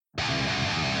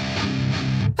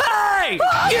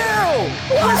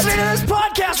listening to this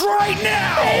podcast right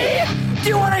now. Do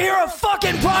you want to hear a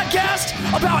fucking podcast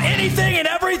about anything and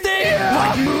everything? Yeah.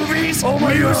 Like movies,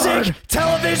 music,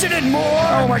 television, and more?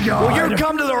 Oh my God. Well, you've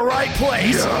come to the right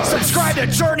place. Yes. Subscribe to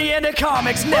Journey into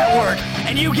Comics Network,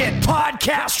 and you get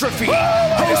Podcastrophe,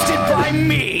 hosted by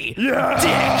me, Yes.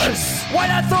 Dick. Why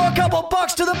not throw a couple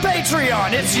bucks to the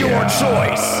Patreon? It's your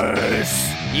choice.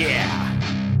 Yeah.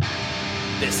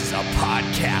 This is a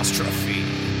Podcastrophe.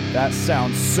 That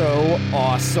sounds so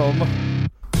awesome.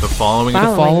 The following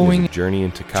Following. is a Journey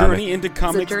into Comics. Journey into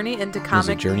Comics. It's a journey into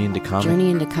comics. Journey into Comics. Journey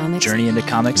into Comics. Journey into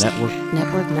Comics Network.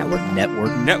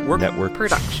 Network.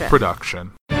 Production.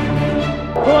 Production. To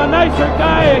a nicer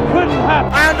guy, it couldn't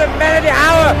happen. I'm the man of the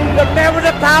hour, the man with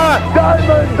the power.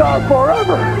 Diamonds are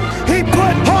forever. He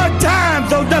put hard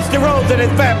times on Dusty Rhodes and his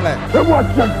family. And what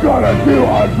you gonna do,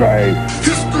 Andre?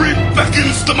 History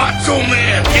beckons the Macho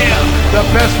Man. Yeah. The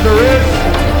best there is,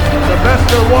 the best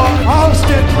there was.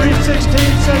 Austin 316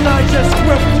 says I just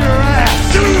whipped your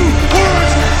ass. 2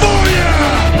 words for ya.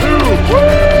 2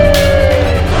 words.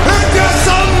 And yes,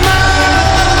 man.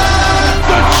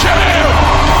 The champ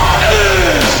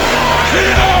is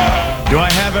here. Do I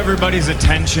have everybody's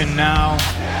attention now?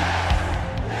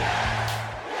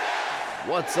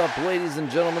 What's up, ladies and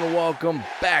gentlemen? Welcome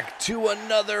back to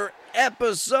another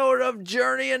episode of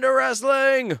Journey into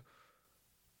Wrestling.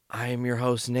 I am your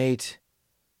host, Nate.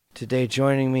 Today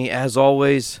joining me, as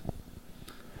always,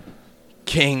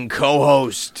 King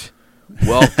co-host.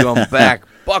 Welcome back.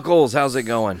 Buckles, how's it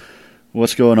going?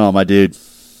 What's going on, my dude?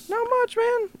 Not much,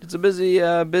 man. It's a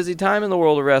busy time in the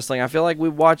world of wrestling. I feel like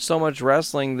we've watched so much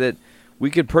wrestling that we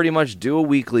could pretty much do a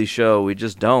weekly show. We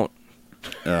just don't.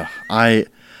 I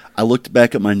looked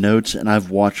back at my notes, and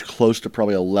I've watched close to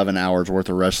probably 11 hours worth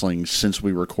of wrestling since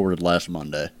we recorded last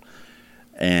Monday.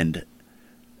 And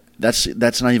that's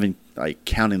not even like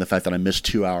counting the fact that I missed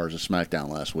 2 hours of SmackDown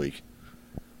last week.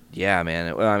 Yeah,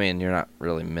 man. Well, I mean, you're not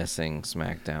really missing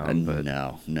SmackDown, but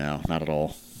no, not at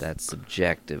all. That's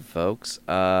subjective, folks.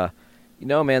 Man,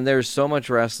 there's so much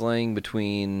wrestling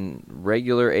between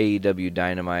regular AEW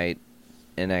Dynamite,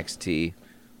 NXT,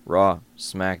 Raw,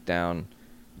 SmackDown.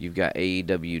 You've got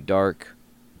AEW Dark,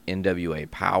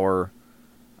 NWA Power,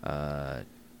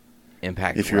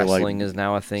 Impact Wrestling is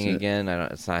now a thing again.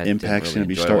 It's not. Impact's going to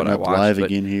be starting up live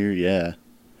again here. Yeah.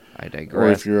 I digress.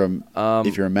 Or if you're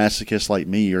a masochist like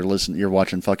me, you're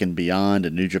watching fucking Beyond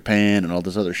and New Japan and all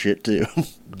this other shit too.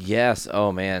 Yes.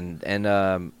 Oh man,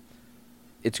 and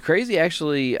it's crazy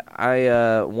actually.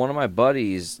 One of my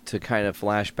buddies, to kind of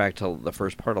flash back to the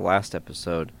first part of last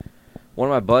episode. One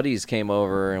of my buddies came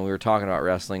over and we were talking about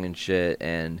wrestling and shit,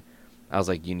 and I was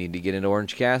like, "You need to get into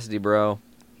Orange Cassidy, bro."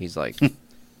 He's like,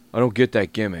 "I don't get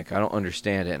that gimmick. I don't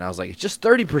understand it." And I was like, "It's just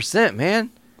 30%,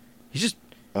 man. He's just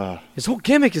his whole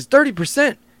gimmick is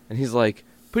 30%." And he's like,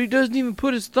 "But he doesn't even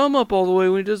put his thumb up all the way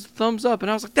when he does the thumbs up." And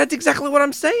I was like, "That's exactly what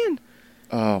I'm saying."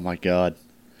 Oh my god.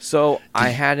 So I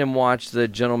had him watch the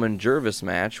Gentleman Jervis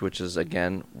match, which is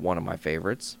again one of my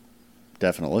favorites.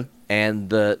 Definitely.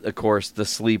 And of course, the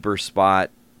sleeper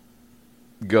spot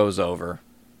goes over,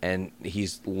 and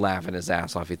he's laughing his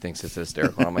ass off. He thinks it's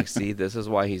hysterical. I'm like, see, this is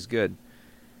why he's good.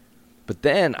 But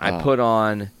then I put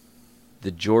on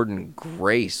the Jordan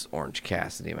Grace Orange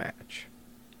Cassidy match.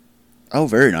 Oh,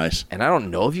 very nice. And I don't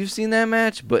know if you've seen that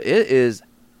match, but it is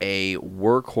a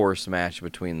workhorse match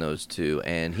between those two,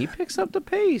 and he picks up the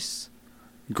pace.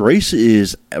 Grace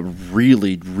is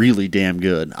really, really damn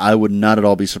good. I would not at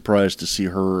all be surprised to see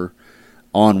her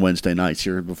on Wednesday nights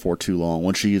here before too long,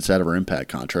 once she gets out of her Impact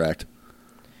contract.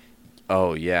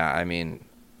 Oh, yeah. I mean,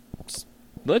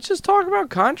 let's just talk about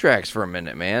contracts for a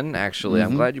minute, man. Actually,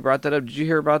 I'm glad you brought that up. Did you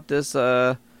hear about this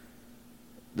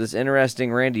this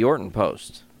interesting Randy Orton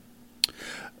post?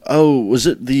 Oh, was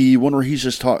it the one where he's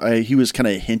just he was kind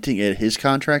of hinting at his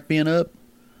contract being up?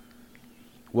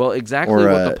 Well, exactly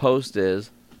what the post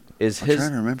is his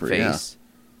face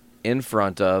in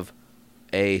front of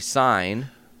a sign.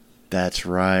 That's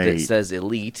right. That says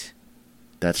Elite.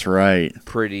 That's right.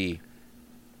 Pretty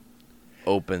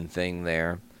open thing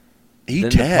there. He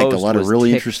tagged a lot of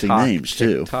really interesting names,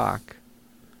 too. TikTok.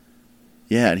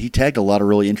 Yeah, and he tagged a lot of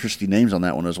really interesting names on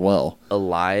that one as well.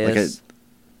 Elias.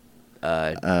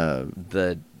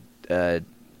 The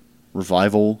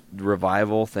Revival,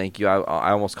 thank you.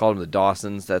 I almost called him the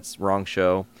Dawsons. That's wrong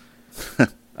show.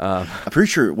 I'm pretty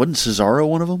sure, wasn't Cesaro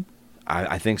one of them?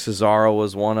 I think Cesaro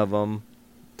was one of them.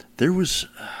 There was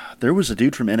a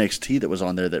dude from NXT that was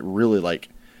on there that really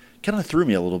kind of threw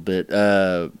me a little bit.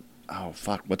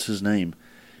 What's his name?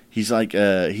 He's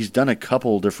he's done a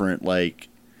couple different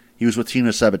he was with Tina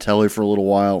Sabatelli for a little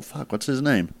while. What's his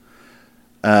name?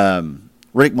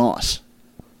 Rick Moss.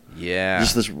 Yeah.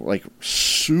 Just this like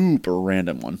super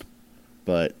random one.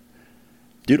 But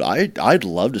dude, I'd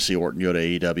love to see Orton go to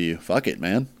AEW. Fuck it,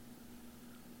 man.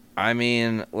 I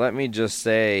mean, let me just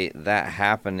say that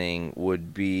happening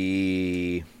would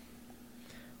be,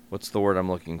 what's the word I'm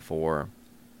looking for?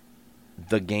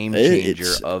 The game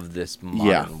changer of this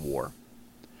modern war.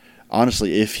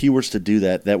 Honestly, if he was to do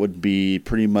that, that would be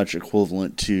pretty much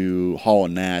equivalent to Hall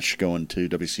and Nash going to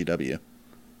WCW.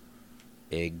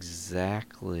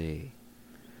 Exactly.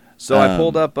 So I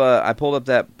pulled up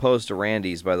that post of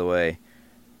Randy's, by the way.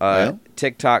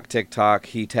 TikTok.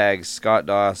 He tags Scott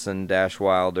Dawson, Dash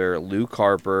Wilder, Luke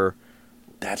Harper.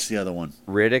 That's the other one.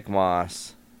 Riddick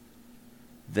Moss.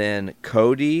 Then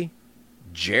Cody,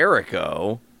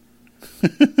 Jericho,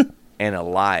 and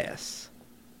Elias.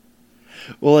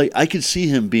 Well, I could see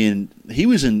him being... He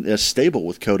was in a stable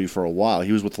with Cody for a while.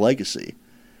 He was with Legacy.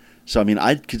 So, I mean,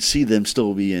 I could see them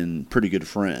still being pretty good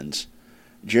friends.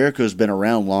 Jericho's been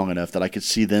around long enough that I could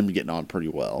see them getting on pretty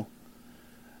well.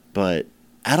 But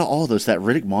out of all those, that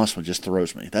Riddick Moss one just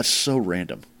throws me. That's so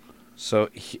random. So,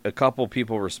 a couple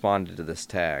people responded to this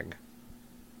tag.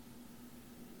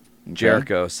 Okay.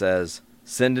 Jericho says,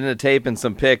 "Send in a tape and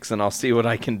some pics and I'll see what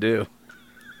I can do."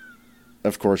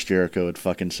 Of course Jericho would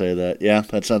fucking say that. Yeah,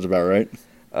 that sounds about right.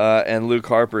 And Luke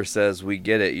Harper says, "We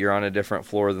get it. You're on a different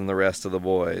floor than the rest of the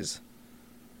boys."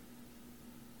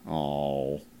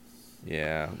 Oh,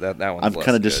 yeah, that one. I'm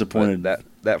kind of disappointed. That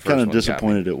first kind of one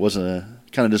disappointed. It wasn't a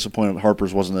kind of disappointed.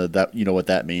 Harper's wasn't a that you know what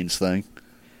that means thing.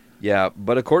 Yeah,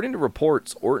 but according to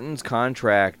reports, Orton's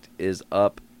contract is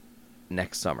up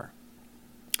next summer.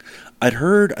 I'd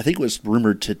heard. I think it was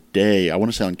rumored today. I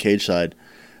want to say on Cage Side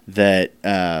that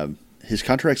his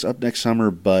contract's up next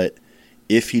summer, but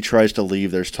if he tries to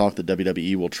leave, there's talk that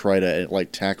WWE will try to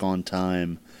like tack on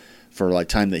time for like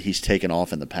time that he's taken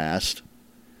off in the past.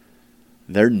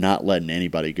 They're not letting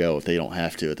anybody go if they don't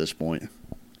have to at this point.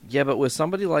 Yeah, but with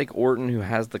somebody like Orton who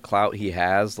has the clout he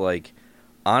has, like,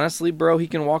 honestly, bro, he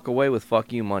can walk away with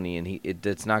fuck you money and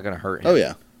it's not going to hurt him.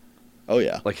 Oh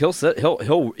yeah. Like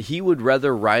he would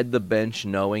rather ride the bench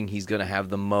knowing he's going to have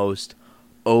the most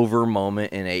over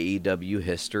moment in AEW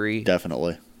history.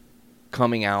 Definitely.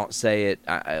 Coming out, say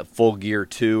it, Full Gear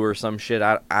 2 or some shit.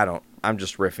 I'm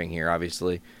just riffing here,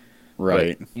 obviously.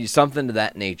 Right. But something to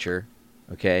that nature,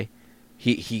 okay?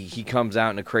 He comes out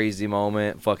in a crazy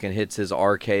moment, fucking hits his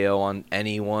RKO on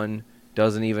anyone,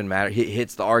 doesn't even matter. He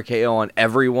hits the RKO on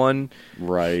everyone.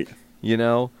 Right. You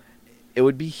know? It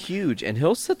would be huge. And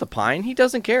he'll sit the pine. He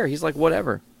doesn't care. He's like,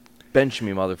 whatever. Bench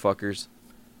me, motherfuckers.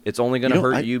 It's only going to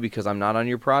hurt you because I'm not on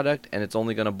your product, and it's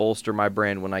only going to bolster my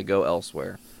brand when I go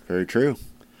elsewhere. Very true.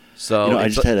 So I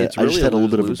just had a little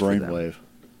bit of a brainwave.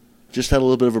 Just had a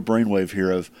little bit of a brainwave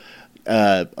here of,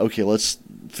 okay, let's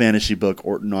fantasy book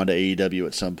Orton onto AEW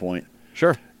at some point.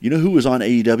 Sure. You know who was on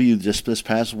AEW just this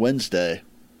past Wednesday?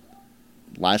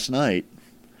 Last night.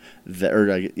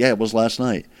 It was last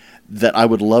night. That I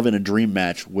would love in a dream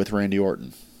match with Randy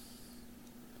Orton.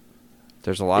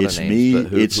 There's a lot of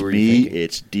names. It's me.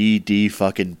 It's DD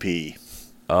fucking P.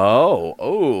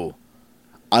 Oh.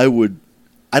 I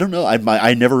don't know.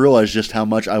 I never realized just how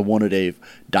much I wanted a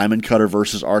Diamond Cutter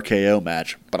versus RKO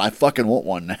match, but I fucking want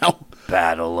one now.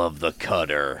 Battle of the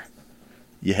Cutter.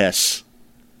 Yes.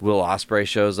 Will Ospreay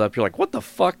shows up. You're like, what the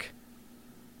fuck?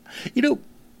 You know,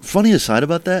 funny aside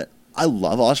about that, I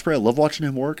love Ospreay. I love watching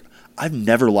him work. I've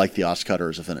never liked the Os Cutter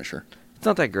as a finisher. It's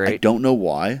not that great. I don't know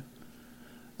why.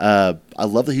 I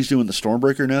love that he's doing the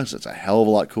Stormbreaker now because it's a hell of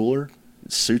a lot cooler.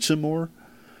 It suits him more.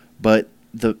 But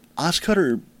the Os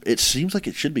Cutter, it seems like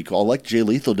it should be cool. I like Jay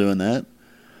Lethal doing that.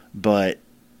 But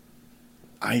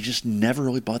I just never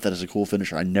really bought that as a cool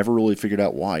finisher. I never really figured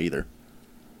out why either.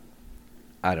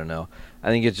 I don't know. I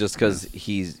think it's just because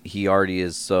he already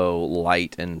is so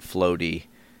light and floaty.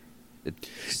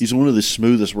 He's one of the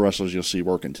smoothest wrestlers you'll see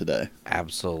working today.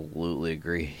 Absolutely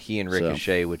agree. He and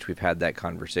Ricochet, which we've had that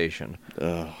conversation,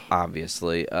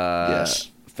 obviously. Yes.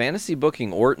 Fantasy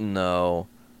booking Orton, though,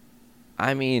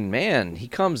 I mean, man, he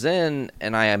comes in,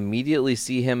 and I immediately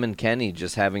see him and Kenny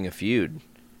just having a feud.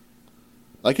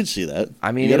 I can see that.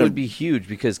 I mean, it would be huge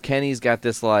because Kenny's got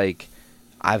this, like,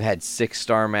 I've had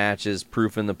 6-star matches,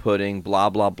 proof in the pudding, blah,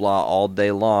 blah, blah, all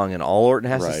day long, and all Orton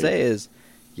has to say is,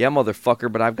 yeah,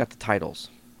 motherfucker, but I've got the titles.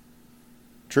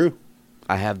 True.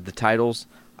 I have the titles.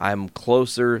 I'm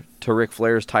closer to Ric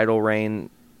Flair's title runs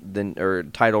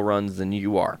than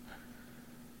you are.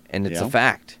 And it's a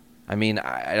fact. I mean,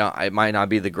 it might not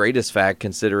be the greatest fact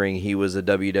considering he was a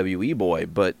WWE boy,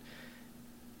 but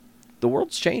the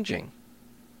world's changing.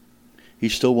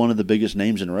 He's still one of the biggest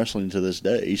names in wrestling to this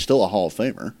day. He's still a Hall of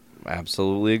Famer.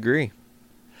 Absolutely agree.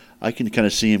 I can kind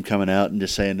of see him coming out and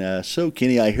just saying, "So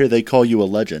Kenny, I hear they call you a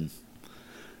legend,"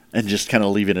 and just kind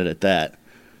of leaving it at that.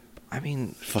 I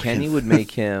mean, Kenny would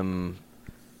make him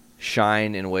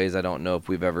shine in ways I don't know if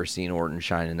we've ever seen Orton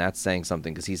shine, and that's saying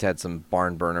something because he's had some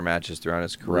barn burner matches throughout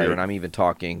his career, Right. and I'm even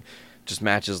talking just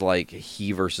matches like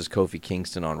he versus Kofi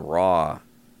Kingston on Raw,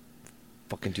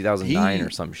 fucking 2009 or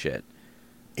some shit.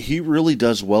 He really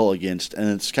does well against, and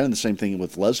it's kind of the same thing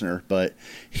with Lesnar, but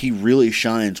he really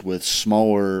shines with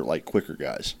smaller, like quicker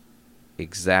guys.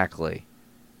 Exactly.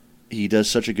 He does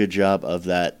such a good job of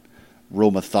that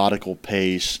real methodical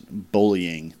pace,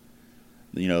 bullying.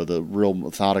 You know, the real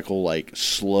methodical, like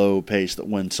slow pace that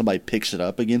when somebody picks it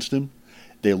up against him,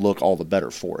 they look all the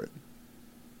better for it.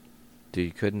 Dude,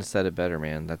 you couldn't have said it better,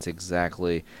 man. That's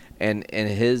exactly, and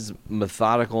his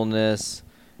methodicalness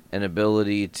and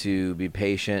ability to be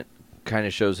patient kind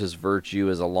of shows his virtue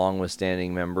as a long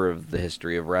withstanding member of the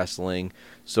history of wrestling.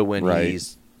 So when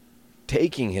he's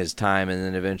taking his time and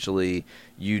then eventually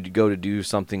you'd go to do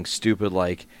something stupid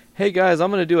like, hey guys,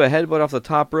 I'm going to do a headbutt off the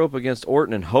top rope against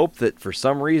Orton and hope that for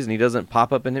some reason he doesn't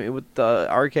pop up and hit me with the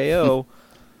RKO.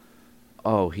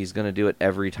 Oh, he's going to do it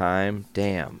every time?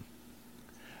 Damn.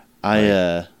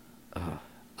 I'd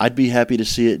be happy to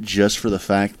see it just for the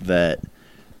fact that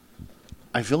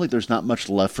I feel like there's not much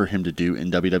left for him to do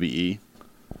in WWE.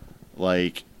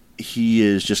 Like, he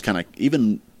is just kind of,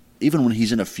 even when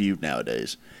he's in a feud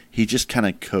nowadays, he just kind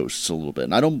of coasts a little bit.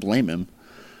 And I don't blame him,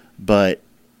 but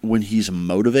when he's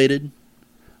motivated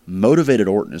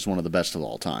Orton is one of the best of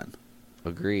all time.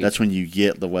 Agreed. That's when you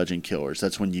get the wedging killers.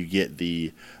 That's when you get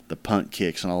the punt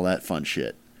kicks and all that fun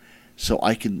shit. So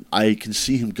I can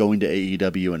see him going to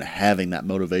AEW and having that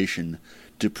motivation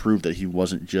to prove that he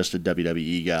wasn't just a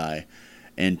WWE guy,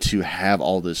 and to have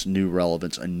all this new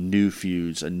relevance, and new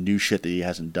feuds, and new shit that he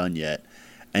hasn't done yet,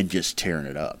 and just tearing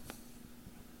it up.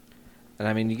 And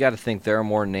I mean, you got to think there are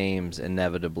more names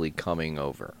inevitably coming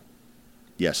over.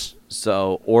 Yes.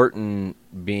 So Orton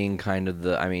being kind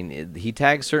of he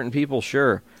tags certain people,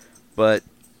 sure, but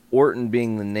Orton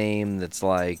being the name that's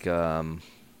like,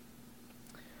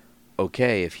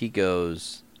 okay, if he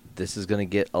goes, this is going to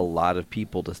get a lot of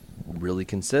people to really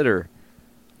consider.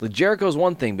 The Jericho's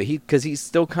one thing, but because he's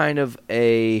still kind of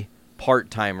a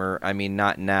part-timer. I mean,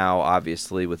 not now,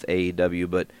 obviously, with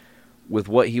AEW, but with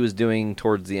what he was doing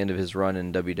towards the end of his run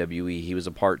in WWE, he was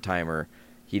a part-timer.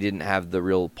 He didn't have the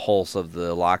real pulse of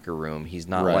the locker room. He's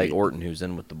not like Orton, who's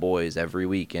in with the boys every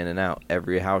week, in and out,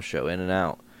 every house show, in and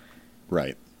out.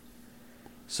 Right.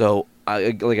 So,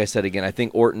 like I said again, I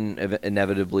think Orton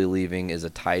inevitably leaving is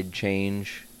a tide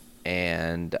change,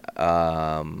 and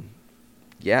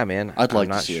yeah, man, I'd like I'm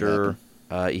not to see sure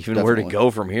it even Definitely. where to go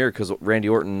from here because Randy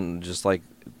Orton just like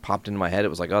popped into my head. It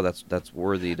was like, oh, that's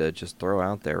worthy to just throw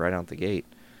out there right out the gate.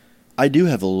 I do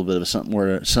have a little bit of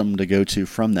something to go to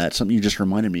from that. Something you just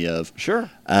reminded me of.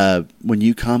 Sure. When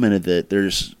you commented that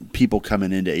there's people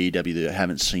coming into AEW that I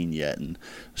haven't seen yet, and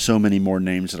so many more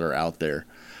names that are out there.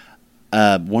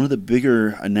 One of the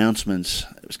bigger announcements,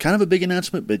 it was kind of a big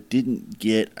announcement, but didn't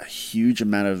get a huge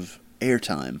amount of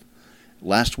airtime.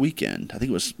 Last weekend, I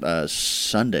think it was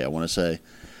Sunday, I want to say.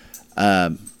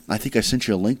 I think I sent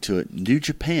you a link to it. New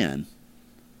Japan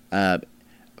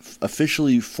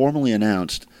officially, formally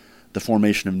announced the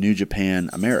formation of New Japan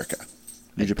America.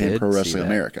 New Japan Pro Wrestling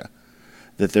America.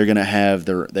 That they're going to have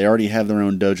they already have their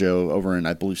own dojo over in,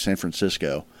 I believe, San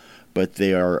Francisco. But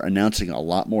they are announcing a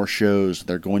lot more shows.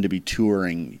 They're going to be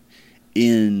touring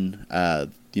in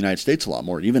the United States a lot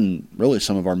more, even really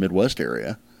some of our Midwest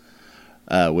area,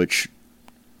 which,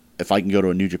 if I can go to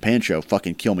a New Japan show,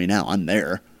 fucking kill me now. I'm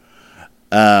there.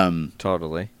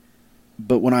 Totally.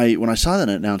 But when I saw that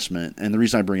announcement, and the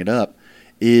reason I bring it up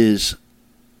is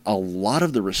a lot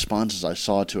of the responses I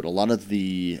saw to it, a lot of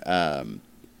the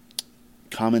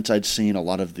comments I'd seen, a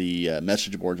lot of the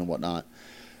message boards and whatnot,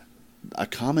 a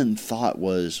common thought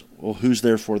was, well, who's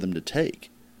there for them to take?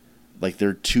 Like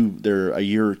they're a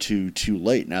year or two too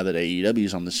late now that AEW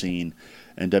is on the scene,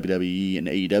 and WWE and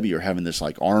AEW are having this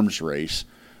like arms race.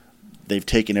 They've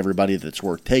taken everybody that's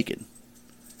worth taking.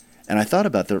 And I thought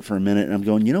about that for a minute, and I'm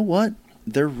going, you know what?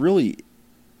 There's really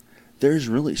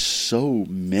so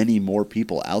many more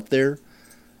people out there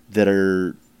that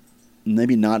are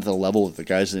maybe not at the level of the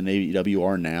guys in AEW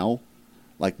are now.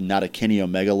 Like not a Kenny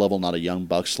Omega level, not a Young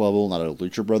Bucks level, not a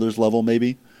Lucha Brothers level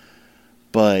maybe.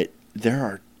 But there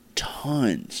are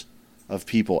tons of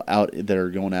people out that are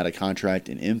going out of contract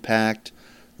in Impact,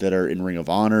 that are in Ring of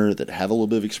Honor, that have a little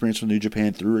bit of experience with New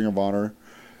Japan through Ring of Honor.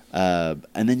 And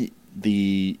then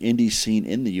the indie scene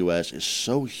in the U.S. is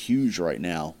so huge right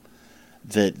now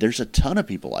that there's a ton of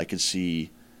people I could see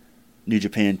New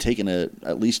Japan taking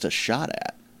at least a shot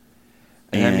at.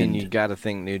 And I mean, you got to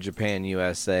think New Japan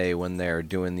USA when they're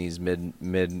doing these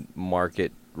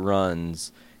mid-market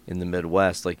runs in the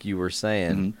Midwest, like you were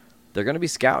saying, they're going to be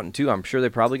scouting too. I'm sure they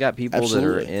probably got people that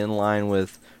are in line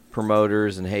with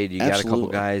promoters and, hey, you got a couple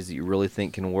guys that you really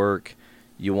think can work.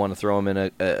 You want to throw them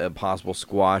in a possible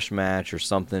squash match or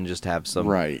something, just have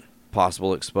some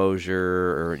possible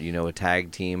exposure, or a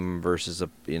tag team versus a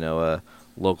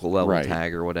local level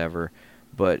tag or whatever.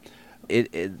 But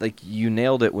it like you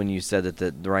nailed it when you said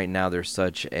that right now there's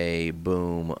such a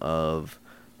boom of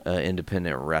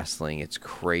independent wrestling. It's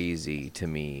crazy to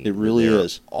me. It really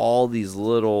is. All these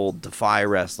little Defy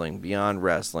Wrestling, Beyond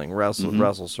Wrestling,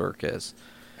 Wrestle Circus.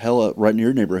 Hell, right in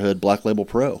your neighborhood, Black Label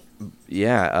Pro.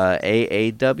 Yeah,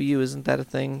 AAW, isn't that a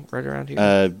thing right around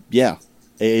here? Yeah,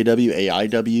 AAW,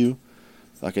 AIW.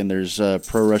 Fucking, there's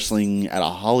pro wrestling out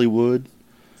of Hollywood.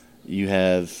 You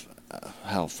have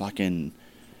fucking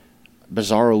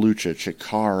Bizarro Lucha,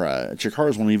 Chikara.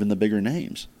 Chikara's one of even the bigger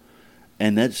names,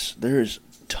 and there's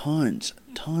tons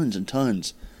and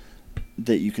tons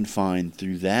that you can find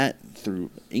through that. Through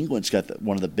England's got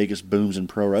one of the biggest booms in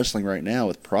pro wrestling right now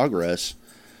with Progress.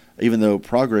 Even though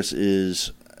Progress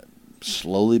is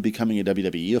slowly becoming a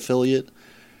WWE affiliate,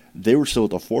 they were still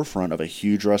at the forefront of a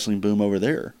huge wrestling boom over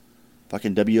there.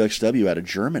 Fucking WXW out of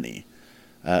Germany,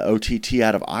 OTT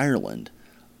out of Ireland,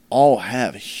 all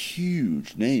have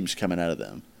huge names coming out of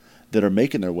them that are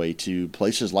making their way to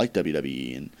places like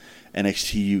WWE and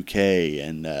NXT UK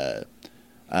and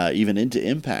even into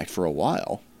Impact for a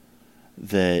while.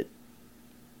 That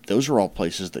those are all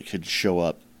places that could show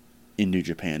up in New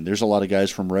Japan. There's a lot of guys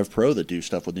from Rev Pro that do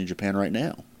stuff with New Japan right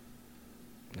now.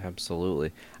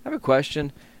 Absolutely. I have a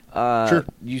question. Sure.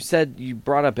 You said you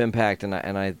brought up Impact, and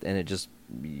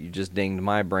you just dinged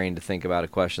my brain to think about a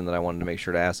question that I wanted to make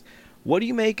sure to ask. What do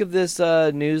you make of this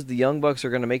news? The Young Bucks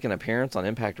are going to make an appearance on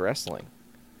Impact Wrestling.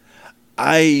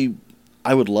 I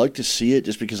would like to see it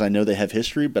just because I know they have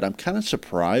history, but I'm kind of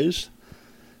surprised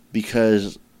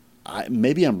because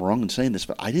maybe I'm wrong in saying this,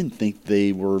 but I didn't think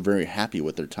they were very happy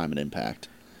with their time at Impact.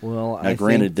 Well, I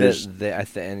think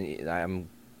that I'm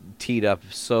teed up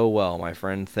so well, my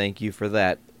friend. Thank you for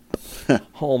that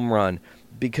home run.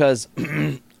 Because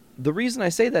the reason I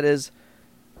say that is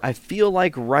I feel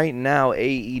like right now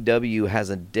AEW has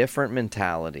a different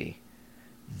mentality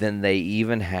than they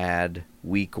even had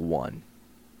week one.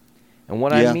 And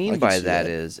what I mean by that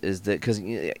is that because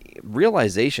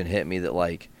realization hit me that,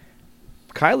 like,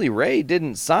 Kylie Ray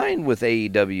didn't sign with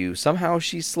AEW. Somehow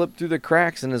she slipped through the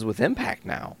cracks and is with Impact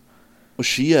now.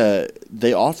 Well,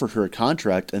 they offered her a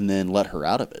contract and then let her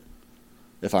out of it,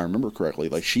 if I remember correctly.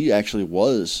 Like, she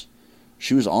was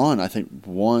on, I think,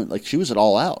 she was at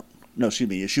All Out. No, excuse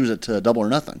me, she was at Double or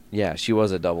Nothing. Yeah, she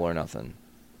was at Double or Nothing.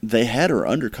 They had her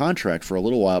under contract for a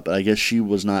little while, but I guess she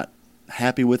was not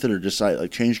happy with it or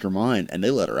decided, changed her mind, and they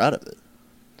let her out of it.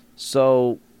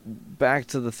 So, back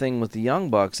to the thing with the Young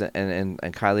Bucks and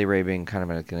Kylie Ray being kind of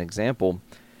an example,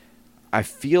 I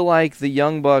feel like the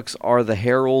Young Bucks are the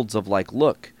heralds of,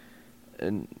 look,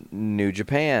 New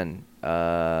Japan,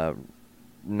 not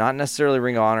necessarily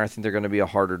Ring of Honor. I think they're going to be a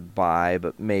harder buy,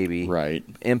 but maybe. Right.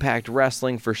 Impact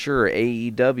Wrestling for sure,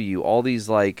 AEW, all these,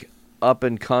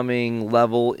 up-and-coming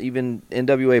level, even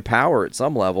NWA Power at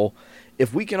some level.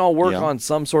 If we can all work on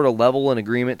some sort of level and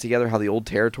agreement together how the old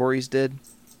territories did,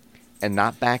 and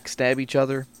not backstab each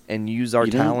other and use our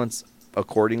talents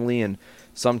accordingly, and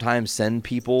sometimes send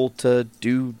people to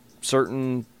do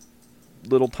certain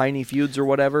little tiny feuds or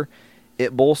whatever,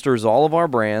 it bolsters all of our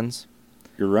brands.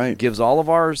 You're right. Gives all of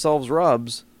ourselves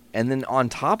rubs, and then on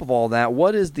top of all that,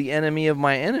 what is the enemy of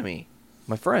my enemy?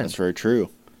 My friend. That's very true.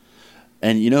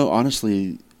 And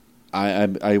honestly,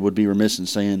 I would be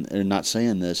remiss in not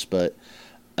saying this, but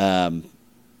I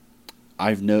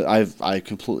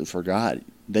completely forgot.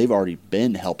 They've already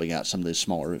been helping out some of these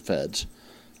smaller feds.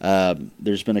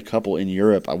 There's been a couple in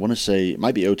Europe. I want to say it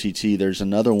might be OTT. There's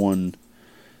another one,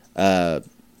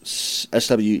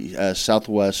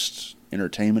 Southwest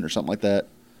Entertainment or something like that.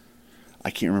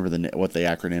 I can't remember what the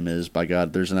acronym is. By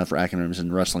God, there's enough acronyms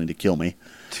in wrestling to kill me.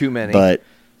 Too many. But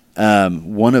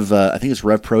one of I think it's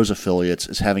Rev Pro's affiliates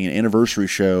is having an anniversary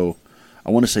show.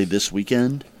 I want to say this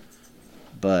weekend,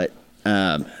 but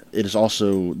it is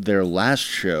also their last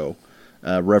show.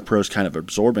 Rev Pro's kind of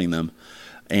absorbing them,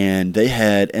 and they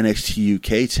had NXT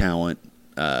UK talent.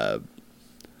 I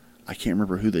can't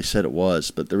remember who they said it was,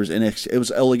 but there was NXT. It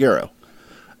was El Ligero.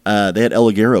 They had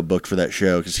El Ligero booked for that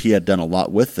show because he had done a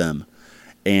lot with them,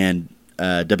 and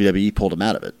WWE pulled him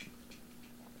out of it.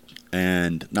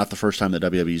 And not the first time that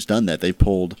WWE's done that. They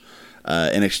pulled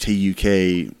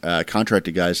NXT UK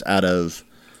contracted guys out of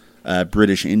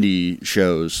British indie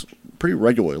shows pretty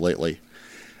regularly lately.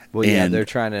 Well, yeah, And- they're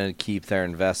trying to keep their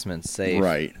investments safe.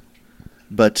 Right.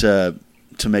 But to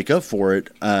make up for it,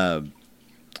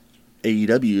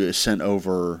 AEW has sent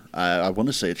over, I want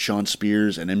to say it's Sean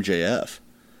Spears and MJF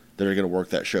that are going to work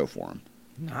that show for him.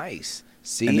 Nice.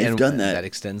 See, And they've done that. That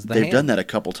extends the They've hand. done that a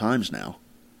couple times now.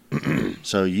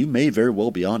 So you may very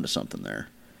well be onto something there.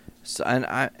 So, and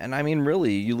I mean,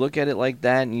 really, you look at it like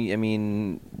that, and I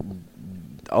mean,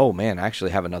 oh man, I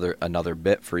actually have another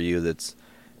bit for you that's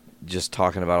just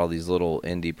talking about all these little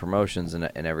indie promotions and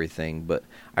everything. But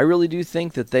I really do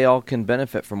think that they all can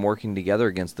benefit from working together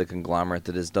against the conglomerate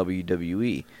that is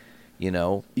WWE. You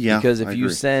know, Yeah, because if I you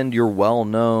agree. send your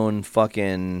well-known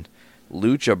fucking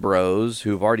Lucha Bros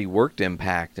who've already worked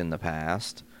Impact in the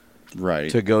past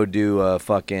Right. to go do a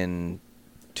fucking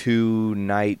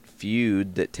 2-night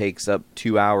feud that takes up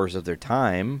 2 hours of their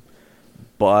time,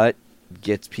 but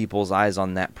gets people's eyes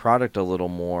on that product a little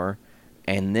more.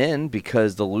 And then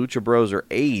because the Lucha Bros are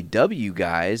AEW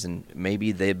guys, and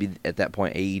maybe they'd be at that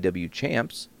point AEW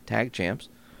champs, tag champs,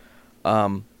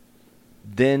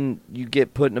 then you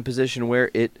get put in a position where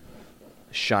it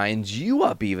shines you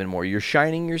up even more. You're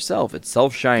shining yourself. It's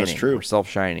self-shining. That's true. We're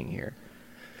self-shining here.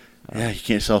 Yeah, you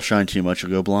can't self-shine too much.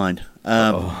 You'll go blind.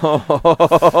 Oh,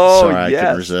 Sorry, I yes.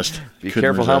 couldn't resist. Be Couldn't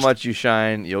careful how resist. much you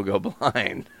shine, you'll go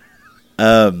blind.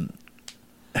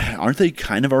 Aren't they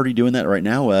kind of already doing that right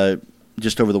now?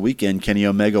 Just over the weekend, Kenny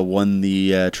Omega won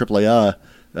the AAA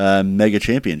Mega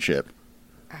Championship.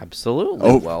 Absolutely.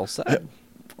 Oh. Well said.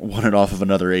 Won it off of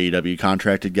another AEW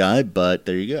contracted guy, but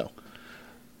there you go.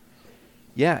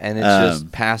 Yeah, and it's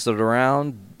just pass it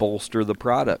around, bolster the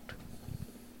product.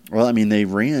 Well, I mean, they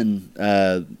ran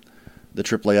the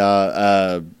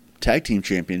AAA Tag Team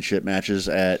Championship matches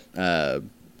at,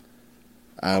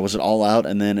 was it All Out,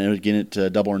 and then again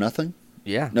at Double or Nothing?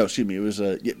 Yeah. No, excuse me, it was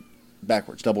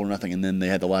backwards, Double or Nothing, and then they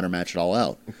had the ladder match at All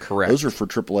Out. Correct. Those were for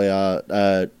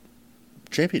AAA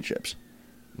championships.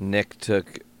 Nick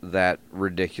took that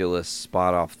ridiculous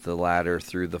spot off the ladder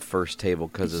through the first table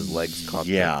because his legs caught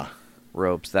the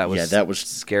ropes. That was that was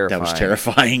scary. That was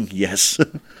terrifying. Yes.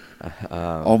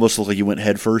 Almost looked like you went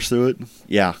head first through it.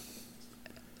 Yeah.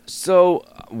 So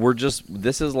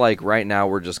this is like right now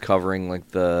we're just covering like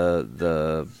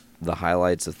the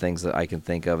highlights of things that I can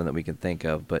think of and that we can think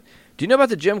of. But do you know about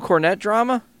the Jim Cornette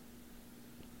drama?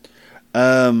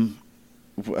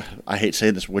 I hate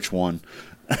saying this. Which one?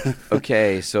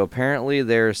 Okay, so apparently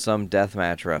there's some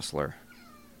deathmatch wrestler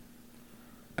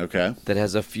Okay. that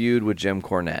has a feud with Jim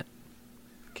Cornette.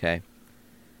 Okay.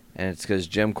 And it's because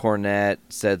Jim Cornette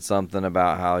said something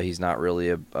about how he's not really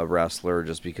a wrestler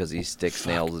just because he sticks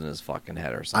nails in his fucking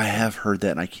head or something. I have heard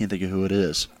that, and I can't think of who it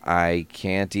is. I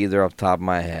can't either off the top of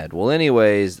my head. Well,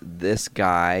 anyways, this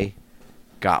guy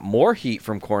got more heat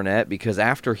from Cornette because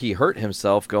after he hurt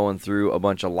himself going through a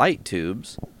bunch of light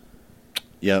tubes,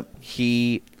 Yep.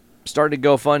 he started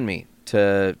GoFundMe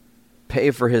to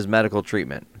pay for his medical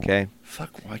treatment, okay?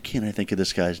 Fuck, why can't I think of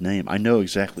this guy's name? I know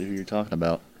exactly who you're talking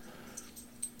about.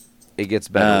 It gets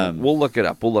better. We'll look it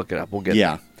up. We'll get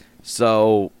Yeah. there.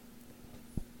 So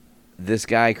this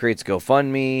guy creates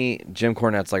GoFundMe. Jim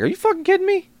Cornette's like, are you fucking kidding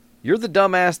me? You're the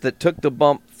dumbass that took the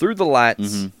bump through the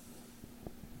lights,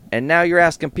 and now you're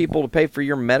asking people to pay for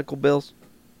your medical bills?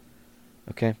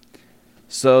 Okay.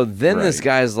 So then this Right.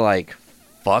 guy's like,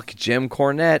 fuck Jim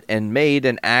Cornette, and made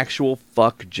an actual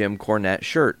fuck Jim Cornette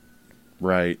shirt.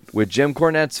 Right. With Jim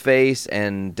Cornette's face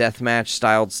and deathmatch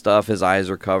styled stuff, his eyes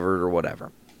are covered or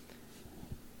whatever.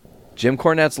 Jim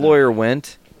Cornette's lawyer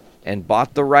went and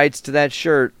bought the rights to that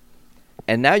shirt,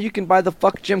 and now you can buy the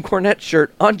fuck Jim Cornette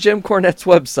shirt on Jim Cornette's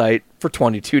website for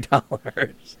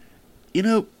 $22. You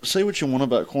know, say what you want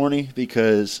about Corny,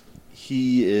 because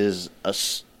he is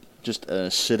just an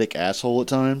acidic asshole at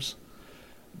times,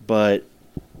 but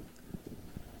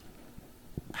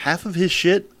half of his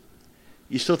shit,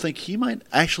 you still think he might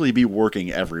actually be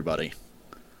working everybody.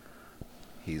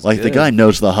 He's Like, the good. guy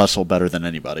knows the hustle better than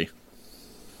anybody.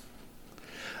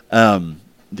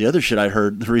 The other shit I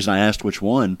heard, the reason I asked which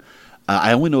one,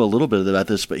 I only know a little bit about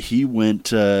this, but he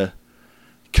kind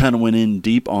of went in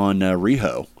deep on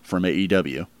Riho from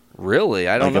AEW. Really?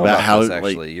 I don't Like, know about about how, this, like-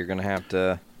 actually. You're going to have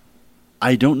to...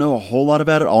 I don't know a whole lot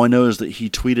about it. All I know is that he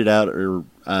tweeted out or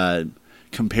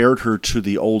compared her to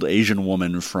the old Asian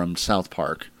woman from South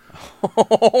Park.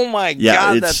 Oh, my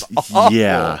God, that's awful.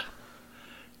 Yeah.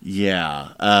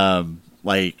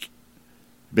 Like,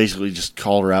 basically just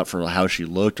called her out for how she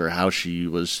looked or how she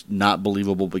was not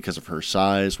believable because of her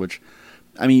size, which,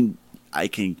 I mean, I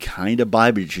can kind of buy,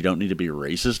 but you don't need to be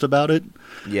racist about it.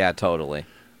 Yeah, totally.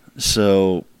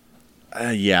 So,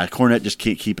 yeah, Cornette just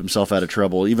can't keep himself out of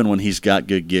trouble, even when he's got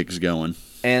good gigs going.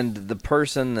 And the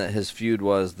person that his feud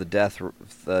was, the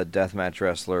deathmatch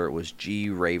wrestler, was G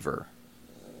Raver.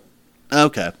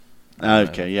 Okay.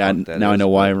 Okay, yeah. Now I know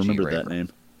why I remember that G-Raver. name.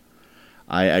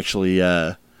 I actually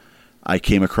I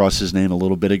came across his name a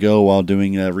little bit ago while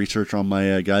doing research on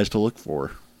my guys to look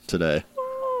for today.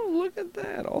 Oh, look at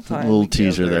that! All time. A little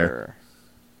teaser there.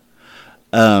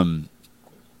 And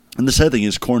the sad thing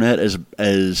is, Cornette,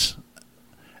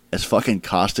 as fucking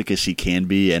caustic as he can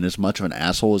be, and as much of an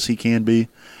asshole as he can be,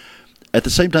 at the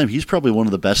same time, he's probably one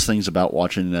of the best things about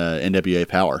watching NWA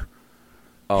Power.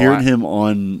 Hearing him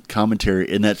on commentary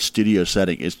in that studio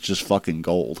setting is just fucking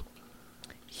gold.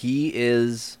 He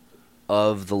is,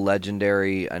 of the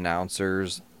legendary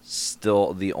announcers,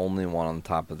 still the only one on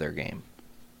top of their game.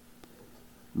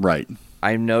 Right.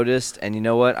 I've noticed, and you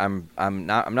know what? I'm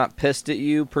not pissed at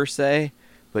you per se,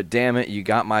 but damn it, you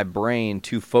got my brain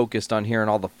too focused on hearing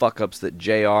all the fuck ups that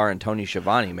JR and Tony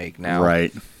Schiavone make now.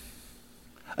 Right.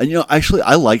 And actually,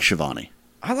 I like Schiavone.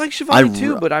 I like Schiavone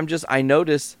too, but I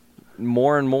notice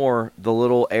more and more the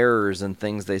little errors and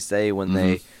things they say when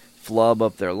they flub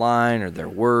up their line or their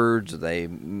words, or they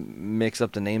mix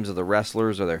up the names of the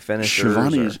wrestlers or their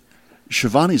finishers.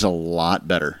 Schiavone's a lot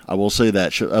better. I will say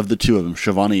that. Of the two of them,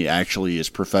 Schiavone actually is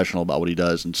professional about what he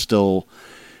does, and still,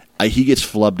 he gets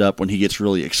flubbed up when he gets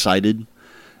really excited,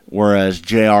 whereas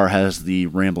JR has the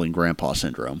rambling grandpa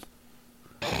syndrome.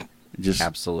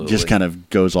 Absolutely. Just kind of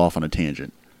goes off on a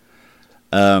tangent.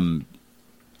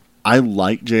 I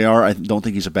like JR. I don't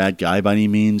think he's a bad guy by any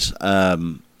means.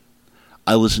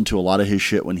 I listened to a lot of his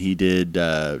shit when he did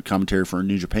commentary for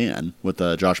New Japan with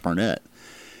Josh Barnett.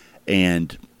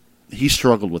 And he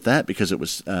struggled with that because it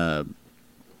was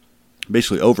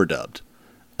basically overdubbed.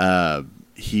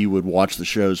 He would watch the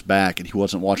shows back, and he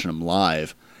wasn't watching them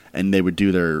live, and they would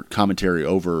do their commentary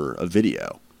over a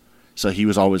video. So he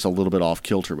was always a little bit off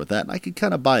kilter with that, and I could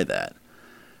kind of buy that.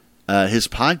 His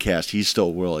podcast, he's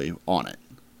still really on it.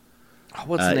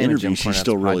 What's the name of Jim interviews, he's Cornette's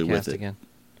still really podcast with it. again?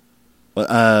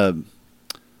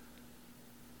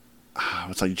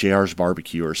 It's like JR's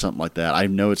Barbecue or something like that. I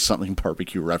know it's something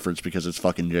barbecue reference because it's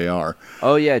fucking JR.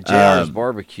 Oh, yeah, JR's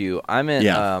Barbecue. I meant,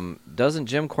 yeah. Doesn't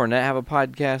Jim Cornette have a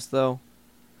podcast, though?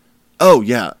 Oh,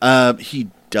 yeah. He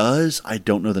does. I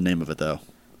don't know the name of it, though.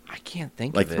 I can't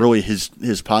think of it. Like, really, his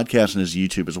podcast and his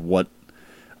YouTube is what,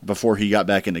 before he got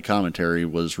back into commentary,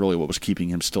 was really what was keeping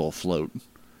him still afloat.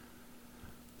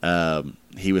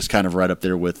 He was kind of right up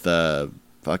there with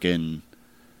fucking...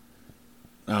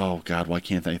 Oh, God, why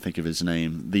can't I think of his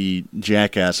name? The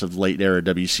jackass of late-era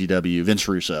WCW, Vince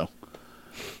Russo.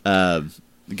 The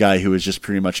guy who was just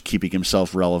pretty much keeping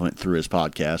himself relevant through his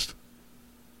podcast.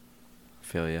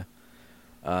 Feel you.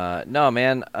 No,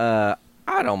 man, I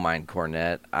don't mind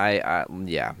Cornette.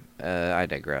 I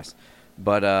digress.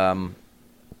 But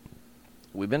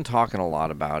we've been talking a lot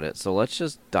about it, so let's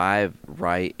just dive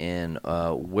right in.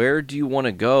 Where do you want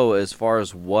to go as far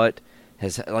as what...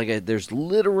 there's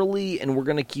literally, and we're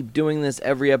going to keep doing this,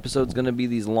 every episode's going to be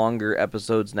these longer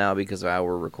episodes now because of how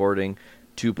we're recording,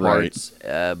 2 parts,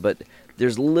 right. But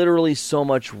there's literally so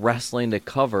much wrestling to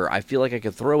cover. I feel like I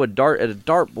could throw a dart at a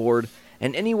dartboard,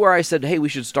 and anywhere I said, hey, we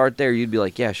should start there, you'd be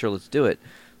like, yeah, sure, let's do it.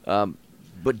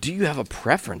 But do you have a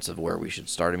preference of where we should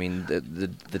start? I mean,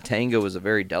 the tango is a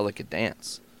very delicate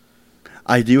dance.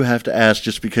 I do have to ask,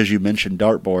 just because you mentioned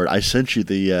dartboard, I sent you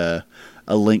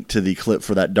a link to the clip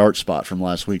for that dart spot from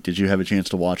last week. Did you have a chance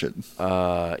to watch it?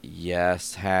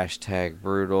 Yes. #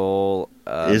 brutal.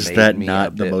 Is made that me not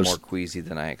a the bit most more queasy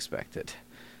than I expected?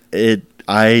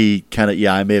 I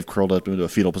may have curled up into a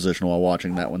fetal position while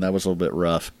watching that one. That was a little bit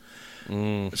rough.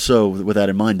 So, with that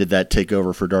in mind, did that take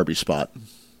over for Darby's spot?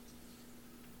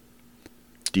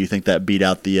 Do you think that beat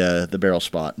out the barrel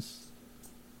spot?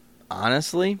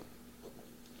 Honestly,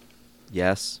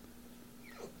 yes.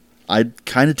 I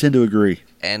kind of tend to agree.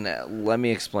 And let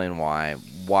me explain why.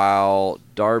 While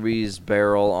Darby's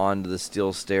barrel onto the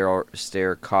steel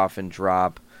stair coffin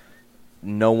drop,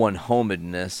 no one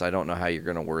homedness, I don't know how you're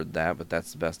going to word that, but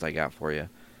that's the best I got for you.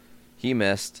 He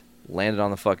missed, landed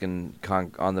on the fucking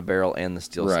on the barrel and the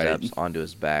steel steps onto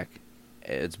his back.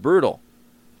 It's brutal.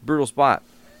 Brutal spot.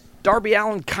 Darby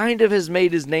Allin kind of has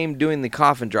made his name doing the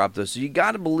coffin drop, though, so you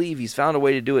got to believe he's found a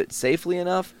way to do it safely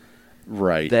enough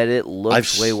that it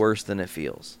looks way worse than it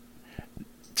feels.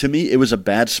 To me, it was a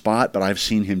bad spot, but I've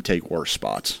seen him take worse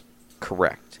spots.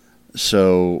 Correct.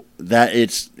 So that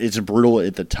it's brutal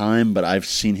at the time, but I've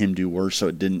seen him do worse, so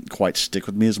it didn't quite stick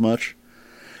with me as much.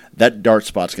 That dart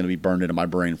spot's going to be burned into my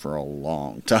brain for a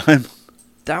long time.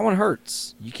 That one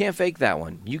hurts. You can't fake that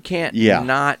one. You can't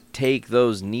not take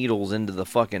those needles into the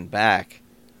fucking back.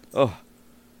 Oh.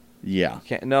 Yeah.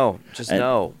 No.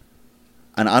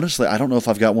 And honestly, I don't know if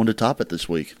I've got one to top it this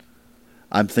week.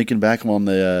 I'm thinking back on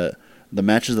the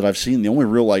matches that I've seen. The only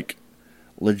real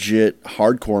legit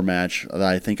hardcore match that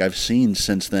I think I've seen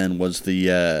since then was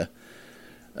the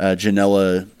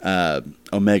Janela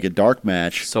Omega Dark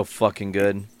match. So fucking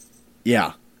good.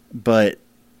 Yeah, but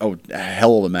a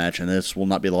hell of a match, and this will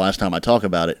not be the last time I talk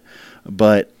about it.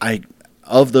 But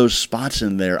of those spots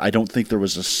in there, I don't think there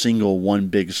was a single one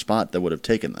big spot that would have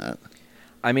taken that.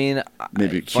 I mean,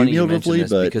 maybe funny you mention cumulatively,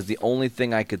 this, because the only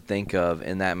thing I could think of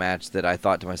in that match that I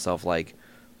thought to myself, like,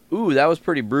 ooh, that was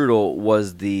pretty brutal,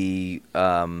 was the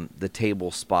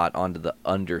table spot onto the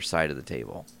underside of the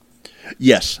table.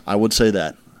 Yes, I would say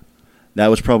that. That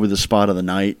was probably the spot of the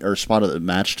night, or spot of the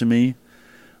match to me.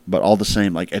 But all the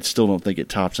same, I still don't think it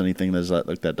tops anything that's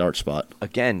like that dart spot.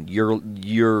 Again,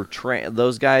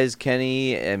 those guys,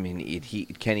 Kenny. I mean,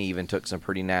 Kenny even took some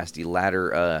pretty nasty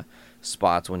ladder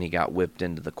spots when he got whipped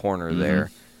into the corner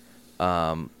there.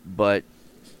 But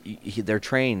they're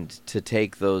trained to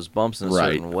take those bumps in a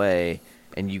certain way,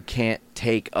 and you can't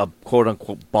take a quote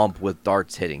unquote bump with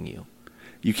darts hitting you.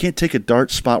 You can't take a dart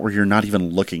spot where you're not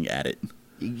even looking at it.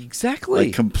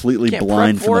 Exactly. Completely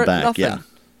blind from the back. Nothing.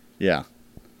 Yeah.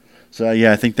 So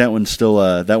I think that one's still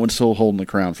holding the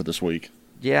crown for this week.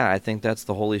 Yeah, I think that's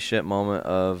the holy shit moment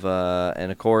of,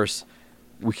 and of course,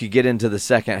 we could get into the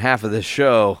second half of this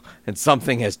show, and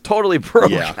something has totally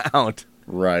broke out.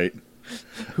 Right.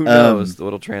 Who knows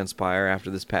what'll transpire after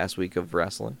this past week of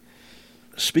wrestling?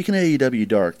 Speaking of AEW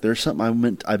Dark, there's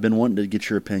something I've been wanting to get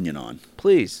your opinion on.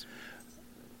 Please.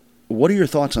 What are your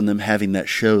thoughts on them having that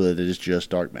show that is just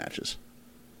dark matches?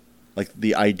 Like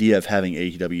the idea of having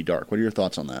AEW Dark. What are your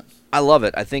thoughts on that? I love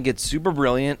it. I think it's super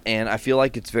brilliant, and I feel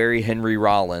like it's very Henry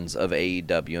Rollins of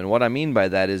AEW. And what I mean by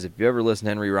that is, if you ever listen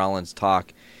to Henry Rollins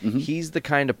talk, he's the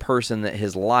kind of person that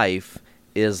his life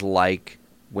is like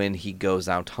when he goes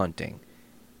out hunting.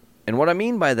 And what I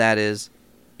mean by that is,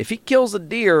 if he kills a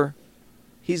deer,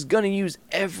 he's going to use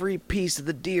every piece of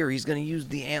the deer. He's going to use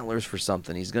the antlers for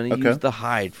something. He's going to use the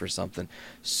hide for something.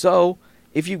 So,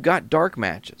 if you've got dark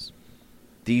matches,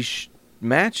 these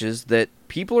matches that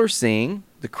people are seeing,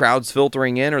 the crowd's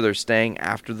filtering in, or they're staying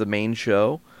after the main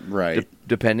show. Right.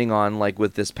 Depending on, like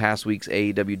with this past week's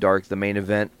AEW Dark, the main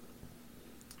event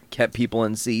kept people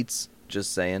in seats,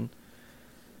 just saying.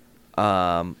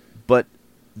 But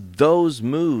those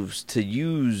moves to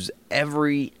use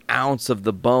every ounce of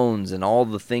the bones and all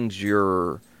the things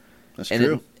That's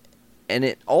true.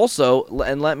 It also,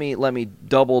 and let me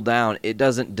double down, it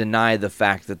doesn't deny the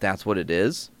fact that that's what it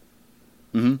is.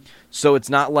 Mm-hmm. So it's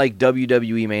not like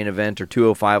WWE Main Event or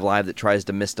 205 Live that tries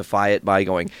to mystify it by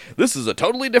going, this is a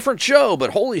totally different show,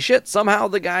 but holy shit, somehow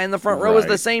the guy in the front row is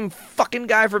the same fucking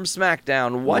guy from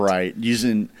SmackDown. What? Right.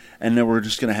 And then we're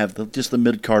just going to have just the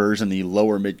mid-carders and the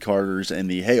lower mid-carders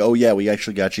and the, hey, oh yeah, we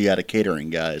actually got you out of catering,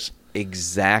 guys.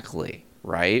 Exactly.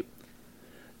 Right?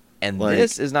 And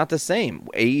this is not the same.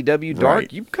 AEW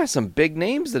Dark, you've got some big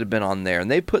names that have been on there,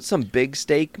 and they put some big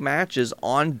stake matches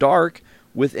on Dark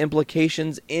with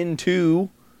implications into...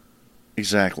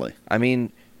 Exactly. I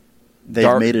mean,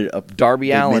 they've made it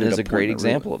Darby Allin is a great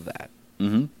example of that.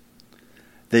 Mm-hmm.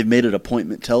 They've made it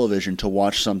appointment television to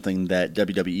watch something that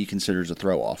WWE considers a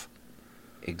throw-off.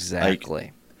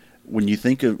 Exactly. When I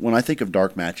think of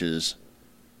dark matches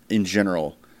in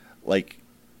general,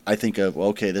 I think of,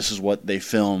 okay, this is what they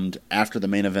filmed after the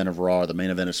main event of Raw, the main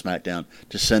event of SmackDown,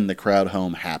 to send the crowd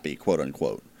home happy, quote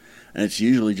unquote. And it's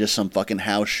usually just some fucking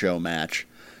house show match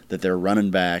that they're running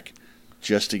back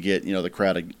just to get, the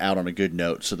crowd out on a good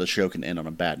note so the show can end on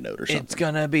a bad note or something. It's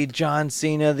going to be John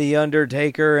Cena, The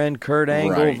Undertaker, and Kurt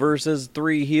Angle versus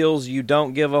three heels you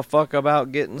don't give a fuck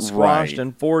about getting squashed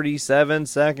in 47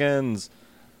 seconds.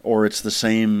 Or it's the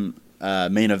same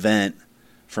main event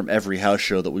from every house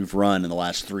show that we've run in the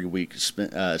last 3 weeks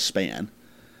span.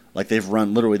 Like they've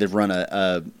run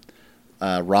a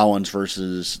Rollins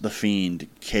versus The Fiend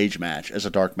cage match as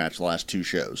a dark match the last 2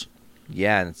 shows.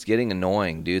 Yeah, and it's getting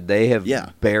annoying, dude. They have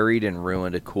buried and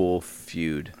ruined a cool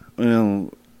feud.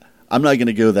 Well, I'm not going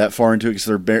to go that far into it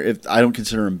because I don't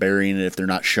consider them burying it if they're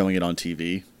not showing it on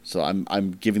TV. So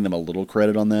I'm giving them a little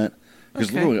credit on that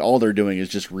because literally all they're doing is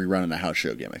just rerunning a house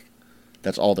show gimmick.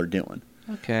 That's all they're doing.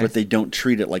 Okay. But they don't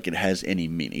treat it like it has any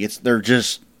meaning. They're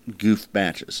just goof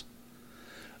matches.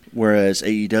 Whereas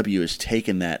AEW has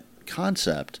taken that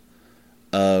concept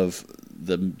of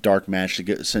the dark match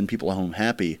to send people home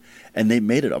happy, and they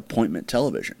made it appointment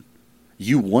television.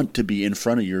 You want to be in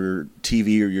front of your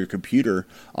TV or your computer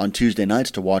on Tuesday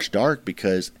nights to watch Dark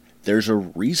because there's a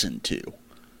reason to.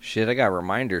 Shit, I got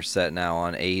reminders set now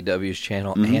on AEW's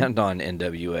channel and on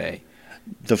NWA.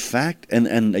 The fact,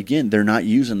 and again, they're not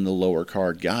using the lower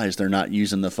card guys. They're not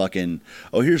using the fucking,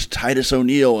 oh, here's Titus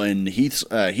O'Neil and Heath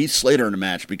Slater in a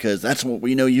match because that's what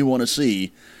we know you want to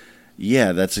see.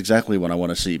 Yeah, that's exactly what I want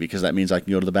to see because that means I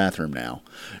can go to the bathroom now.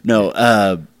 No,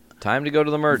 time to go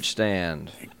to the merch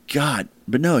stand. God,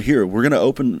 but no, here, we're going to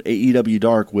open AEW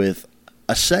Dark with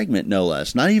a segment, no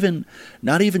less. Not even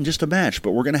just a match,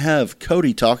 but we're going to have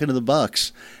Cody talking to the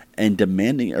Bucks and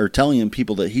demanding or telling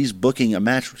people that he's booking a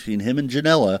match between him and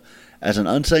Janela as an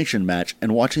unsanctioned match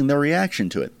and watching their reaction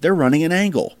to it. They're running an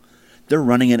angle. They're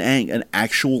running an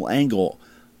actual angle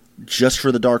just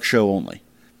for the Dark Show only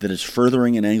that is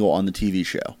furthering an angle on the TV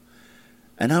show.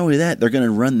 And not only that, they're going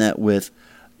to run that with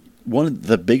one of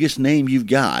the biggest name you've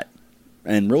got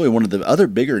and really one of the other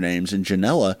bigger names in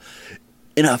Janela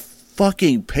in a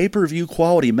fucking pay-per-view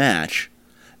quality match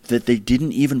that they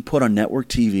didn't even put on network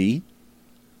TV.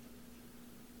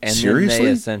 And seriously? then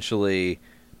they essentially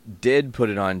did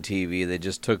put it on TV. They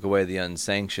just took away the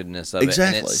unsanctionedness of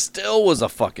exactly. it. And it still was a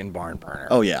fucking barn burner.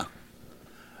 Oh, yeah.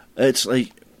 It's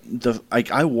like,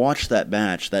 I watched that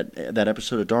match, that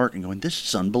episode of Dark, and going, this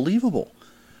is unbelievable.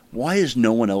 Why is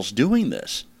no one else doing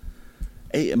this?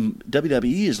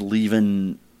 WWE is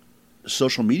leaving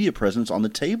social media presence on the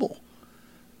table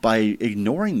by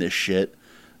ignoring this shit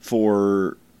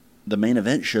for the main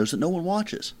event shows that no one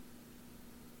watches.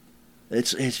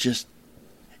 It's just,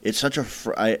 it's such a,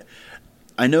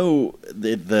 I know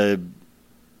the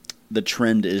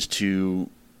trend is to,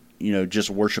 just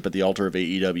worship at the altar of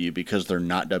AEW because they're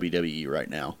not WWE right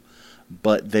now,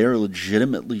 but they're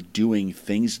legitimately doing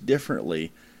things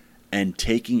differently and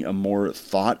taking a more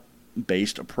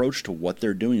thought-based approach to what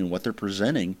they're doing and what they're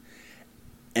presenting,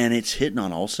 and it's hitting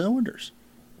on all cylinders.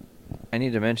 I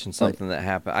need to mention something that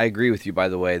happened. I agree with you, by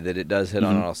the way, that it does hit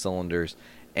on all cylinders.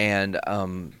 And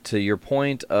to your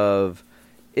point of,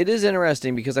 it is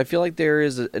interesting because I feel like there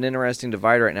is an interesting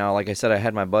divide right now. Like I said, I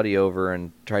had my buddy over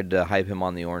and tried to hype him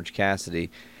on the Orange Cassidy.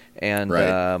 And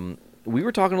we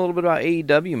were talking a little bit about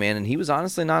AEW, man, and he was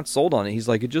honestly not sold on it. He's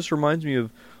like, it just reminds me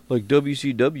of like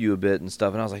WCW a bit and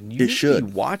stuff. And I was like, you should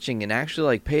be watching and actually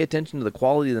like pay attention to the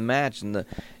quality of the match and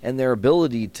their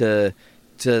ability to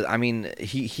I mean,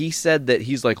 he said that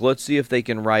he's like, let's see if they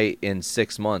can write in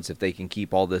 6 months, if they can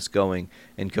keep all this going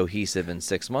and cohesive in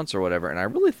 6 months or whatever. And I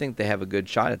really think they have a good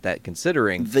shot at that,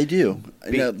 considering they do.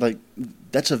 Like,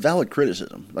 that's a valid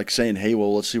criticism. Like saying, hey,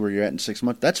 well, let's see where you're at in 6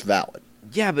 months. That's valid.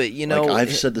 Yeah, but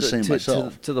I've said the same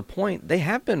myself. To the point, they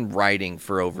have been writing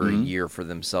for over a year for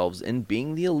themselves and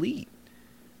being the elite.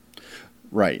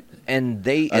 Right. And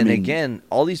again,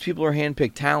 all these people are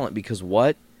handpicked talent because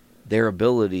what? Their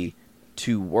ability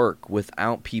to work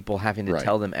without people having to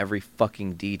tell them every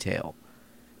fucking detail.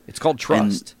 It's called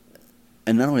trust.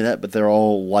 And not only that, but they're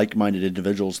all like-minded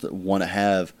individuals that want to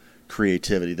have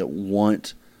creativity, that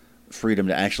want freedom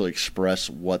to actually express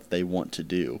what they want to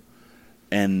do,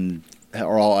 and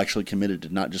are all actually committed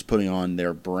to not just putting on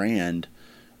their brand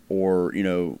or,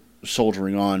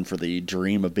 soldiering on for the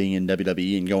dream of being in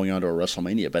WWE and going on to a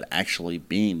WrestleMania, but actually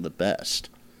being the best.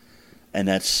 And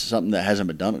that's something that hasn't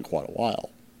been done in quite a while.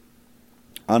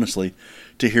 Honestly,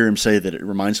 to hear him say that it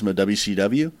reminds him of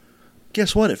WCW,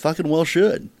 guess what? It fucking well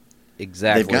should.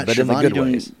 Exactly, but Shivani in the good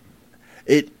ways.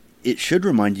 It should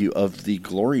remind you of the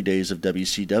glory days of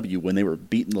WCW when they were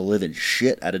beating the living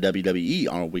shit out of WWE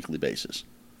on a weekly basis.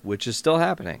 Which is still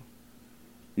happening.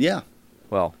 Yeah.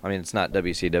 Well, I mean, it's not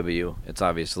WCW. It's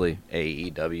obviously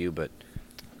AEW, but...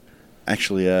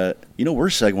 Actually, we're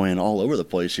segueing all over the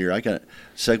place here. I got to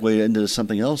segue into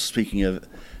something else, speaking of...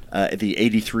 the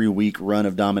 83-week run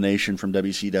of domination from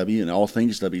WCW and all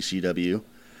things WCW.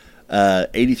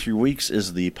 83 Weeks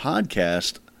is the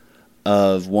podcast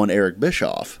of one Eric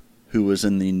Bischoff, who was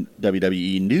in the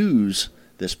WWE news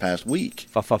this past week.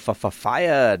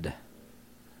 Fired.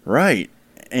 Right.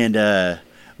 And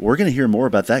we're going to hear more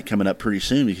about that coming up pretty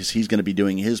soon because he's going to be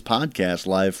doing his podcast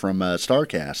live from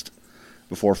StarCast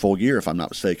before Full Gear, if I'm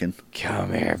not mistaken.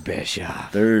 Come here,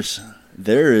 Bischoff. There is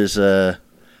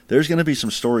there's going to be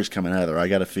some stories coming out of there, I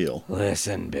got a feel.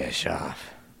 Listen,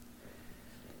 Bischoff.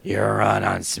 Your run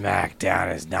on SmackDown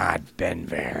has not been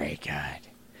very good.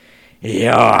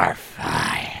 You're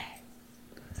fired.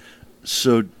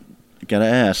 So, gotta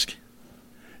ask,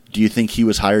 do you think he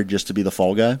was hired just to be the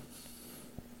fall guy?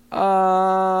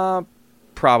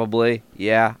 Probably,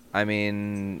 yeah. I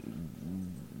mean,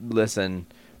 listen,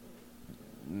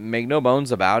 make no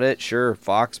bones about it. Sure,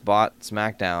 Fox bought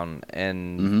SmackDown,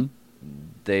 and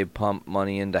they pump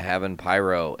money into having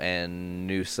pyro and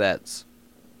new sets.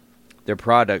 Their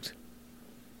product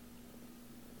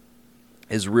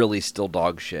is really still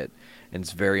dog shit, and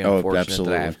it's very unfortunate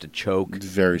that I have to choke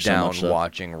down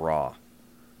watching Raw.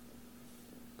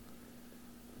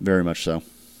 Very much so.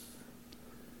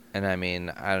 And I mean,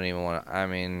 I don't even want to. I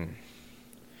mean,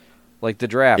 like the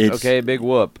draft, It's- okay, big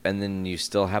whoop, and then you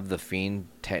still have the Fiend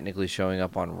technically showing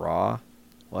up on Raw.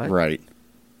 What? Right.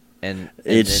 And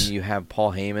It's- then you have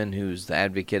Paul Heyman, who's the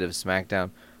advocate of SmackDown.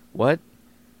 What?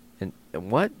 And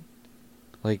what?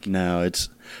 Like, No, it's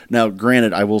now.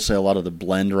 Granted, I will say a lot of the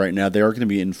blend right now. They are going to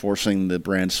be enforcing the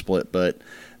brand split, but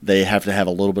they have to have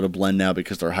a little bit of blend now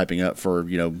because they're hyping up for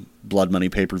Blood Money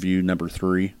pay-per-view number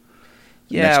 3.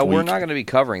 yeah, next we're week. not going to be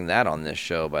covering that on this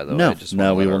show, by the way. No, I just no,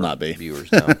 wanna we let will our not be.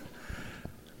 Viewers know.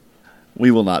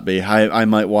 We will not be. I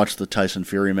might watch the Tyson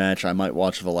Fury match. I might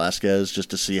watch Velasquez just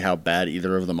to see how bad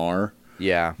either of them are.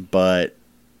 Yeah. But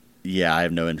yeah, I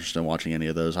have no interest in watching any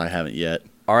of those. I haven't yet.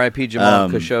 R.I.P. Jamal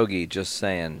Khashoggi. Just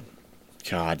saying.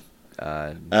 God.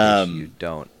 In case you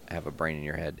don't have a brain in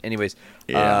your head. Anyways,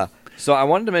 Yeah. so I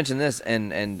wanted to mention this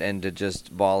and to just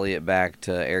volley it back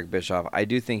to Eric Bischoff. I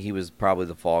do think he was probably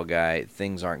the fall guy.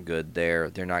 Things aren't good there.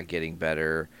 They're not getting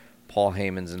better. Paul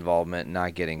Heyman's involvement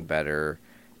not getting better.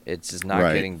 It's just not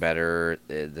Right. getting better.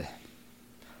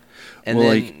 And Well,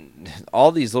 then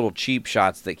all these little cheap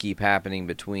shots that keep happening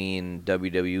between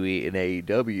WWE and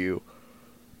AEW.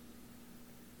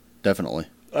 Definitely.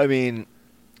 I mean,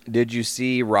 did you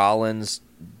see Rollins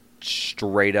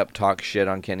straight up talk shit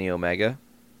on Kenny Omega?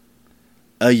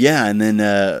 Yeah, and then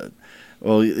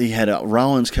he had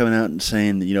Rollins coming out and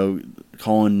saying,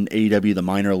 calling AEW the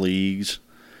minor leagues,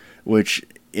 which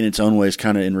in its own way is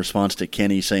kind of in response to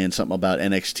Kenny saying something about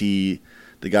NXT.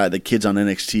 The kids on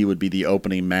NXT would be the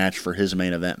opening match for his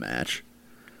main event match.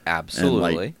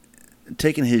 Absolutely. And,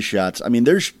 taking his shots. I mean,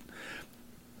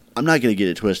 I'm not going to get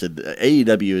it twisted.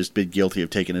 AEW has been guilty of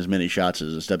taking as many shots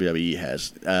as WWE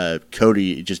has.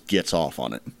 Cody just gets off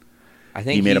on it. I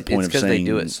think he made a point it's of because they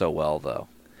do saying- it so well, though.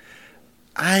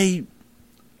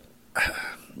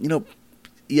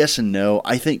 Yes and no.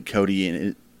 I think Cody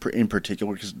in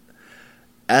particular, because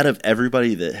out of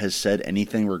everybody that has said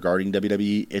anything regarding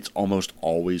WWE, it's almost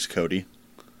always Cody.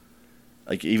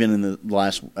 Like even in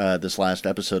the this last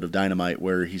episode of Dynamite,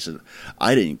 where he said,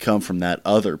 "I didn't come from that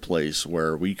other place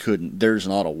where we couldn't. There's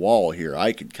not a wall here.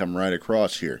 I could come right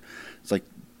across here." It's like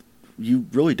you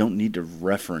really don't need to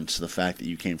reference the fact that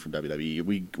you came from WWE.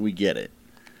 We get it,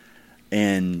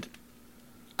 and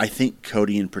I think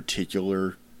Cody in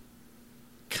particular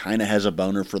kind of has a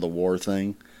boner for the war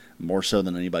thing, more so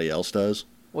than anybody else does.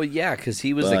 Well, yeah, because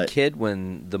he was a kid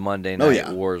when the Monday Night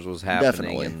Wars was happening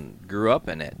Definitely. and grew up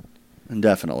in it.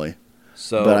 Definitely.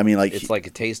 So, but I mean, like it's like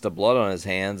a taste of blood on his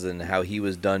hands and how he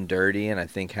was done dirty, and I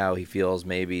think how he feels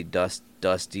maybe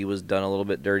Dusty was done a little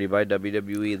bit dirty by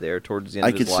WWE there towards the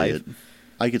end of his life.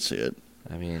 I could see it.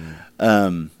 I mean,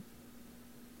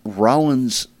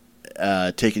 Rollins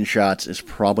taking shots is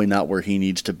probably not where he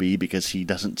needs to be because he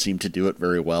doesn't seem to do it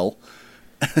very well.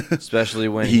 especially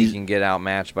when he can get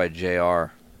outmatched by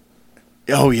JR.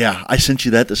 Oh yeah, I sent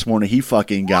you that this morning. He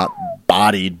fucking got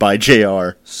bodied by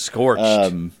JR. Scorched.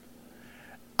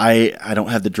 I don't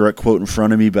have the direct quote in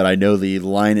front of me, but I know the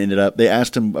line ended up. They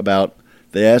asked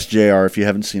JR, if you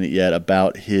haven't seen it yet,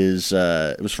 about his.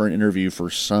 It was for an interview for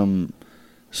some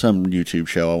YouTube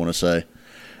show, I want to say.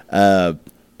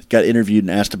 Got interviewed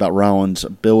and asked about Rollins'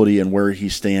 ability and where he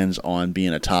stands on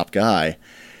being a top guy,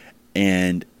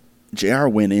 and JR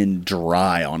went in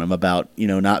dry on him about,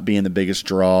 not being the biggest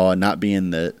draw and not being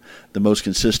the most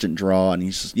consistent draw. And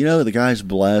he says, the guy's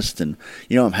blessed and,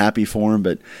 I'm happy for him,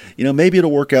 but, maybe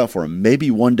it'll work out for him. Maybe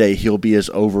one day he'll be as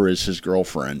over as his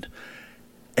girlfriend.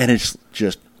 And it's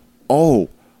just, oh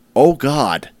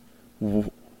God.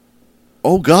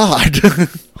 Oh, God.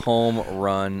 Home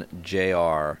run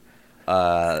JR.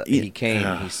 He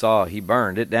came, he saw, he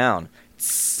burned it down.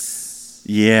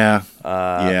 Yeah.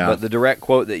 But the direct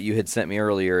quote that you had sent me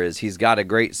earlier is, he's got a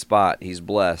great spot. He's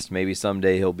blessed. Maybe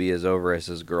someday he'll be as over as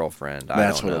his girlfriend.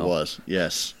 That's what it was.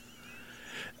 Yes.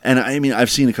 And I mean,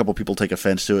 I've seen a couple people take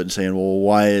offense to it and saying, well,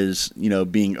 why is,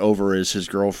 being over as his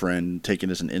girlfriend taken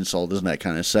as an insult? Isn't that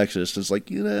kind of sexist? It's like,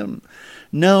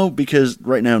 no, because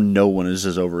right now no one is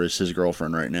as over as his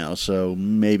girlfriend right now. So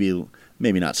maybe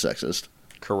not sexist.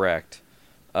 Correct.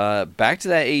 Back to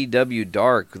that AEW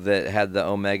Dark that had the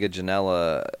Omega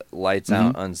Janela lights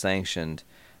out unsanctioned.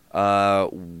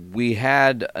 We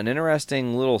had an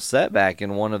interesting little setback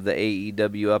in one of the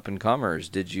AEW up-and-comers.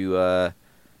 Did you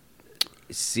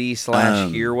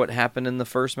see/hear what happened in the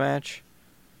first match?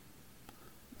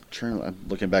 I'm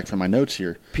looking back from my notes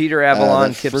here. Peter Avalon,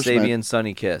 that Kip first Sabian,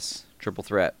 Sonny Kiss. Triple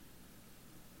threat.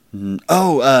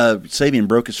 Sabian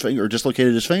broke his finger, or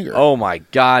dislocated his finger. Oh, my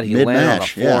God. He landed on the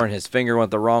Mid-match, floor, and his finger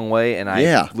went the wrong way, and I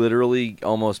Yeah. literally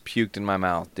almost puked in my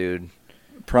mouth, dude.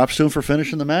 Props to him for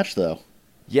finishing the match, though.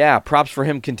 Yeah, props for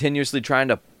him continuously trying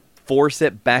to force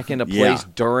it back into place Yeah.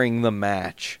 during the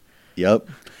match. Yep.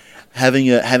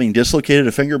 Having dislocated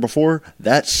a finger before,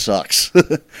 that sucks.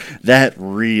 That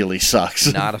really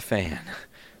sucks. Not a fan.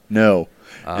 No.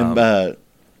 And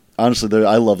honestly,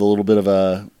 I love a little bit of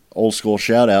a old school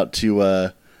shout out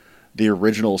to the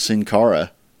original Sin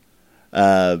Cara.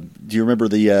 Do you remember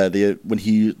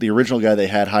the original guy they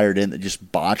had hired in that just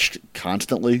botched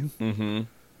constantly? Mm-hmm.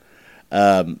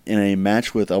 In a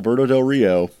match with Alberto Del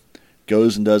Rio,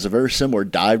 goes and does a very similar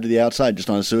dive to the outside, just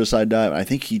on a suicide dive. I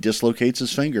think he dislocates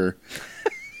his finger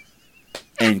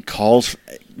and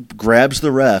grabs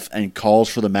the ref and calls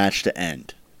for the match to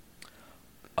end.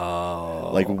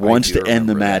 Oh, Wants to end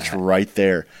the match right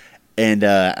there. And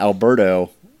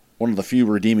Alberto, one of the few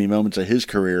redeeming moments of his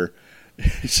career,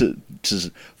 he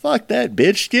says, "Fuck that,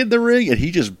 bitch, get in the ring," and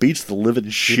he just beats the living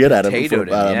shit out of him for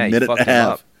about a minute and a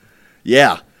half.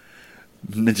 Yeah.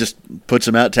 And then just puts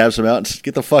him out, taps him out, and says,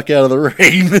 "Get the fuck out of the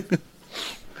ring."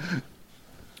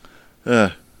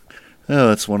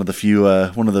 That's one of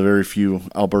the very few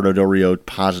Alberto Del Rio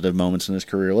positive moments in his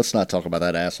career. Let's not talk about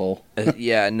that asshole.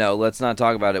 No, let's not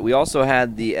talk about it. We also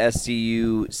had the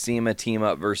SCU SEMA team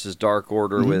up versus Dark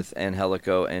Order with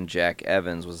Angelico and Jack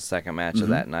Evans was the second match of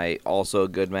that night. Also a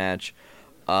good match.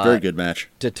 Very good match.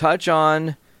 To touch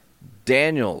on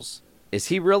Daniels, is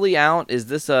he really out? Is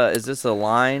this a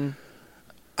line?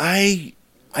 I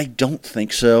don't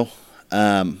think so.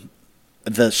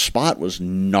 The spot was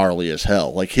gnarly as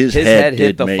hell. Like his head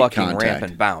hit the make fucking contact. ramp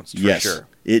and bounced. For yes, sure.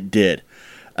 It did.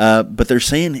 But they're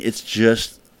saying it's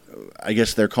just, I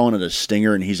guess they're calling it a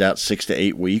stinger, and he's out 6 to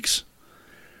 8 weeks.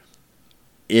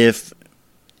 If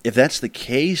that's the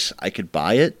case, I could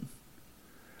buy it.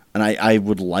 And I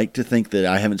would like to think that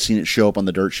I haven't seen it show up on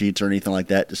the dirt sheets or anything like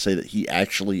that to say that he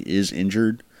actually is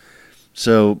injured.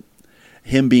 So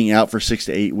him being out for 6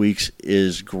 to 8 weeks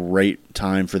is great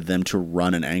time for them to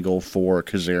run an angle for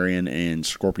Kazarian and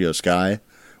Scorpio Sky,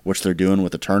 which they're doing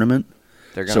with the tournament.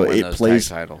 They're going to win those tag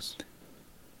titles.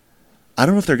 I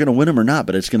don't know if they're going to win them or not,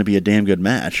 but it's going to be a damn good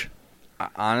match. I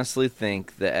honestly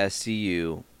think the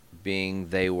SCU, being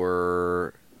they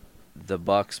were the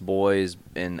Bucks boys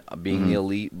and being the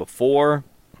Elite before,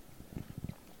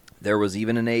 there was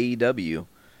even an AEW.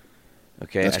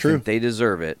 Okay, That's I true. think they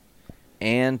deserve it.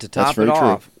 And to top it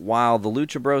off, while the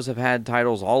Lucha Bros have had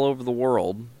titles all over the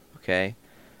world, okay,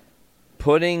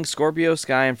 putting Scorpio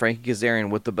Sky and Frankie Kazarian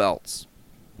with the belts.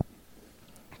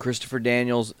 Christopher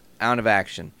Daniels out of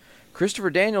action.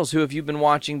 Christopher Daniels, who if you've been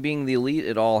watching Being the Elite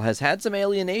at all, has had some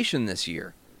alienation this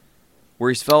year, where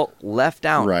he's felt left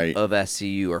out of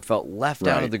SCU or felt left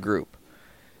out of the group.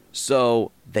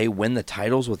 So they win the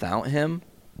titles without him.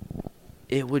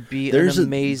 It would be an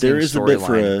amazing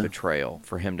storyline betrayal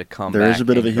for him to come back. There is a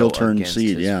bit of a and heel go turn against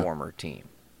seed, his yeah. former team.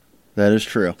 That is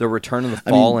true. The return of the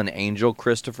fallen angel,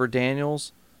 Christopher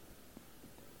Daniels.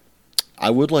 I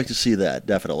would like to see that,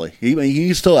 definitely. He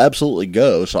can still absolutely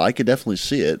go, so I could definitely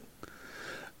see it.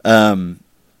 But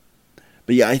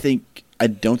yeah, I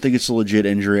don't think it's a legit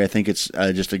injury. I think it's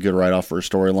just a good write-off for a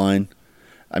storyline.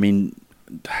 I mean,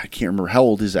 I can't remember. How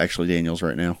old is actually Daniels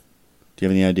right now? Do you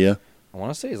have any idea? I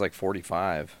want to say he's like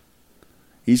 45.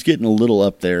 He's getting a little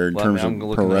up there in terms of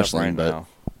pro wrestling, now.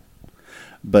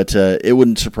 But it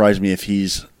wouldn't surprise me if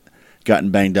he's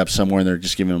gotten banged up somewhere and they're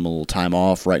just giving him a little time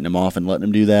off, writing him off and letting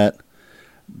him do that.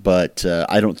 But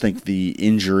I don't think the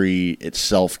injury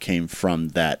itself came from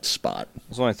that spot.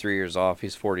 He's only 3 years off.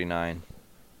 He's 49.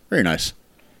 Very nice.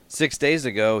 6 days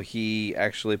ago, he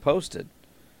actually posted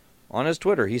on his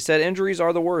Twitter. He said, "Injuries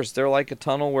are the worst. They're like a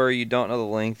tunnel where you don't know the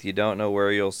length. You don't know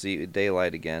where you'll see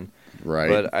daylight again. Right.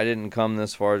 But I didn't come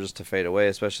this far just to fade away,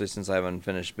 especially since I have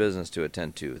unfinished business to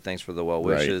attend to. Thanks for the well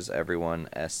wishes, everyone.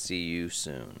 See you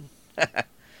soon."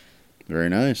 Very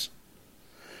nice.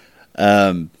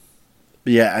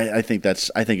 Yeah, I think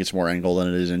it's more angle than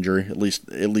it is injury. At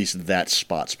least that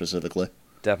spot specifically.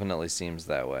 Definitely seems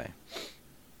that way.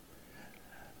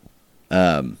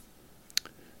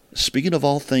 Speaking of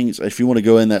all things, if you want to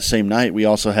go in that same night, we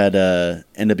also had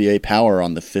NWA Power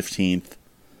on the 15th.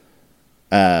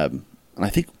 And I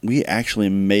think we actually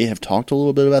may have talked a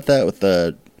little bit about that with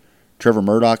Trevor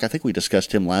Murdoch. I think we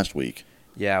discussed him last week.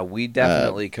 Yeah, we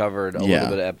definitely covered a little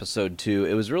bit of episode 2.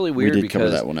 It was really weird we did because cover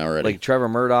that one already. Like Trevor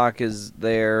Murdoch is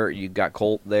there, you got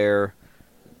Colt there.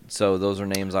 So those are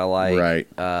names I like. Right.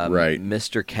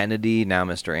 Mr. Kennedy, now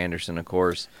Mr. Anderson, of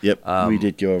course. Yep, we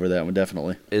did go over that one,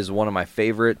 definitely. Is one of my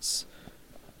favorites.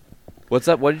 What's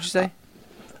up? What did you say?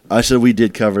 I said we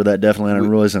did cover that, definitely, and I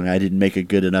realized I didn't make a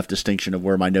good enough distinction of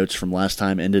where my notes from last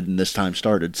time ended and this time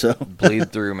started. So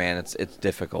bleed through, man. It's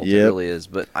difficult. It really is.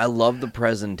 But I love the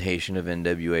presentation of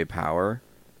NWA Power.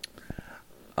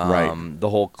 Right. The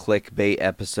whole clickbait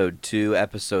episode 2.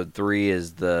 Episode 3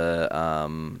 is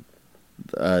the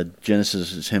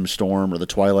Genesis is Tim Storm, or the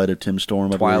Twilight of Tim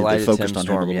Storm. Twilight They of focused Tim on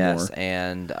Storm, him a little more.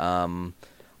 And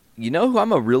you know who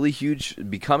I'm a really huge,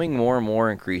 becoming more and more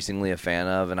increasingly a fan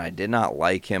of, and I did not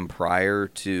like him prior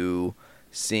to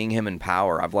seeing him in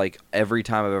Power. I've every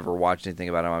time I've ever watched anything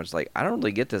about him, I was like, I don't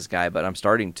really get this guy, but I'm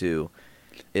starting to.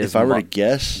 If I were to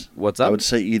guess, what's up? I would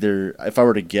say if I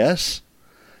were to guess,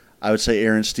 I would say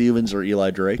Aaron Stevens or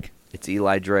Eli Drake. It's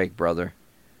Eli Drake, brother.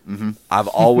 Mm-hmm. I've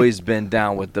always been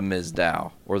down with the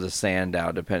Mizdow or the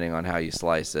Sandow, depending on how you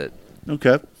slice it.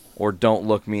 Okay. Or Don't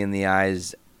Look Me in the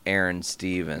Eyes, Aaron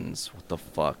Stevens. What the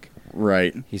fuck?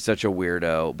 Right. He's such a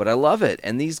weirdo, but I love it.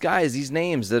 And these guys, these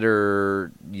names that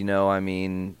are,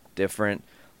 different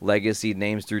legacy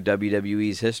names through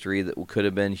WWE's history that could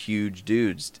have been huge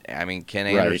dudes. I mean, Ken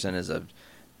Anderson is a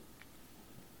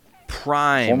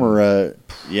prime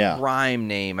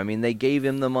name. I mean, they gave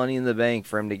him the money in the bank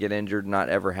for him to get injured and not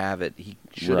ever have it. He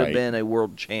should have been a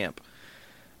world champ.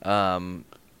 I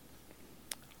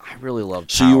really love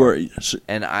Power. You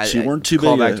weren't too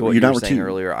big. Back to what you were saying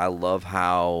earlier. I love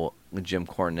how Jim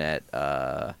Cornette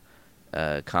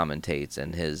commentates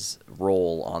and his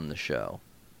role on the show.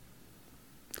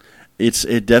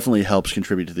 It definitely helps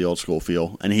contribute to the old school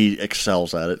feel, and he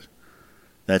excels at it.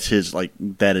 That's his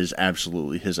that is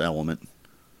absolutely his element.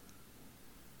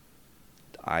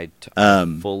 I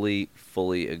fully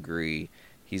agree.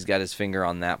 He's got his finger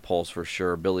on that pulse for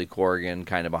sure. Billy Corgan,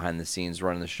 kind of behind the scenes,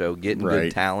 running the show, getting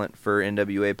good talent for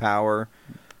NWA Power.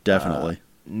 Definitely.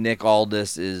 Nick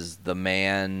Aldis is the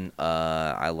man.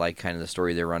 I like kind of the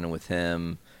story they're running with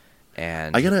him.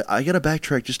 And I gotta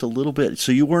backtrack just a little bit.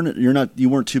 So you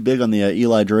weren't too big on the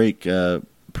Eli Drake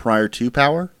prior to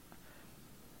Power?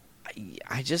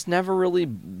 I just never really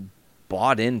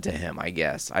bought into him, I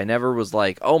guess. I never was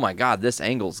like, oh my God, this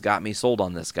angle's got me sold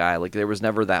on this guy. Like, there was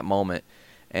never that moment.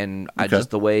 And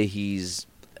the way he's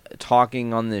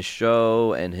talking on this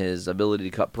show and his ability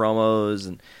to cut promos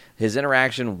and his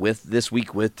interaction with this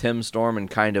week with Tim Storm and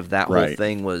kind of that whole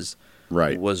thing was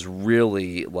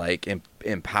really like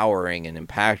empowering and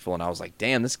impactful. And I was like,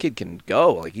 damn, this kid can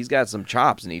go. Like, he's got some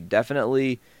chops, and he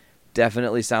definitely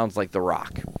sounds like The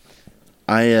Rock.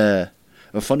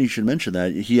 Funny you should mention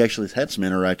that. He actually had some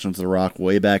interactions with The Rock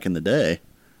way back in the day.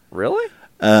 Really?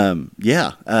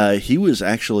 Yeah. He was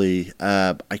actually,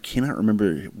 I cannot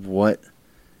remember what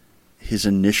his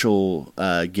initial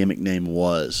gimmick name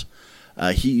was.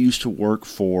 He used to work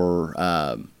for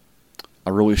a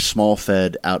really small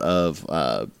fed out of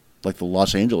like the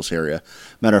Los Angeles area.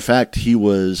 Matter of fact, he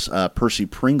was Percy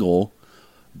Pringle,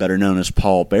 better known as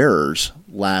Paul Bearer's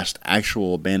last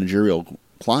actual managerial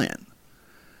client.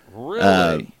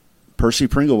 Really? Percy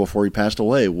Pringle, before he passed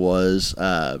away, was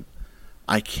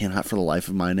I cannot for the life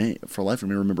of me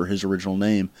remember his original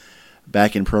name.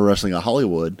 Back in Pro Wrestling of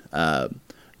Hollywood,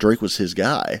 Drake was his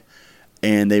guy,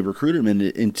 and they recruited him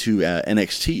into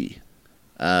NXT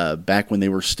back when they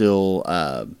were still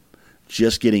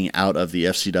just getting out of the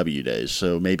FCW days.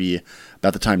 So maybe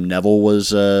about the time Neville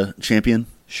was champion.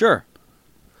 Sure.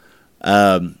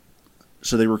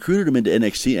 So they recruited him into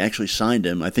NXT and actually signed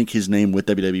him. I think his name with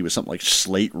WWE was something like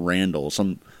Slate Randall,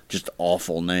 some just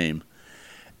awful name.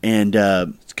 And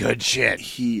it's good shit.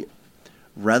 He,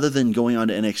 rather than going on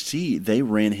to NXT, they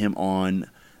ran him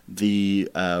on the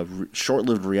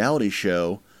short-lived reality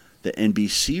show that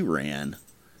NBC ran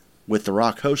with The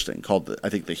Rock hosting, called I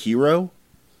think The Hero,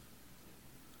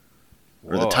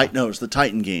 or the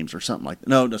Titan Games or something like that.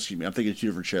 No, excuse me, I'm thinking of two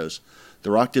different shows. The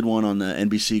Rock did one on the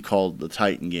NBC called The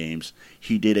Titan Games.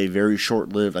 He did a very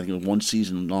short-lived, I think it was 1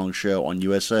 season long show on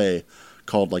USA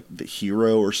called like The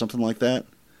Hero or something like that.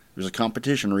 It was a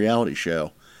competition reality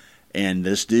show, and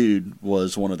this dude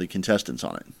was one of the contestants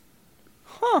on it.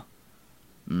 Huh.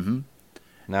 Mm-hmm.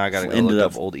 Now I gotta go look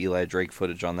up old Eli Drake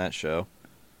footage on that show.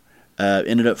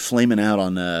 Ended up flaming out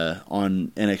on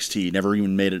NXT. Never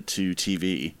even made it to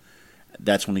TV.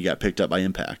 That's when he got picked up by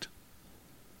Impact.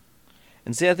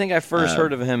 And see, I think I first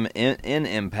heard of him in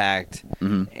Impact,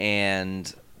 mm-hmm.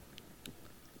 and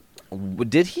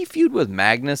did he feud with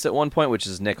Magnus at one point, which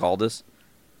is Nick Aldis?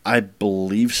 I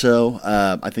believe so.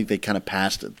 I think they kind of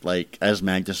passed it, like, as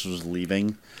Magnus was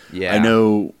leaving. Yeah. I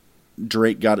know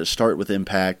Drake got his start with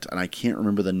Impact, and I can't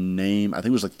remember the name. I think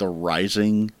it was like The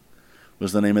Rising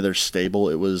was the name of their stable.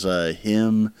 It was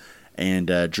him and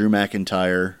Drew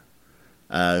McIntyre,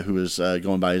 who was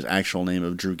going by his actual name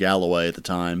of Drew Galloway at the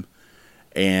time.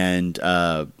 And,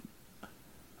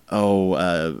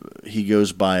 he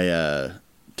goes by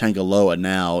Tangaloa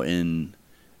now in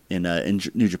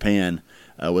New Japan,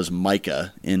 was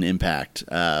Micah in Impact.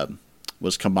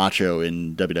 was Camacho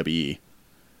in WWE.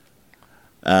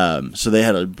 So they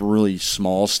had a really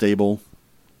small stable,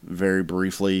 very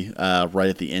briefly, right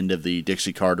at the end of the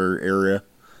Dixie Carter era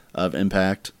of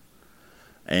Impact,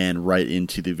 and right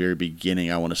into the very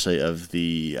beginning, I want to say, of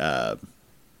the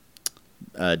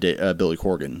Billy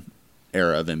Corgan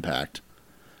era of Impact.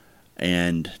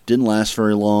 And didn't last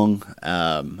very long.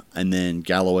 And then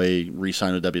Galloway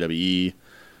re-signed with WWE.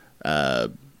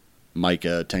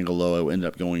 Micah Tangaloa ended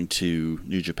up going to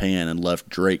New Japan and left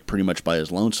Drake pretty much by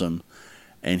his lonesome.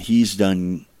 And he's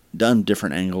done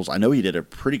different angles. I know he did a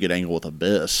pretty good angle with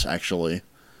Abyss, actually,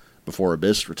 before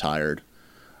Abyss retired.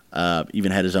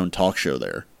 Even had his own talk show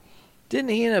there.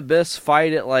 Didn't he and Abyss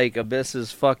fight at, like,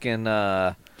 Abyss's fucking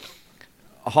Hall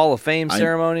of Fame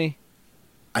ceremony?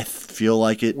 I feel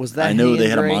like it. Was that I know he they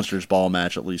and had a Drake? Monsters Ball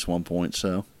match at least one point.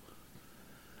 So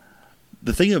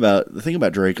the thing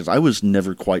about Drake is I was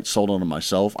never quite sold on him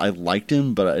myself. I liked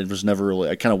him, but it was never really.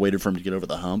 I kind of waited for him to get over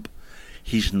the hump.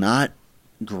 He's not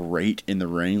great in the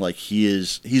ring. Like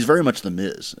he's very much the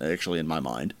Miz, actually, in my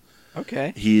mind.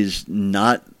 Okay. He's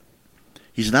not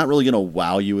really going to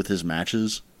wow you with his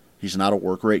matches. He's not a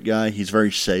work rate guy. He's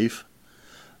very safe,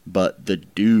 but the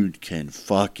dude can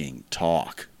fucking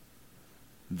talk.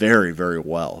 Very, very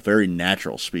well. Very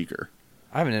natural speaker.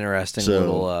 I have an interesting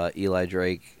little Eli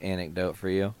Drake anecdote for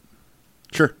you.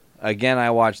 Sure. Again,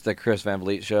 I watched the Chris Van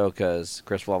Vliet show because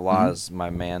Chris Blah is my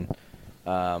man.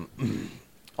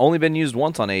 Only been used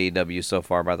once on AEW so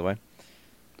far, by the way.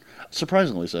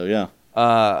 Surprisingly so, yeah.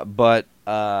 But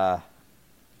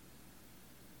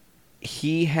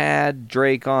he had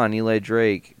Drake on, Eli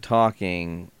Drake,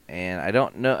 talking. And I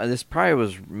don't know, this probably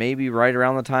was maybe right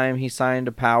around the time he signed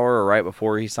to Power or right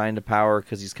before he signed to Power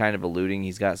because he's kind of alluding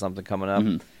he's got something coming up.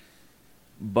 Mm-hmm.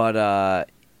 But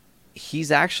he's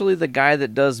actually the guy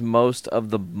that does most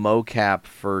of the mocap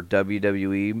for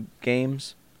WWE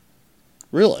games.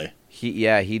 Really?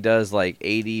 He does like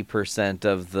 80%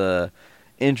 of the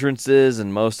entrances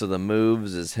and most of the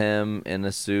moves is him in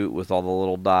a suit with all the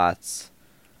little dots.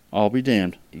 I'll be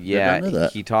damned. Yeah,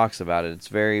 he talks about it. It's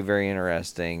very, very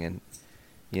interesting. And,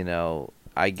 you know,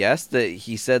 I guess that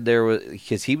he said there was,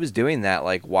 because he was doing that,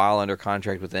 like, while under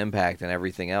contract with Impact and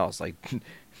everything else. Like, and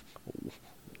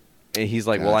he's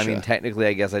like, well, I mean, technically,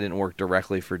 I guess I didn't work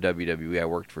directly for WWE. I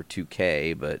worked for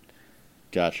 2K, but.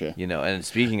 Gotcha. You know, and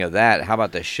speaking of that, how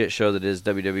about the shit show that is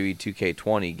WWE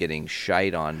 2K20 getting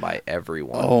shite on by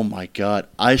everyone? Oh, my God.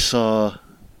 I saw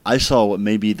what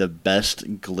may be the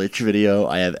best glitch video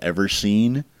I have ever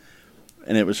seen,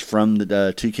 and it was from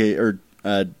the 2K or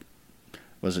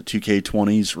was it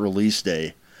 2K20's release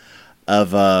day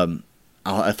of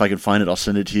if I can find it, I'll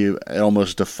send it to you. It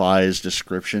almost defies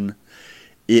description.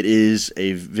 It is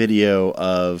a video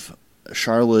of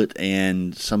Charlotte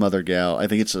and some other gal. I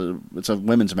think it's a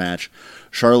women's match.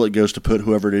 Charlotte goes to put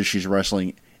whoever it is she's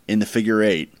wrestling in the figure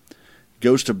eight,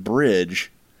 goes to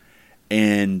bridge,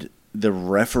 and the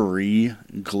referee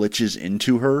glitches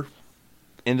into her.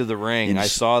 Into the ring. I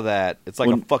saw that. It's like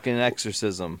a fucking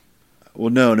exorcism. Well,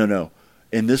 no.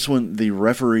 In this one, the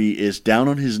referee is down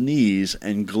on his knees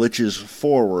and glitches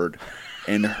forward,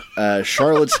 and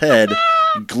Charlotte's head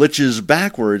glitches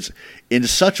backwards in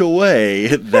such a way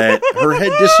that her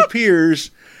head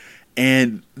disappears,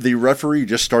 and the referee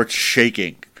just starts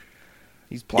shaking.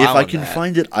 He's plowing if I can that.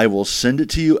 find it, I will send it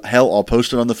to you. Hell, I'll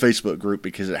post it on the Facebook group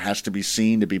because it has to be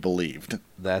seen to be believed.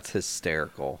 That's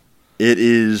hysterical. It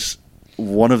is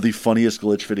one of the funniest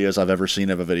glitch videos I've ever seen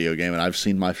of a video game, and I've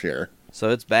seen my share. So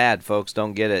it's bad, folks.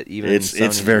 Don't get it. Even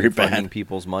it's very refunding bad.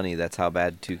 People's money. That's how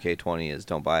bad 2K20 is.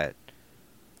 Don't buy it.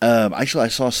 Actually, I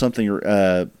saw something.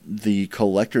 The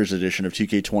collector's edition of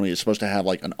 2K20 is supposed to have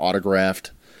like an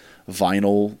autographed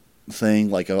vinyl thing,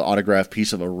 like an autographed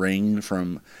piece of a ring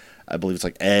from, I believe it's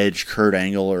like Edge, Kurt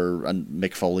Angle, or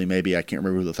Mick Foley. Maybe I can't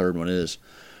remember who the third one is,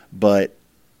 but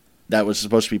that was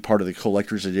supposed to be part of the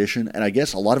collector's edition, and I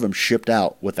guess a lot of them shipped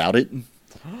out without it.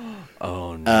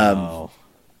 Oh no.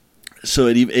 So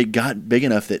it got big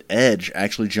enough that Edge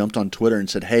actually jumped on Twitter and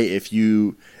said, "Hey, if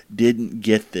you didn't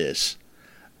get this,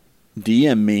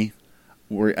 DM me.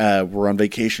 We're on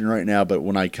vacation right now, but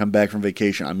when I come back from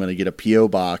vacation, I'm going to get a PO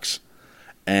box,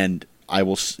 and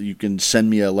you can send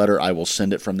me a letter. I will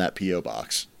send it from that PO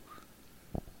box."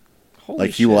 Holy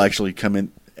he will actually come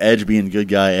in. Edge, being good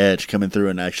guy Edge, coming through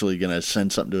and actually going to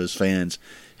send something to his fans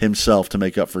himself to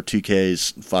make up for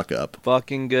 2K's fuck up.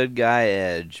 Fucking good guy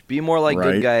Edge. Be more like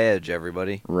good guy Edge,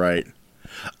 everybody. Right.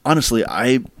 Honestly,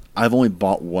 I've only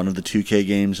bought one of the 2K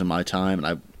games in my time,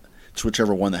 and it's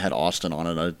whichever one that had Austin on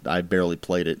it. I barely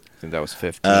played it. I think that was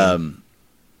 15.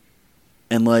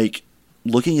 And like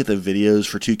looking at the videos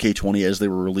for 2K20 as they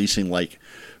were releasing, like,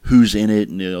 who's in it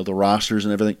and, the rosters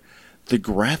and everything, the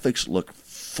graphics look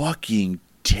fucking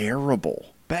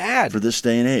terrible. Bad. For this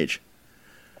day and age.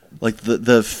 Like,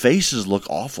 the faces look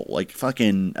awful. Like,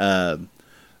 fucking,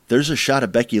 there's a shot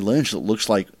of Becky Lynch that looks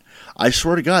like, I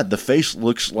swear to God, the face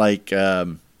looks like,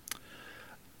 almost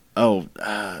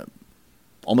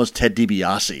Ted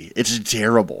DiBiase. It's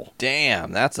terrible.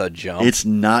 Damn, that's a jump. It's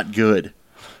not good.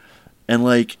 And,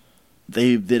 like,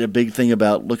 they did a big thing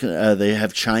about they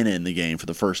have China in the game for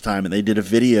the first time, and they did a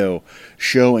video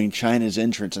showing China's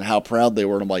entrance and how proud they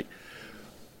were. And I'm like,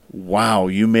 wow,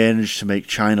 you managed to make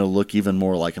China look even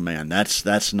more like a man.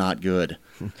 That's not good.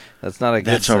 That's not a good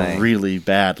That's thing. a really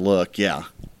bad look, yeah.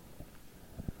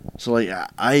 So, like,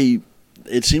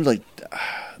 it seems like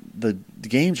the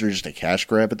games are just a cash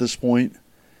grab at this point.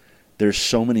 There's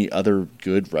so many other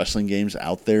good wrestling games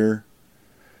out there.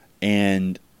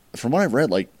 And from what I've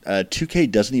read, like,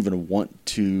 2K doesn't even want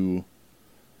to...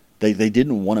 They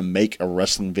didn't want to make a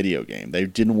wrestling video game. They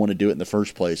didn't want to do it in the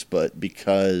first place, but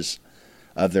because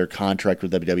of their contract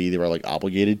with WWE, they were, like,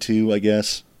 obligated to, I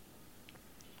guess.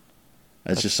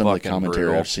 That's just some of the commentary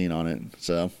brutal. I've seen on it.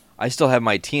 So I still have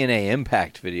my TNA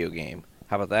Impact video game.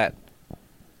 How about that?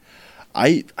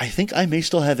 I think I may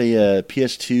still have a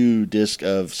PS2 disc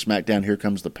of SmackDown Here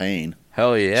Comes the Pain.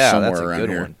 Hell yeah, somewhere that's a around good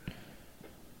here. one.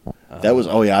 That was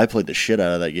I played the shit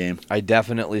out of that game. I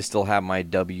definitely still have my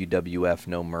WWF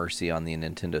No Mercy on the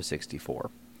Nintendo 64.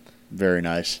 Very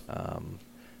nice.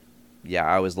 Yeah,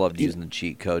 I always loved using the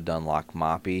cheat code to unlock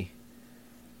Moppy.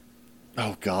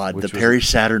 Oh God, Which the was- Perry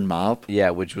Saturn mop.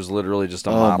 Yeah, which was literally just a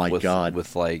Oh, mop my with, God.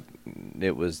 with like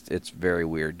it's very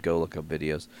weird. Go look up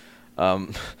videos.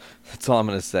 That's all I'm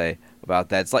gonna say about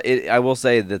that. It's like I will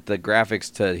say that the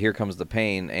graphics to Here Comes the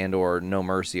Pain and or No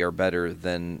Mercy are better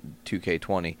than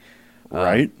 2K20.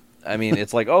 Right? I mean,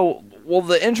 it's like, oh, well,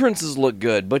 the entrances look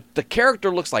good, but the character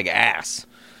looks like ass.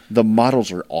 The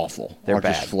models are awful. They're Are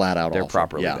bad. just flat out They're awful.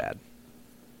 properly Yeah. bad.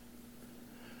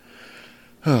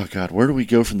 Oh God, where do we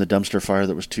go from the dumpster fire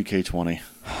that was 2K20?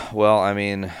 Well, I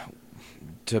mean,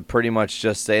 to pretty much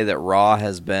just say that Raw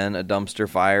has been a dumpster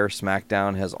fire,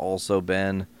 SmackDown has also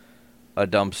been a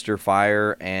dumpster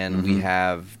fire, and we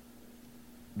have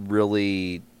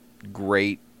really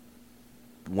great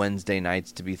Wednesday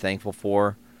nights to be thankful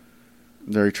for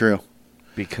Very true.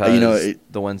 because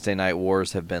the Wednesday night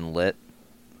wars have been lit.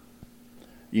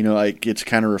 It's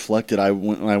kind of reflected.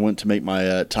 When I went to make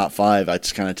my top 5,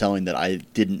 it's kind of telling that I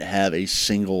didn't have a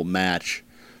single match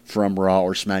from Raw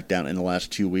or SmackDown in the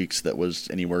last 2 weeks that was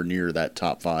anywhere near that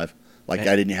top 5. Like,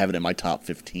 I didn't have it in my top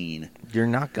 15. You're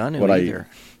not gonna What either.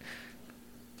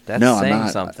 That's No, I'm saying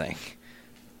not. something.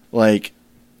 Like,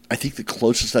 I think the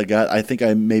closest I got, I think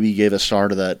I maybe gave a star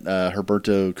to that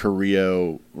Humberto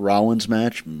Carrillo Rollins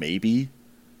match, maybe.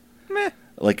 Meh.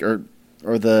 Like, or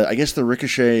I guess the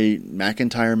Ricochet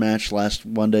McIntyre match last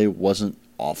Monday wasn't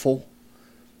awful,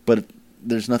 but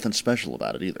there's nothing special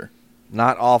about it either.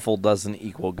 Not awful doesn't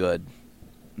equal good,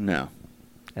 No.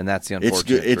 and that's the It's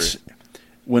unfortunate good. truth.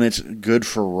 When it's good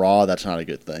for Raw, that's not a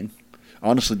good thing.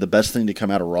 Honestly, the best thing to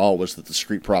come out of Raw was that the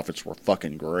Street Profits were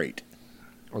fucking great.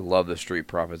 I love the Street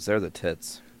Profits. They're the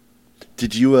tits.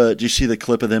 Did you see the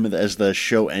clip of them as the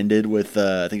show ended with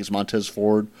I think it's Montez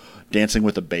Ford dancing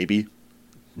with a baby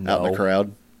out in No. the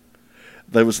crowd?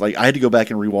 That was like I had to go back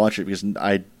and rewatch it because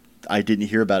I didn't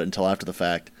hear about it until after the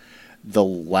fact. The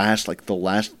last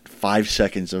 5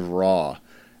 seconds of Raw,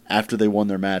 after they won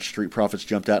their match, Street Profits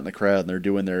jumped out in the crowd and they're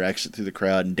doing their exit through the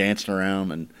crowd and dancing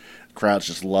around, and the crowd's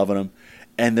just loving them.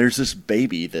 And there's this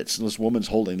baby that this woman's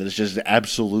holding that is just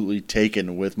absolutely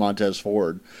taken with Montez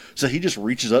Ford. So he just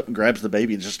reaches up and grabs the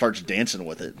baby and just starts dancing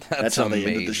with it. That's how they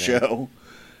ended the amazing.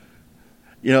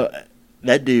 show.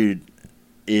 That dude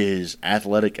is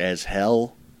athletic as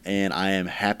hell, and I am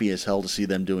happy as hell to see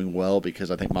them doing well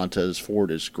because I think Montez Ford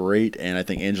is great, and I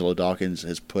think Angelo Dawkins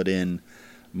has put in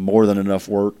more than enough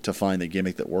work to find the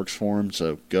gimmick that works for him,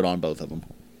 so good on both of them.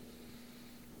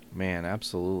 Man,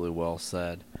 absolutely well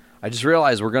said. I just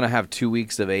realized we're going to have 2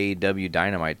 weeks of AEW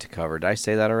Dynamite to cover. Did I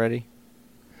say that already?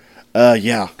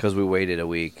 Yeah. Because we waited a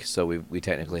week, so we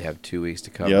technically have 2 weeks to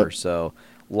cover. Yep. So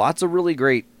lots of really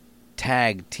great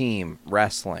tag team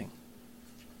wrestling.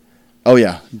 Oh,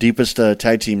 yeah. Deepest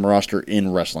tag team roster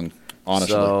in wrestling,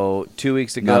 honestly. So 2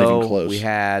 weeks Not even ago, close. we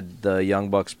had the Young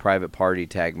Bucks Private Party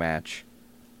tag match.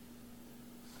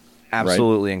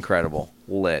 Absolutely incredible.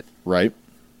 Lit. Right.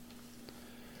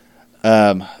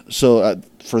 So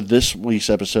for this week's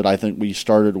episode, I think we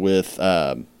started with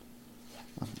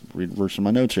reversing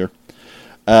my notes here.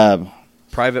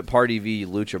 Private Party v.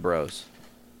 Lucha Bros.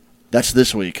 That's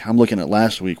this week. I'm looking at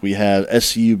last week. We had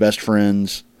SCU Best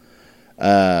Friends.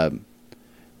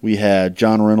 We had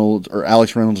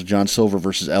Alex Reynolds and John Silver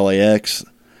versus LAX.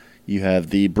 You have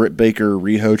the Britt Baker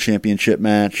Riho Championship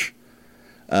match.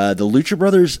 The Lucha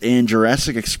Brothers and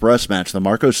Jurassic Express match, the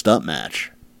Marco Stunt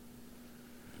match.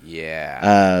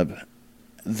 Yeah.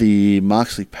 The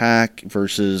Moxley Pack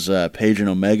versus Page and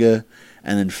Omega,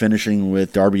 and then finishing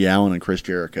with Darby Allin and Chris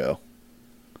Jericho.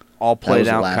 All played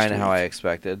out kind of how I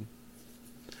expected.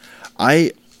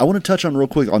 I want to touch on real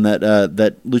quick on that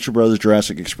Lucha Brothers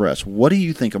Jurassic Express. What do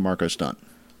you think of Marco Stunt?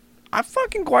 I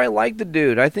fucking quite like the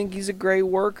dude. I think he's a great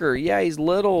worker. Yeah, he's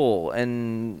little,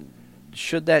 and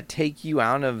should that take you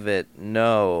out of it?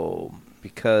 No,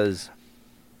 because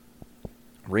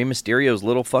Rey Mysterio's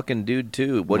little fucking dude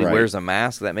too. He wears a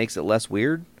mask, that makes it less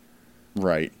weird.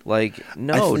 Right. Like,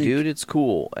 no, dude, it's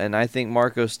cool. And I think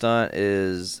Marco Stunt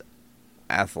is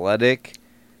athletic,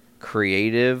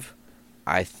 creative.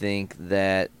 I think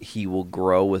that he will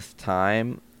grow with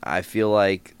time. I feel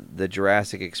like the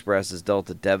Jurassic Express has dealt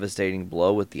a devastating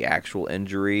blow with the actual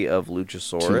injury of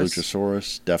Luchasaurus. To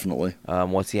Luchasaurus, definitely.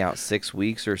 What's he out, 6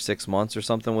 weeks or 6 months or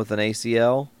something with an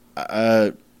ACL?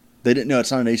 They didn't know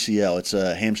it's not an ACL. It's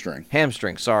a hamstring.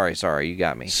 Hamstring. Sorry, you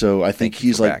got me. So I think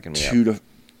he's like 2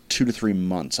 to 3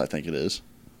 months, I think it is.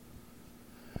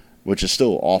 Which is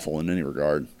still awful in any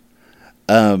regard.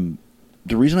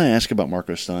 The reason I ask about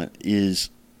Marco Stunt is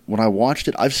when I watched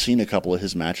it, I've seen a couple of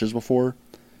his matches before,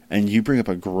 and you bring up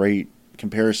a great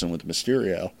comparison with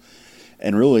Mysterio.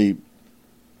 And really,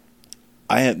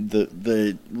 I had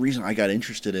the reason I got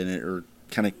interested in it, or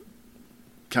kind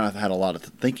of had a lot of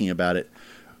thinking about it,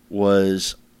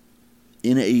 was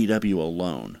in AEW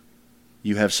alone.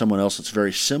 You have someone else that's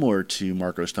very similar to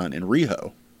Marco Stunt in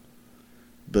Riho,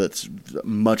 but it's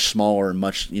much smaller,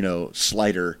 much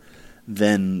slighter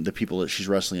than the people that she's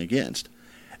wrestling against.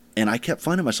 And I kept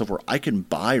finding myself where I can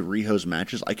buy Riho's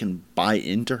matches, I can buy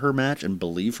into her match and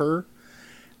believe her.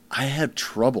 I had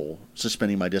trouble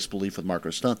suspending my disbelief with Marco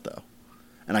Stunt, though.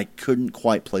 And I couldn't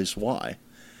quite place why.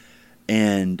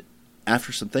 And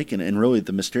after some thinking, and really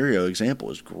the Mysterio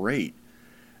example is great,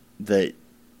 that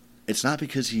it's not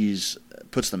because he's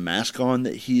puts the mask on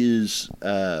that he is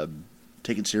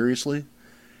taken seriously.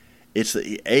 It's that,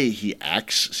 he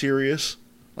acts serious.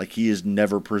 Like, he is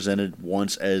never presented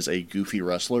once as a goofy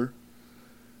wrestler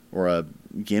or a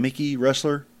gimmicky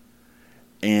wrestler.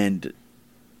 And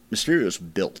Mysterio's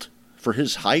built. For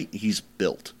his height, he's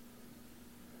built.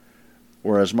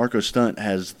 Whereas Marco Stunt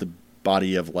has the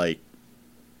body of, like,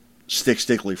 Stick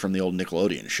Stickley from the old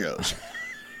Nickelodeon shows.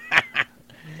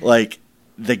 Like,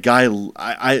 the guy,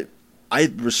 I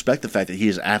respect the fact that he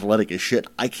is athletic as shit.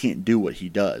 I can't do what he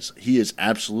does. He is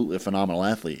absolutely a phenomenal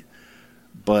athlete.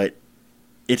 But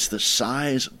it's the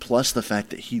size plus the fact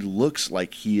that he looks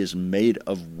like he is made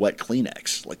of wet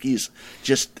Kleenex. Like, he's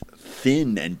just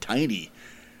thin and tiny.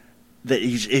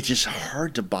 It's just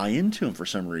hard to buy into him for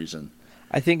some reason.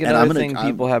 I think another thing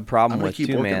people have problem with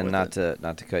too, man. Not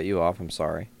to cut you off. I'm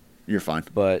sorry. You're fine.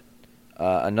 But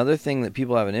another thing that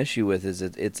people have an issue with is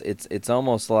it's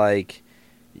almost like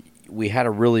we had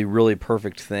a really, really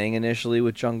perfect thing initially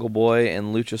with Jungle Boy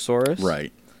and Luchasaurus.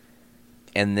 Right.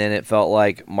 And then it felt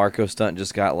like Marco Stunt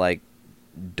just got, like,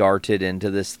 darted into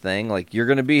this thing. Like, you're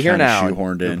going to be here now.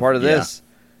 You're part of this.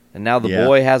 And now the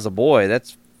boy has a boy.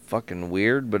 That's fucking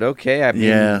weird, but okay. I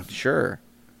mean, sure.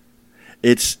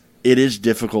 It is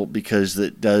difficult because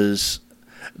it does...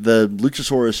 The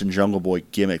Luchasaurus and Jungle Boy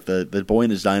gimmick, the boy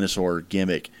and his dinosaur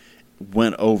gimmick,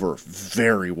 went over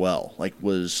very well. Like,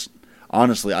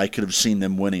 honestly, I could have seen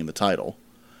them winning the title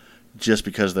just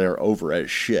because they're over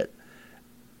as shit.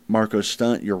 Marco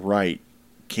Stunt, you're right,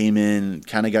 came in,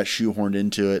 kind of got shoehorned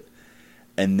into it,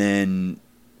 and then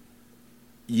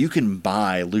you can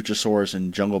buy Luchasaurus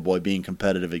and Jungle Boy being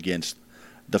competitive against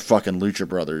the fucking Lucha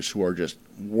Brothers, who are just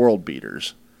world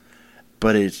beaters.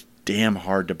 But it's damn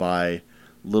hard to buy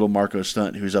little Marco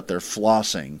Stunt, who's up there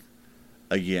flossing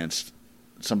against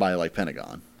somebody like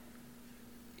Pentagon.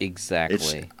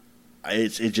 Exactly.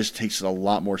 It just takes a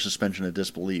lot more suspension of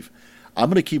disbelief. I'm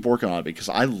going to keep working on it because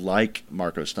I like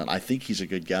Marco Stunt. I think he's a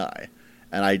good guy.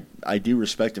 And I do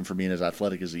respect him for being as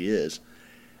athletic as he is.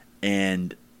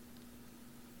 And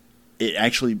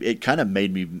it kind of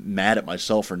made me mad at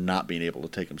myself for not being able to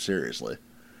take him seriously.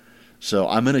 So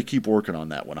I'm going to keep working on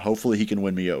that one. Hopefully he can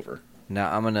win me over.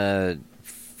 Now I'm going to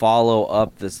follow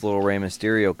up this little Rey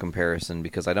Mysterio comparison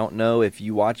because I don't know if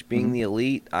you watch Being the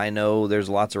Elite. I know there's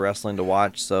lots of wrestling to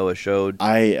watch, so a show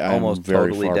almost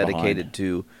totally dedicated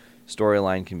to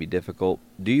storyline can be difficult.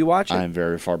 Do you watch it? I'm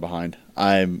very far behind.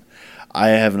 I'm I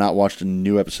have not watched a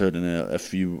new episode in a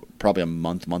few, probably a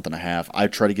month and a half. I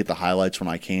try to get the highlights when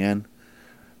I can,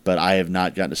 but I have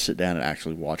not gotten to sit down and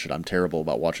actually watch it. I'm terrible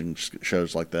about watching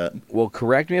shows like that. Well,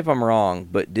 correct me if I'm wrong,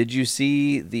 but did you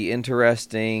see the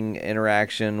interesting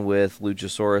interaction with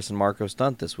Luchasaurus and Marco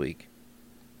Stunt this week?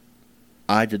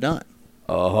 I did not.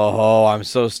 Oh, I'm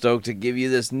so stoked to give you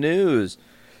this news.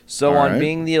 So All on right.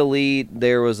 Being the Elite,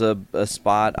 there was a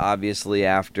spot, obviously,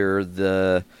 after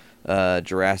the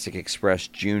Jurassic Express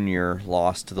Jr.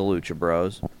 lost to the Lucha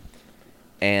Bros.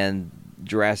 And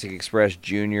Jurassic Express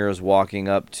Jr. is walking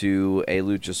up to a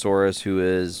Luchasaurus who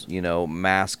is,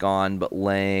 mask on but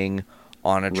laying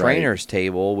on a trainer's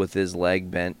table with his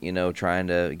leg bent, trying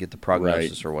to get the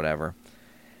prognosis or whatever.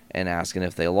 And asking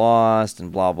if they lost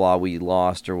and blah, blah, we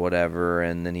lost or whatever.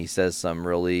 And then he says something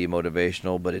really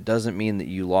motivational, but it doesn't mean that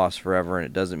you lost forever, and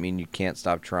it doesn't mean you can't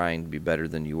stop trying to be better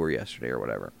than you were yesterday or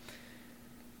whatever.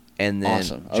 And then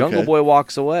Awesome. Jungle Okay. Boy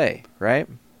walks away, right?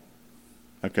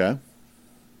 Okay.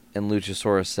 And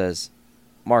Luchasaurus says,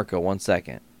 Marco, 1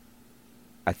 second.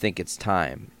 I think it's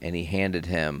time. And he handed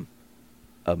him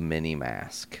a mini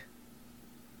mask.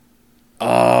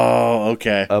 Oh,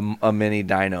 okay. A mini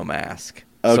dino mask.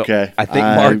 Okay. So I think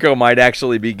Marco might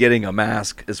actually be getting a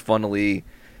mask, as funnily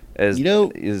as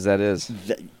that is.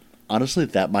 Honestly,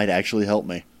 that might actually help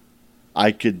me.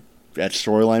 I could, at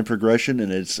storyline progression,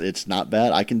 and it's not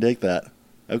bad. I can dig that.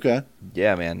 Okay.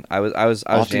 Yeah, man. I was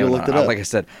I'll have to go jamming look on it it. up. Like I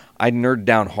said, I nerd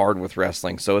down hard with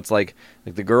wrestling, so it's like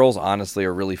the girls honestly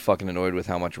are really fucking annoyed with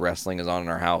how much wrestling is on in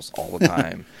our house all the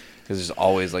time. Because there's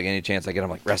always, like, any chance I get, I'm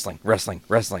like, wrestling.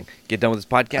 Get done with this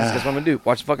podcast. Guess what I'm going to do?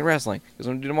 Watch the fucking wrestling. Guess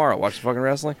what I'm going to do tomorrow? Watch the fucking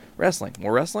wrestling. Wrestling.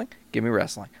 More wrestling? Give me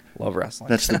wrestling. Love wrestling.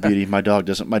 That's the beauty. My dog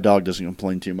doesn't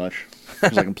complain too much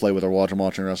because I can play with her while I'm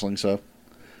watching wrestling. So.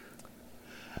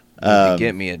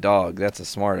 Get me a dog. That's a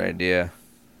smart idea.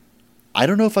 I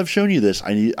don't know if I've shown you this.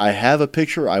 I have a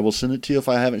picture. I will send it to you if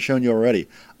I haven't shown you already.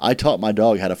 I taught my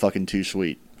dog how to fucking too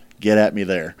sweet. Get at me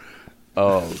there.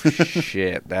 Oh,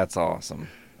 shit. That's awesome.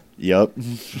 Yep.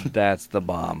 That's the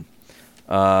bomb.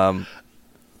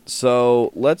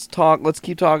 So let's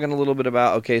keep talking a little bit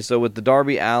about, okay, so with the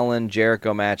Darby Allin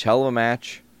Jericho match, hell of a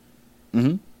match.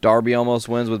 Mm-hmm. Darby almost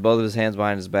wins with both of his hands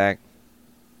behind his back.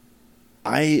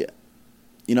 I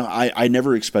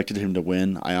never expected him to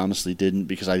win. I honestly didn't,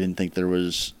 because I didn't think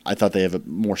I thought they have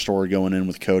more story going in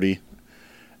with Cody.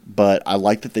 But I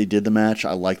like that they did the match.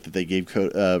 I like that they gave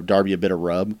Darby a bit of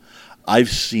rub. I've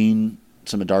seen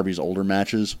some of Darby's older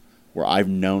matches where I've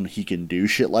known he can do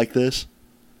shit like this.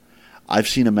 I've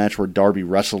seen a match where Darby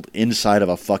wrestled inside of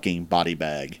a fucking body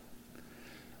bag.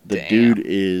 The dude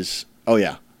is... Oh,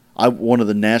 yeah. One of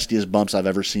the nastiest bumps I've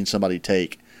ever seen somebody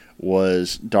take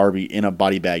was Darby in a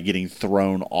body bag getting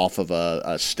thrown off of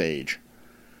a stage.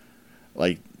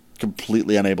 Like,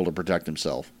 completely unable to protect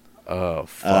himself. Oh,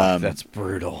 fuck, that's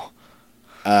brutal.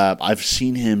 I've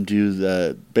seen him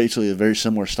do basically a very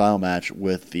similar style match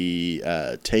with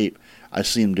the tape. I've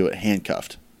seen him do it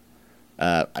handcuffed.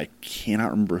 I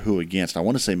cannot remember who against. I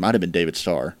want to say it might have been David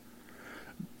Starr.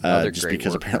 Just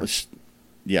because apparently...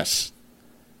 Yes.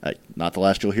 Not the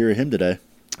last you'll hear of him today.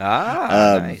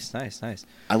 Nice.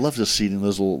 I love just seeding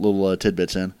those little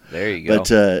tidbits in. There you go.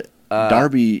 But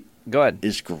Darby go ahead.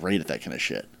 is great at that kind of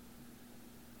shit.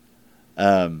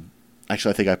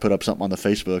 Actually, I think I put up something on the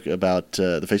Facebook about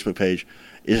the Facebook page.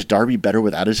 Is Darby better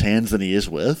without his hands than he is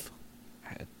with?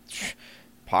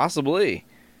 Possibly.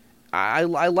 I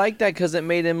like that because it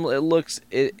made him...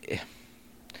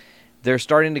 They're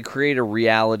starting to create a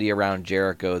reality around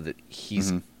Jericho that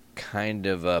he's kind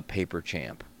of a paper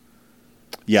champ.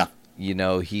 Yeah.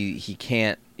 He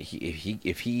can't...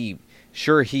 If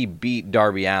he beat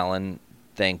Darby Allin,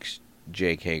 thanks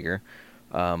Jake Hager.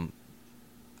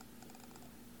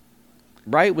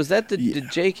 Right? Was that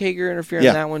did Jake Hager interfere in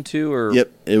that one too? Or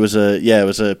Yep. It was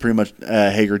a pretty much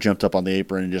Hager jumped up on the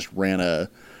apron and just ran a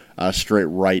straight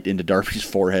right into Darby's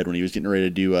forehead when he was getting ready to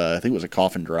do I think it was a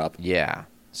coffin drop. Yeah.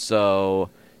 So,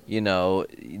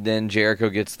 then Jericho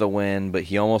gets the win, but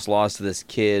he almost lost to this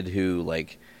kid who,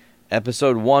 like,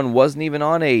 episode 1 wasn't even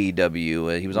on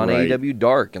AEW. He was on AEW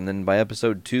Dark, and then by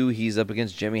episode 2, he's up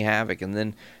against Jimmy Havoc, and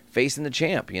then facing the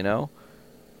champ,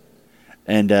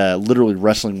 And literally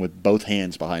wrestling with both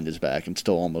hands behind his back and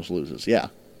still almost loses. Yeah.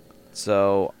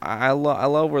 So I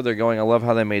love where they're going. I love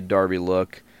how they made Darby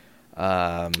look.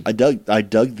 I dug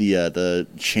the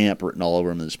champ written all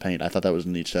over him in his paint. I thought that was a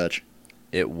neat touch.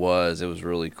 It was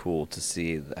really cool to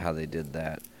see how they did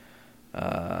that.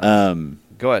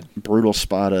 Go ahead. Brutal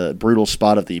spot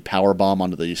of the power bomb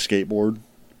onto the skateboard.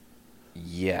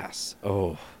 Yes.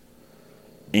 Oh.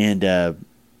 And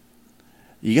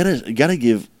you gotta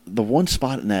give the one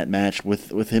spot in that match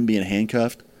with him being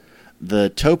handcuffed, the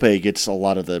tope gets a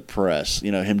lot of the press.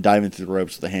 You know, him diving through the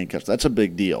ropes with the handcuffs. That's a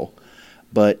big deal.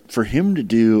 But for him to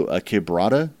do a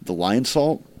quebrada, the lion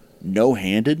salt,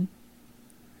 no-handed,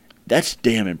 that's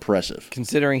damn impressive.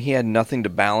 Considering he had nothing to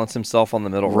balance himself on the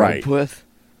middle rope with.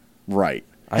 Right.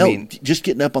 I mean, just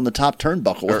getting up on the top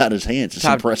turnbuckle without his hands is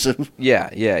impressive. Yeah,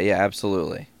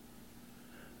 absolutely.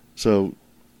 So,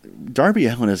 Darby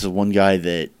Allin is the one guy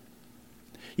that,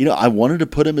 you know, I wanted to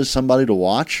put him as somebody to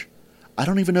watch. I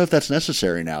don't even know if that's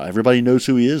necessary now. Everybody knows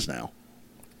who he is now.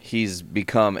 He's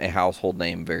become a household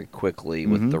name very quickly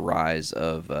with the rise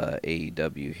of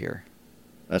AEW here.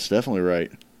 That's definitely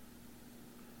right.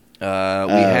 We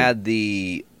had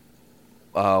the...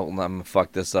 I'm going to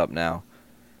fuck this up now.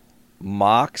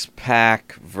 Mox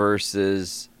Pac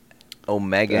versus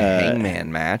Omega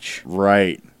Hangman match.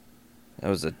 Right. That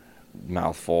was a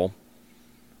mouthful.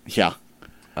 Yeah.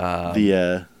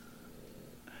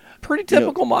 Pretty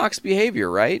typical Mox behavior,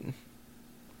 right?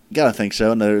 Gotta think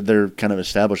so. And they're kind of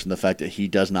establishing the fact that he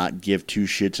does not give two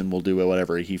shits and will do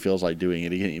whatever he feels like doing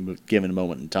at any given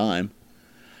moment in time.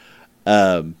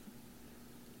 I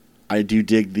do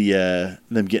dig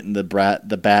them getting the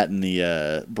bat and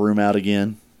the broom out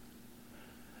again.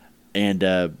 And,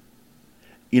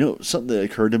 something that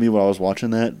occurred to me while I was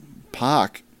watching that,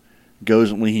 Pac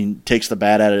goes, when he takes the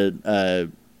bat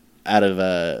out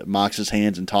of Mox's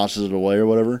hands and tosses it away or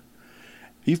whatever,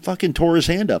 he fucking tore his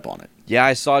hand up on it. Yeah,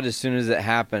 I saw it as soon as it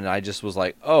happened. I just was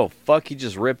like, oh, fuck, he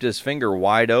just ripped his finger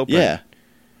wide open. Yeah.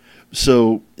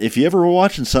 So, if you ever were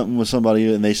watching something with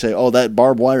somebody and they say, oh, that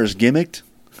barbed wire is gimmicked,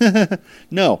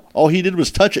 no, all he did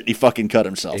was touch it and he fucking cut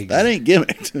himself. That ain't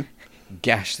gimmicked.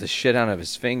 Gashed the shit out of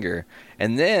his finger.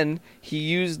 And then he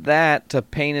used that to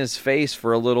paint his face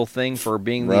for a little thing for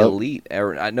being the Elite.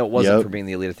 No, it wasn't for being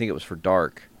the Elite. I think it was for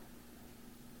Dark.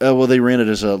 Well, they ran it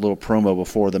as a little promo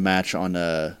before the match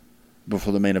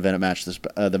before the main event match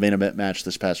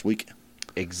this past week.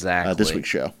 Exactly. This week's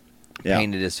show. Yeah.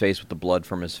 Painted his face with the blood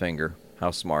from his finger.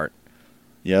 How smart.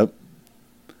 Yep.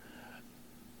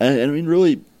 And I mean,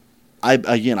 really,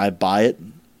 I buy it.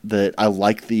 That I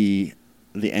like the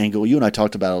angle. You and I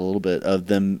talked about it a little bit of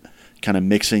them kind of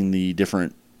mixing the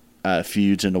different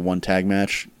feuds into one tag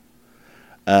match.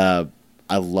 I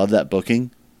love that booking.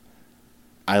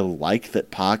 I like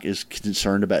that Pac is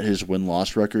concerned about his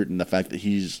win-loss record and the fact that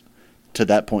he's, to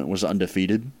that point, was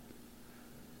undefeated.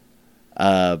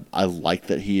 I like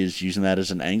that he is using that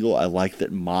as an angle. I like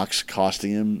that Mox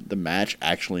costing him the match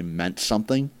actually meant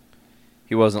something.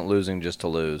 He wasn't losing just to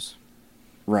lose.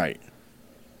 Right.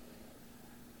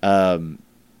 I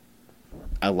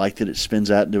like that it spins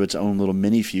out into its own little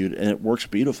mini feud, and it works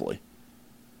beautifully.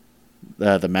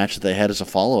 The match that they had as a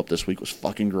follow-up this week was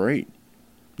fucking great.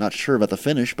 Not sure about the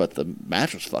finish, but the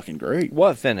match was fucking great.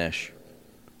 What finish?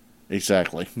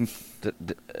 Exactly. Can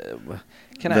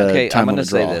I? Okay, I'm going to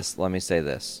say this. Let me say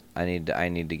this. I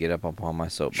need to get up upon my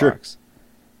soapbox.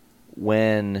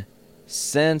 Sure.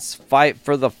 Since Fight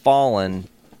for the Fallen,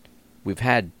 we've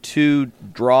had 2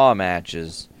 draw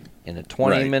matches in a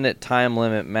 20-minute time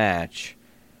limit match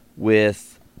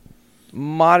with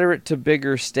moderate to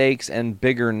bigger stakes and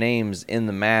bigger names in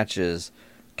the matches.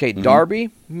 Okay,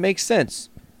 Darby makes sense.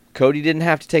 Cody didn't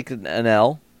have to take an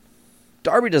L.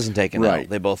 Darby doesn't take an L.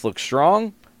 They both look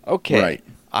strong. Okay,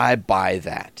 I buy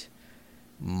that.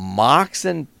 Mox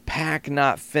and Pac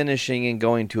not finishing and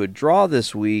going to a draw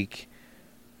this week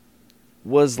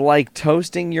was like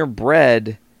toasting your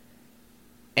bread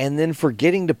and then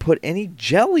forgetting to put any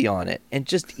jelly on it and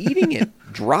just eating it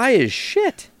dry as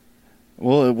shit.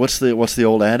 Well, what's the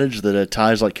old adage that a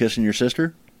tie's like kissing your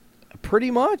sister? Pretty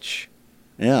much.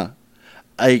 Yeah.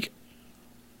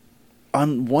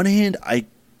 On one hand, I'm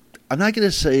not going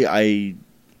to say I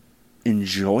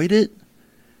enjoyed it,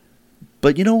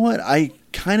 but you know what? I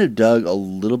kind of dug a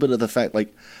little bit of the fact,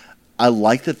 I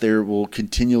like that they will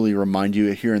continually remind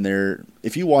you here and there.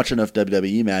 If you watch enough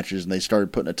WWE matches and they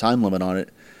started putting a time limit on it,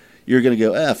 you're going to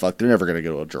go, fuck, they're never going to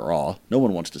go to a draw. No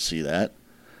one wants to see that.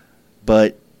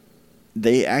 But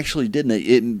they actually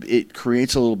didn't. It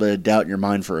creates a little bit of doubt in your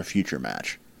mind for a future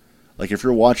match. Like if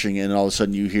you're watching and all of a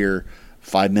sudden you hear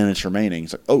 5 minutes remaining,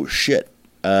 it's like, oh shit,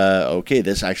 okay,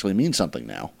 this actually means something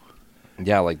now.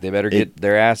 Yeah, like they better get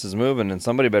their asses moving and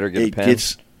somebody better get a pin.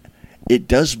 It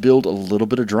does build a little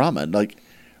bit of drama. Like,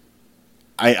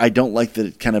 I don't like that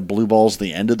it kind of blue balls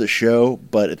the end of the show,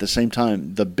 but at the same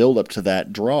time, the build up to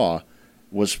that draw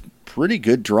was pretty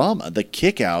good drama. The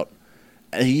kick out,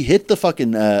 he hit the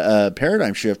fucking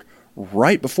paradigm shift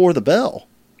right before the bell.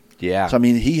 Yeah. So, I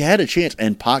mean, he had a chance,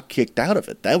 and Pac kicked out of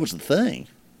it. That was the thing.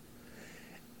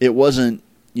 It wasn't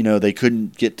they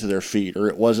couldn't get to their feet, or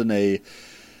it wasn't a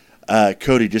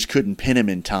Cody just couldn't pin him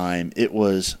in time. It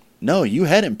was, no, you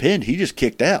had him pinned. He just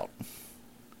kicked out.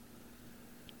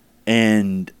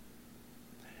 And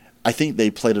I think they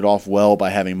played it off well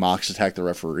by having Mox attack the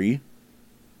referee.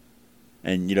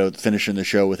 And, finishing the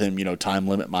show with him, time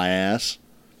limit my ass.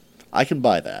 I can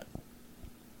buy that.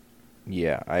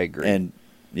 Yeah, I agree. And,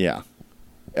 yeah.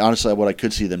 Honestly, what I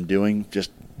could see them doing, just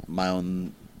my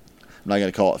own, I'm not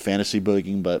going to call it fantasy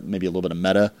booking, but maybe a little bit of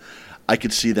meta. I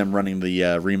could see them running the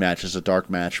rematch as a dark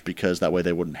match, because that way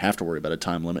they wouldn't have to worry about a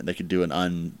time limit. They could do an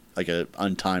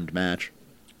untimed match.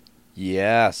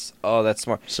 Yes. Oh, that's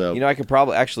smart. So, I could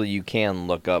probably, actually, you can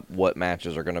look up what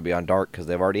matches are going to be on Dark, because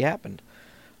they've already happened.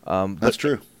 That's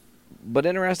true. But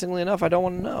interestingly enough, I don't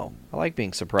want to know. I like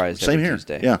being surprised Same every here.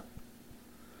 Tuesday. Yeah.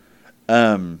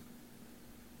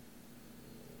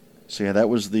 So yeah, that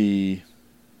was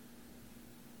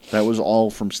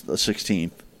all from the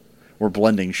 16th. We're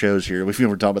blending shows here. If you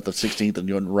were talking about the 16th and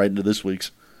going right into this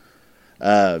week's.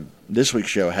 This week's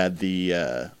show had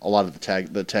a lot of the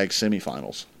tag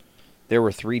semifinals. There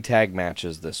were 3 tag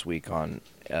matches this week on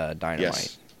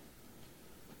Dynamite.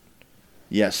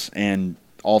 Yes, and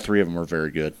all 3 of them were very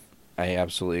good. I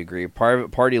absolutely agree. Private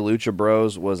Party Lucha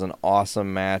Bros was an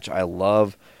awesome match. I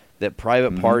love that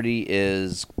Private Party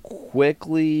is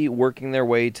quickly working their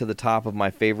way to the top of my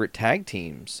favorite tag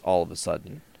teams all of a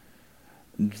sudden.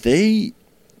 Two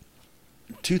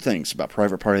things about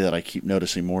Private Party that I keep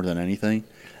noticing more than anything.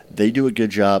 They do a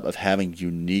good job of having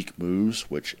unique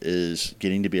moves, which is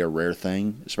getting to be a rare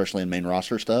thing, especially in main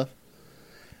roster stuff.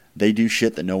 They do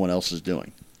shit that no one else is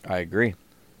doing. I agree.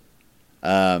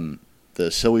 The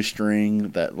silly string,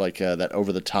 that that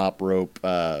over the top rope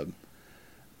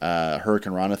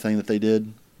Hurricane Rana thing that they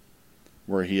did,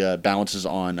 where he bounces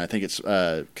on, I think it's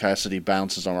Cassidy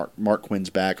bounces on Mark Quinn's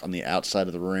back on the outside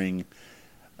of the ring,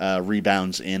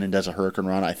 rebounds in and does a Hurricane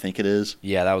Rana, I think it is.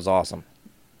 Yeah, that was awesome.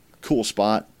 Cool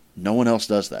spot. No one else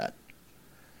does that.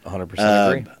 100%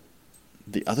 agree.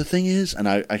 The other thing is, and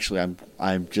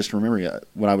I'm just remembering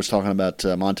when I was talking about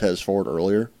Montez Ford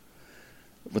earlier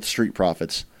with the Street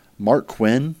Profits, Mark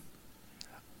Quinn,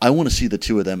 I want to see the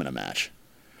 2 of them in a match,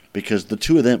 because the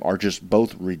 2 of them are just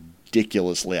both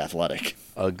ridiculously athletic.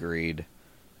 Agreed.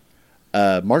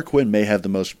 Mark Quinn may have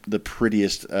the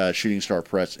prettiest shooting star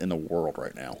press in the world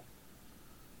right now.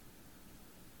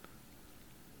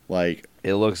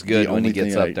 It looks good when he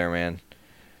gets up there, man.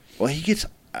 Well, he gets...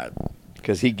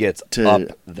 Because he gets up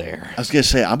there. I was going to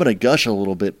say, I'm going to gush a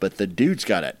little bit, but the dude's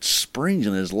got springs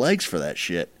in his legs for that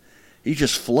shit. He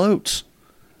just floats.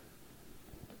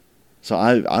 So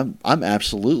I'm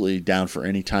absolutely down for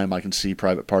any time I can see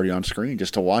Private Party on screen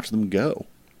just to watch them go.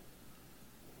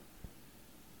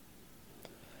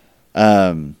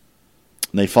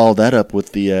 They followed that up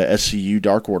with the SCU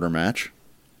Dark Order match.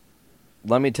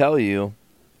 Let me tell you,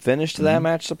 finish to that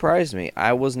match surprised me.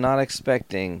 I was not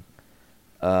expecting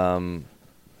SCU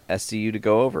to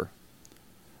go over.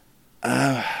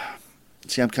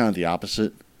 See, I'm kind of the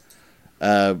opposite.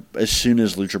 As soon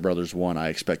as Lucha Brothers won, I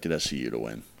expected SCU to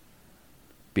win.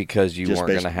 Because you weren't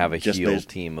going to have a heel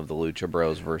team of the Lucha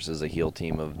Bros versus a heel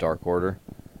team of Dark Order?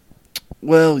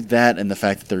 Well, that and the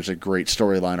fact that there's a great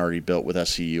storyline already built with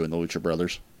SCU and the Lucha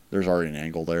Brothers. There's already an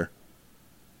angle there.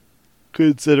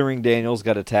 Considering Daniels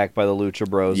got attacked by the Lucha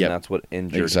Bros, and that's what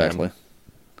injured him.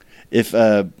 If,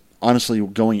 honestly,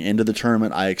 going into the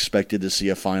tournament, I expected to see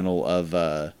a final of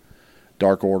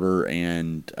Dark Order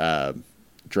and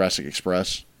Jurassic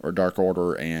Express, or Dark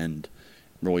Order and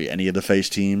really any of the face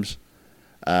teams.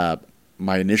 My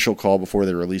initial call before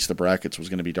they released the brackets was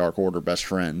going to be Dark Order Best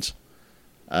Friends,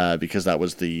 because that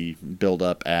was the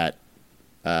build-up at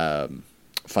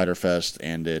Fyter Fest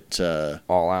and at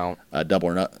All Out. Double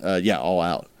or Not, All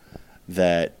Out,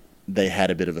 that they had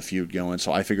a bit of a feud going.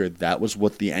 So I figured that was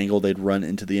what the angle they'd run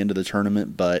into the end of the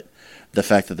tournament. But the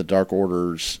fact that the Dark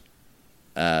Order's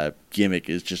gimmick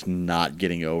is just not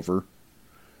getting over,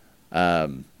 I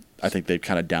think they've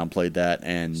kind of downplayed that.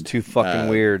 And it's too fucking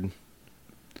weird.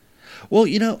 Well,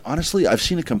 honestly, I've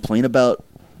seen a complaint about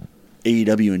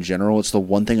AEW in general. It's the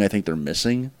one thing I think they're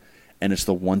missing, and it's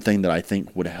the one thing that I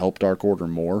think would help Dark Order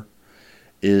more,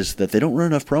 is that they don't run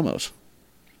enough promos.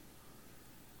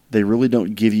 They really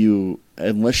don't give you,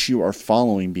 unless you are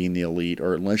following Being the Elite,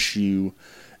 or unless you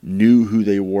knew who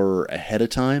they were ahead of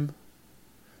time,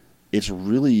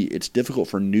 it's difficult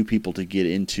for new people to get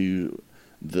into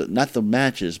not the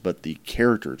matches, but the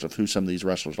characters of who some of these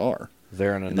wrestlers are.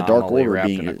 They're an anomaly wrapped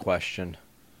in a question.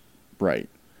 Right.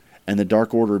 And the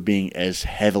Dark Order being as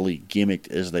heavily gimmicked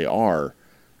as they are,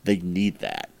 they need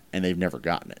that, and they've never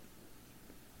gotten it.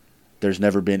 There's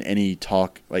never been any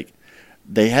talk,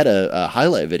 they had a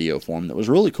highlight video for him that was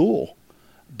really cool,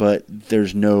 but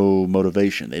there's no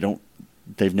motivation.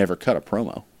 They've never cut a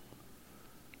promo.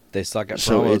 They suck at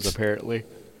So promos, it's- apparently.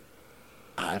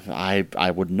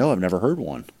 I wouldn't know. I've never heard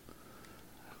one.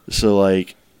 So,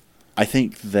 like, I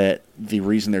think that the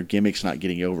reason their gimmick's not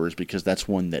getting over is because that's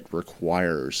one that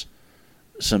requires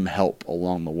some help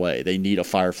along the way. They need a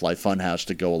Firefly Funhouse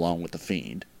to go along with the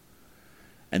Fiend,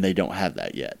 and they don't have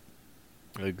that yet.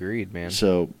 Agreed, man.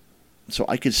 So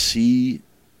I could see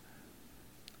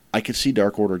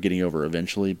Dark Order getting over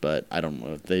eventually, but I don't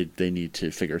know. They need to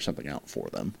figure something out for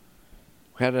them.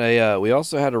 We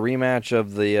also had a rematch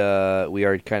of the we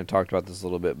already kind of talked about this a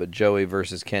little bit, but Joey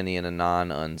versus Kenny in a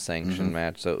non-unsanctioned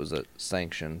match, so it was a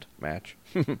sanctioned match.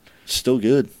 Still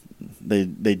good. They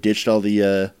ditched all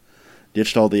the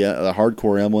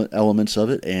hardcore elements of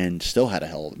it and still had a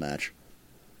hell of a match.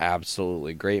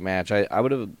 Absolutely great match. I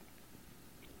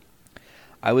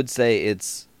would say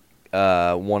it's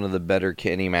one of the better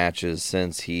Kenny matches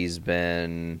since he's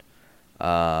been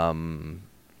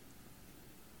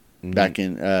Back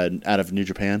in out of New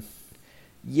Japan.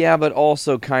 Yeah, but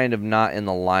also kind of not in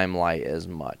the limelight as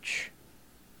much.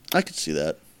 I could see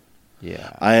that.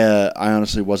 Yeah. I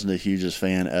honestly wasn't the hugest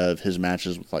fan of his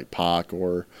matches with like Pac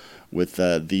or with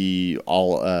the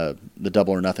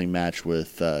Double or Nothing match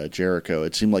with Jericho.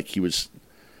 It seemed like he was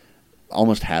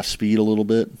almost half speed a little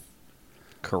bit.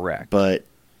 Correct. But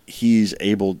he was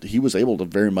able to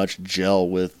very much gel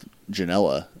with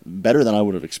Janela better than I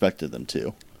would have expected them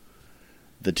to.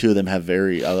 The two of them have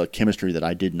very chemistry that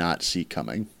I did not see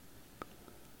coming.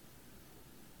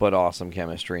 But awesome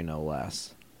chemistry, no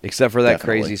less. Except for that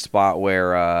Definitely. crazy spot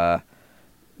where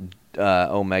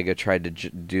Omega tried to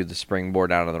do the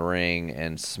springboard out of the ring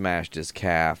and smashed his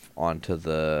calf onto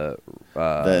the.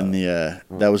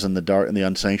 That was in the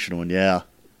unsanctioned one, yeah.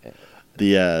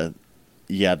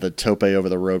 The tope over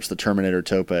the ropes, the Terminator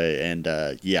tope, and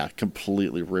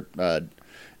completely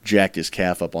jacked his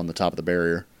calf up on the top of the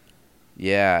barrier.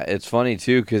 Yeah, it's funny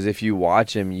too because if you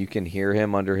watch him, you can hear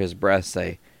him under his breath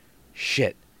say,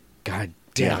 "Shit, God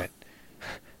damn it,"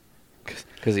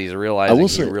 because he's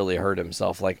realizing he really hurt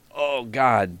himself. Like, oh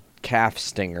God, calf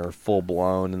stinger, full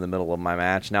blown in the middle of my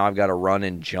match. Now I've got to run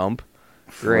and jump.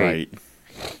 Great.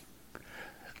 Right.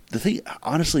 The thing,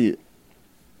 honestly,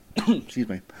 excuse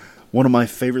me, one of my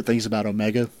favorite things about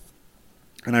Omega,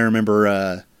 and I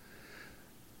remember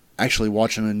actually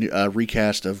watching a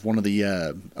recast of one of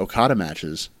the Okada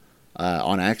matches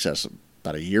on Access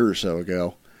about a year or so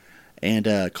ago, and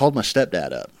called my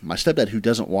stepdad up. My stepdad, who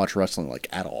doesn't watch wrestling like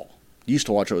at all, used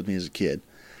to watch it with me as a kid,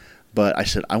 but I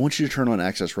said, I want you to turn on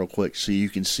Access real quick so you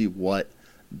can see what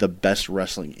the best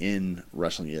wrestling in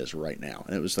wrestling is right now.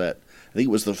 And it was I think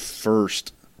it was the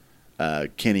first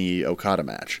Kenny Okada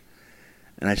match.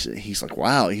 And I said, he's like,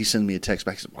 wow. He sent me a text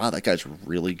back. He said, wow, that guy's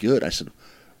really good. I said,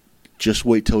 just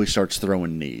wait till he starts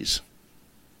throwing knees.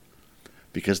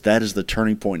 Because that is the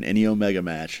turning point in any Omega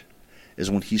match, is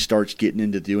when he starts getting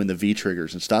into doing the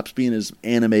V-triggers and stops being as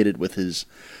animated with his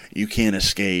you can't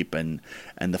escape and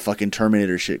the fucking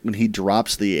Terminator shit. When he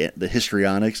drops the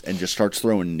histrionics and just starts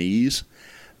throwing knees,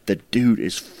 the dude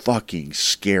is fucking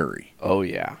scary. Oh,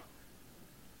 yeah.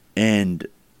 And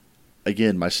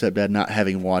again, my stepdad not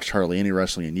having watched hardly any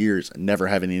wrestling in years and never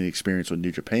having any experience with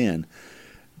New Japan,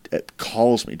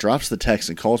 calls me, drops the text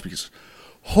and calls me because,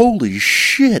 holy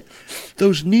shit,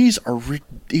 those knees are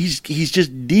he's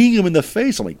just kneeing him in the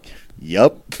face. I'm like,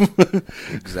 yup.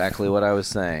 Exactly what I was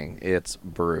saying. It's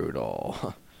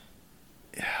brutal.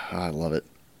 I love it.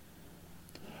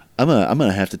 I'm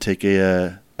gonna have to take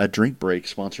a drink break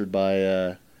sponsored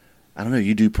by I don't know,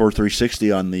 you do Pour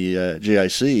 360 on the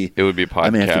JIC. It would be I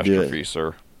may have to do podcast-free,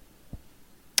 sir.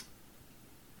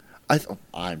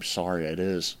 I'm sorry, it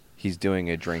is. He's doing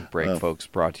a drink break, folks,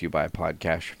 brought to you by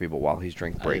Podcast for People. While he's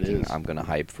drink breaking, I'm going to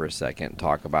hype for a second,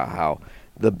 talk about how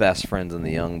the best friends in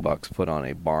the Young Bucks put on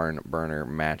a barn burner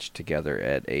match together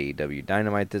at AEW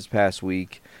Dynamite this past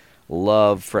week.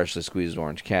 Love Freshly Squeezed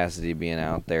Orange Cassidy being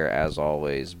out there, as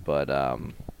always. But,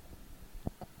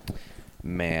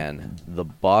 man, the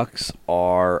Bucks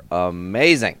are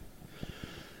amazing.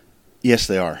 Yes,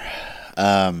 they are.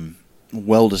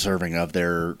 Well deserving of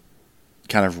their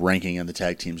kind of ranking in the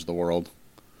tag teams of the world.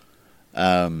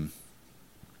 I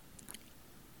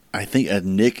think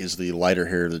Nick is the lighter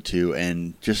hair of the two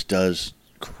and just does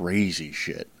crazy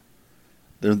shit.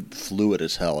 They're fluid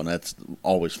as hell, and that's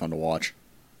always fun to watch.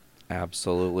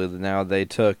 Absolutely. Now they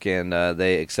took and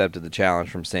they accepted the challenge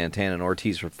from Santana and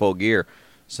Ortiz for Full Gear.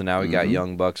 So now we got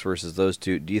Young Bucks versus those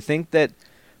two. Do you think that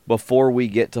before we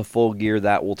get to Full Gear,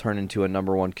 that will turn into a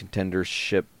number one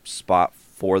contendership spot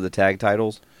for the tag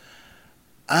titles?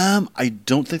 I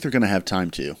don't think they're going to have time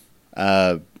to.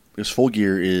 Because Full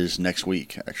Gear is next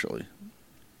week, actually.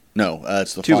 No,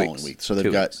 it's the 2 following weeks. week. So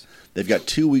 2 weeks. they've got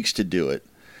 2 weeks to do it.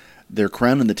 They're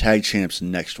crowning the tag champs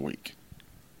next week.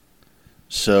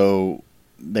 So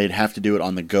they'd have to do it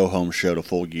on the go-home show to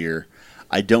Full Gear.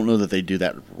 I don't know that they do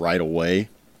that right away.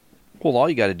 Well, all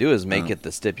you got to do is make it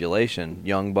the stipulation.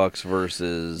 Young Bucks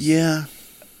versus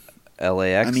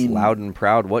LAX, I mean, Loud and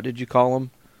Proud. What did you call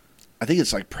them? I think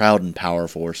it's like Proud and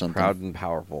Powerful or something. Proud and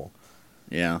Powerful.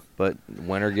 Yeah. But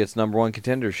winner gets number one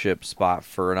contendership spot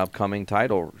for an upcoming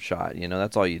title shot.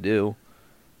 That's all you do.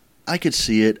 I could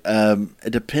see it.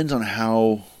 It depends on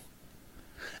how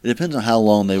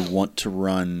long they want to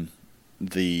run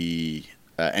the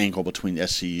angle between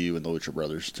SCU and the Lucha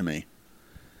Brothers, to me.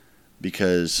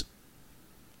 Because,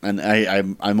 and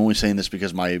I'm only saying this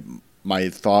because my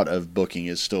thought of booking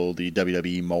is still the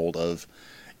WWE mold of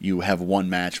you have one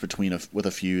match with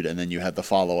a feud, and then you have the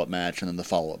follow-up match, and then the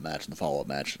follow-up match, and the follow-up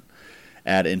match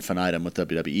ad infinitum with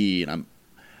WWE. And I'm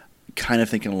kind of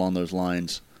thinking along those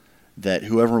lines that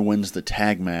whoever wins the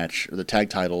tag match or the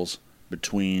tag titles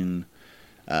between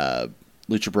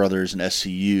Lucha Brothers and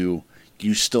SCU,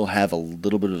 you still have a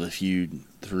little bit of a feud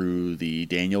through the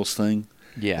Daniels thing.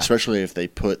 Yeah. Especially if they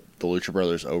put the Lucha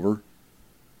Brothers over.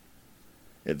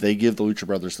 If they give the Lucha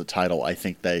Brothers the title, I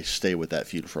think they stay with that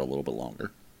feud for a little bit longer.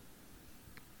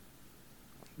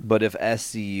 But if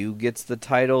SCU gets the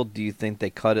title, do you think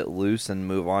they cut it loose and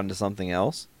move on to something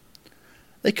else?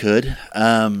 They could.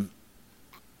 Part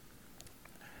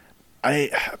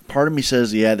of me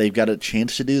says, yeah, they've got a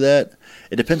chance to do that.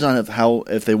 It depends on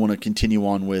if they want to continue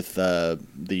on with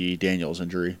the Daniels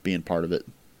injury being part of it.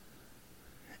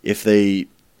 If they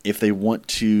want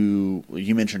to,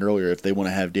 you mentioned earlier, if they want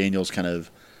to have Daniels kind of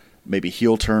maybe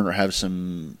heel turn or have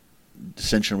some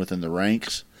dissension within the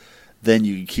ranks, then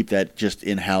you can keep that just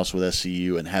in-house with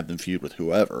SCU and have them feud with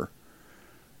whoever,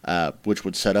 which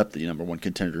would set up the number one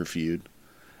contender feud.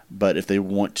 But if they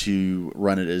want to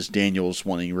run it as Daniels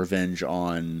wanting revenge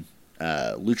on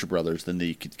Lucha Brothers, then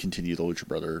they could continue the Lucha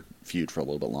Brother feud for a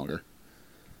little bit longer.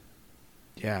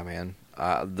 Yeah, man.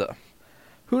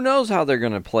 Who knows how they're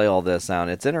going to play all this out?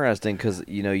 It's interesting because,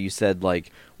 you said,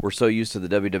 like, we're so used to the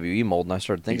WWE mold, and I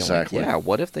started thinking, exactly. like, yeah,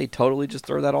 what if they totally just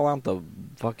throw that all out the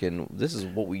fucking, this is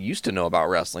what we used to know about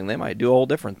wrestling. They might do a whole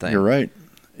different thing. You're right.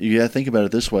 You got to think about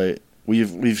it this way.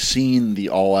 We've seen the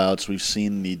all-outs, we've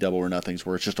seen the Double or Nothings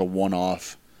where it's just a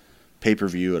one-off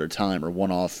pay-per-view at a time or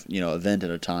one-off, event at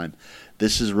a time.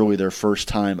 This is really their first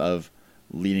time of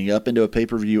leading up into a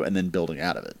pay-per-view and then building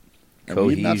out of it. And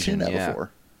we've not seen that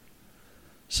before.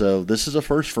 So this is a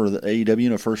first for the AEW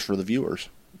and a first for the viewers.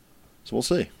 So we'll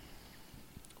see.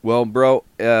 Well, bro,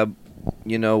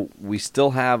 we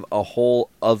still have a whole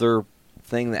other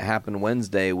thing that happened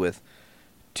Wednesday with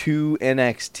 2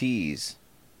 NXTs.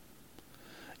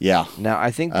 Yeah. Now,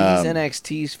 I think these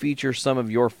NXTs feature some of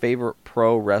your favorite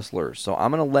pro wrestlers. So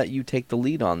I'm going to let you take the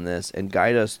lead on this and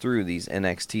guide us through these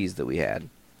NXTs that we had.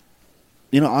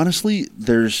 Honestly,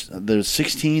 there's the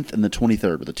 16th and the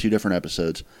 23rd with the 2 different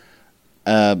episodes.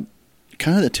 Kind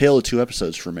of the tale of 2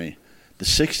 episodes for me. The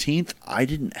 16th, I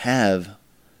didn't have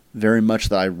very much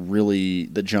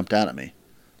that jumped out at me.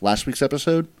 Last week's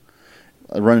episode,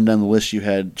 running down the list, you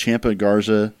had Ciampa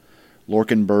Garza,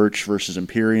 Lorcan Birch versus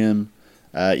Imperium,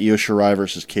 Io Shirai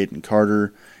versus Kaden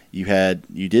Carter. You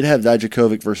did have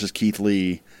Dijakovic versus Keith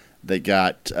Lee that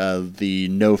got the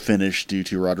no finish due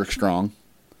to Roderick Strong.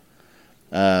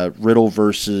 Riddle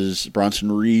versus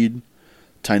Bronson Reed,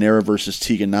 Tainara versus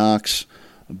Tegan Nox,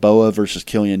 Boa versus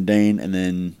Killian Dane, and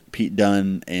then Pete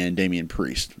Dunne and Damian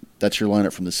Priest. That's your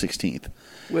lineup from the 16th.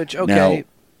 Which, okay, now,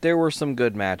 there were some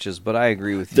good matches, but I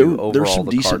agree with you. Overall, there's some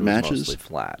the decent card was matches. Mostly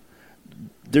flat.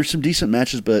 There's some decent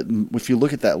matches, but if you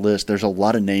look at that list, there's a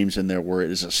lot of names in there where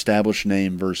it is established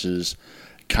name versus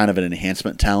kind of an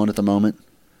enhancement talent at the moment.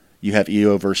 You have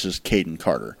Io versus Kaden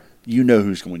Carter. You know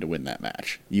who's going to win that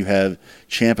match. You have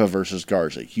Ciampa versus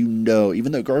Garza. Even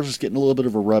though Garza's getting a little bit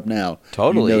of a rub now.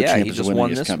 Totally, Ciampa's he just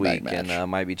won this week and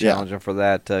might be challenging for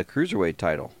that Cruiserweight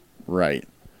title. Right.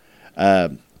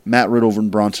 Matt Riddle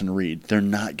and Bronson Reed. They're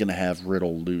not going to have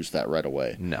Riddle lose that right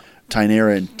away. No.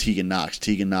 Tainara and Tegan Nox.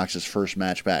 Tegan Nox's first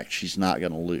match back. She's not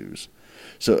going to lose.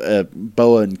 So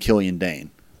Boa and Killian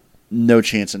Dane. No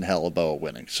chance in hell of Boa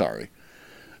winning. Sorry.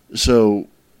 So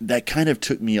that kind of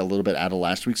took me a little bit out of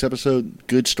last week's episode.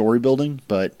 Good story building,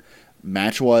 but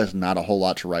match-wise, not a whole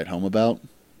lot to write home about.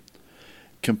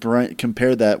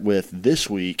 Compare that with this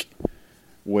week,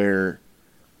 where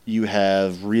you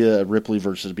have Rhea Ripley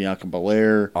versus Bianca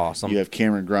Belair. Awesome. You have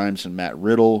Cameron Grimes and Matt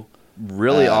Riddle.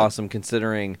 Really awesome,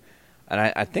 considering And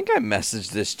I think I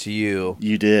messaged this to you.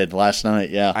 You did last night,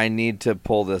 yeah. I need to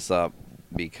pull this up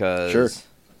because... Sure.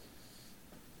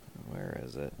 Where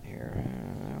is it? Here.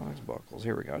 Alex Buckles.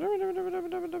 Here we go.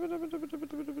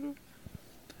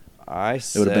 I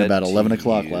said It would have been about 11 to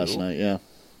o'clock you- last night, yeah.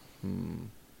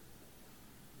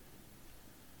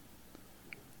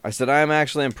 I said, I am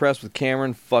actually impressed with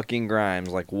Cameron fucking Grimes.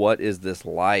 Like, what is this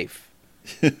life?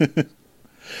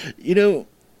 You know,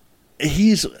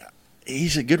 he's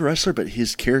a good wrestler, but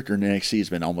his character in NXT has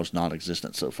been almost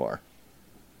non-existent so far.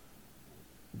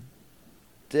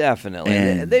 Definitely.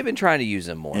 And- They've been trying to use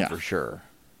him more, Yeah. for sure.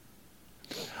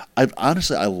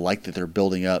 I like that they're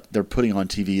building up. They're putting on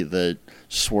TV the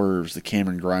Swerves, the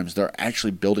Cameron Grimes. They're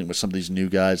actually building with some of these new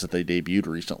guys that they debuted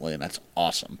recently, and that's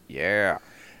awesome. Yeah.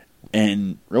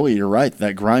 And really, you're right.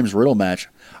 That Grimes Riddle match,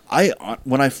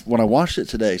 when I watched it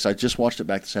today, so I just watched it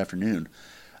back this afternoon.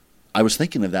 I was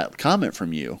thinking of that comment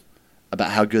from you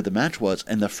about how good the match was,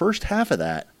 and the first half of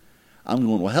that, I'm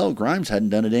going, well, hell, Grimes hadn't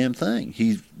done a damn thing.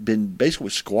 He's been basically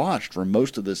squashed for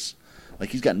most of this, like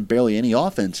he's gotten barely any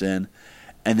offense in,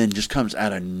 and then just comes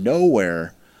out of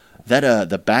nowhere. That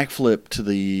the backflip to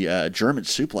the German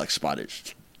suplex spot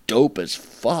is dope as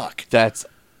fuck. That's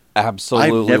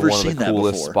absolutely I've never one of seen the that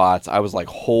coolest before. spots. I was like,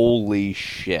 holy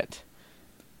shit.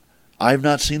 I've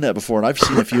not seen that before, and I've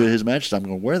seen a few of his matches. I'm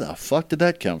going, where the fuck did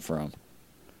that come from?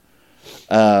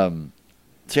 So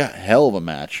yeah, hell of a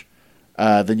match.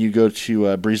 Then you go to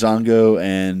Breezango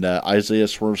and Isaiah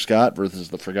Swerve Scott versus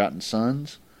the Forgotten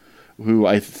Sons, who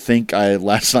I think I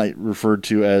last night referred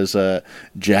to as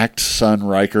Jacked Son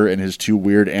Riker and his two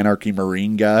weird Anarchy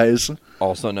Marine guys.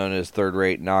 Also known as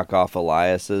third-rate knockoff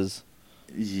Eliases.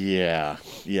 Yeah.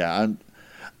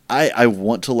 I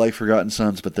want to like Forgotten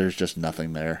Sons, but there's just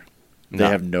nothing there. They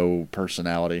have no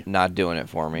personality. Not doing it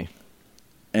for me.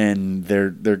 And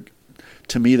they're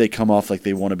to me, they come off like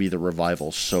they want to be the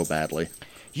Revival so badly.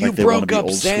 You Like they wanna broke be up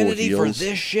old school Sanity for heels.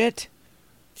 this shit?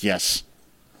 Yes.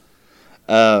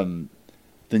 Then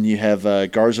you have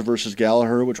Garza versus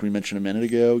Gallagher, which we mentioned a minute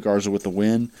ago. Garza with the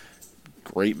win.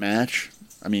 Great match.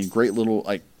 I mean, great little,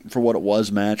 like, for what it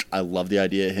was match. I love the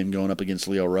idea of him going up against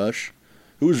Leo Rush,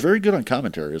 who was very good on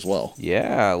commentary as well.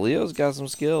 Yeah, Leo's got some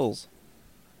skills.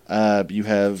 You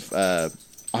have,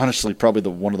 honestly, probably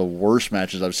one of the worst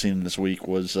matches I've seen this week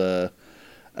was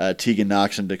Tegan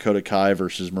Knox and Dakota Kai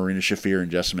versus Marina Shafir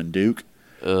and Jessamine Duke.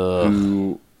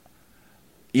 Who,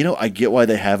 you know, I get why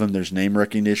they have them. There's name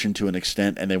recognition to an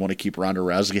extent, and they want to keep Ronda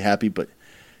Rousey happy, but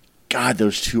God,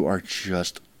 those two are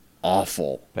just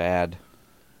awful. Bad.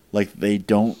 Like, they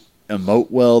don't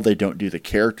emote well. They don't do the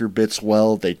character bits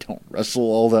well. They don't wrestle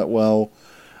all that well.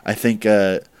 I think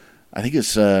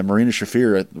it's Marina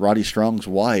Shafir, Roddy Strong's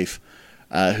wife,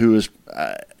 who is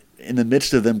in the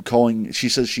midst of them calling. She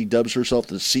says she dubs herself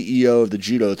the CEO of the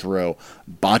judo throw,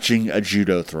 botching a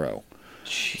judo throw.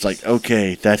 Jesus. It's like,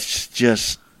 okay, that's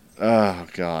just, oh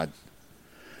God.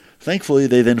 Thankfully,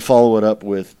 they then follow it up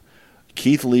with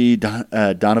Keith Lee,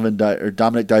 Dominic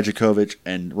Dijakovic,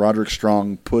 and Roderick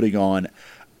Strong putting on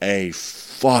a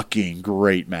fucking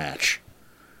great match.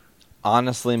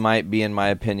 Honestly, might be, in my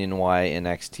opinion, why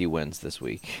NXT wins this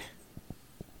week.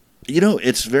 You know,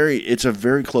 it's a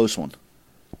very close one.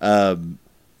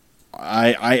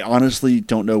 I honestly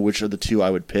don't know which of the two I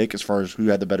would pick as far as who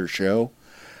had the better show.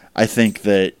 I think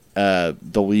that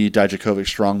the Lee Dijakovic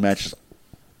Strong match is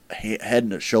head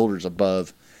and shoulders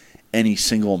above any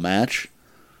single match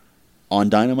on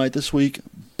Dynamite this week,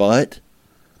 but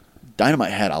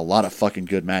Dynamite had a lot of fucking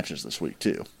good matches this week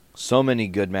too. So many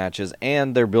good matches,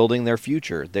 and they're building their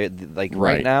future. They right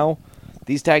Right. now,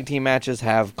 these tag team matches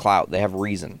have clout. They have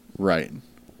reason. Right.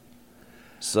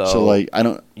 So like, I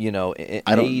don't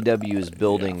AEW is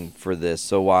building for this.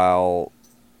 So while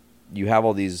you have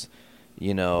all these,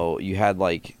 you had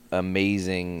like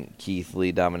amazing Keith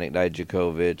Lee, Dominic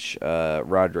Dijakovic,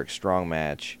 Roderick Strong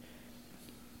match.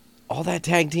 All that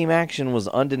tag team action was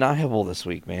undeniable this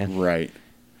week, man. Right.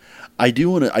 I do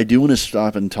want to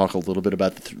stop and talk a little bit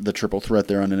about the triple threat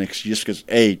there on NXT, just because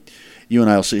you and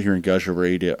I will sit here and gush over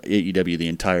AEW the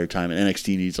entire time, and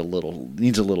NXT needs a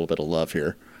little bit of love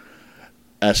here,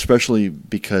 especially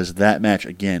because that match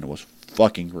again was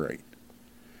fucking great.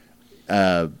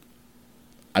 I've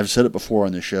said it before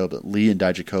on the show, but Lee and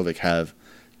Dijakovic have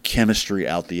chemistry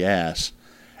out the ass,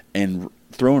 and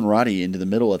throwing Roddy into the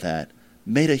middle of that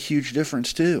made a huge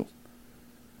difference too.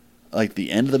 Like,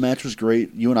 the end of the match was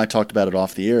great. You and I talked about it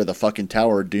off the air. The fucking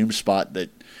Tower of Doom spot that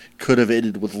could have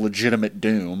ended with legitimate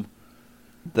doom.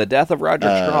 The death of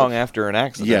Roderick Strong after an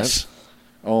accident. Yes.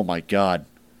 Oh, my God.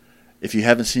 If you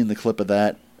haven't seen the clip of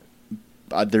that,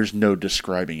 there's no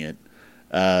describing it.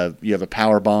 You have a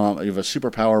power bomb, you have a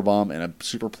super power bomb and a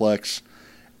superplex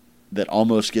that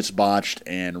almost gets botched,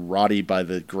 and Roddy, by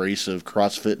the grace of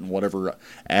CrossFit and whatever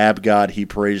ab god he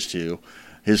prays to,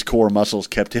 his core muscles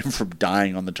kept him from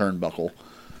dying on the turnbuckle.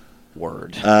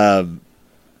 Word.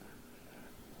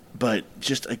 But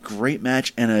just a great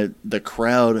match, and the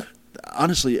crowd.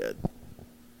 Honestly,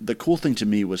 the cool thing to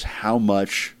me was how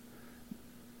much.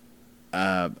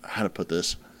 How to put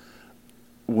this?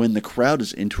 When the crowd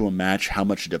is into a match, how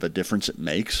much of a difference it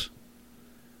makes.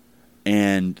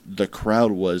 And the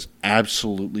crowd was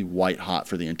absolutely white hot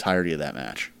for the entirety of that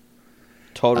match.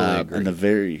 Totally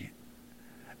agree.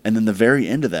 And then the very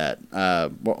end of that,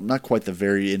 well, not quite the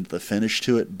very end, the finish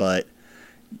to it, but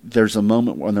there's a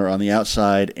moment when they're on the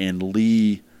outside and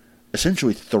Lee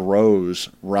essentially throws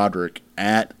Roderick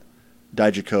at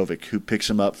Dijakovic, who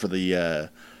picks him up for the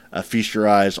feast your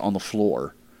eyes on the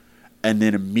floor, and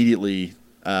then immediately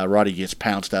Roddy gets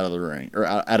pounced out of the ring, or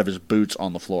out of his boots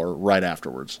on the floor right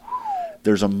afterwards.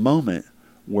 There's a moment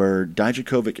where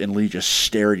Dijakovic and Lee just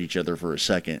stare at each other for a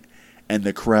second, and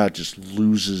the crowd just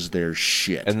loses their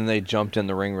shit. And then they jumped in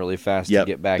the ring really fast to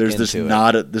get back There's into this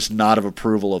it. This nod of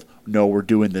approval of, no, we're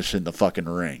doing this in the fucking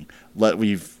ring.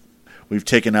 We've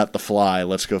taken out the fly.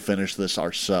 Let's go finish this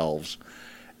ourselves.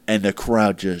 And the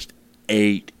crowd just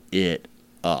ate it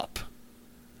up.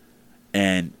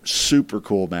 And super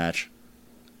cool match.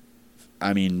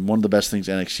 I mean, one of the best things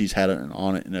NXT's had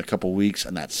on it in a couple weeks,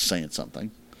 and that's saying something.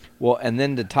 Well, and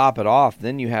then to top it off,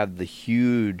 then you have the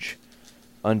huge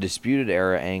Undisputed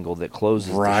Era angle that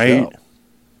closes the show.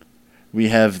 We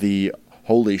have the,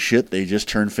 holy shit, they just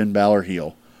turned Finn Balor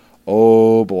heel.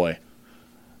 Oh, boy.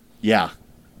 Yeah.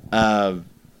 So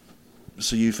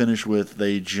you finish with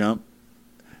they jump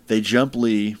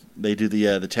Lee. They do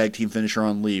the tag team finisher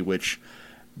on Lee, which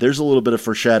there's a little bit of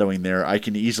foreshadowing there. I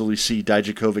can easily see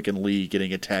Dijakovic and Lee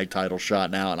getting a tag title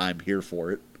shot now, and I'm here for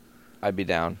it. I'd be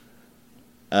down.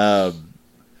 So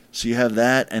you have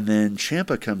that, and then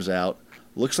Ciampa comes out.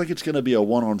 Looks like it's going to be a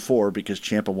 1-on-4 because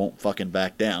Ciampa won't fucking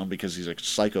back down because he's a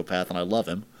psychopath and I love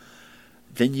him.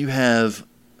 Then you have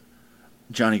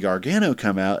Johnny Gargano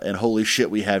come out, and holy shit,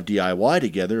 we have DIY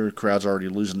together. The crowd's already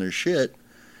losing their shit.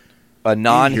 A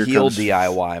non-heel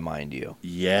DIY, mind you.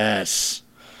 Yes.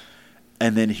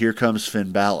 And then here comes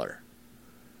Finn Balor.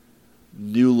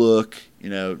 New look,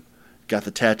 got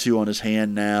the tattoo on his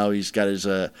hand now. He's got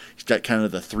kind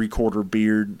of the 3/4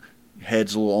 beard.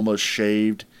 Head's almost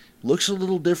shaved. Looks a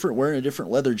little different, wearing a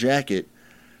different leather jacket.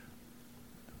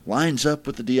 Lines up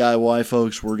with the DIY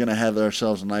folks. We're going to have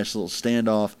ourselves a nice little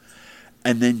standoff.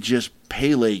 And then just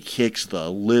Pele kicks the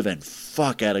living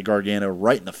fuck out of Gargano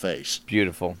right in the face.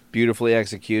 Beautiful. Beautifully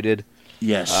executed.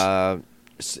 Yes.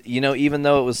 Even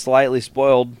though it was slightly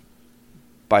spoiled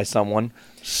by someone.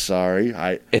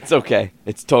 Sorry. It's okay.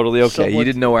 It's totally okay. You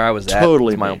didn't know where I was at.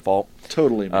 Totally it's my own fault.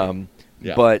 Totally me.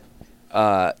 Yeah. But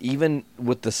even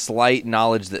with the slight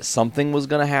knowledge that something was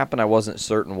going to happen, I wasn't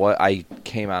certain what. I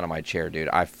came out of my chair, dude.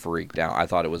 I freaked out. I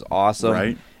thought it was awesome.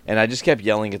 Right. And I just kept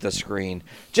yelling at the screen,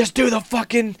 just do the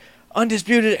fucking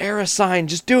Undisputed Era sign.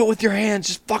 Just do it with your hands.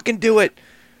 Just fucking do it.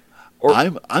 Or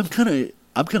I'm kind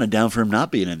of down for him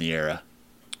not being in the era.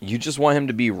 You just want him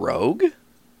to be Rogue?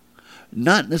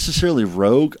 Not necessarily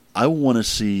Rogue. I want to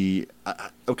see.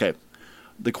 Okay.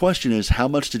 The question is, how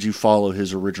much did you follow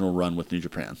his original run with New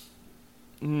Japan?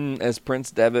 As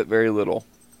Prince Devitt, very little.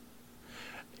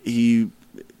 He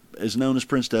is known as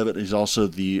Prince Devitt. He's also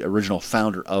the original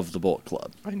founder of the Bullet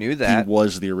Club. I knew that. He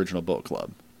was the original Bullet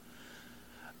Club.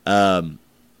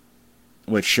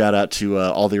 Which, shout out to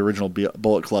all the original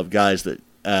Bullet Club guys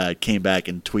that came back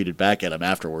and tweeted back at him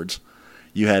afterwards.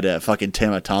 You had fucking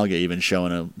Tama Tonga even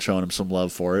showing him some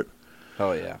love for it.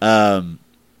 Oh, yeah.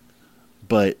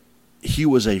 But he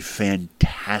was a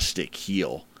fantastic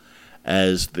heel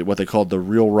as what they called the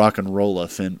real rock and roller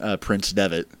Prince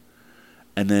Devitt,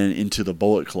 and then into the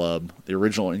Bullet Club, the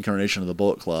original incarnation of the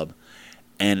Bullet Club.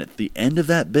 And at the end of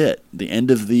that bit, the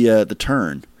end of the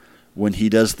turn, when he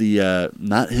does the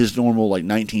not his normal like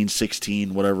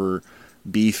 1916 whatever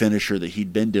B finisher that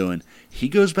he'd been doing, he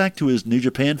goes back to his New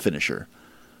Japan finisher,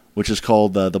 which is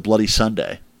called the Bloody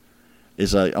Sunday.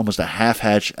 Is almost a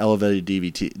half-hatch elevated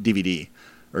DVD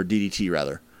or DDT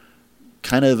rather,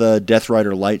 kind of a Death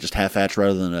Rider light, just half-hatch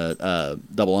rather than a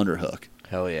double underhook.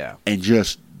 Hell yeah! And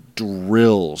just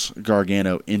drills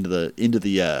Gargano into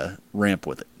the ramp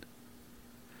with it.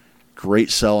 Great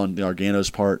sell on Gargano's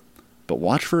part, but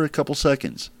watch for a couple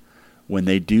seconds when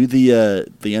they do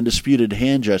the undisputed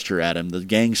hand gesture at him, the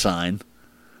gang sign,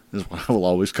 is what I will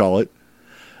always call it.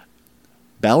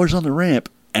 Balor's on the ramp,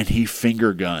 and he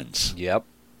finger guns. Yep,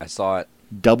 I saw it.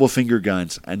 Double finger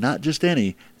guns, and not just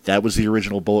any. That was the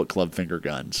original Bullet Club finger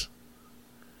guns.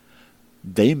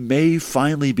 They may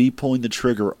finally be pulling the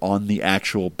trigger on the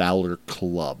actual Balor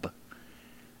Club.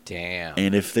 Damn.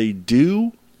 And if they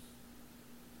do,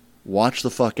 watch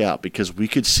the fuck out, because we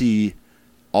could see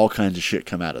all kinds of shit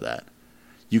come out of that.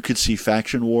 You could see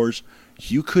faction wars.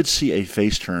 You could see a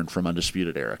face turn from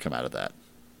Undisputed Era come out of that.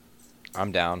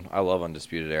 I'm down. I love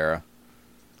Undisputed Era.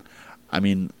 I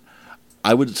mean,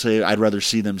 I would say I'd rather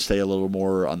see them stay a little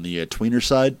more on the tweener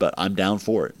side, but I'm down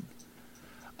for it.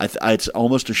 It's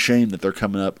almost a shame that they're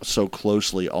coming up so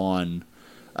closely on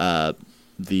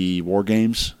the War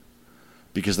Games,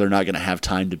 because they're not going to have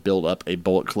time to build up a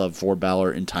Bullet Club for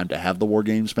Balor in time to have the War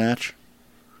Games match.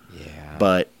 Yeah.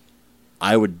 But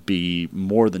I would be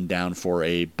more than down for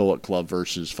a Bullet Club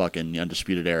versus fucking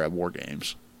Undisputed Era War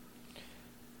Games.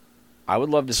 I would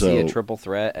love to see a triple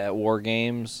threat at War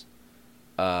Games.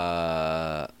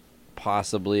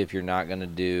 Possibly, if you're not going to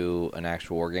do an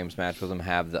actual War Games match with them,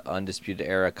 have the Undisputed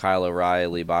Era Kyle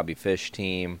O'Reilly, Bobby Fish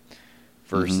team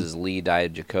versus Lee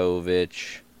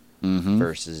Dijakovic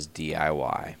versus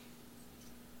DIY.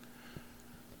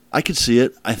 I could see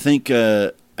it. I think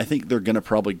they're going to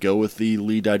probably go with the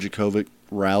Lee Dijakovic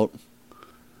route.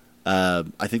 I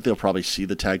think they'll probably see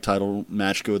the tag title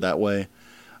match go that way.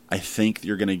 I think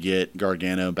you're going to get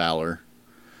Gargano Balor.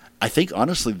 I think,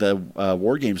 honestly, the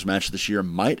War Games match this year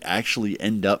might actually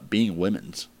end up being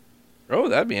women's. Oh,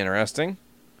 that'd be interesting.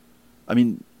 I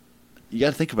mean, you got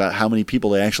to think about how many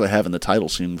people they actually have in the title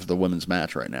scene for the women's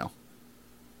match right now.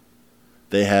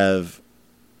 They have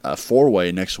a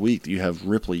four-way next week. You have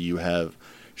Ripley, you have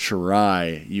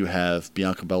Shirai, you have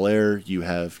Bianca Belair, you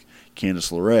have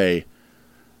Candice LeRae.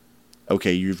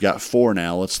 Okay, you've got four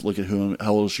now. Let's look at how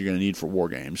else you're going to need for War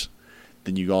Games.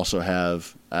 Then you also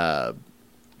have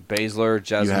Baszler,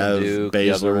 Jessamine Duke,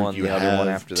 the other one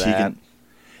after Tegan, that.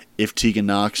 If Tegan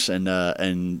Nox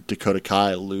and Dakota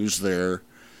Kai lose their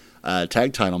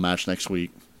tag title match next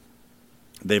week,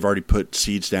 they've already put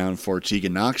seeds down for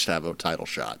Tegan Nox to have a title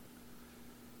shot.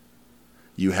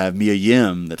 You have Mia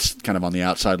Yim that's kind of on the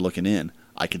outside looking in.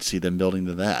 I could see them building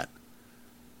to that.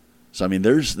 So, I mean,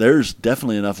 there's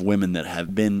definitely enough women that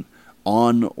have been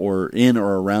on or in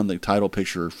or around the title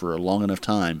picture for a long enough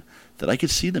time that I could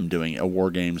see them doing a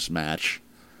War Games match.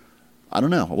 I don't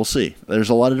know. We'll see. There's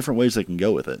a lot of different ways they can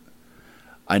go with it.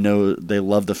 I know they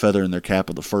love the feather in their cap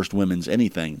of the first women's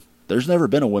anything. There's never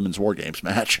been a women's War Games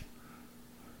match.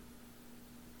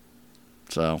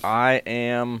 So I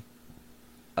am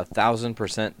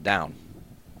 1,000% down.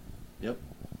 Yep.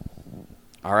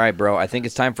 All right, bro. I think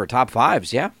it's time for top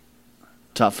fives, yeah?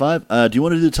 Top five? Do you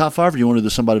want to do the top five, or do you want to do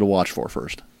somebody to watch for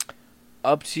first?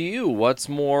 Up to you. What's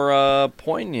more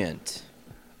poignant?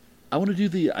 I want to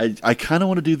do I kind of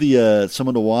want to do the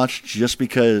someone to watch just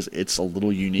because it's a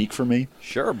little unique for me.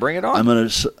 Sure, bring it on. I'm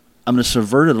gonna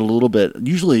subvert it a little bit.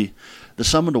 Usually, the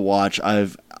someone to watch,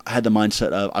 I've had the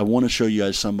mindset of I want to show you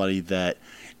guys somebody that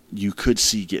you could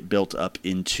see get built up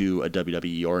into a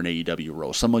WWE or an AEW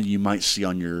role. Someone you might see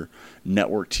on your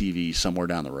network TV somewhere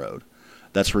down the road.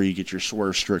 That's where you get your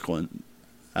Swerve Strickland.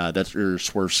 That's your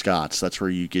Swerve Scotts. That's where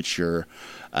you get your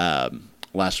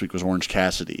last week was Orange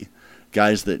Cassidy.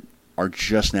 Guys that are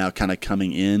just now kind of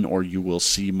coming in, or you will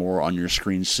see more on your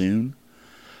screen soon.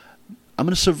 I'm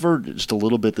going to subvert it just a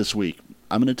little bit this week.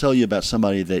 I'm going to tell you about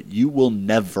somebody that you will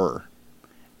never,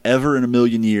 ever in a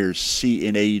million years see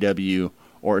in AEW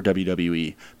or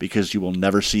WWE, because you will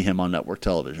never see him on network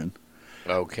television.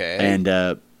 Okay. And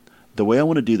the way I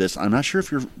want to do this, I'm not sure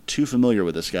if you're too familiar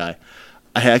with this guy.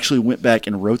 I actually went back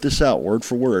and wrote this out word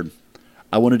for word.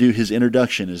 I want to do his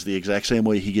introduction is the exact same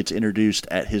way he gets introduced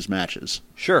at his matches.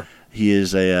 Sure. He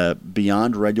is a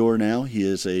Beyond regular now. He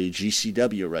is a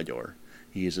GCW regular.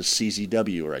 He is a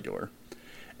CZW regular.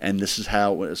 And this is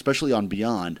how, especially on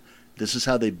Beyond, this is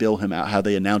how they bill him out, how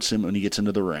they announce him when he gets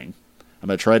into the ring. I'm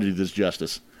going to try to do this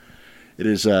justice. It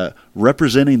is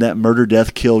representing that murder,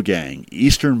 death, kill gang,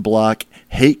 Eastern Bloc,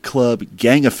 hate club,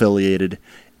 gang affiliated,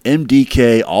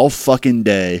 MDK all fucking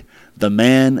day, the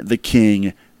man, the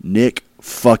king, Nick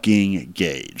fucking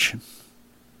Gage.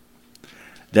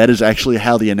 That is actually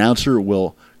how the announcer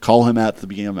will call him out at the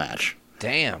beginning of the match.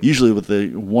 Damn. Usually with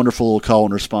the wonderful little call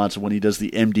and response, when he does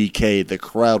the MDK, the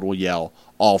crowd will yell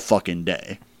all fucking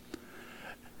day.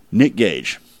 Nick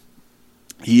Gage.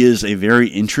 He is a very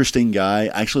interesting guy.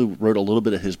 I actually wrote a little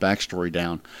bit of his backstory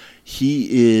down. He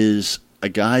is a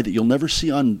guy that you'll never see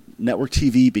on network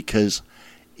TV because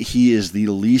he is the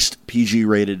least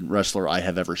PG-rated wrestler I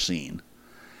have ever seen.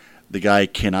 The guy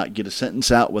cannot get a sentence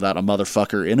out without a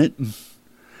motherfucker in it.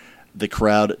 The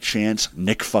crowd chants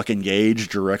Nick fucking Gage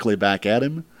directly back at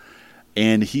him.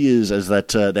 And he is, as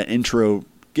that intro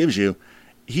gives you,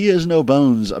 he has no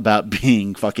bones about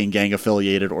being fucking gang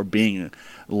affiliated or being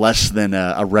less than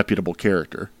a reputable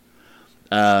character.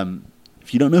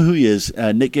 If you don't know who he is,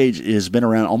 Nick Gage has been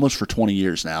around almost for 20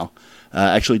 years now.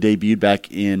 Actually debuted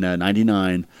back in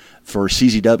 99 for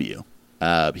CZW.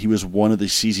 He was one of the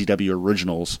CZW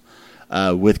originals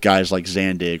with guys like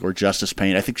Zandig or Justice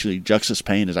Payne. I think Justice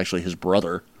Payne is actually his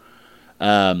brother.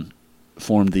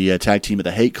 Formed the tag team of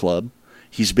the Hate Club.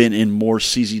 He's been in more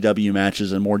CZW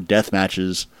matches and more death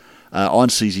matches on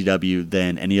CZW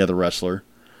than any other wrestler.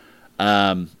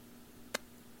 To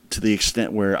the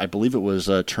extent where I believe it was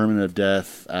Tournament of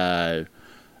Death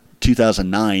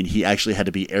 2009, he actually had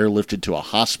to be airlifted to a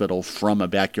hospital from a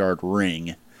backyard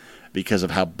ring because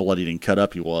of how bloodied and cut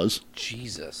up he was.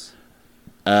 Jesus.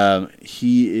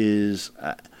 He is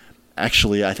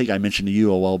actually, I think I mentioned to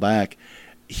you a while back,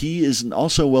 he is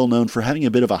also well known for having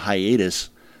a bit of a hiatus.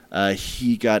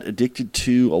 He got addicted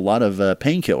to a lot of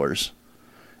painkillers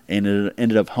and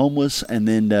ended up homeless, and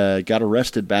then got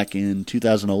arrested back in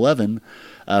 2011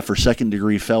 for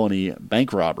second-degree felony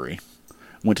bank robbery.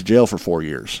 Went to jail for 4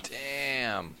 years.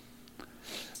 Damn.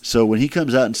 So when he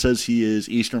comes out and says he is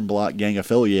Eastern Bloc gang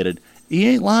affiliated, he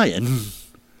ain't lying.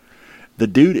 The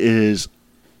dude is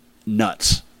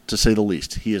nuts, to say the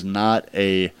least. He is not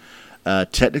a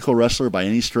technical wrestler by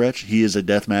any stretch. He is a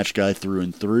deathmatch guy through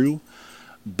and through.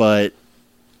 But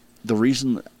the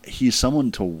reason he's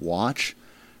someone to watch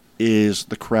is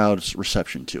the crowd's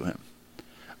reception to him.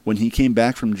 When he came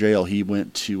back from jail, he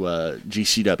went to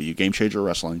GCW, Game Changer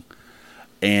Wrestling,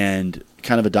 and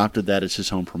kind of adopted that as his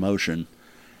home promotion.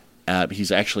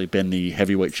 He's actually been the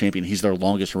heavyweight champion. He's their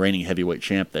longest reigning heavyweight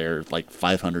champ there, like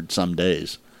 500 some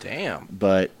days. Damn.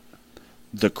 But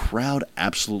the crowd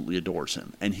absolutely adores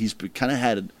him. And he's kind of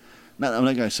had, I'm not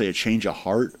going to say a change of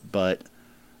heart, but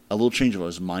a little change of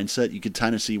his mindset. You can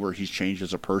kind of see where he's changed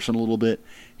as a person a little bit.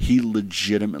 He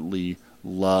legitimately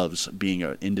loves being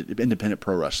an independent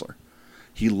pro wrestler.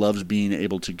 He loves being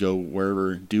able to go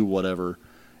wherever, do whatever,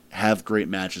 have great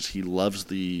matches. He loves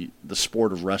the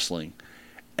sport of wrestling.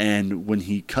 And when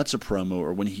he cuts a promo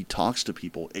or when he talks to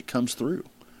people, it comes through.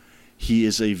 He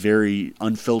is a very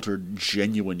unfiltered,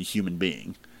 genuine human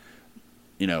being.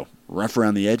 You know, rough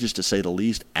around the edges, to say the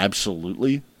least,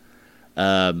 absolutely.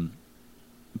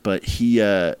 But he,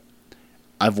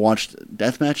 I've watched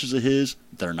death matches of his.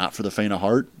 They're not for the faint of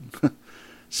heart,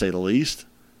 say the least.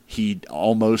 He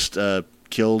almost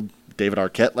killed David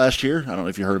Arquette last year. I don't know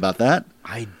if you heard about that.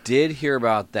 I did hear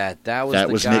about that. That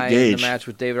was the Nick guy Gage. in the match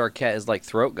with David Arquette. His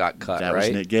throat got cut. That right?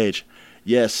 was Nick Gage.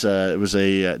 Yes, it was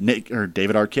a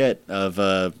David Arquette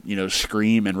of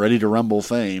Scream and Ready to Rumble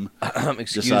fame.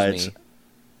 Excuse me.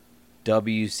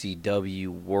 WCW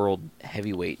World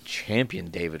Heavyweight Champion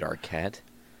David Arquette.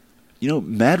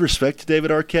 Mad respect to David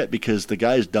Arquette because the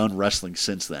guy's done wrestling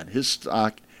since then. His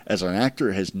stock as an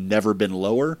actor has never been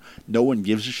lower. No one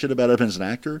gives a shit about him as an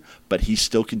actor, but he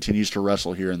still continues to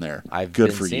wrestle here and there. I've Good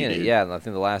been for seeing you, it, dude. yeah. And I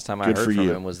think the last time I Good heard for from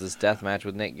you. him was this death match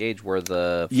with Nick Gage where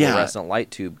the Yeah. fluorescent light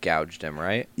tube gouged him,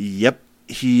 right? Yep.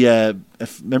 He,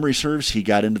 if memory serves, he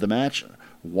got into the match.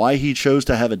 Why he chose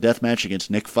to have a death match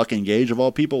against Nick fucking Gage, of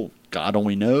all people, God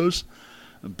only knows.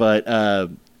 But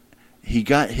he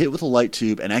got hit with a light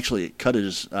tube and actually it cut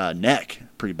his neck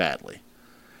pretty badly.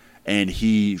 And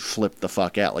he flipped the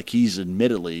fuck out.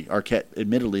 Arquette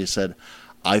admittedly said,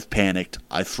 I've panicked.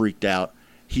 I freaked out.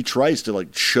 He tries to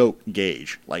choke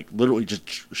Gage, literally just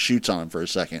shoots on him for a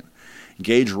second.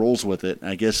 Gage rolls with it. And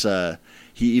I guess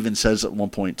he even says at one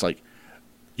point, it's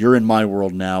you're in my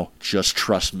world now. Just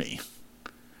trust me.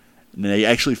 And they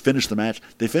actually finished the match.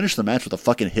 They finished the match with a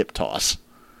fucking hip toss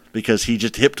because he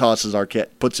just hip tosses Arquette,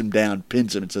 puts him down,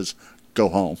 pins him, and says, "Go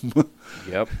home.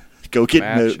 Yep. Go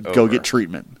Match get over.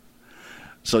 treatment."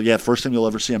 So yeah, first time you'll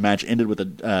ever see a match ended with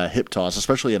a hip toss,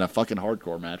 especially in a fucking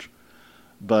hardcore match.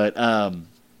 But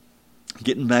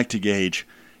getting back to Gage,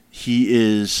 he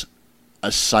is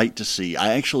a sight to see.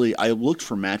 I looked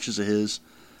for matches of his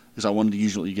because I wanted to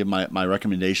usually give my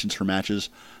recommendations for matches,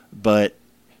 but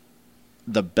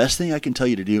the best thing I can tell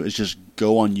you to do is just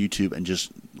go on YouTube and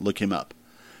just look him up.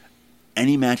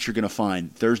 Any match you're going to find,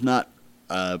 there's not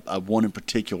a one in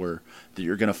particular that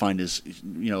you're going to find is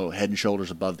head and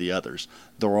shoulders above the others.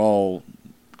 They're all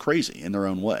crazy in their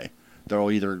own way. They're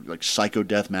all either psycho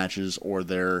death matches or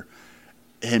they're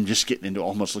him just getting into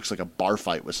almost looks like a bar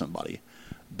fight with somebody.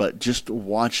 But just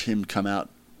watch him come out,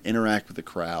 interact with the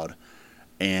crowd,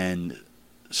 and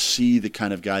see the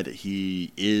kind of guy that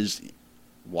he is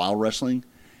while wrestling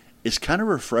is kind of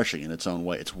refreshing in its own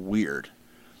way. It's weird.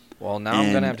 Well, now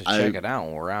I'm going to have to check it out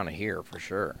when we're out of here for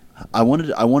sure. I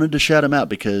wanted to shout him out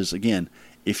because, again,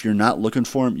 if you're not looking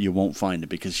for him, you won't find him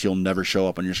because he'll never show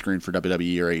up on your screen for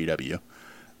WWE or AEW.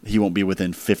 He won't be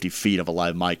within 50 feet of a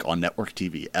live mic on network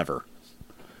TV ever.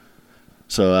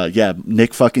 So, yeah,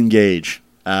 Nick fucking Gage.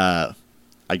 I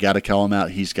got to call him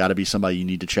out. He's got to be somebody you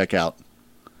need to check out.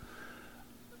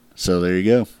 So there you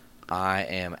go. I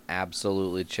am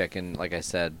absolutely checking, like I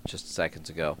said just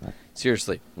seconds ago.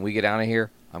 Seriously, when we get out of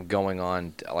here, I'm going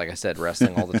on, like I said,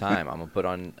 wrestling all the time. I'm going to put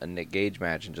on a Nick Gage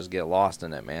match and just get lost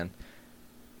in it, man.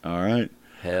 All right.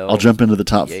 Hell I'll jump into the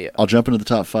top. yeah. I'll jump into the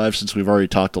top 5 since we've already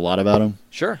talked a lot about him.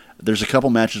 Sure. There's a couple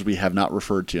matches we have not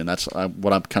referred to, and that's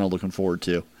what I'm kind of looking forward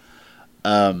to.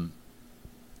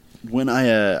 When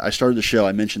I started the show,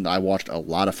 I mentioned that I watched a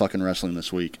lot of fucking wrestling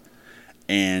this week,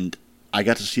 and I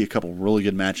got to see a couple really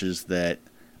good matches that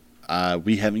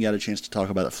we haven't got a chance to talk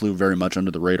about that flew very much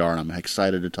under the radar, and I'm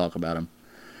excited to talk about them.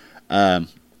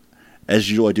 As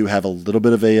usual, I do have a little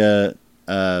bit of a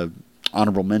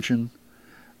honorable mention.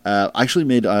 I actually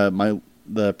made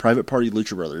the Private Party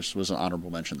Lucha Brothers was an honorable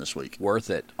mention this week.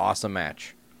 Worth it. Awesome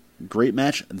match. Great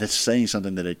match. That's saying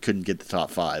something that it couldn't get the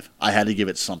top 5. I had to give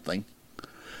it something.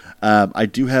 I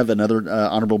do have another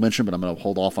honorable mention, but I'm going to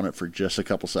hold off on it for just a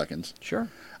couple seconds. Sure.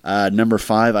 Number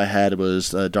 5 I had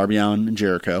was Darby Allin and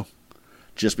Jericho,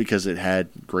 just because it had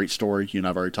great story. You and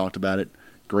I've already talked about it.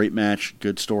 Great match,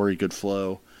 good story, good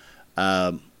flow,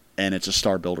 and it's a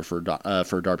star builder for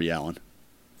Darby Allin.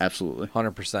 Absolutely.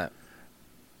 100%.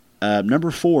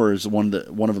 Number 4 is one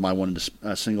of them I wanted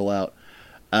to single out.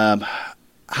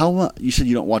 How you said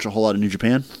you don't watch a whole lot of New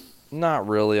Japan? Not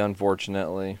really,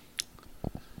 unfortunately.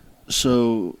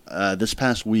 So this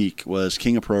past week was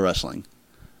King of Pro Wrestling,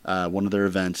 one of their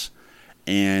events,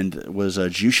 and it was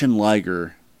Jushin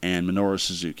Liger and Minoru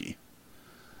Suzuki.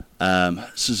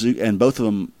 Suzuki and both of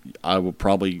them I will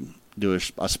probably do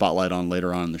a spotlight on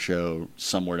later on in the show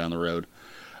somewhere down the road.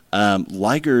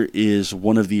 Liger is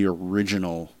one of the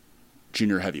original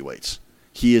junior heavyweights.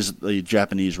 He is the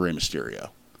Japanese Rey Mysterio.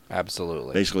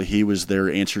 Absolutely. Basically, he was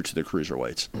their answer to the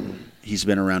cruiserweights. He's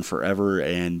been around forever,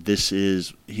 and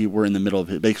we're in the middle of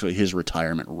his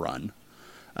retirement run.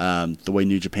 The way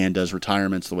New Japan does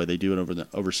retirements, the way they do it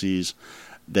overseas,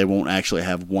 they won't actually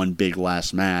have one big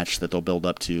last match that they'll build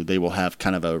up to. They will have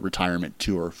kind of a retirement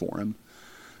tour for him.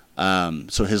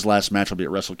 So his last match will be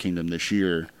at Wrestle Kingdom this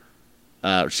year.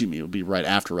 It'll be right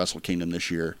after Wrestle Kingdom this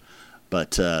year.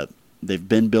 But they've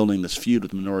been building this feud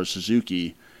with Minoru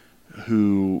Suzuki,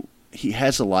 who he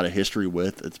has a lot of history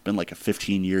with. It's been like a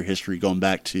 15-year history going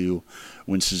back to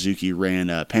when Suzuki ran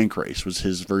Pancrase, was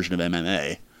his version of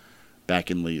MMA back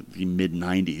in the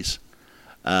mid-90s.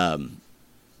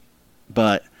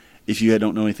 But if you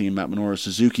don't know anything about Minoru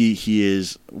Suzuki, he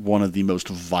is one of the most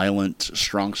violent,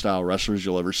 strong-style wrestlers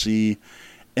you'll ever see,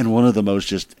 and one of the most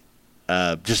just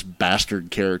bastard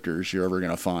characters you're ever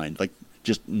going to find. Like,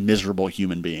 just miserable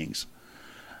human beings.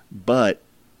 But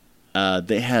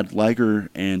they had Liger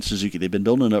and Suzuki. They've been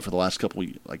building it up for the last couple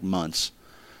months,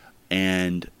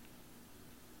 and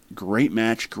great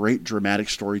match, great dramatic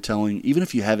storytelling. Even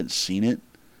if you haven't seen it,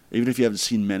 even if you haven't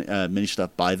seen many stuff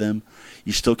by them,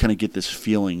 you still kind of get this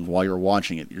feeling while you're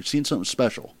watching it. You're seeing something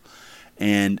special.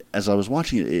 And as I was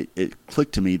watching it, it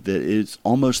clicked to me that it's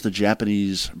almost the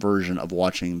Japanese version of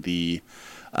watching the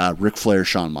Ric Flair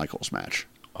Shawn Michaels match.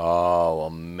 Oh,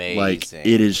 amazing! Like,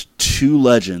 it is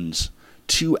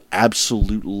two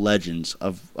absolute legends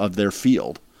of their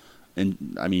field,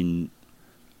 and I mean,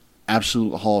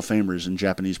 absolute Hall of Famers in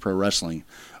Japanese pro wrestling.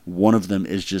 One of them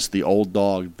is just the old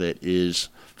dog that is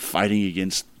fighting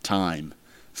against time,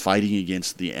 fighting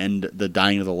against the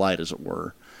dying of the light, as it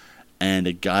were, and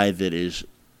a guy that is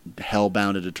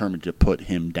hell-bound and determined to put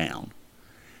him down.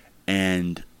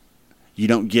 And you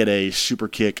don't get a super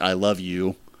kick, I love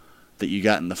you, that you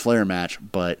got in the Flair match,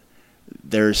 but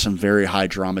there is some very high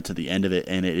drama to the end of it,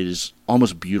 and it is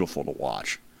almost beautiful to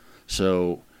watch.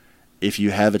 So if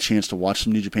you have a chance to watch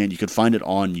some New Japan, you could find it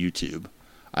on YouTube.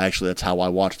 That's how I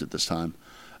watched it this time.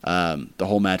 The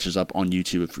whole match is up on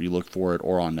YouTube if you look for it,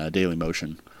 or on Daily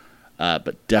Motion.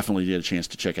 But definitely get a chance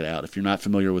to check it out. If you're not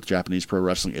familiar with Japanese pro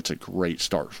wrestling, it's a great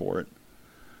start for it.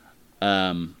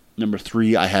 Number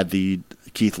 3, I had the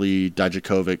Keith Lee,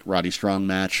 Dijakovic, Roddy Strong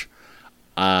match.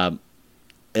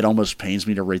 It almost pains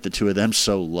me to rate the two of them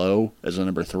so low as a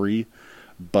number 3,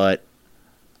 but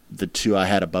the two I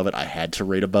had above it, I had to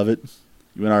rate above it.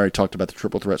 You and I already talked about the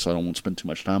triple threat, so I don't want to spend too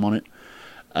much time on it.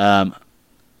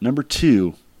 Number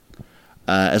 2,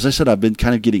 as I said, I've been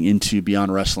kind of getting into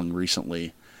Beyond Wrestling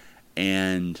recently,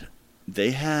 and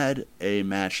they had a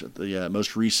match at the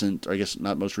most recent, or I guess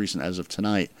not most recent as of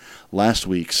tonight, last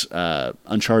week's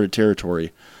Uncharted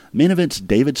Territory. Main event's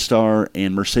David Starr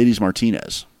and Mercedes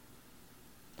Martinez.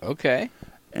 Okay.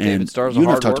 And David Starr's a you and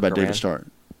I've hard talked about worker, David man. Starr.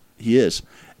 He is.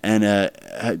 And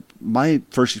my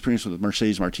first experience with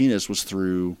Mercedes Martinez was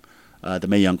through the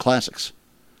Mae Young Classics.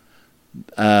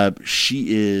 She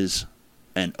is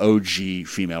an OG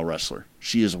female wrestler.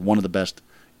 She is one of the best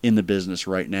in the business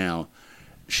right now.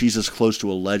 She's as close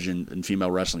to a legend in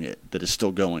female wrestling that is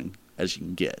still going as you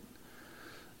can get.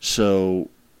 So,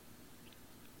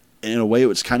 in a way, it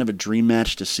was kind of a dream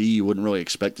match to see. You wouldn't really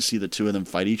expect to see the two of them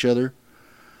fight each other.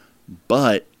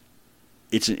 But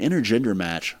it's an intergender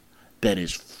match that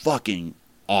is fucking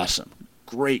awesome.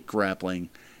 Great grappling.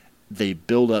 They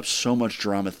build up so much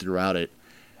drama throughout it.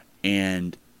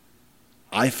 And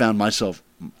I found myself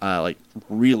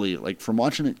really from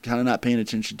watching it, kind of not paying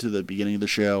attention to the beginning of the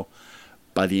show.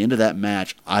 By the end of that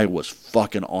match, I was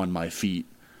fucking on my feet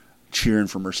cheering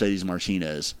for Mercedes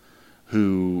Martinez,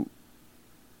 who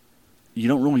you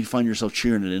don't really find yourself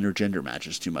cheering at intergender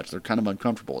matches too much. They're kind of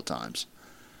uncomfortable at times.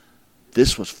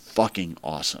 This was fucking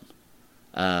awesome.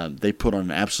 They put on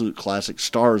an absolute classic.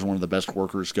 Starr is one of the best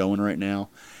workers going right now,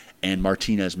 and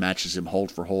Martinez matches him hold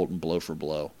for hold and blow for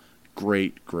blow.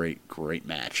 Great, great, great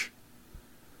match.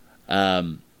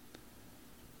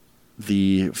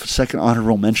 The second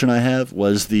honorable mention I have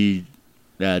was the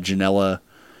Janela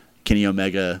Kenny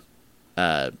Omega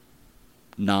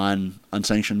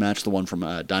non-unsanctioned match, the one from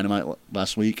Dynamite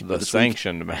last week. The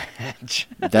sanctioned match.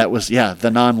 That was,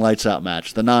 the non-lights out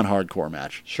match, the non-hardcore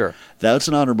match. Sure. That's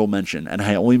an honorable mention, and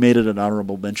I only made it an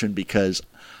honorable mention because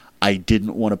I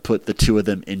didn't want to put the two of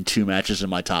them in two matches in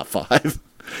my top 5.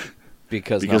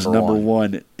 Because number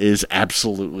one is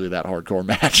absolutely that hardcore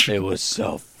match. It was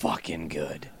so fucking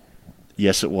good.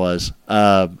 Yes, it was.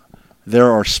 There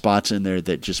are spots in there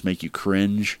that just make you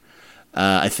cringe.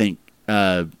 I think,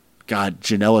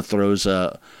 Janela throws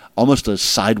almost a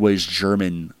sideways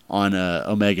German on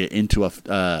Omega into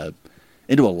a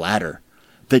ladder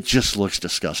that just looks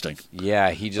disgusting.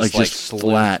 Yeah, he just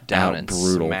flat down out and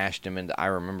brutal. Smashed him into. I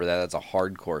remember that. That's a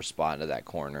hardcore spot into that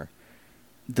corner.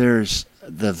 There's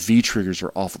the V-triggers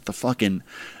are awful. The fucking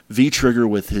V-trigger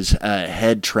with his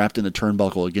head trapped in the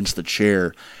turnbuckle against the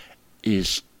chair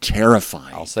is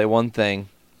terrifying. I'll say one thing.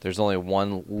 There's only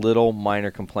one little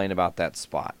minor complaint about that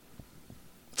spot.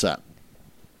 What's that?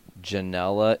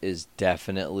 Janela is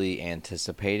definitely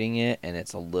anticipating it, and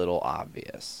it's a little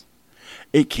obvious.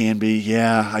 It can be,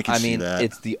 yeah. I can see that.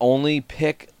 It's the only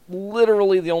pick.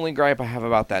 Literally, the only gripe I have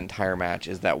about that entire match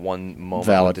is that one moment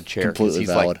Valid. with the chair. Completely he's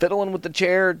valid. like fiddling with the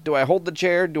chair. Do I hold the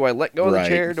chair? Do I let go of the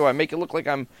chair? Do I make it look like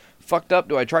I'm fucked up?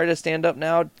 Do I try to stand up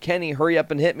now? Kenny, hurry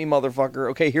up and hit me, motherfucker.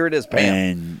 Okay, here it is,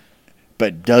 Pam.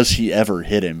 But does he ever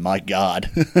hit him? My God.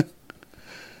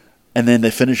 And then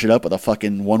they finish it up with a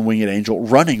fucking one-winged angel,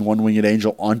 running one-winged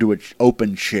angel onto an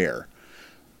open chair.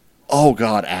 Oh,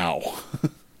 God, ow.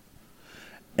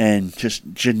 And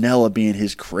just Janela being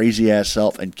his crazy-ass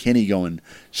self and Kenny going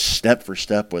step for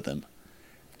step with him.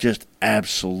 Just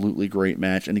absolutely great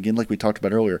match. And again, like we talked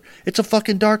about earlier, it's a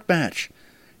fucking dark match.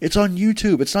 It's on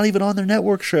YouTube. It's not even on their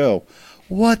network show.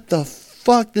 What the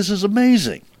fuck? This is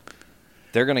amazing.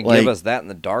 They're going to give us that in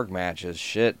the dark matches.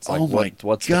 Shit. It's like,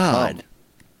 what's God. to come?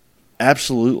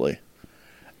 Absolutely.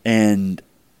 And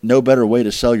no better way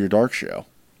to sell your dark show.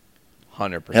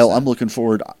 100%. Hell, I'm looking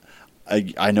forward.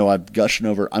 I know I'm gushing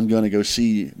over. I'm going to go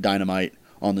see Dynamite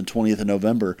on the 20th of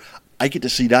November. I get to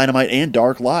see Dynamite and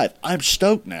Dark live. I'm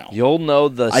stoked now. You'll know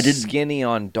the skinny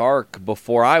on Dark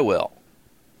before I will.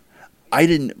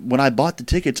 When I bought the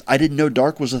tickets, I didn't know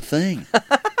Dark was a thing.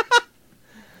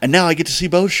 And now I get to see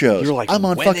both shows. You're like, I'm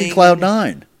on winning. fucking Cloud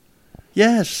 9.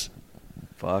 Yes.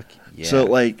 Fuck yeah. So,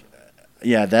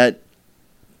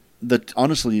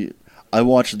 honestly, I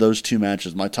watched those two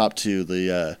matches, my top two,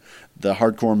 the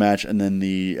hardcore match and then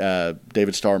the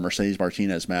David Starr Mercedes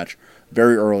Martinez match,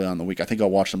 very early on in the week. I think I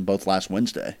watched them both last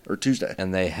Wednesday or Tuesday.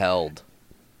 And they held.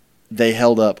 They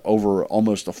held up over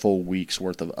almost a full week's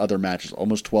worth of other matches,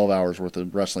 almost 12 hours worth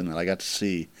of wrestling that I got to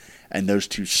see, and those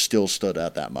two still stood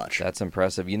out that much. That's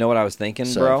impressive. You know what I was thinking,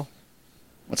 So, bro?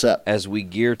 What's that? As we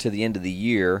gear to the end of the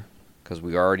year, because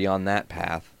we're already on that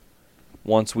path,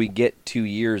 once we get to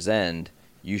year's end,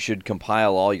 you should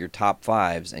compile all your top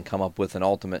 5s and come up with an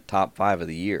ultimate top 5 of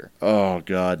the year. Oh,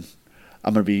 God.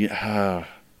 I'm going to be...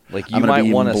 you might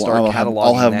want to start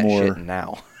cataloging that more. shit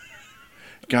now.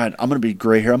 God, I'm going to be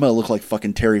gray hair. I'm going to look like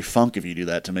fucking Terry Funk if you do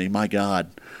that to me. My God.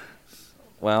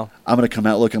 Well, I'm going to come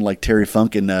out looking like Terry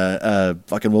Funk and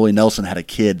fucking Willie Nelson had a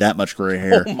kid. That much gray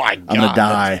hair. Oh, my God. I'm going to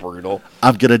die. That's brutal.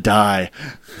 I'm going to die.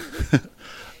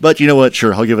 But you know what?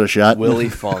 Sure, I'll give it a shot. Willie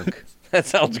Funk. That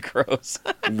sounds gross.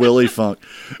 Willie Funk.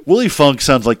 Willie Funk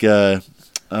sounds like a.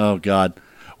 Oh God,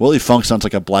 Willie Funk sounds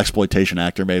like a blaxploitation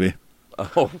actor, maybe.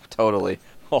 Oh, totally.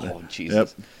 Oh,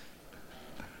 Jesus. Yep.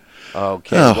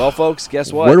 Okay. Well, folks,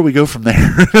 guess what? Where do we go from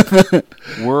there?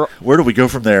 Where do we go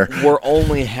from there? We're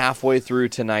only halfway through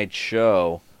tonight's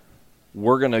show.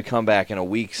 We're going to come back in a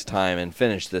week's time and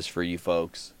finish this for you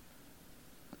folks,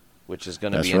 which is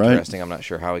going to be interesting. Right. I'm not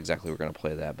sure how exactly we're going to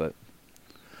play that, but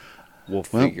we'll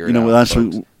figure it out. Last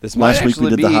week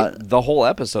we did the whole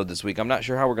episode this week. I'm not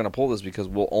sure how we're going to pull this because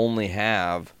we'll only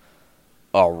have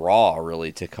a Raw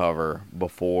really to cover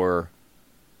before.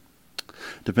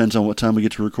 Depends on what time we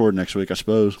get to record next week, I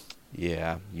suppose.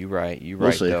 Yeah, you're right.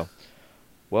 We'll see. Though.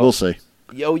 Well, we'll see.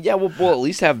 Yeah, we'll at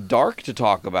least have Dark to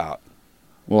talk about.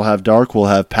 We'll have Dark. We'll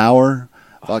have Power.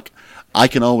 Fuck, I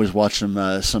can always watch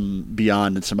some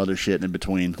Beyond and some other shit in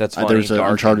between. That's funny. There's an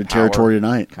Uncharted territory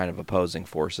tonight. Kind of opposing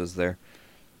forces there.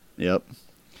 Yep.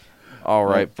 All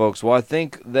right, folks. Well, I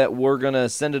think that we're gonna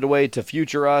send it away to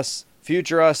Future Us.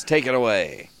 Future Us, take it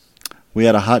away. We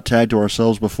had a hot tag to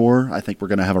ourselves before. I think we're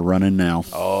going to have a run-in now.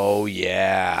 Oh,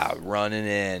 yeah. Running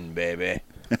in, baby.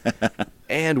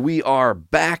 And we are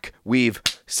back. We've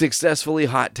successfully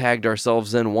hot tagged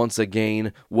ourselves in once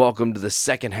again. Welcome to the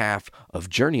second half of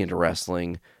Journey into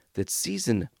Wrestling. That's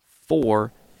Season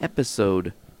 4,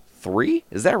 Episode 3?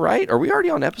 Is that right? Are we already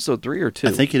on Episode 3 or 2?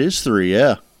 I think it is 3,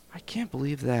 yeah. I can't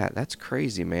believe that. That's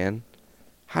crazy, man.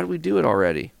 How did we do it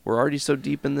already? We're already so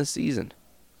deep in this season.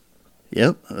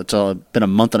 Yep, it's been a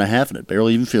month and a half, and it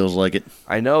barely even feels like it.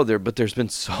 I know, but there's been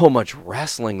so much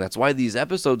wrestling. That's why these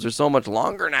episodes are so much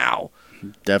longer now.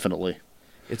 Definitely.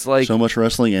 It's like so much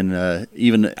wrestling, and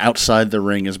even outside the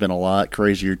ring has been a lot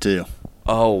crazier, too.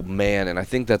 Oh, man, and I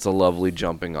think that's a lovely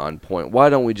jumping on point. Why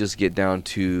don't we just get down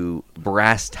to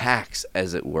brass tacks,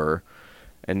 as it were,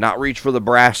 and not reach for the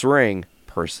brass ring,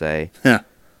 per se.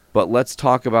 But let's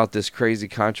talk about this crazy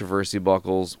controversy,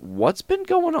 Buckles. What's been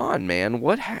going on, man?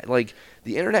 The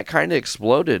internet kind of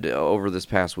exploded over this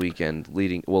past weekend,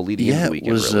 leading into the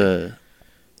weekend. Really.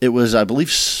 It was, I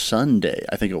believe, Sunday.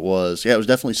 I think it was. Yeah, it was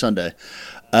definitely Sunday.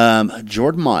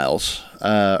 Jordan Miles,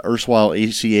 erstwhile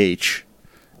ACH.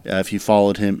 If you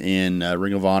followed him in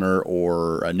Ring of Honor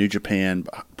or New Japan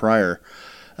prior,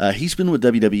 he's been with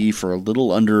WWE for a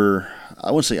little under. I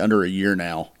wouldn't say under a year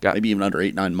now, maybe even under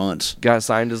 8-9 months. Got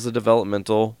signed as a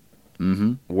developmental.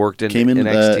 Mm-hmm. Worked in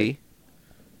NXT.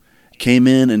 Came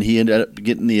in and he ended up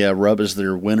getting the rub as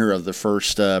their winner of the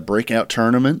first breakout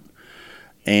tournament,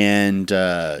 and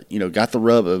got the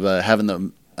rub of having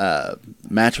the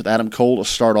match with Adam Cole to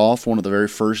start off, one of the very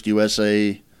first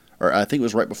USA, or I think it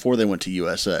was right before they went to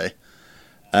USA.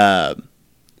 Got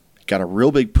a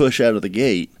real big push out of the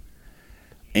gate,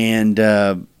 and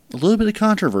a little bit of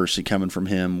controversy coming from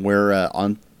him where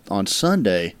on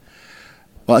Sunday,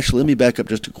 well, actually, let me back up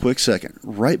just a quick second.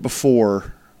 Right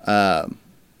before, right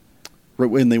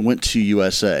when they went to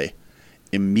USA,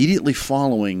 immediately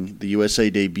following the USA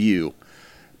debut,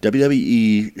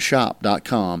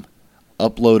 WWEshop.com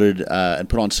uploaded and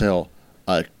put on sale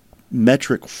a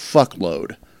metric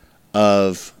fuckload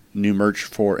of new merch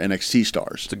for NXT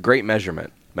stars. It's a great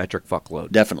measurement. Metric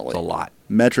fuckload. Definitely. It's a lot.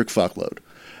 Metric fuckload.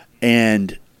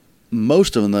 And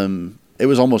most of them, it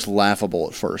was almost laughable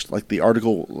at first. Like the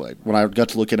article, when I got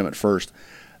to look at them at first,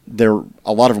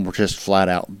 a lot of them were just flat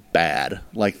out bad.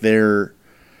 Like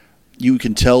you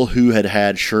can tell who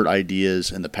had shirt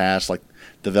ideas in the past, like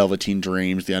the Velveteen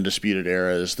Dreams, the Undisputed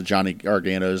Eras, the Johnny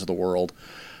Garganos of the world.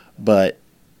 But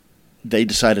they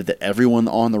decided that everyone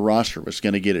on the roster was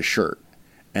going to get a shirt.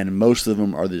 And most of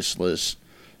them are this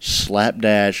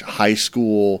slapdash, high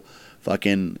school,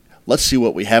 fucking, let's see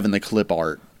what we have in the clip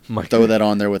art. Throw that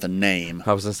on there with a name.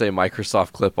 I was going to say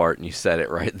Microsoft clip art, and you said it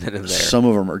right then and there. Some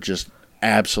of them are just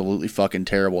absolutely fucking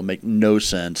terrible, make no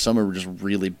sense. Some are just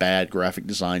really bad graphic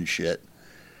design shit.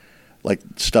 Like,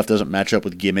 stuff doesn't match up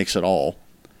with gimmicks at all.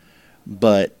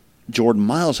 But Jordan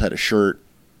Miles had a shirt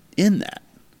in that.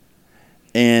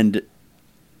 And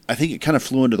I think it kind of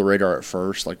flew under the radar at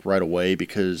first, like right away,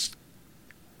 because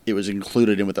it was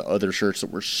included in with the other shirts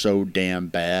that were so damn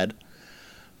bad.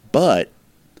 But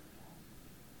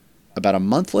about a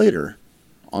month later,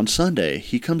 on Sunday,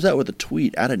 he comes out with a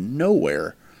tweet out of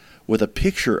nowhere with a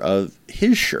picture of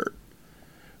his shirt,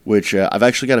 which I've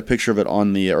actually got a picture of it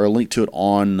on or a link to it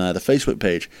on the Facebook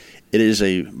page. It is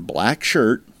a black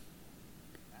shirt,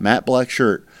 matte black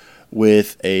shirt,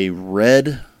 with a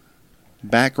red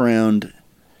background,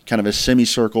 kind of a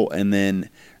semicircle, and then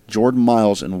Jordan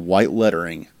Miles in white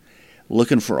lettering,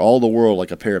 looking for all the world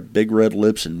like a pair of big red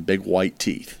lips and big white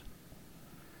teeth.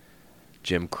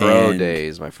 Jim Crow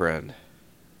days, my friend.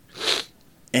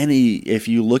 if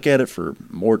you look at it for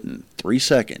more than 3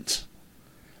 seconds,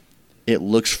 it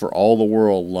looks for all the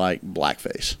world like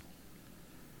blackface.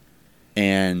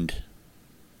 And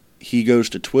he goes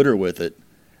to Twitter with it,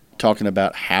 talking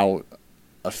about how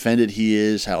offended he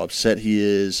is, how upset he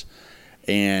is,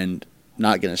 and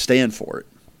not going to stand for it.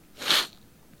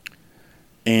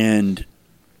 And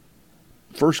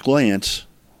first glance,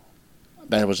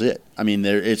 that was it. I mean,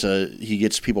 he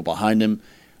gets people behind him.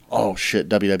 Oh shit,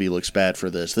 WWE looks bad for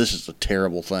this. This is a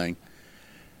terrible thing.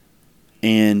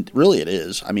 And really it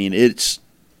is. I mean,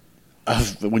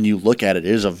 when you look at it,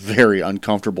 it is a very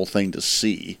uncomfortable thing to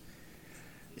see.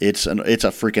 It's a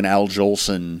freaking Al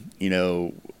Jolson,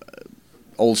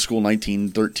 old school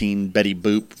 1913 Betty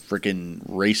Boop, freaking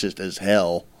racist as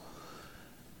hell,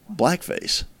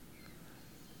 blackface.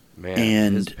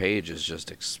 Man, his page is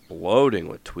just exploding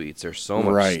with tweets. There's so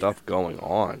much stuff going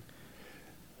on.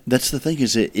 That's the thing,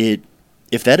 is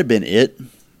if that had been it,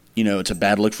 it's a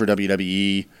bad look for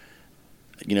WWE.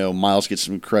 Miles gets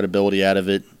some credibility out of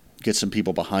it, gets some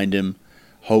people behind him,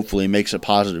 hopefully makes a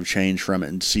positive change from it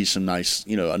and see some nice,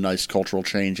 a nice cultural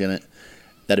change in it.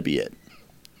 That'd be it.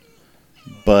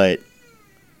 But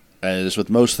as with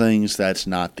most things, that's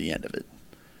not the end of it.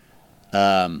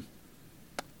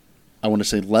 I want to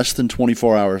say less than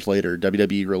 24 hours later,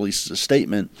 WWE releases a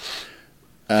statement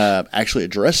actually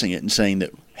addressing it and saying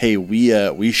that, hey,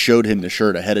 we showed him the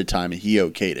shirt ahead of time and he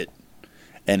okayed it.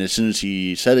 And as soon as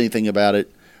he said anything about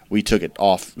it, we took it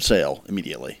off sale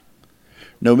immediately.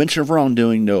 No mention of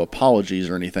wrongdoing, no apologies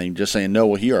or anything, just saying, no,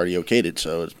 well, he already okayed it,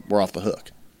 so we're off the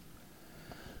hook.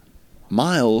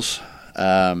 Miles,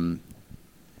 in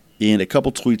a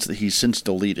couple tweets that he's since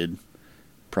deleted,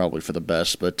 probably for the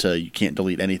best, but you can't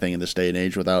delete anything in this day and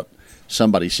age without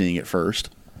somebody seeing it first,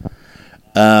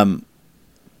 doubles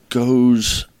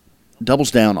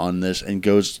down on this and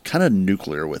goes kind of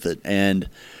nuclear with it and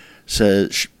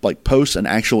says, posts an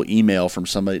actual email from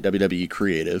somebody at WWE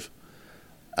Creative,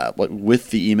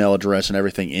 with the email address and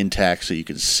everything intact so you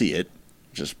can see it,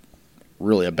 which is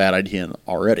really a bad idea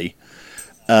already,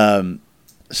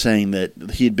 saying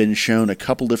that he had been shown a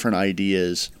couple different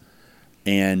ideas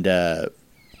and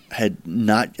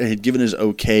had given his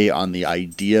okay on the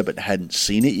idea but hadn't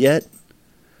seen it yet,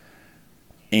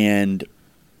 and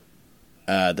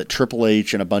that Triple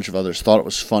H and a bunch of others thought it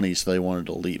was funny, so they wanted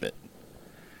to leave it.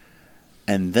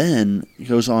 And then he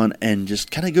goes on and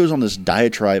just kind of goes on this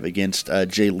diatribe against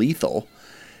Jay Lethal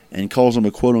and calls him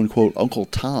a quote-unquote Uncle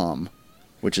Tom,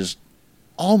 which is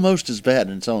almost as bad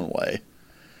in its own way.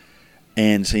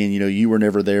 And saying, you were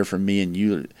never there for me,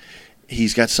 and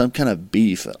he's got some kind of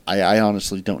beef that I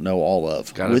honestly don't know all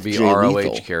of. Got to be Jay ROH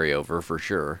Lethal. carryover for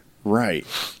sure. Right.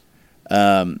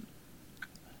 And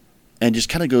just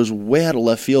kind of goes way out of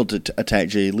left field to attack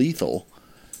Jay Lethal,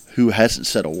 who hasn't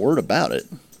said a word about it.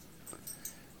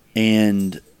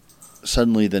 And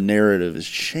suddenly the narrative is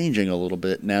changing a little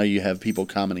bit. Now you have people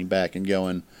commenting back and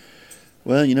going,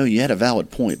 well, you had a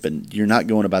valid point, but you're not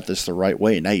going about this the right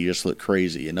way. Now you just look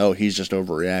crazy. He's just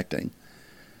overreacting.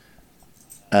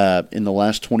 In the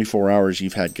last 24 hours,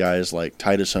 you've had guys like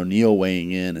Titus O'Neil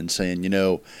weighing in and saying,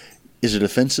 is it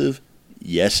offensive?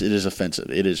 Yes, it is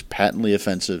offensive. It is patently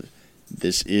offensive.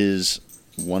 This is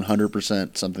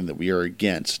 100% something that we are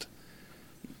against,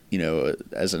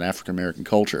 as an African-American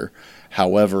culture.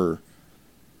 However,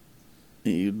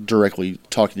 directly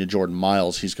talking to Jordan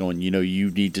Miles, he's going,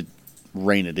 you need to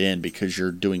rein it in because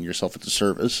you're doing yourself a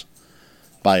disservice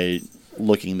by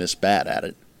looking this bad at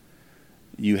it.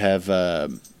 You have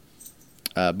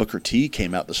Booker T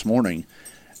came out this morning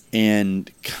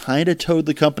and kind of towed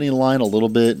the company line a little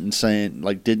bit and saying,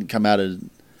 didn't come out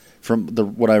from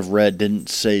what I've read, didn't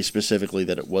say specifically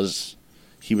that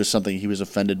he was something he was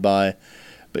offended by,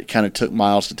 but kind of took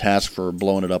Miles to task for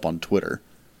blowing it up on Twitter.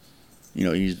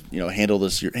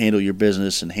 Handle your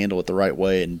business and handle it the right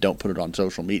way, and don't put it on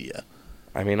social media.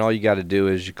 I mean, all you got to do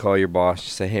is you call your boss, you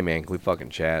say, hey man, can we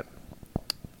fucking chat?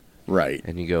 Right.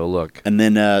 And you go, look. And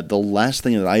then the last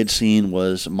thing that I had seen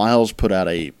was Miles put out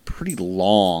a pretty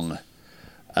long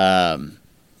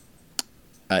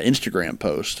Instagram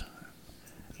post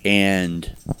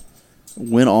and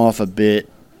went off a bit.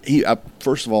 He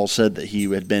first of all said that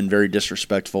he had been very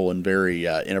disrespectful and very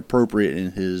inappropriate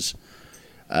in his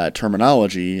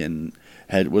terminology and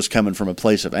was coming from a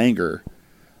place of anger,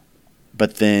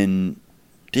 but then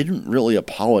didn't really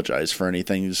apologize for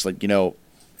anything. Just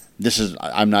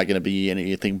I'm not going to be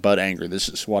anything but angry. This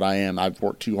is what I am. I've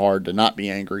worked too hard to not be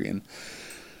angry and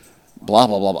blah,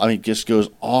 blah, blah. I mean, just goes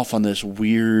off on this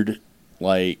weird,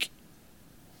 I'm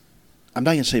not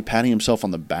going to say patting himself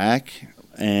on the back,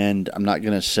 and I'm not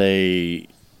going to say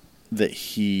that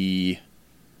he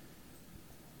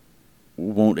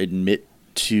won't admit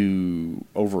to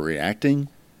overreacting.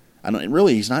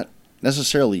 He's not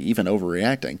necessarily even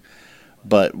overreacting,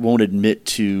 but won't admit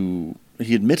to.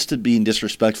 He admits to being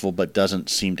disrespectful, but doesn't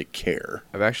seem to care.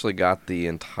 I've actually got the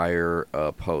entire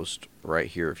post right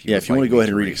here. If you want to go ahead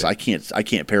and read it, because I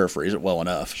can't paraphrase it well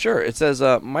enough. Sure. It says,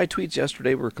 my tweets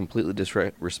yesterday were completely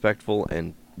disrespectful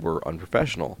and were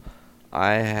unprofessional.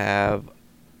 I have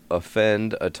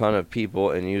offended a ton of people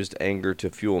and used anger to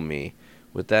fuel me.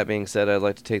 With that being said, I'd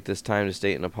like to take this time to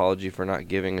state an apology for not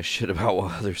giving a shit about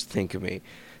what others think of me.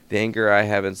 The anger I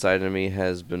have inside of me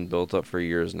has been built up for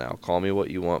years now. Call me what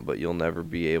you want, but you'll never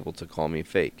be able to call me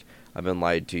fake. I've been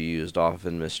lied to, used,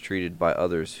 often mistreated by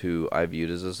others who I viewed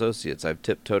as associates. I've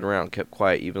tiptoed around, kept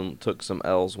quiet, even took some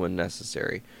L's when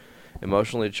necessary.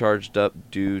 Emotionally charged up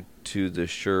due to the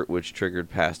shirt which triggered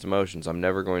past emotions. I'm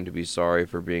never going to be sorry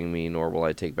for being me, nor will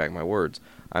I take back my words.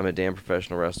 I'm a damn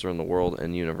professional wrestler in the world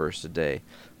and universe today.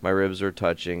 My ribs are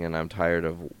touching, and I'm tired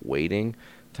of waiting.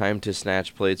 Time to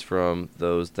snatch plates from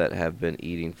those that have been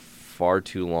eating far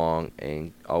too long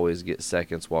and always get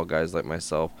seconds, while guys like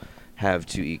myself have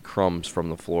to eat crumbs from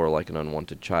the floor like an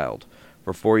unwanted child.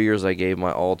 For 4 years, I gave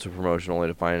my all to promotion, only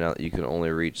to find out that you can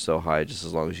only reach so high just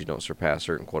as long as you don't surpass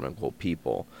certain quote-unquote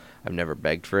people. I've never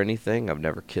begged for anything. I've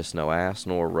never kissed no ass,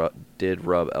 nor did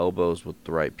rub elbows with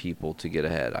the right people to get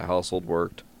ahead. I hustled,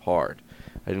 worked hard.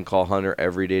 I didn't call Hunter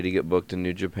every day to get booked in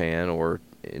New Japan or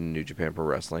in New Japan Pro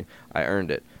Wrestling. I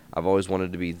earned it. I've always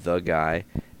wanted to be the guy,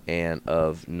 and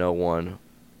of no one,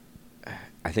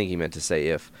 I think he meant to say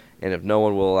if, and if no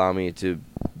one will allow me to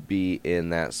be in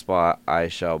that spot, I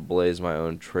shall blaze my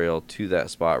own trail to that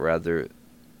spot, rather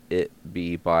it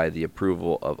be by the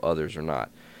approval of others or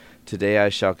not. Today I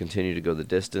shall continue to go the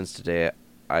distance. Today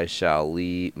I shall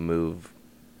move.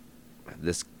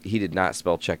 This, he did not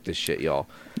spell check this shit, y'all.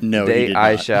 No, Today he did not.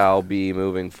 I shall be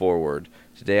moving forward.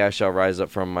 Today I shall rise up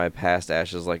from my past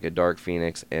ashes like a dark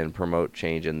phoenix and promote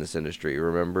change in this industry.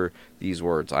 Remember these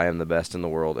words: I am the best in the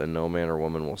world, and no man or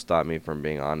woman will stop me from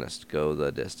being honest. Go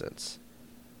the distance.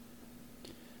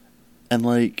 And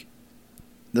like,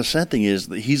 the sad thing is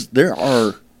that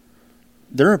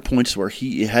there are points where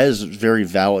he has very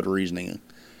valid reasoning.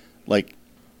 Like,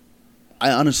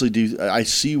 I honestly do. I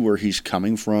see where he's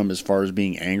coming from as far as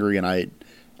being angry, and I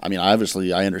mean,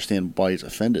 obviously, I understand why he's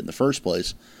offended in the first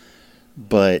place.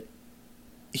 But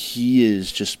he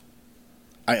is just.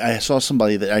 I saw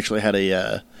somebody that actually had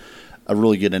a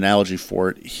really good analogy for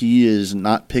it. He is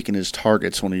not picking his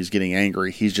targets when he's getting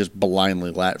angry. He's just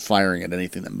blindly firing at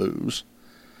anything that moves.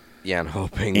 Yeah, and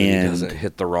hoping that he doesn't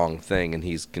hit the wrong thing, and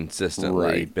he's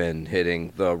consistently been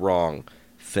hitting the wrong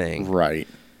thing. Right.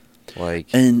 Like,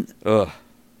 and ugh.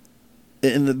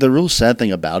 And the real sad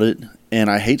thing about it, and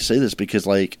I hate to say this because,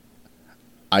 like,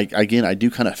 I do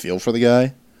kind of feel for the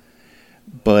guy,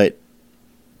 but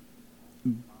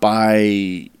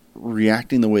by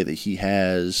reacting the way that he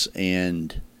has,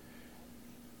 and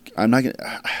I'm not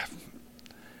gonna.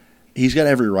 He's got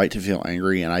every right to feel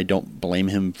angry, and I don't blame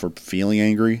him for feeling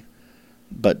angry.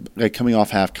 But like, coming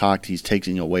off half-cocked, he's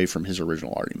taking away from his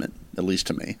original argument, at least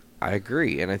to me. I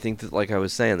agree, and I think that, like I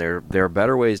was saying, there are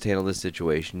better ways to handle this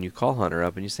situation. You call Hunter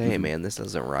up and you say, "Hey, man, this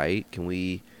isn't right. Can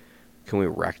we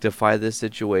rectify this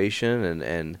situation?"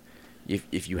 And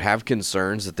if you have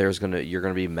concerns that you're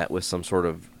gonna be met with some sort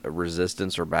of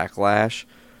resistance or backlash,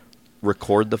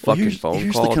 record the fucking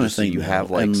phone call just so you have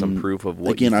like some proof of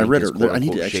what. Again, you think I read is, it. I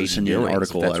need to actually send you an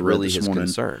article that's I read really this his morning.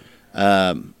 Concern.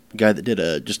 Guy that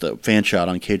did just a fan shot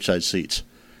on Cage Side Seats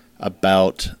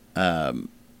about, and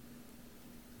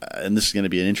this is going to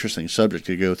be an interesting subject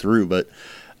to go through, but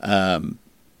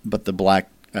the black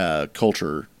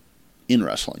culture in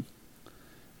wrestling,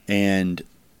 and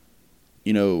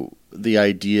you know, the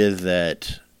idea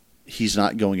that he's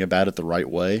not going about it the right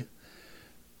way.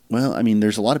 Well, I mean,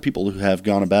 there's a lot of people who have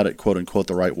gone about it, quote unquote,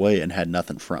 the right way and had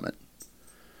nothing from it.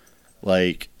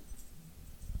 Like,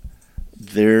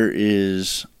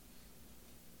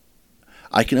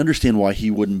 I can understand why he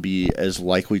wouldn't be as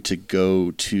likely to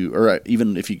go to, or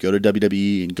even if you go to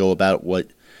WWE and go about what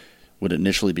would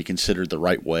initially be considered the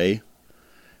right way.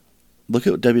 Look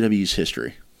at WWE's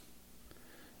history.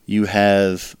 You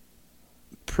have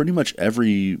pretty much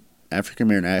every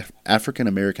African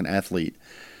American athlete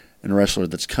and wrestler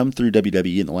that's come through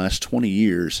WWE in the last 20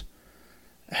 years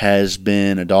has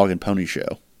been a dog and pony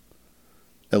show,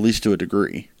 at least to a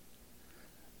degree.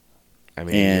 I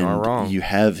mean, and you are wrong. You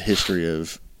have history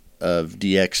of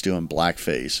DX doing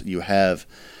blackface. You have,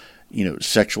 you know,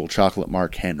 sexual chocolate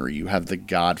Mark Henry. You have The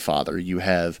Godfather. You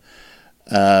have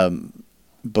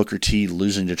Booker T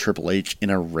losing to Triple H in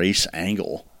a race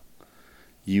angle.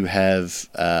 You have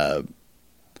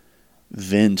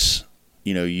Vince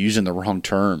using the wrong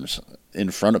terms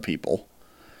in front of people.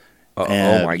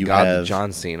 Oh my God, the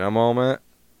John Cena moment.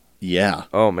 Yeah.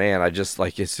 Oh man, I just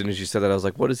as soon as you said that, I was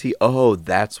like, what is he? Oh,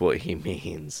 that's what he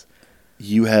means.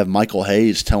 You have Michael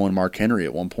Hayes telling Mark Henry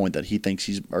at one point that he thinks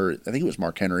or I think it was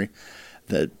Mark Henry,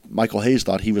 that Michael Hayes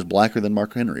thought he was blacker than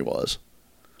Mark Henry was.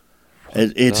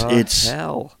 It's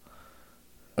hell.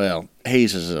 Well,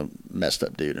 Hayes is a messed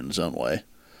up dude in his own way.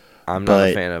 I'm not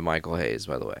a fan of Michael Hayes,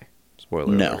 by the way.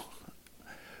 Spoiler alert.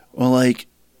 Well,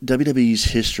 WWE's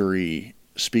history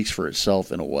speaks for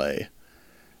itself in a way.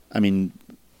 I mean,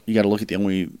 you got to look at the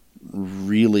only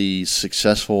really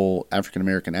successful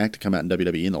African-American act to come out in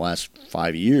WWE in the last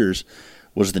 5 years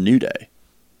was the New Day.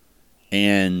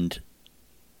 And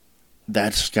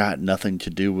that's got nothing to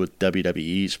do with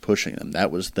WWE's pushing them.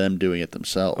 That was them doing it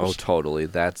themselves. Oh, totally.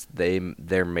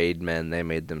 They're made men. They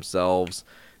made themselves.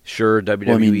 Sure,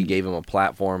 WWE gave them a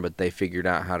platform, but they figured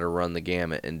out how to run the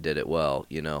gamut and did it well,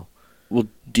 Well,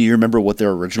 do you remember what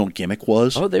their original gimmick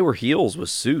was? Oh, they were heels with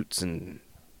suits and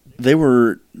they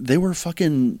were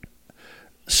fucking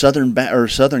Southern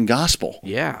gospel.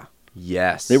 Yeah.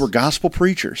 Yes. They were gospel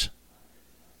preachers.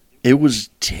 It was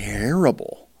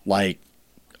terrible.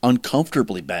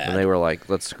 Uncomfortably bad. And they were like,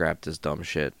 let's scrap this dumb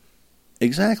shit.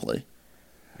 Exactly.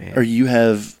 Man. Or you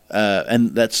have,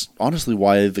 and that's honestly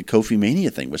why the Kofi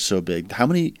Mania thing was so big. How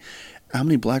many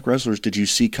black wrestlers did you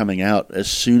see coming out as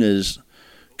soon as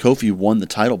Kofi won the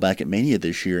title back at Mania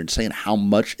this year and saying how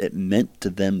much it meant to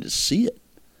them to see it?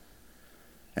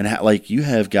 And you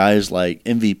have guys like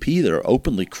MVP that are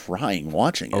openly crying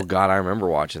watching it. Oh God, I remember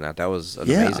watching that. That was an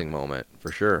amazing moment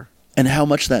for sure. And how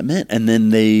much that meant. And then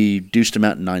they deuced him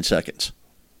out in 9 seconds.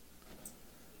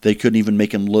 They couldn't even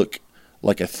make him look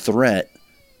like a threat,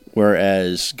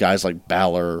 whereas guys like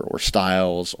Balor or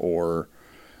Styles or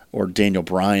Daniel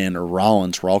Bryan or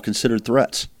Rollins were all considered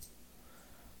threats.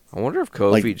 I wonder if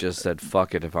Kofi just said,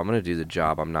 fuck it, if I'm going to do the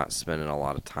job, I'm not spending a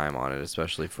lot of time on it,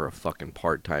 especially for a fucking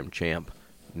part-time champ.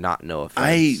 No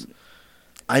offense.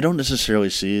 I don't necessarily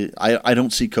see it. I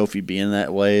don't see Kofi being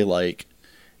that way.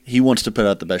 He wants to put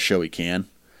out the best show he can.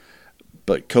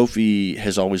 But Kofi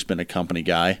has always been a company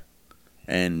guy.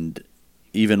 And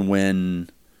even when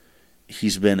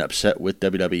he's been upset with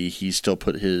WWE, he's still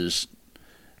put his...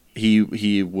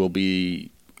 He will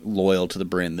be loyal to the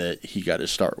brand that he got his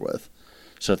start with.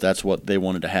 So if that's what they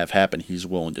wanted to have happen, he's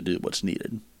willing to do what's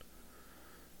needed.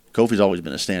 Kofi's always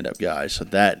been a stand-up guy, so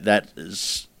that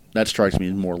strikes me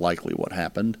as more likely what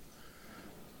happened.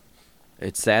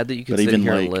 It's sad that you could sit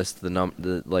here and list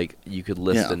you could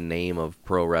list the name of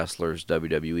pro wrestlers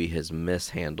WWE has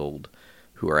mishandled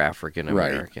who are African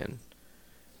American.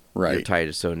 Right. Your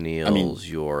Titus O'Neil's,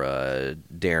 your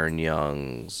Darren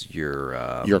Young's, your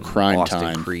Crime Austin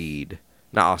Time. Creed.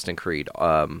 Not Austin Creed.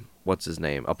 What's his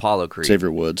name? Apollo Creed.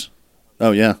 Xavier Woods.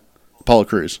 Oh yeah, Apollo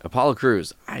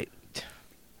Crews.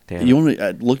 Damn. You want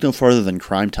to look no farther than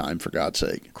Crime Time, for God's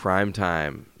sake. Crime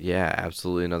Time. Yeah,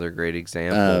 absolutely another great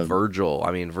example. Virgil.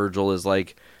 I mean, Virgil is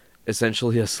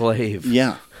essentially a slave.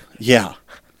 Yeah. Yeah.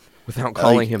 Without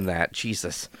calling him that.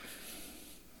 Jesus.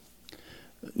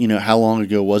 How long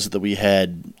ago was it that we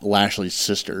had Lashley's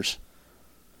sisters?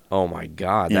 Oh my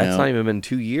God. That's not even been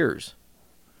 2 years.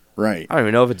 Right. I don't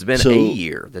even know if it's been a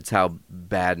year. That's how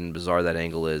bad and bizarre that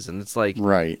angle is. And it's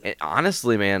right.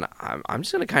 Honestly, man, I'm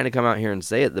just going to kind of come out here and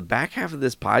say it. The back half of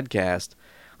this podcast,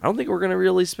 I don't think we're going to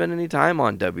really spend any time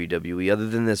on WWE other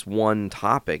than this one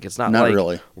topic. It's not like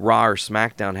really. Raw or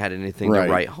SmackDown had anything to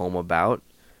write home about.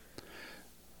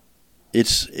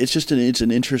 It's just it's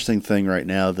an interesting thing right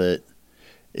now that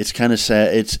it's kind of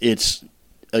sad. It's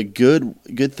a good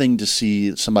thing to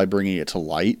see somebody bringing it to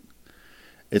light.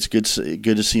 It's good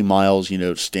to see Miles,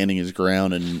 standing his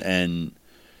ground and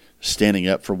standing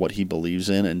up for what he believes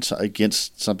in and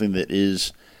against something that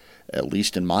is, at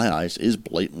least in my eyes, is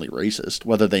blatantly racist.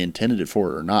 Whether they intended it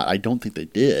for it or not, I don't think they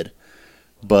did,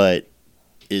 but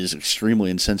is extremely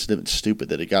insensitive and stupid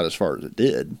that it got as far as it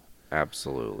did.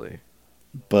 Absolutely.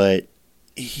 But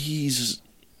he's,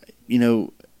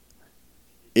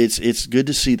 it's good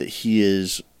to see that he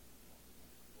is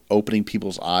opening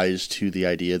people's eyes to the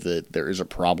idea that there is a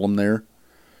problem there,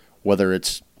 whether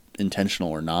it's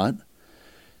intentional or not.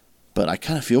 But I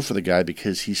kind of feel for the guy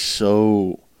because he's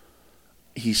so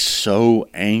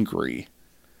angry,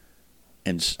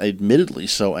 and admittedly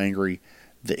so angry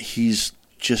that he's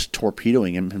just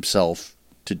torpedoing himself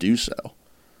to do so.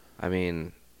 I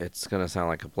mean, it's going to sound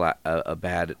like a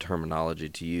bad terminology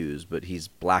to use, but he's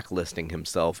blacklisting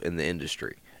himself in the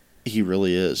industry. He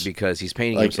really is. Because he's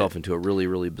painting himself into a really,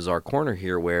 really bizarre corner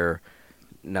here where,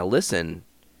 now listen,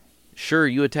 sure,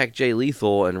 you attack Jay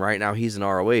Lethal, and right now he's an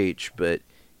ROH, but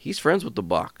he's friends with the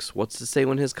Bucks. What's to say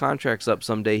when his contract's up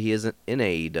someday he isn't in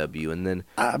AEW? And then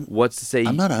what's to say?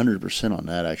 I'm not 100% on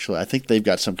that, actually. I think they've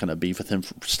got some kind of beef with him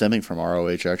stemming from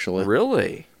ROH, actually.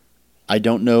 Really? I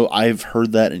don't know. I've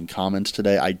heard that in comments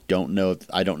today. I don't know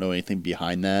anything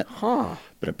behind that. Huh.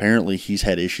 But apparently he's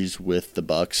had issues with the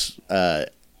Bucks at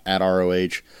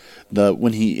ROH.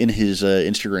 When he in his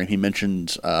Instagram he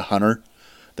mentions Hunter.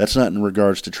 That's not in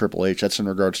regards to Triple H. That's in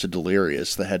regards to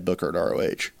Delirious, the head booker at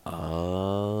ROH.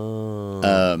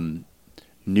 Oh.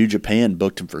 New Japan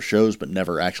booked him for shows, but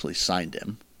never actually signed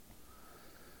him.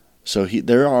 So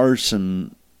there are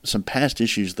some past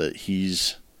issues that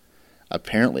he's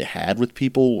apparently had with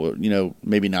people. You know,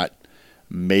 maybe not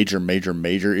major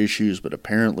issues, but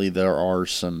apparently there are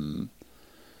some,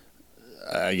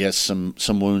 I guess, some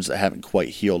wounds that haven't quite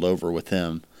healed over with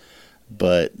him.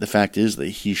 But the fact is that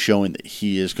he's showing that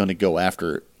he is going to go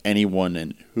after anyone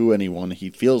and anyone he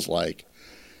feels like,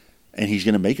 and he's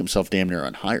going to make himself damn near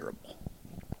unhireable.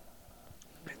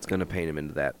 It's going to paint him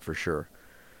into that for sure.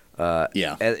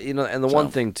 Yeah. And the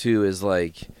one thing too is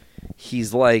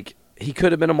he's he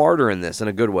could have been a martyr in this in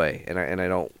a good way, and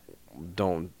I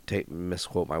don't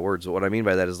misquote my words. But what I mean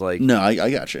by that is no,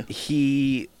 I got you.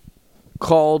 He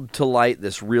called to light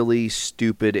this really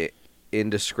stupid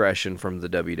indiscretion from the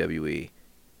WWE.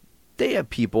 They have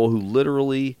people who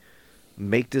literally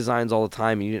make designs all the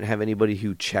time, and you didn't have anybody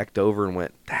who checked over and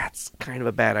went, "That's kind of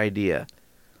a bad idea,"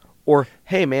 or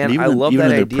 "Hey, man, I love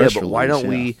that idea, but why don't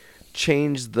we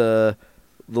change the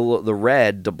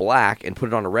red to black and put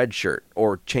it on a red shirt,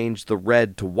 or change the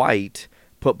red to white,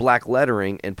 put black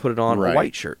lettering and put it on a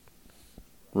white shirt?"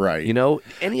 Right. You know,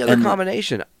 any other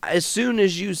combination. As soon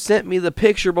as you sent me the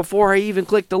picture before I even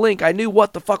clicked the link, I knew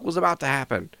what the fuck was about to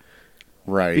happen.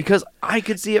 Right. Because I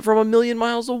could see it from a million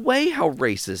miles away how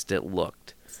racist it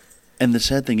looked. And the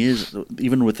sad thing is,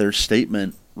 even with their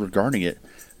statement regarding it,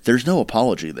 there's no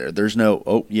apology there. There's no,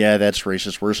 "Oh, yeah, that's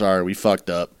racist. We're sorry. We fucked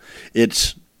up."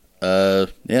 It's,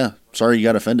 yeah, sorry you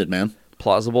got offended, man.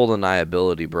 Plausible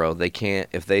deniability, bro. They can't,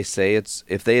 if they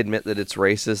admit that it's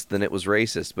racist, then it was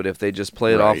racist. But if they just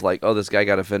play it off like, "Oh, this guy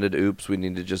got offended. Oops, we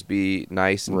need to just be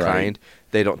nice and kind,"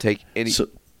 they don't take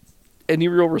any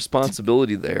real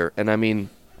responsibility there. And I mean,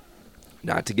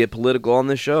 not to get political on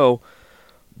this show,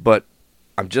 but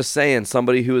I'm just saying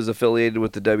somebody who is affiliated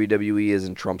with the WWE is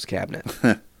in Trump's cabinet.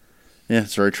 Yeah,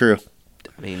 it's very true.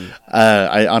 I mean,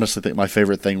 I honestly think my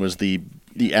favorite thing was the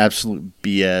absolute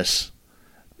BS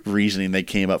reasoning they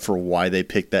came up for why they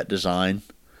picked that design.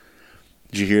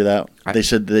 Did you hear that? They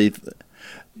said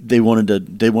they wanted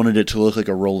it to look like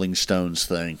a Rolling Stones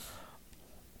thing.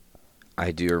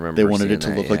 I do remember. They wanted it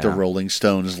to look like the Rolling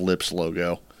Stones Lips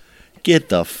logo. Get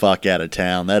the fuck out of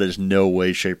town. That is no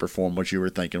way, shape, or form what you were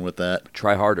thinking with that.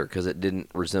 Try harder, because it didn't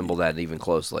resemble that even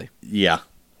closely. Yeah.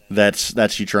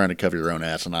 That's you trying to cover your own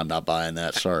ass, and I'm not buying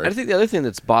that. Sorry. I think the other thing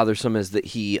that's bothersome is that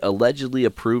he allegedly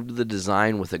approved the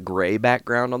design with a gray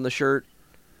background on the shirt.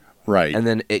 Right. And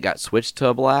then it got switched to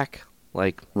a black.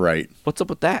 Right. What's up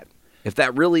with that? If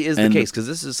that really is the case,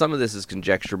 because some of this is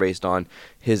conjecture based on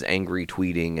his angry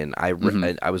tweeting, and I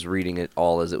was reading it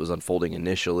all as it was unfolding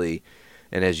initially,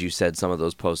 and as you said, some of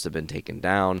those posts have been taken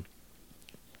down.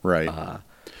 Right.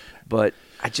 But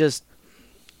I just,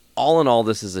 all in all,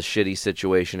 this is a shitty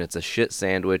situation. It's a shit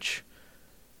sandwich.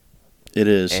 It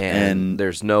is, and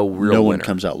there's no real no one winner,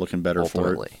 comes out looking better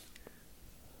ultimately. for it.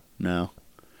 No.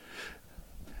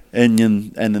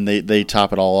 And then they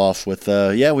top it all off with,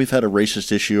 we've had a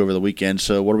racist issue over the weekend,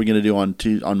 so what are we going to do on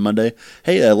Monday?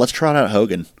 Hey, let's trot out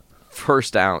Hogan.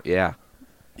 First out, yeah.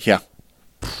 Yeah.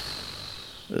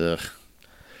 Ugh.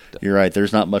 You're right.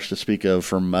 There's not much to speak of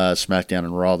from SmackDown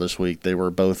and Raw this week. They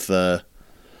were both, oh,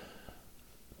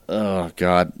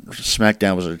 God.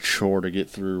 SmackDown was a chore to get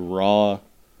through.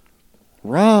 Raw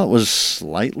was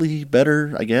slightly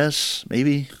better, I guess,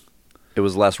 maybe. It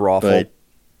was less rawful. But,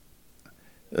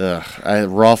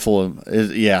 Rawful,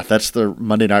 that's the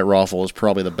Monday Night Rawful is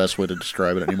probably the best way to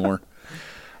describe it anymore.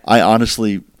 I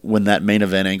honestly, when that main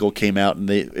event angle came out, and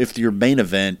if your main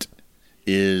event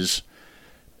is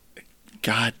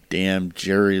goddamn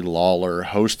Jerry Lawler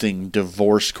hosting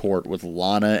divorce court with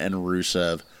Lana and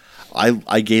Rusev,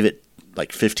 I gave it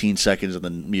like 15 seconds and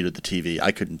then muted the TV.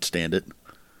 I couldn't stand it.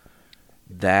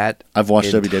 I've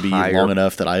watched WWE long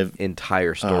enough that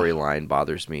entire storyline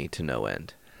bothers me to no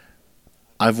end.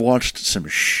 I've watched some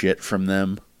shit from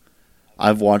them.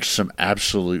 I've watched some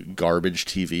absolute garbage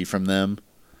TV from them.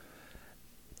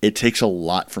 It takes a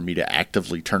lot for me to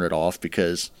actively turn it off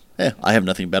because I have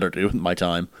nothing better to do with my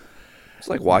time. It's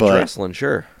like watch wrestling,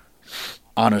 sure.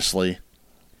 Honestly,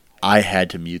 I had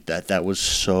to mute that. That was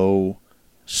so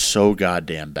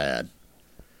goddamn bad.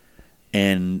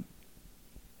 and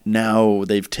now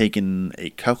they've taken a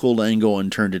cuckold angle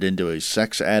and turned it into a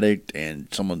sex addict and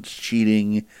someone's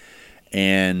cheating.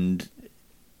 And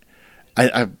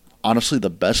I honestly, the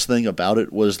best thing about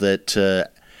it was that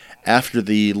after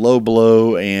the low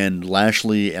blow and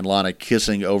Lashley and Lana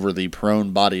kissing over the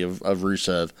prone body of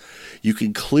Rusev, you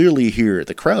can clearly hear,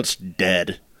 the crowd's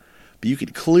dead, but you can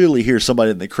clearly hear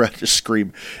somebody in the crowd just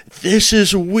scream, "This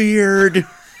is weird."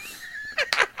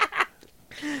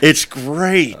 It's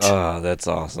great. Oh, that's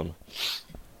awesome.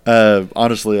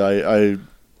 Honestly, I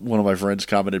one of my friends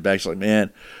commented back, he's like,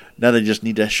 "Man, now they just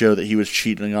need to show that he was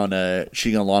cheating on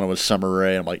Lana with Summer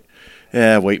Rae." I'm like,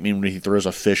 "Yeah, wait, when he throws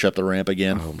a fish up the ramp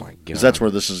again." Oh my god! Because that's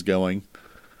where this is going.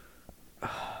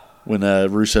 When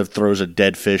Rusev throws a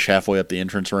dead fish halfway up the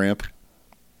entrance ramp.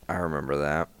 I remember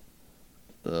that.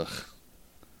 Ugh.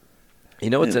 You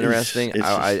know what's interesting? It's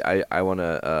I want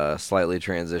to slightly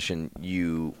transition.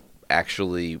 You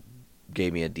actually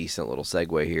gave me a decent little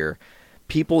segue here.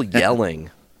 People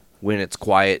yelling when it's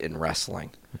quiet in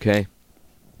wrestling. Okay.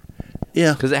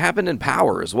 Yeah. Because it happened in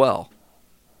Power as well.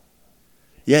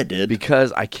 Yeah, it did.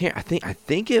 Because I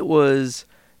think it was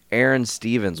Aaron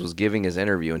Stevens was giving his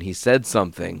interview and he said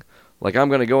something like, "I'm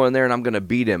going to go in there and I'm going to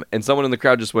beat him," and someone in the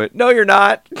crowd just went, "No, you're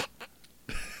not."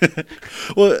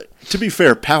 Well, to be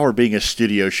fair, Power being a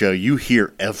studio show, you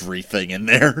hear everything in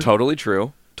there. Totally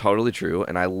true.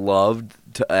 And I loved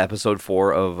episode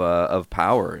 4 of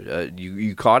Power.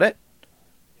 You caught it?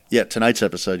 Yeah, tonight's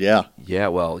episode, yeah. Yeah,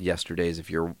 well, yesterday's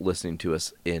if you're listening to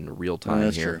us in real time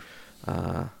that's here.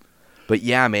 True. But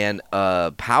yeah, man,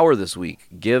 Power this week.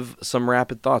 Give some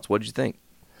rapid thoughts. What did you think?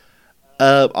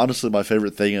 Honestly, my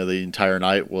favorite thing of the entire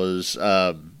night was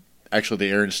actually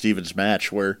the Aaron Stevens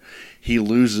match where he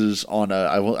loses on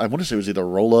I want to say it was either a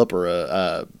roll-up or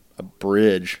a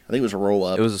bridge. I think it was a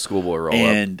roll-up. It was a schoolboy roll-up.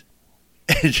 And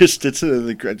it just sits in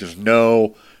the crowd, just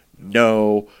no.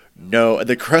 And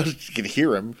the crowd can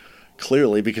hear him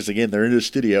clearly because, again, they're in the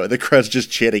studio, and the crowd's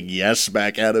just chanting yes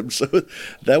back at him. So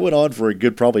that went on for a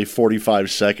good probably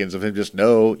 45 seconds of him just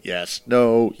no, yes.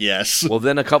 Well,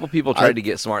 then a couple people tried to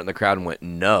get smart in the crowd and went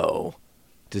no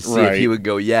to see if he would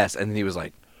go yes, and then he was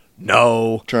like,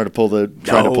 no. Trying to pull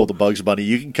the Bugs Bunny.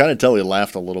 You can kind of tell he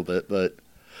laughed a little bit, but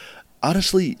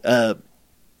honestly, the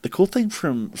cool thing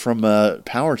from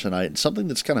Power tonight, and something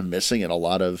that's kind of missing in a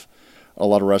lot of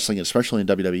wrestling, especially in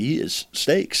WWE, is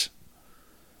stakes.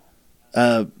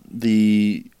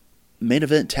 The main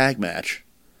event tag match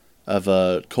of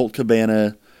Colt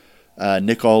Cabana,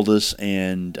 Nick Aldis,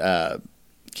 and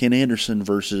Ken Anderson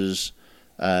versus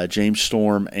James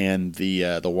Storm and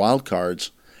the Wild Cards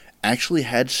actually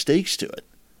had stakes to it.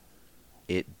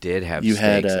 It did have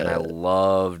stakes, and I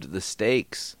loved the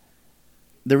stakes.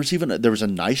 There was a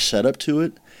nice setup to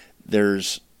it.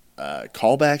 There's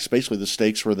callbacks. Basically, the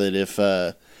stakes were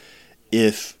that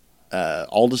if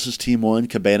Aldis's team won,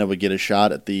 Cabana would get a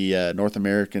shot at the North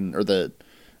American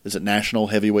National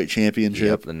Heavyweight Championship.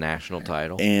 Yep, the national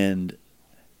title, and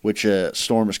which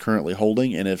Storm is currently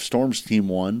holding. And if Storm's team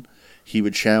won, he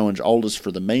would challenge Aldis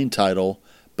for the main title,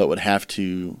 but would have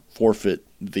to forfeit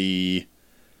the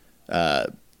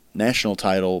national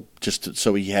title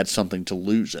so he had something to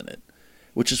lose in it,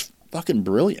 which is fucking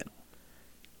brilliant.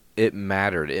 It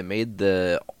mattered. It made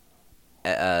the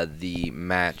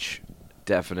match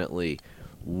definitely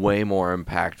way more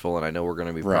impactful, and I know we're going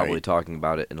to be probably talking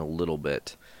about it in a little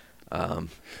bit.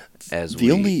 What's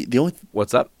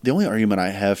up? The only argument I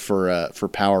have for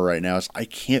Power right now is I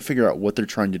can't figure out what they're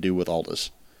trying to do with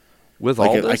Aldis.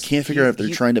 Aldis, I can't figure out if they're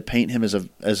trying to paint him as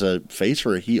a face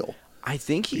or a heel. I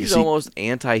think he's almost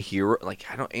anti-hero. Like,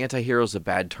 anti-hero is a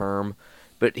bad term,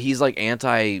 but he's like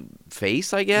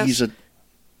anti-face, I guess.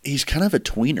 He's kind of a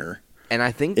tweener. And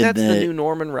I think that's the new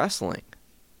norm in wrestling.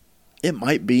 It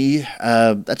might be.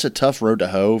 That's a tough road to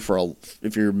hoe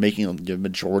if you're making the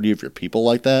majority of your people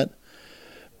like that.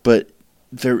 But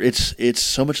it's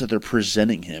so much that they're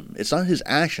presenting him. It's not his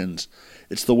actions.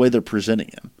 It's the way they're presenting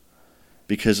him.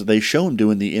 Because they show him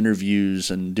doing the interviews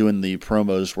and doing the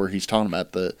promos where he's talking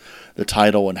about the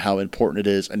title and how important it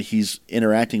is. And he's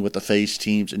interacting with the face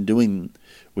teams and doing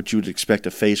what you would expect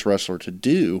a face wrestler to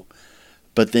do.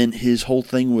 But then his whole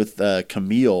thing with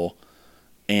Camille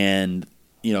and,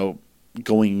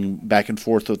 going back and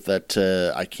forth with that,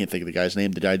 I can't think of the guy's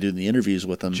name, the guy doing the interviews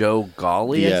with him. Joe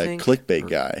Golly, I think? Clickbait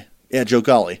guy. Yeah, Joe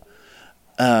Golly.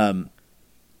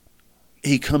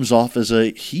 He comes off as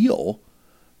a heel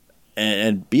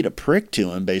and beat a prick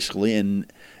to him, basically.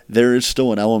 And there is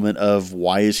still an element of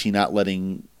why is he not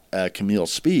letting Camille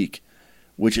speak,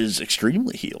 which is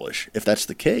extremely heelish, if that's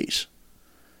the case.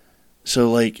 So,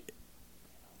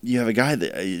 you have a guy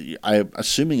that I'm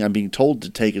assuming I'm being told to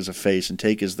take as a face and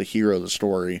take as the hero of the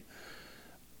story,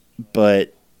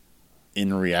 but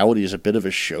in reality is a bit of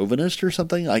a chauvinist or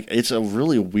something. Like, it's a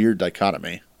really weird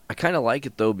dichotomy. I kind of like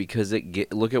it though because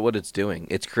look at what it's doing.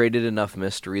 It's created enough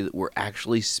mystery that we're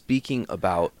actually speaking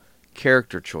about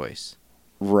character choice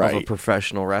of a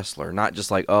professional wrestler, not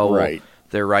just like, oh, well,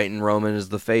 they're writing Roman as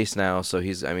the face now, so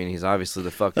he's obviously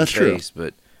the fucking face,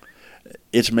 but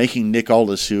it's making Nick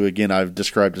Aldis, who again I've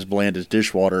described as bland as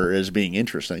dishwater, as being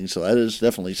interesting. So that is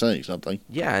definitely saying something.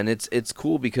 Yeah, and it's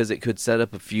cool because it could set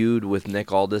up a feud with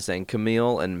Nick Aldis and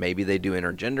Camille, and maybe they do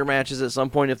intergender matches at some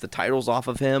point if the title's off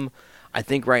of him. I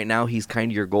think right now he's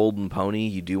kind of your golden pony.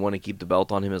 You do want to keep the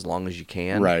belt on him as long as you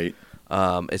can. Right.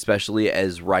 Especially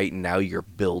as right now you're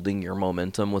building your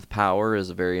momentum with Power as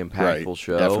a very impactful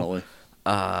show. Definitely.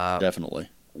 Definitely.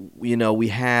 You know, we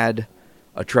had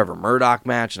a Trevor Murdoch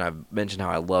match, and I've mentioned how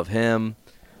I love him.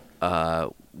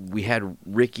 We had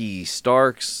Ricky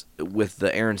Starks with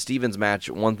the Aaron Stevens match.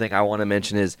 One thing I want to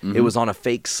mention is it was on a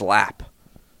fake slap.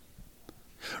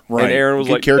 Right. And Aaron was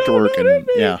good like, character work, and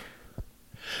yeah.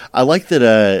 I like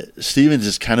that Stevens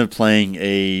is kind of playing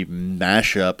a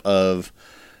mashup of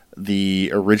the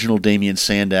original Damien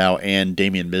Sandow and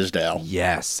Damien Mizdow.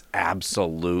 Yes,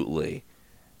 absolutely.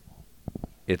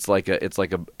 It's like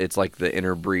the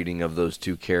interbreeding of those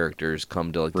two characters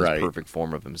come to like this perfect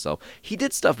form of himself. He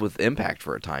did stuff with Impact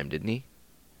for a time, didn't he?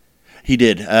 He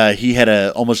did. He had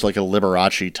almost like a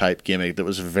Liberace type gimmick that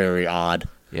was very odd.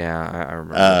 Yeah, I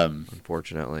remember.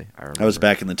 Unfortunately, I remember. That was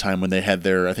back in the time when they had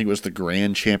I think it was the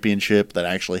Grand Championship that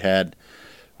actually had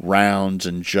rounds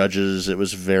and judges. It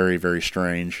was very, very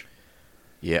strange.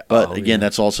 Yeah, but again,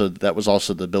 that was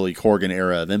also the Billy Corgan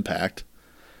era of Impact.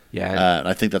 Yeah, and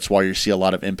I think that's why you see a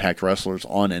lot of Impact wrestlers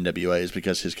on NWA is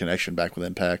because his connection back with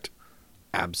Impact.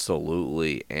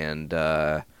 Absolutely, and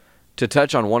to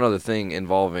touch on one other thing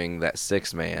involving that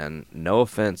 6-man, no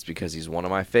offense because he's one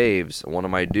of my faves, one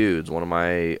of my dudes, one of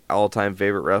my all-time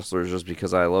favorite wrestlers just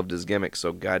because I loved his gimmick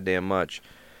so goddamn much.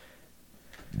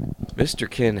 Mr.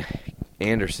 Ken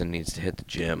Anderson needs to hit the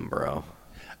gym, bro.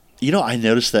 You know, I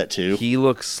noticed that too. He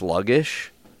looks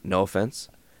sluggish, no offense,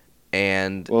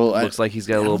 and looks like he's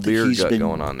got a little beard gut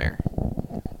going on there.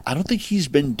 I don't think he's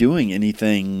been doing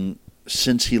anything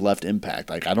since he left Impact.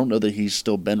 Like, I don't know that he's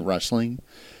still been wrestling.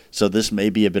 So this may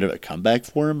be a bit of a comeback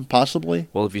for him, possibly.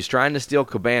 Well, if he's trying to steal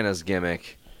Cabana's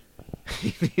gimmick,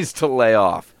 he needs to lay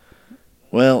off.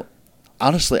 Well,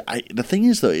 honestly, the thing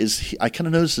is though I kind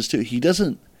of noticed this too. He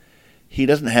doesn't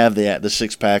have the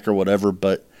 6-pack or whatever.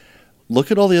 But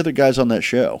look at all the other guys on that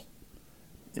show.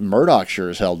 Murdoch sure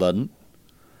as hell doesn't.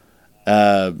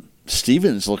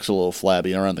 Stevens looks a little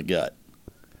flabby around the gut.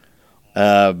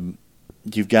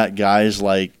 You've got guys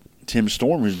like Tim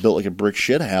Storm, who's built like a brick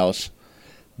shit house,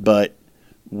 but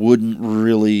wouldn't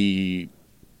really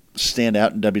stand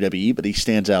out in WWE, but he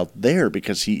stands out there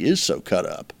because he is so cut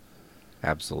up.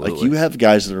 Absolutely. Like, you have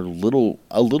guys that are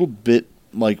a little bit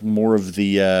like more of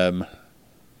the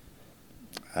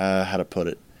how to put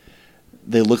it.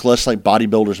 They look less like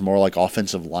bodybuilders, more like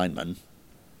offensive linemen.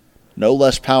 No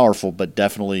less powerful, but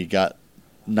definitely got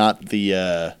not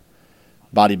the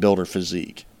bodybuilder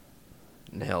physique.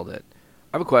 Nailed it.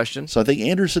 I have a question. So I think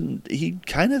Anderson, he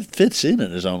kind of fits in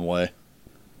his own way.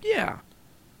 Yeah.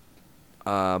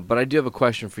 But I do have a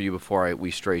question for you before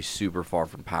we stray super far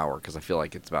from Power, because I feel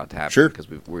like it's about to happen. Sure. Because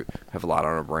we have a lot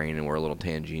on our brain and we're a little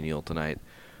tangential tonight.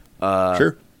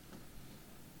 Sure.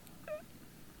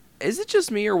 Is it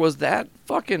just me, or was that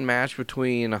fucking match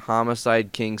between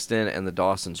Homicide Kingston and the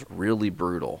Dawsons really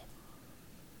brutal?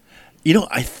 You know,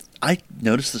 I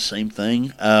noticed the same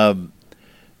thing.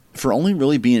 For only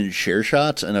really being chair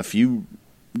shots and a few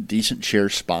decent chair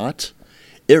spots,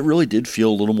 it really did feel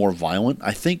a little more violent.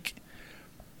 I don't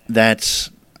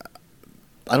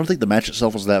think the match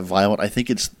itself was that violent. I think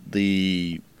it's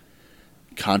the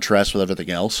contrast with everything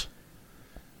else.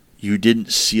 You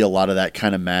didn't see a lot of that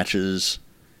kind of matches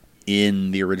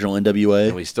in the original NWA.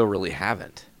 And we still really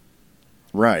haven't.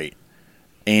 Right.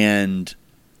 And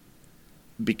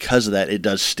because of that, it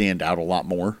does stand out a lot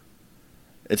more.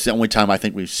 It's the only time I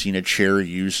think we've seen a chair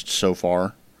used so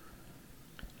far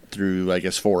through, I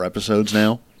guess, 4 episodes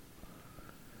now.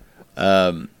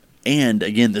 And,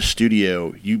 again, the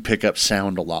studio, you pick up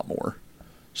sound a lot more.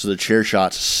 So the chair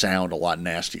shots sound a lot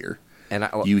nastier. And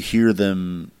you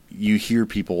hear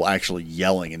people actually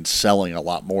yelling and selling a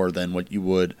lot more than what you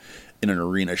would in an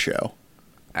arena show.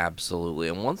 Absolutely.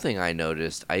 And one thing I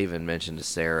noticed, I even mentioned to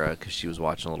Sarah, because she was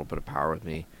watching a little bit of Power with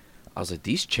me, I was like,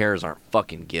 these chairs aren't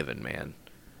fucking given, man.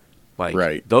 Like,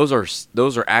 right. Those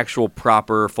are actual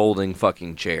proper folding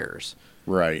fucking chairs.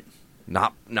 Right.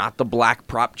 Not the black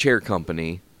prop chair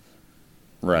company.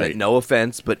 Right. That, no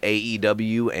offense, but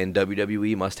AEW and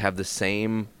WWE must have the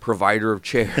same provider of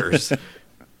chairs.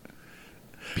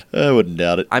 I wouldn't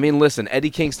doubt it. I mean, listen, Eddie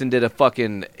Kingston did a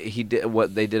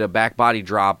back body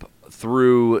drop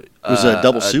through It was a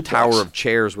double a suplex. tower of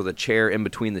chairs with a chair in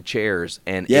between the chairs,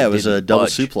 and Yeah, it was a didn't double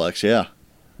budge. suplex, yeah.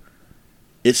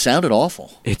 It sounded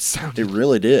awful. It sounded It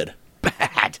really did.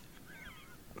 bad.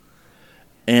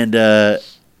 And,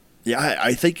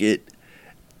 I think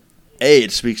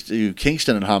it speaks to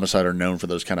Kingston and Homicide are known for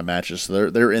those kind of matches. So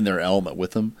they're in their element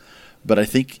with them. But I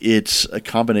think it's a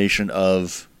combination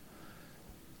of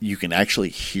you can actually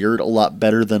hear it a lot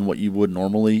better than what you would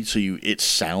normally. So it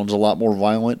sounds a lot more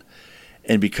violent.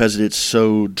 And because it's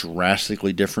so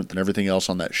drastically different than everything else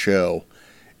on that show,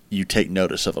 you take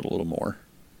notice of it a little more.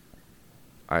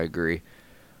 I agree.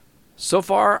 So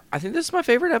far, I think this is my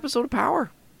favorite episode of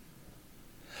Power.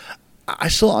 I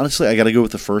still, honestly, I got to go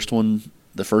with the first one,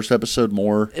 the first episode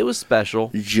more. It was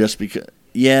special. Just because,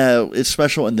 yeah, it's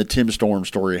special, and the Tim Storm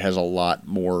story has a lot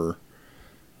more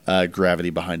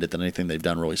gravity behind it than anything they've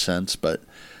done really since. But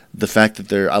the fact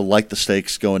that I like the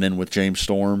stakes going in with James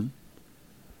Storm.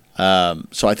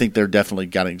 So I think they're definitely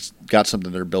got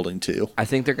something they're building to. I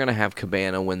think they're going to have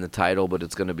Cabana win the title, but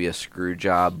it's going to be a screw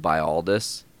job by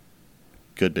Aldis.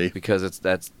 Could be. Because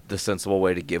that's the sensible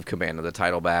way to give Cabana the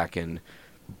title back, and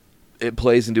it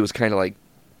plays into his kind of like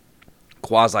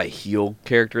quasi-heel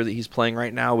character that he's playing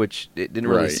right now, which it didn't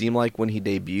really seem like when he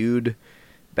debuted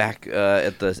back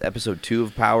at the episode 2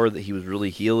 of Power that he was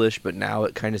really heelish, but now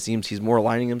it kind of seems he's more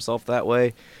aligning himself that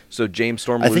way. So James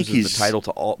Storm loses the title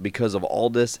to because of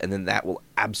Aldis, and then that will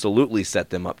absolutely set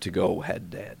them up to go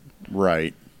head-to-head.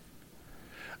 Right.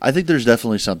 I think there's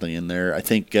definitely something in there. I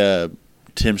think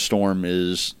Tim Storm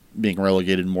is being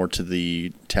relegated more to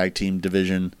the tag team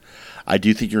division. I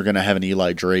do think you're going to have an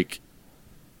Eli Drake,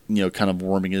 kind of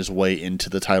worming his way into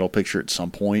the title picture at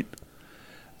some point.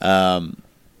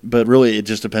 But really, it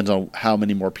just depends on how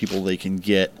many more people they can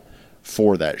get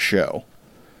for that show.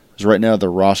 Because right now, the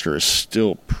roster is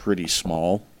still pretty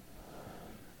small.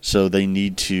 So they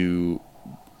need to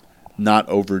not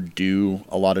overdo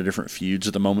a lot of different feuds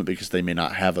at the moment because they may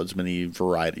not have as many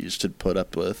varieties to put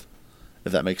up with,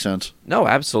 if that makes sense. No,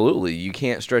 absolutely. You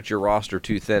can't stretch your roster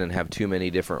too thin and have too many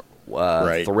different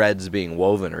threads being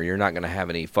woven, or you're not going to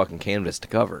have any fucking canvas to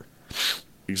cover.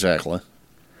 Exactly.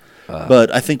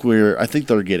 But I think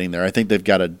they're getting there. I think they've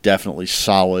got a definitely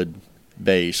solid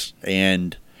base,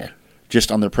 and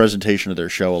just on their presentation of their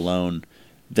show alone,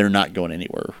 they're not going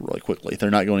anywhere really quickly.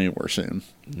 They're not going anywhere soon.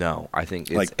 No, I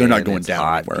think it's they're not going down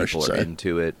hot. anywhere. People I should are say.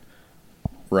 into it.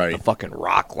 Right. The fucking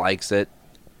Rock likes it.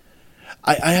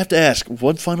 I have to ask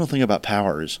one final thing about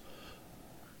Power is,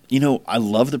 I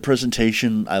love the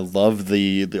presentation. I love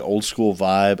the old school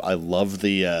vibe. I love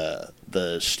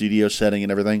the studio setting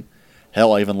and everything.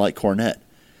 Hell, I even like Cornette.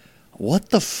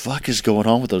 What the fuck is going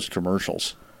on with those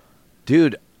commercials?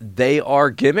 Dude, they are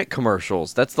gimmick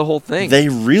commercials. That's the whole thing. They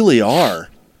really are.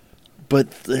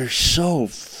 But they're so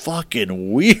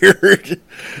fucking weird.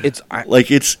 It's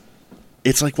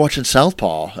like watching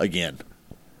Southpaw again.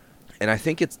 And I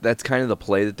think that's kind of the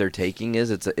play that they're taking. Is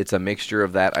it's a mixture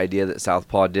of that idea that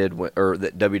Southpaw did, or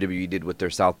that WWE did with their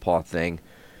Southpaw thing,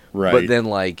 right? But then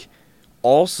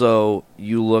also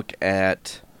you look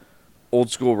at old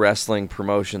school wrestling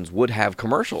promotions would have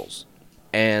commercials,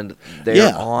 and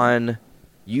they're on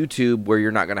YouTube where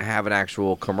you're not going to have an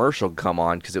actual commercial come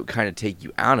on because it would kind of take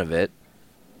you out of it.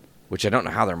 Which I don't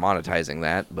know how they're monetizing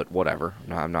that, but whatever.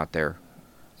 No, I'm not there.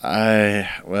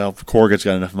 Corgan's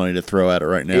got enough money to throw at it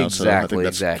right now, so I think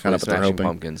that's kind of what they're Smashing hoping.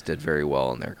 Pumpkins did very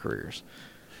well in their careers.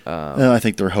 I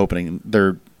think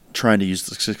they're trying to use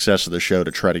the success of the show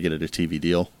to try to get it a TV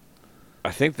deal.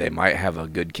 I think they might have a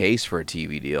good case for a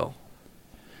TV deal.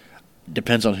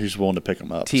 Depends on who's willing to pick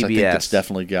them up. TBS. I think it's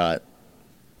definitely got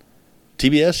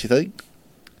TBS. You think?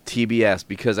 TBS,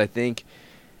 because I think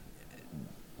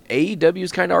AEW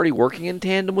is kind of already working in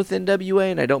tandem with NWA,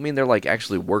 and I don't mean they're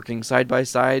actually working side by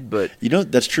side, but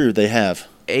that's true. They have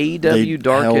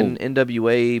AEW and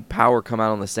NWA Power come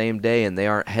out on the same day, and they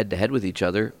aren't head to head with each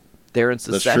other. They're in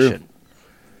succession. That's true.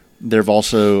 They've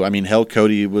also,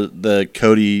 Cody was the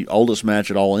Cody Aldis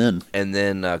match at All In, and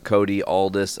then Cody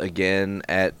Aldis again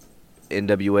at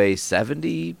NWA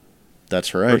 70.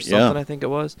 That's right. Or something, I think it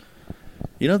was.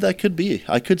 That could be.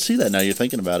 I could see that now you're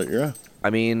thinking about it. Yeah. I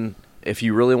mean, if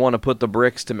you really want to put the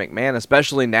bricks to McMahon,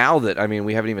 especially now that,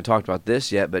 we haven't even talked about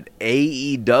this yet, but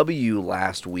AEW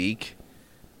last week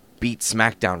beat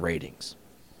SmackDown ratings.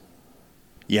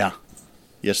 Yeah.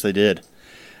 Yes, they did.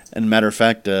 And matter of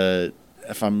fact,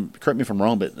 correct me if I'm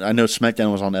wrong, but I know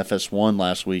SmackDown was on FS1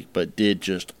 last week, but did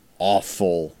just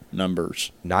awful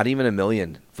numbers. Not even 1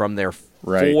 million from their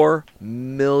Right. 4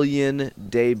 million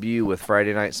debut with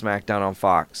Friday Night SmackDown on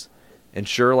Fox. And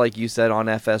sure, like you said, on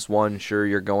FS1, sure,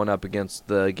 you're going up against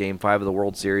the Game 5 of the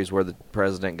World Series where the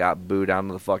president got booed out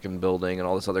of the fucking building and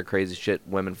all this other crazy shit,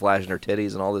 women flashing their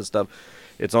titties and all this stuff.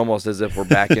 It's almost as if we're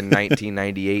back in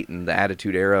 1998 in the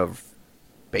Attitude Era of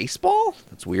baseball?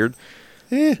 That's weird.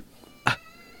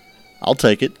 I'll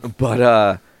take it.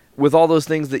 But with all those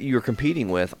things that you're competing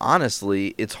with,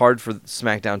 honestly, it's hard for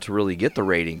SmackDown to really get the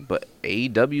rating. But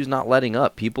AEW's not letting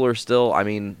up. People are still, I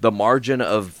mean, the margin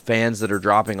of fans that are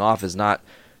dropping off is not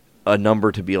a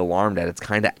number to be alarmed at. It's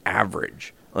kind of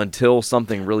average until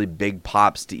something really big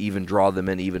pops to even draw them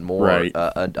in even more. Right.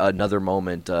 Another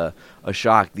moment, a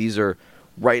shock. These are,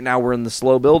 right now we're in the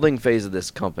slow building phase of this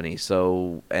company.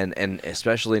 So, and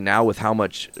especially now with how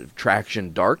much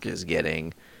traction Dark is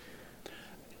getting.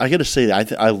 I got to say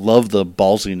that I love the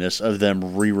ballsiness of them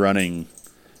rerunning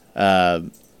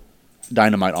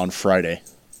Dynamite on Friday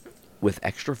With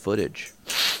extra footage.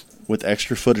 with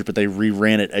extra footage, but they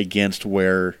reran it against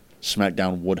where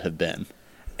SmackDown would have been.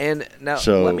 And now,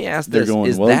 So, let me ask they're this. going,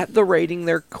 Is well- that the rating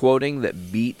they're quoting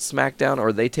that beat SmackDown, or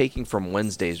are they taking from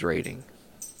Wednesday's rating?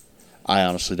 I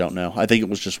honestly don't know. I think it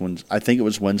was just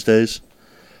Wednesdays,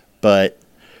 but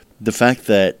the fact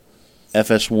that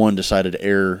FS1 decided to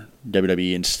air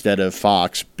WWE instead of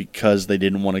Fox because they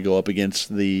didn't want to go up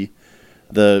against the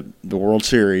World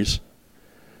Series,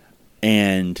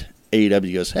 and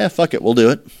AEW goes, fuck it, we'll do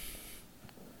it,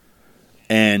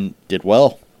 and did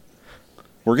well.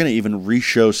 We're going to even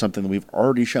re-show something that we've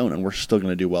already shown, and we're still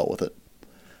going to do well with it.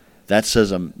 That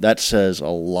says a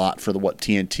lot for what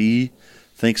TNT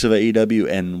thinks of AEW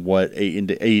and what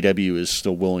AEW is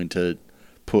still willing to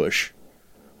push,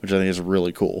 which I think is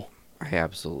really cool. I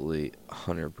absolutely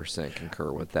 100%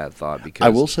 concur with that thought. Because I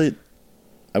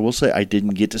will say I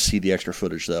didn't get to see the extra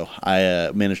footage though.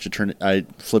 I managed to I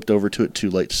flipped over to it too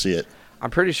late to see it. I'm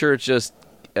pretty sure it's just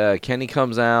Kenny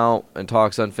comes out and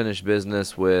talks unfinished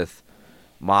business with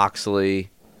Moxley.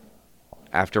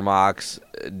 After Mox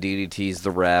DDT's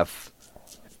the ref,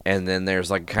 and then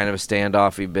there's like kind of a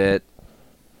standoffy bit,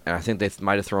 and I think they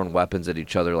might have thrown weapons at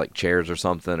each other like chairs or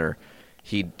something, or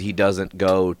he doesn't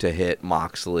go to hit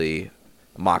Moxley.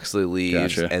 Moxley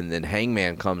leaves, Gotcha. and then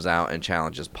Hangman comes out and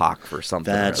challenges Pac for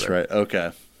something. That's right.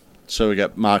 Okay. So we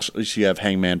got Mox. So you have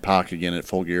Hangman Pac again at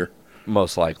Full Gear.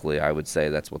 Most likely, I would say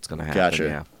that's what's going to happen. Gotcha.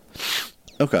 Yeah.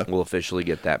 Okay. We'll officially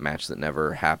get that match that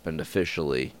never happened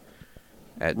officially.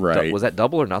 Right. Was that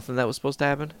Double or Nothing that was supposed to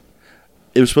happen?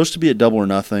 It was supposed to be a Double or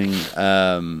Nothing,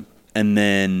 and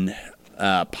then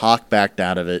Pac backed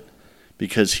out of it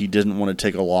because he didn't want to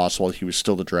take a loss while he was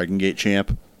still the Dragon Gate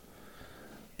champ.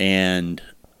 And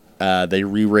they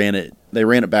reran it. They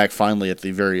ran it back finally at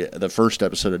the first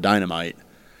episode of Dynamite,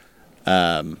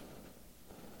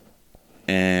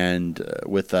 and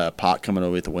with Pac coming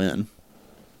away with the win.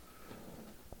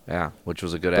 Yeah, which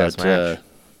was a good ass But match.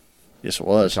 yes, it We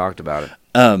was. talked about it.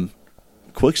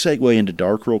 Quick segue into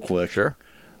Dark real quick. Sure.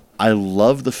 I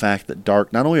love the fact that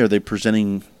Dark, not only are they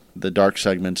presenting the Dark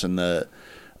segments and the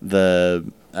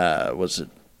was it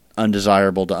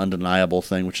undesirable to undeniable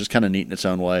thing, which is kind of neat in its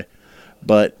own way,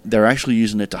 but they're actually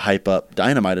using it to hype up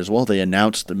Dynamite as well. They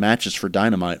announced the matches for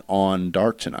Dynamite on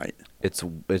Dark tonight. It's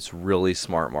really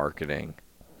smart marketing,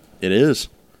 It is.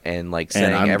 and like And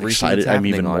saying I'm everything excited- that's I'm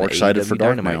happening even on more excited AEW for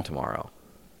Dark Dynamite now. tomorrow.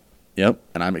 Yep,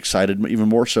 and I'm excited even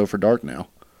more so for Dark now.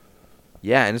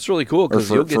 Yeah, and it's really cool because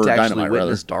for- you'll get for to actually Dynamite,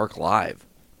 witness rather. Dark live.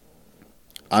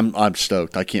 I'm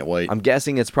stoked. I can't wait. I'm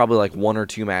guessing it's probably like 1 or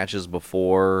 2 matches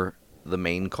before the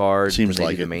main card. Seems Maybe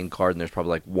like the it. main card, and there's probably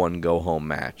like 1 go-home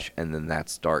match, and then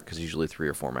that's Dark because usually 3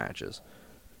 or 4 matches.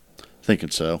 Thinking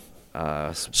so.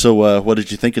 Uh, So, what did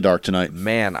you think of Dark tonight?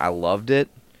 Man, I loved it.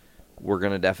 We're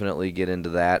going to definitely get into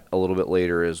that a little bit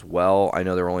later as well. I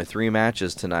know there were only 3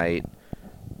 matches tonight.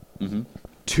 Mm-hmm.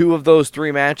 2 of those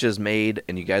 3 matches made,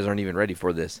 and you guys aren't even ready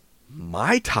for this,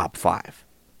 my top 5.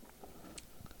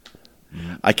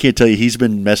 I can't tell you. He's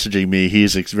been messaging me.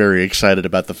 He's very excited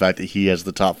about the fact that he has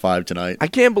the top 5 tonight. I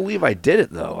can't believe I did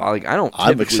it, though. I don't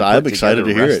I'm typically I'm put excited together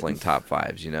to hear it. wrestling top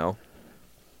 5s, you know?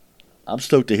 I'm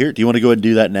stoked to hear it. Do you want to go ahead and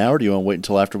do that now, or do you want to wait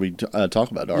until after we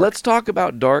talk about Dark? Let's talk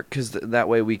about Dark, because that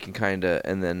way we can kind of,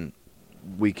 and then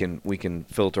we can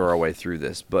filter our way through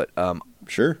this. But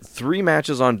Sure. 3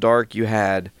 matches on Dark. You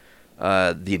had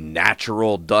the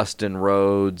natural Dustin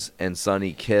Rhodes and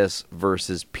Sonny Kiss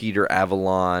versus Peter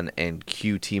Avalon and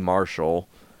QT Marshall.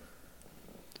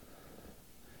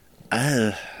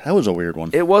 That was a weird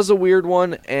one. It was a weird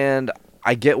one, and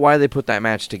I get why they put that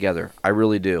match together. I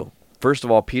really do. first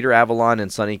of all, Peter Avalon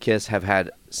and Sonny Kiss have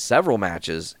had several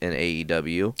matches in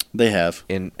AEW. They have.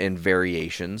 In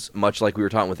variations, much like we were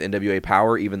talking with NWA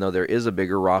Power, even though there is a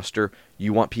bigger roster,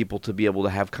 you want people to be able to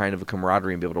have kind of a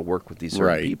camaraderie and be able to work with these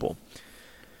certain people.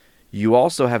 You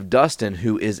also have Dustin,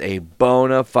 who is a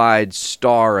bona fide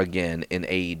star again in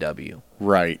AEW.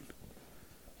 Right.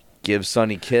 Give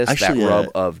Sonny Kiss that rub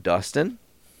of Dustin.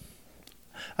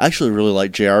 I actually really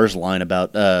like JR's line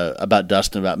about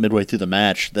Dustin about midway through the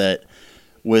match, that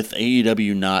with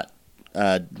AEW not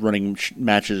running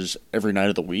matches every night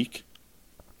of the week,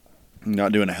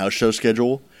 not doing a house show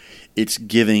schedule,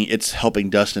 it's helping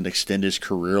Dustin extend his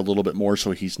career a little bit more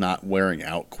so he's not wearing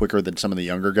out quicker than some of the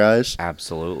younger guys.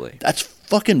 Absolutely. That's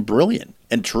fucking brilliant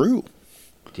and true.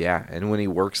 Yeah, and when he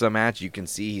works a match, you can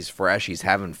see he's fresh, he's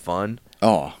having fun.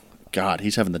 Oh, God,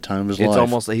 he's having the time of his life. It's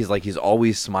almost like he's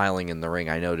always smiling in the ring.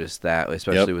 I noticed that,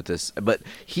 especially with this. But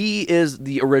he is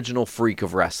the original freak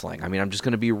of wrestling. I mean, I'm just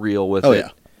going to be real with it. Oh,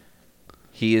 yeah.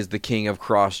 He is the king of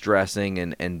cross-dressing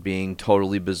and being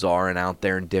totally bizarre and out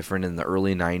there and different in the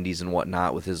early 90s and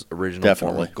whatnot with his original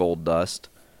form of Gold Dust.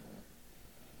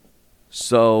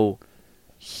 So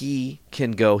he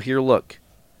can go, here, look,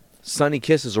 Sonny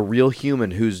Kiss is a real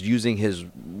human who's using his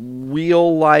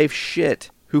real-life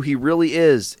shit, who he really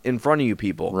is, in front of you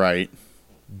people. Right.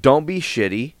 Don't be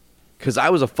shitty, because I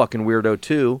was a fucking weirdo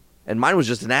too, and mine was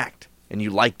just an act, and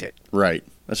you liked it. Right.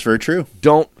 That's very true.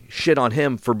 Don't shit on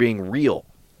him for being real.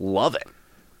 Love it.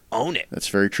 Own it. That's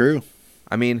very true.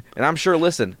 I mean, and I'm sure,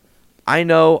 listen, I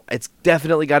know it's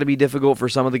definitely got to be difficult for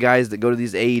some of the guys that go to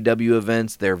these AEW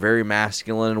events. They're very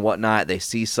masculine and whatnot. They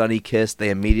see Sonny Kiss. They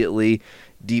immediately,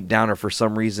 deep down or for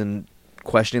some reason,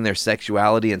 questioning their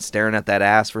sexuality and staring at that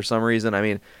ass for some reason. I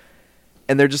mean,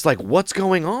 and they're just like, what's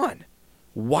going on?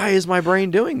 Why is my brain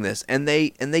doing this? And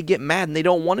they get mad and they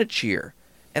don't want to cheer.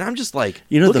 And I'm just like,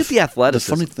 look at the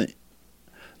athleticism.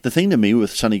 The thing to me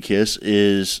with Sonny Kiss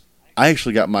is I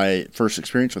actually got my first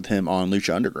experience with him on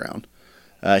Lucha Underground.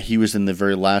 He was in the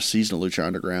very last season of Lucha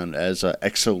Underground as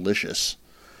Exolicious.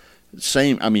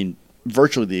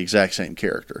 Virtually the exact same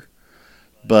character.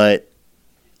 But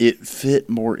it fit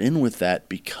more in with that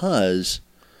because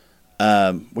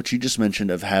what you just mentioned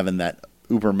of having that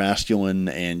uber masculine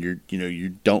and you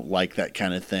don't like that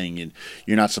kind of thing and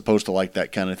you're not supposed to like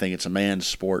that kind of thing. It's a man's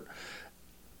sport.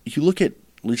 You look at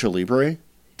Lucha Libre,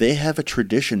 they have a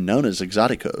tradition known as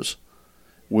Exoticos,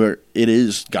 where it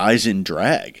is guys in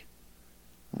drag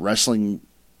wrestling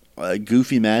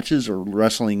goofy matches or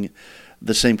wrestling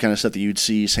the same kind of stuff that you'd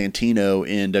see Santino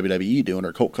in WWE doing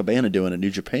or Colt Cabana doing in New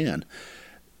Japan.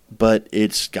 But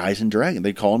it's guys in drag, and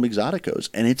they call them Exoticos,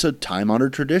 and it's a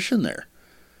time-honored tradition there.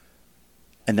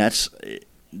 And that's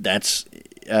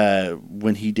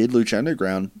when he did Lucha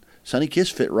Underground, Sonny Kiss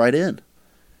fit right in.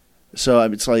 So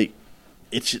it's like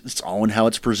it's all in how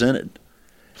it's presented,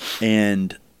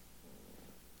 and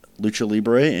Lucha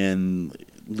Libre and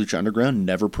Lucha Underground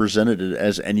never presented it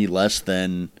as any less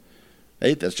than,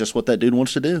 hey, that's just what that dude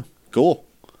wants to do. Cool.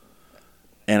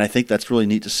 And I think that's really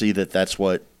neat to see that that's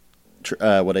what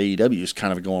AEW is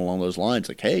kind of going along those lines.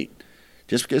 Like, hey,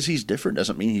 just because he's different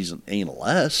doesn't mean he's ain't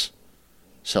less.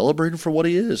 Celebrate him for what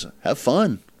he is. Have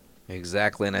fun.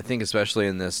 Exactly, and I think especially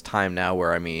in this time now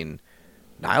where,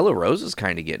 Nyla Rose is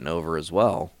kind of getting over as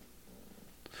well.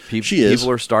 She is.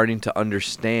 People are starting to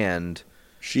understand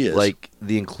she is. Like,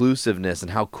 the inclusiveness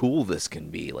and how cool this can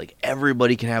be. Like,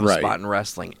 everybody can have a spot in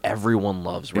wrestling. Everyone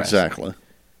loves wrestling.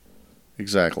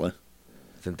 Exactly.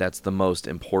 I think that's the most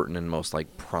important and most,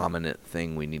 prominent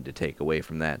thing we need to take away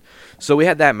from that. So we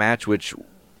had that match, which,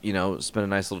 spent a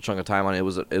nice little chunk of time on. It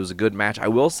was a good match. I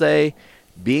will say,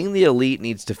 being the Elite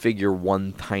needs to figure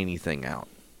one tiny thing out.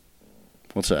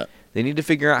 What's that? They need to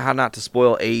figure out how not to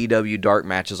spoil AEW Dark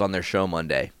matches on their show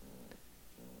Monday.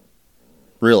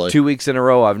 Really? 2 weeks in a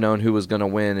row, I've known who was going to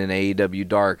win in AEW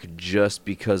Dark just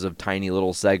because of tiny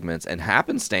little segments. And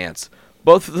happenstance,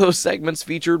 both of those segments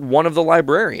featured one of the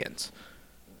librarians.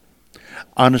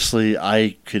 Honestly,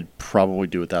 I could probably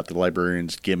do without the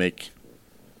librarian's gimmick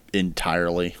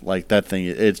entirely. Like, that thing,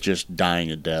 it's just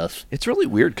dying a death. It's really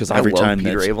weird because I love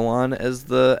Peter Avalon as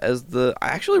the. I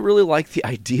actually really like the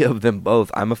idea of them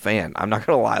both. I'm a fan. I'm not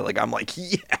gonna lie. I'm like,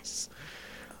 yes.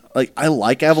 Like, I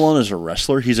like Avalon as a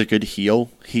wrestler. He's a good heel.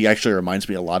 He actually reminds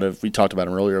me a lot of. We talked about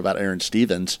him earlier about Aaron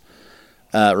Stevens.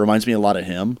 Reminds me a lot of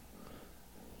him,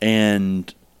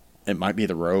 and it might be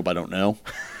the robe. I don't know,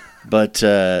 but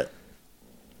the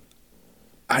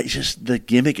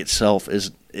gimmick itself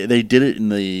is. They did it in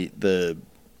the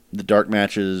dark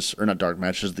matches, or not dark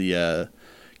matches, the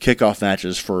kickoff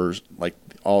matches for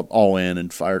all in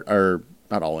and fire, or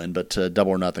not all in, but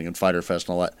Double or Nothing and Fyter Fest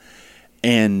and all that.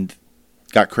 And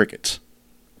got crickets.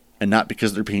 And not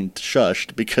because they're being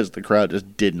shushed, because the crowd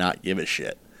just did not give a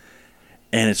shit.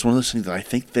 And it's one of those things that I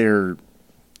think they're...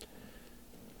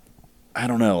 I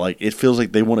don't know, like, it feels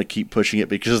like they want to keep pushing it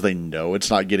because they know it's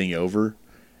not getting over.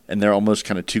 And they're almost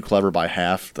kind of too clever by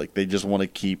half. Like, they just want to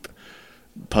keep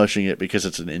pushing it because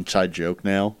it's an inside joke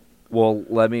now. Well,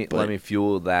 let me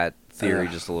fuel that theory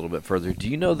just a little bit further. Do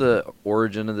you know the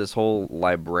origin of this whole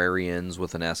librarians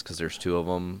with an S, because there's two of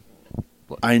them?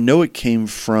 I know it came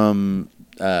from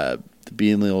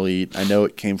being the elite. I know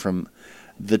it came from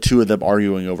the two of them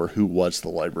arguing over who was the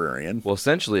librarian. Well,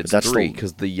 essentially it's three,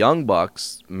 because the Young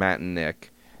Bucks, Matt and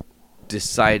Nick,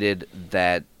 decided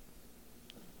that,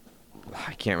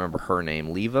 I can't remember her name,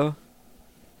 Leva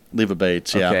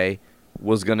Bates, yeah. Okay,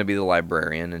 was going to be the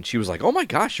librarian, and she was like, oh my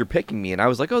gosh, you're picking me. And I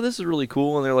was like, oh, this is really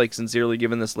cool. And they're like sincerely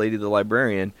giving this lady the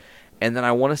librarian. And then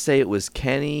I want to say it was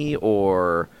Kenny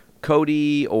or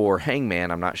Cody or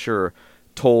Hangman, I'm not sure,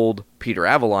 told Peter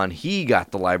Avalon he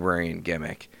got the librarian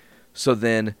gimmick. So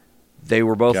then they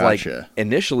were both like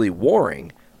initially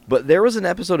warring. But there was an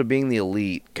episode of Being the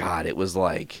Elite. God, it was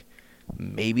like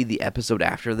maybe the episode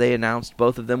after they announced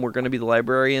both of them were going to be the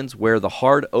librarians, where the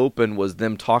hard open was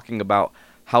them talking about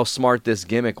how smart this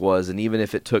gimmick was, and even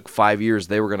if it took 5 years,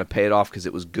 they were going to pay it off because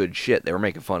it was good shit. They were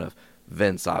making fun of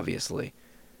Vince, obviously.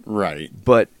 Right.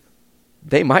 But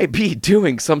they might be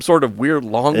doing some sort of weird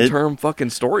long-term fucking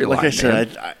storyline. Like I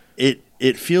said,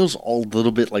 it feels a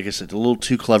little bit, like I said, a little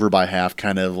too clever by half,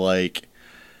 kind of like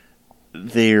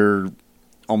they're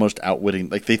almost outwitting,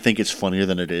 like they think it's funnier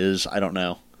than it is. I don't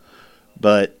know.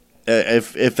 But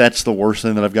if that's the worst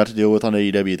thing that I've got to deal with on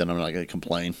AEW, then I'm not going to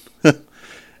complain.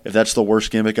 If that's the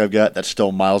worst gimmick I've got, that's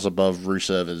still miles above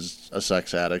Rusev as a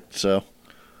sex addict. So,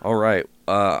 all right,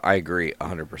 I agree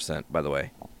 100%. By the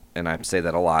way, and I say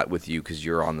that a lot with you because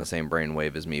you're on the same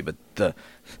brainwave as me. But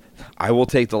I will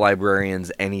take the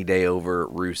librarians any day over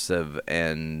Rusev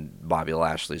and Bobby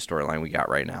Lashley's storyline we got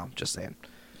right now. Just saying.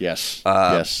 Yes.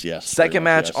 Yes. Second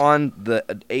match on the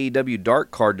AEW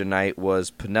Dark card tonight was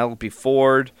Penelope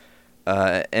Ford,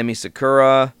 Emi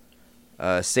Sakura,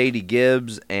 Sadie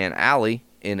Gibbs, and Allie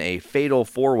in a fatal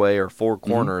four-way or four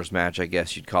corners match, I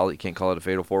guess you'd call it. You can't call it a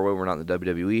fatal four-way. We're not in the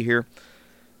WWE here.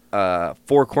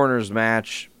 Four corners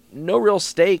match. No real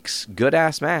stakes.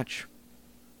 Good-ass match.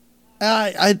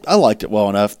 I liked it well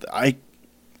enough. I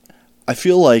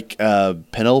feel like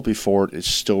Penelope Ford is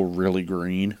still really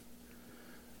green.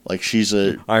 Like she's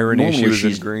a... Irony, she was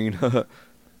in green.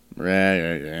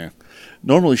 Yeah.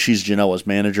 Normally she's Janela's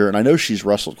manager, and I know she's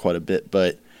wrestled quite a bit,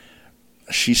 but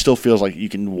she still feels like you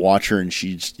can watch her and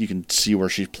you can see where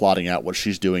she's plotting out what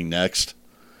she's doing next.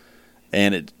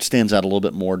 And it stands out a little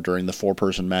bit more during the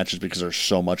four-person matches because there's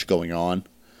so much going on.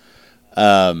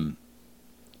 And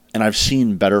I've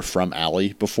seen better from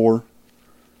Allie before.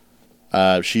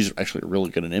 She's actually really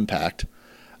good in Impact.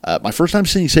 My first time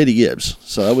seeing Sadie Gibbs,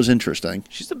 so that was interesting.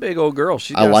 She's a big old girl.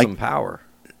 She's got some power.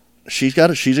 She's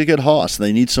a good hoss.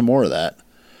 They need some more of that.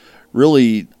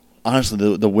 Really,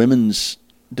 honestly, the women's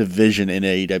division in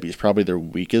AEW is probably their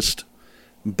weakest,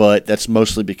 but that's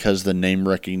mostly because the name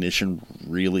recognition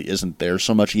really isn't there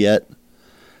so much yet.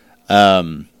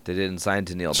 They didn't sign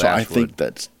to Neil Dashwood. So I think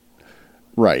that's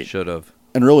right. Should have.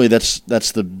 And really, that's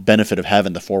the benefit of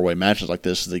having the four-way matches like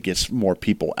this, is it gets more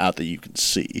people out that you can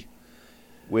see.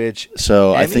 Which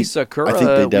I think Sakura, they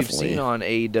definitely, we've seen on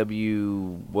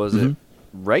AEW, was it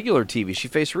regular TV? She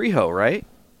faced Riho, right?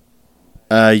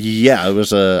 Yeah, it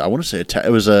was I want to say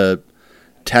it was a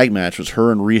tag match. It was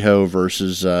her and Riho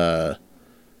versus it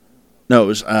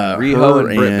was Riho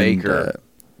and Britt Baker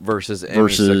versus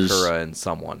Emi Sakura and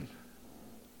someone.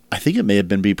 I think it may have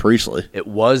been B. Priestley. It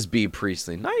was B.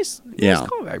 Priestley. Nice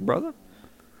callback, brother.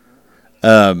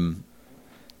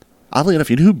 Oddly enough,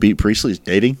 you know who B. Priestley's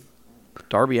dating?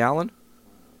 Darby Allin?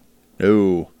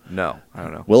 No, I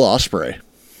don't know. Will Ospreay.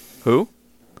 Who?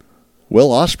 Will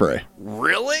Ospreay.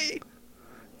 Really?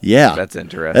 Yeah, that's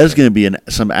interesting. That is going to be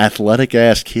some athletic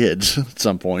ass kids at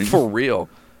some point. For real.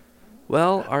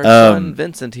 Well, our son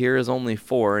Vincent here is only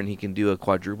 4, and he can do a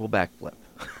quadruple backflip.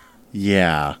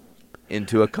 Yeah.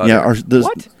 Into a cutter. Yeah,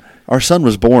 our son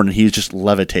was born and he's just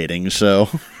levitating. So,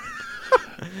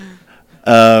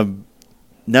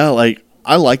 no, like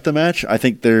I like the match. I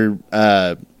think it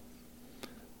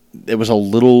was a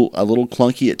little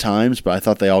clunky at times, but I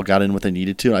thought they all got in what they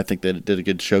needed to. I think they did a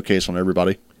good showcase on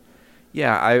everybody.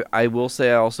 Yeah, I will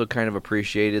say I also kind of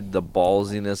appreciated the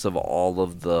ballsiness of all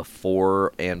of the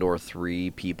 4 and or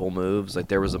 3 people moves. Like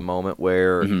there was a moment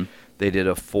where they did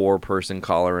a 4-person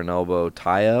collar and elbow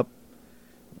tie-up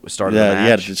started the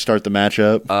match. Yeah, to start the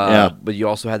matchup. But you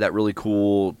also had that really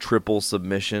cool triple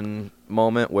submission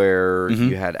moment where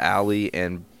you had Allie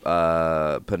and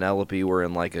Penelope were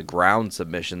in like a ground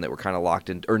submission that were kind of locked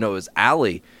in. Or no, it was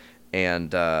Allie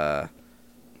and...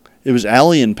 it was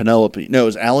Allie and Penelope. No, it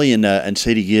was Allie and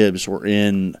Sadie Gibbs were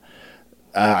in...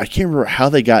 I can't remember how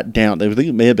they got down. I think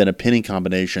it may have been a pinning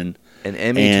combination. And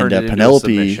Emmy turned it into a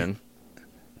submission.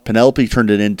 Penelope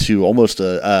turned it into almost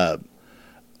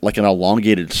like an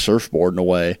elongated surfboard in a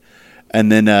way,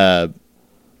 and then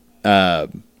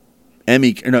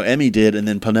Emmy did, and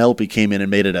then Penelope came in and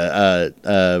made it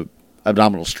a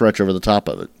abdominal stretch over the top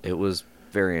of it. It was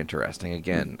very interesting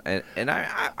again, and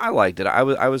I liked it. I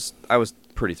was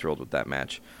pretty thrilled with that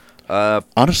match.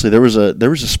 Honestly, there was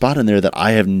a spot in there that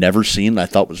I have never seen and I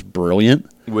thought was brilliant.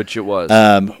 Which it was.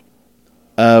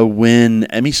 When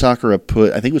Emmy Sakura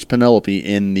put, I think it was Penelope,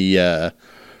 in the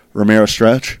Romero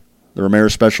stretch, the Romero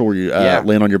special where you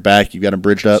land on your back, you got them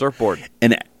bridged up. Surfboard.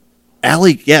 And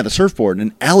Allie, the surfboard,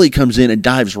 and Allie comes in and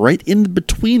dives right in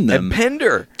between them. And pinned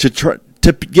her. To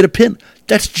get a pin.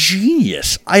 That's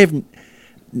genius. I've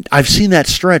seen that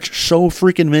stretch so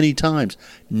freaking many times.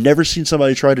 Never seen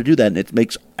somebody try to do that, and it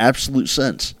makes absolute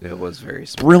sense. It was very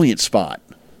smart. Brilliant spot.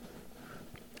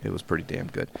 It was pretty damn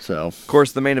good. So, of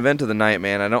course, the main event of the night,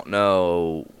 man, I don't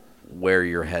know where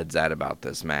your head's at about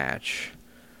this match.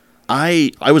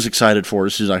 I was excited for it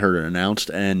as soon as I heard it announced,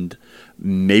 and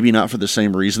maybe not for the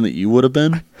same reason that you would have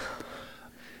been.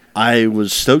 I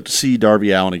was stoked to see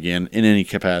Darby Allin again in any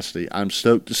capacity. I'm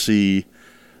stoked to see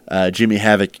Jimmy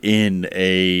Havoc in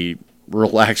a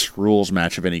relaxed rules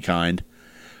match of any kind.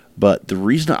 But the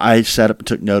reason I sat up and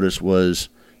took notice was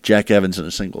Jack Evans in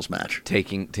a singles match.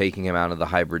 Taking him out of the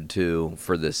Hybrid 2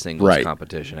 for this singles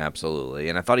competition, absolutely.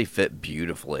 And I thought he fit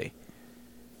beautifully.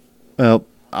 Well,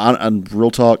 on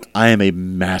real talk, I am a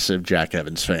massive Jack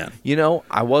Evans fan. You know,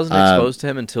 I wasn't exposed to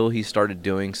him until he started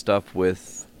doing stuff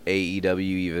with AEW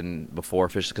even before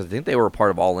officially, because I think they were a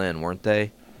part of All In, weren't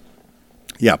they?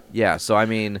 Yeah. Yeah, so I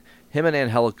mean, him and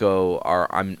Angelico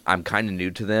I'm kind of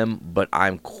new to them, but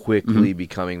I'm quickly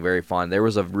becoming very fond. There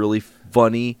was a really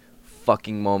funny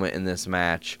fucking moment in this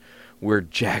match where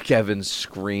Jack Evans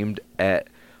screamed at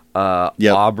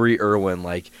Aubrey Irwin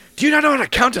like, "Do you not know how to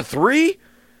count to 3?"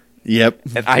 Yep.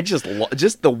 And I just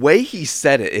the way he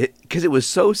said it, because it was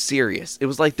so serious. It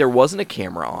was like there wasn't a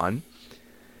camera on,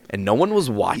 and no one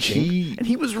was watching, and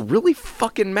he was really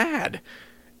fucking mad,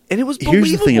 and it was believable.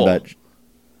 Here's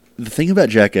the thing about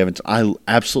Jack Evans. I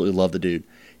absolutely love the dude.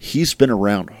 He's been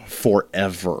around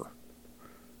forever.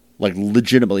 Like,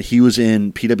 legitimately, he was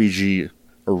in PWG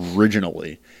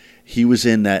originally. He was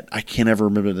in that, I can't ever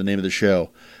remember the name of the show,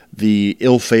 the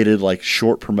ill-fated, like,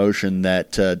 short promotion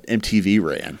that MTV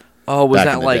ran. Oh, was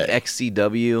that like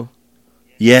XCW?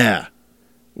 Yeah,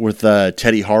 with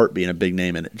Teddy Hart being a big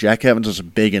name in it. Jack Evans was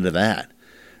big into that.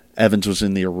 Evans was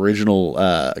in the original,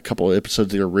 a couple of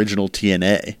episodes of the original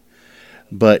TNA.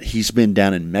 But he's been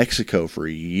down in Mexico for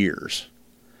years.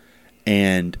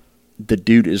 And the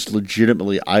dude is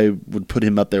legitimately, I would put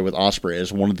him up there with Ospreay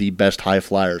as one of the best high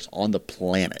flyers on the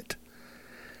planet.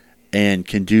 And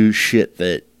can do shit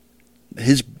that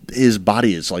his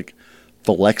body is like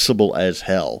flexible as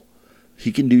hell.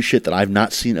 He can do shit that I've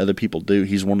not seen other people do.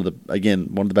 He's one of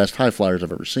the best high flyers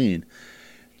I've ever seen.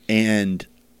 And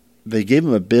they gave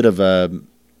him a bit of a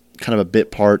kind of a bit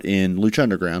part in Lucha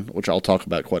Underground, which I'll talk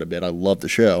about quite a bit. I love the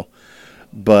show.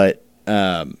 But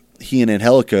he and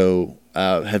Angelico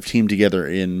have teamed together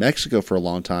in Mexico for a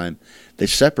long time. They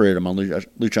separated him on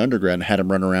Lucha Underground and had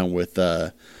him run around with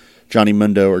Johnny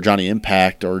Mundo or Johnny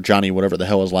Impact or Johnny whatever the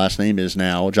hell his last name is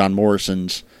now, John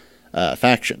Morrison's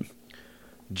faction.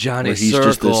 Johnny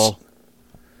Circle.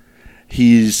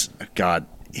 His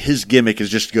gimmick is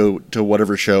just go to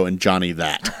whatever show and Johnny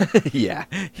that. Yeah,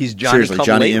 he's Johnny. Seriously,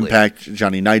 Johnny Impact,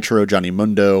 Johnny Nitro, Johnny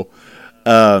Mundo.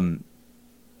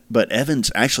 But Evans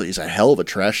actually is a hell of a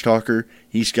trash talker.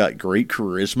 He's got great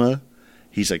charisma.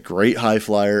 He's a great high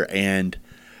flyer and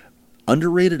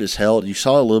underrated as hell. You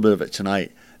saw a little bit of it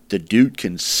tonight. The dude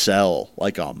can sell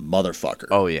like a motherfucker.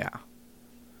 Oh, yeah.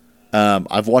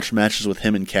 I've watched matches with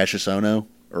him and Cassius Ohno,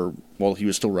 he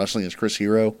was still wrestling as Chris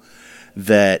Hero,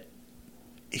 that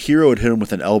Hero would hit him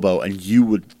with an elbow and you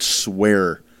would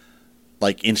swear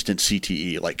like instant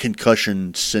CTE, like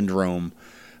concussion syndrome,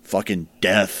 fucking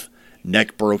death,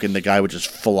 neck broken, the guy would just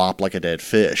flop like a dead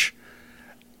fish.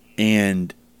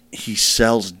 And he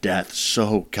sells death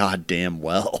so goddamn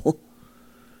well.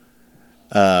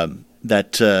 I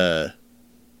can't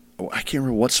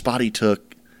remember what spot he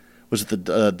took. Was it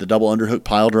the double underhook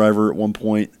pile driver at one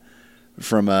point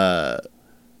from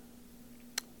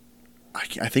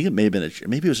I think it may have been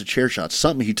maybe it was a chair shot,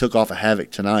 something he took off of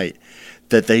Havoc tonight,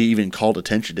 that they even called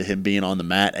attention to him being on the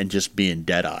mat and just being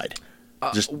dead-eyed,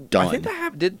 just done. I think that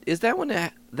happened. Is that when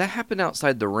that happened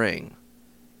outside the ring?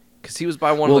 Because he was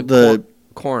by one of the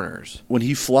corners. When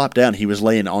he flopped down, he was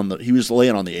laying on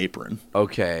the apron.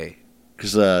 Okay.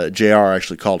 Because JR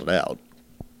actually called it out.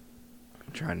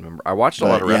 I'm trying to remember. I watched a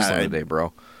lot of wrestling today,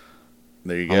 bro.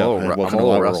 There you go. I'm a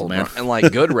little wrestling, man. And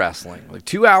like good wrestling. Like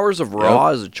 2 hours of Raw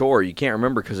is a chore. You can't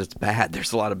remember because it's bad.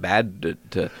 There's a lot of bad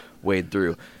to wade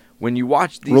through. When you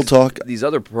watch these, Real talk, these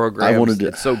other programs,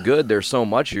 it's so good. There's so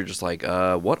much. You're just like,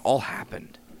 what all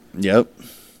happened? Yep.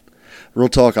 Real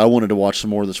talk, I wanted to watch some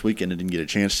more this weekend and didn't get a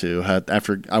chance to.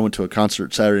 After I went to a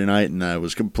concert Saturday night and I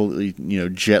was completely,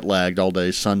 jet lagged all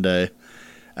day Sunday.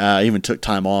 I even took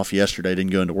time off yesterday,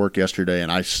 didn't go into work yesterday,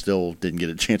 and I still didn't get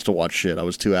a chance to watch shit. I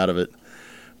was too out of it.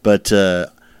 But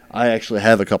I actually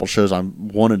have a couple shows I'm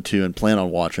wanted to and plan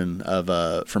on watching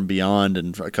from Beyond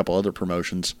and a couple other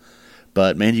promotions.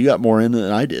 But, man, you got more in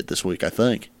than I did this week, I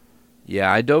think.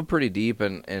 Yeah, I dove pretty deep,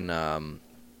 and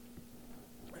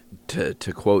to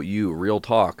quote you, real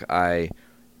talk, I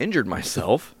injured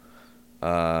myself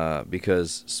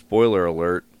because, spoiler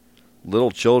alert,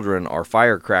 little children are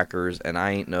firecrackers, and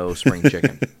I ain't no spring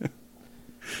chicken.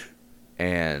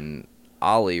 And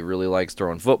Ollie really likes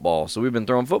throwing football, so we've been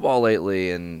throwing football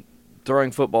lately, and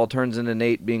throwing football turns into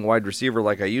Nate being wide receiver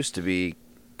like I used to be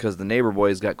because the neighbor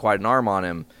boy's got quite an arm on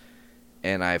him,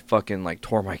 and I fucking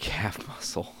tore my calf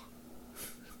muscle.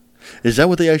 Is that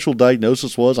what the actual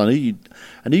diagnosis was? I knew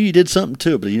you did something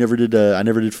too, but you never did. I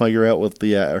never did figure out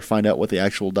or find out what the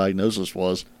actual diagnosis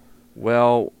was.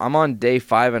 Well, I'm on day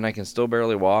 5 and I can still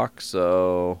barely walk,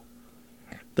 so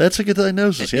that's a good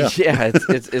diagnosis. Yeah, yeah.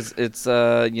 It's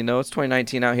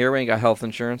 2019 out here. We ain't got health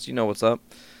insurance. You know what's up.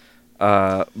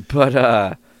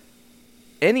 But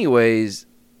anyways,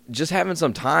 just having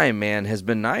some time, man, has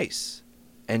been nice,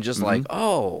 and just I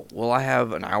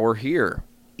have an hour here.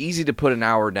 Easy to put an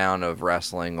hour down of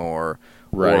wrestling or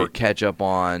catch up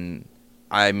on.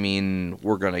 I mean,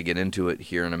 we're going to get into it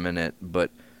here in a minute, but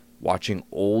watching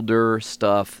older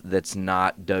stuff that's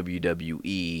not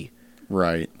WWE,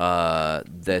 right?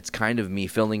 That's kind of me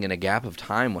filling in a gap of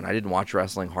time when I didn't watch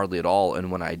wrestling hardly at all, and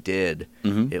when I did,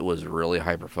 it was really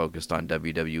hyper-focused on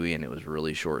WWE, and it was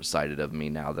really short-sighted of me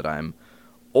now that I'm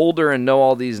older and know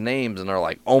all these names, and they're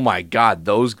like, oh my God,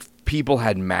 those people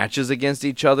had matches against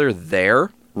each other there?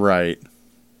 Right.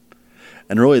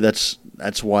 And really, that's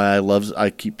why I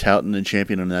keep touting and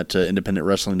championing that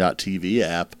independentwrestling.tv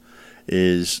app.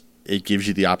 Is it gives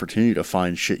you the opportunity to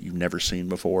find shit you've never seen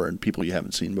before and people you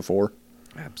haven't seen before.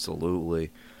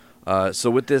 Absolutely.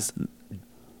 So with this,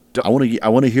 I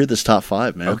want to hear this top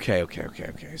 5, man. Okay.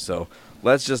 So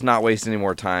let's just not waste any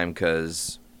more time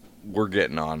because we're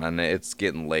getting on and it's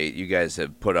getting late. You guys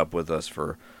have put up with us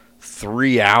for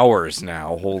 3 hours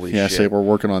now. Holy shit. Yeah, say we're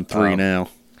working on 3 now.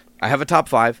 I have a top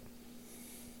 5.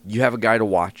 You have a guy to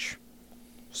watch.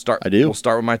 I do. We'll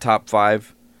start with my top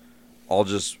 5. I'll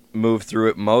just move through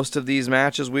it. Most of these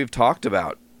matches we've talked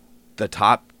about. In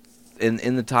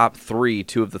the top 3,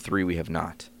 2 of the 3 we have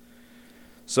not.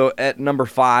 So at number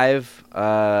 5,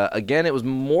 again, it was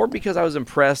more because I was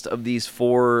impressed of these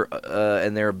 4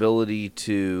 and their ability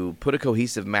to put a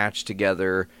cohesive match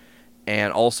together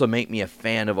and also make me a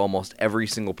fan of almost every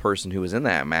single person who was in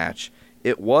that match.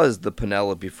 It was the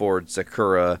Penelope Ford,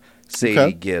 Sakura,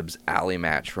 Sadie Gibbs alley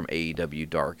match from AEW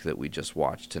Dark that we just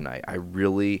watched tonight.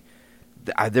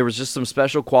 There was just some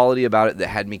special quality about it that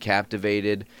had me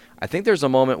captivated. I think there's a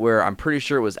moment where I'm pretty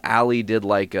sure it was Allie did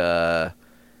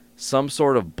some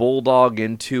sort of bulldog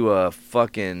into a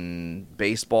fucking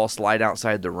baseball slide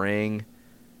outside the ring.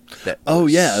 It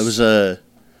was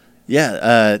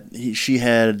she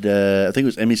had I think it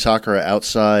was Emi Sakura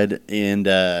outside, and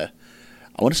I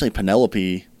want to say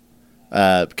Penelope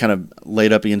kind of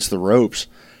laid up against the ropes,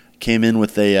 came in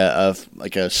with a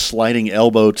sliding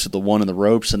elbow to the one in the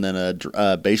ropes, and then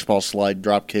a baseball slide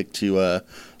drop kick to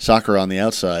Sakura on the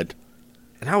outside.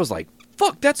 And I was like,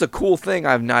 fuck, that's a cool thing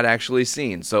I've not actually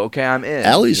seen. So, okay, I'm in.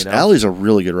 Allie's a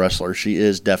really good wrestler. She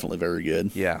is definitely very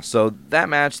good. Yeah, so that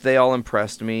match, they all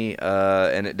impressed me,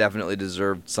 and it definitely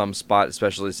deserved some spot,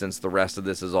 especially since the rest of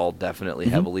this is all definitely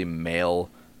heavily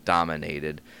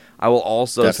male-dominated. I will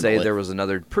also say there was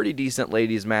another pretty decent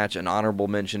ladies match, an honorable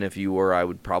mention if you were, I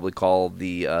would probably call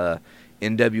the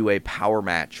NWA Power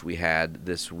match we had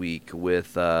this week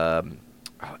with, what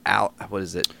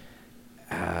is it?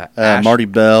 Marty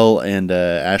Bell and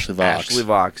Ashley Vox. Ashley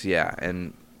Vox, yeah,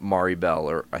 and Mari Bell,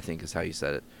 or I think is how you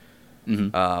said it.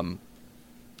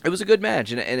 It was a good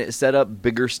match, and it set up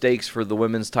bigger stakes for the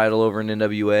women's title over in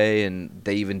NWA, and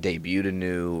they even debuted a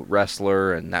new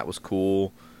wrestler, and that was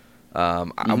cool.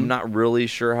 I'm not really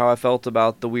sure how I felt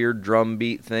about the weird drum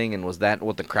beat thing, and was that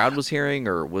what the crowd was hearing,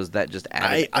 or was that just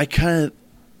added? I kind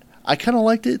of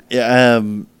liked it.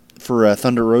 For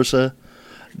Thunder Rosa,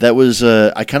 that was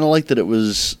I kind of liked that it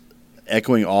was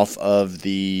echoing off of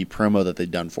the promo that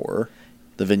they'd done for her.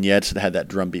 The vignettes that had that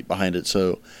drum beat behind it,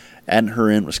 so adding her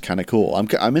in was kind of cool.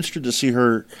 I'm interested to see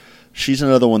her. She's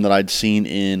another one that I'd seen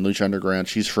in Lucha Underground.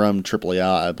 She's from AAA,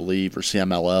 I believe, or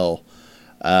CMLL.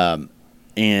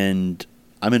 And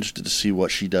I'm interested to see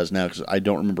what she does now because I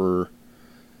don't remember.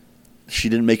 She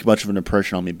didn't make much of an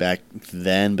impression on me back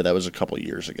then, but that was a couple of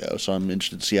years ago. So I'm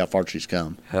interested to see how far she's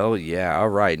come. Hell yeah. All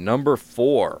right. Number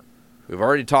 4. We've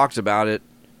already talked about it,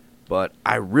 but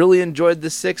I really enjoyed the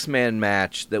 6-man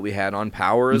match that we had on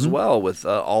Power as well with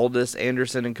Aldis,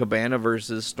 Anderson, and Cabana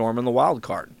versus Storm and the Wild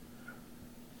Card.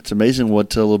 It's amazing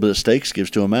what a little bit of stakes gives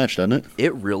to a match, doesn't it?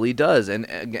 It really does. And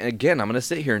again, I'm going to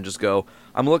sit here and just go,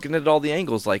 I'm looking at all the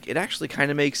angles like it actually kind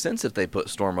of makes sense if they put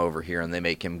Storm over here and they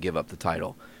make him give up the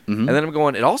title. And then I'm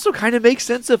going, it also kind of makes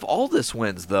sense if Aldis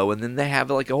wins, though, and then they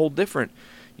have like a whole different,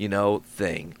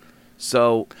 thing.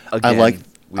 So, again, I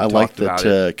like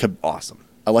that. Awesome.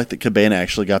 I like that Cabana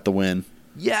actually got the win.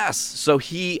 Yes. So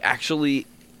he actually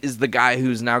is the guy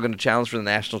who's now going to challenge for the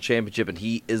national championship, and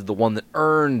he is the one that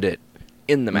earned it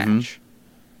in the match.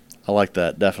 I like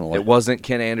that, definitely. It wasn't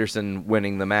Ken Anderson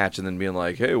winning the match and then being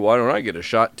like, hey, why don't I get a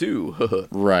shot too?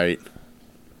 Right.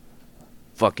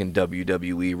 Fucking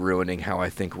WWE ruining how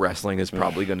I think wrestling is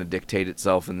probably going to dictate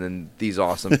itself, and then these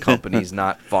awesome companies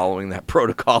not following that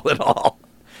protocol at all.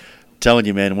 Telling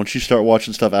you, man, once you start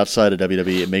watching stuff outside of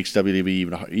WWE, it makes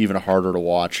WWE even harder to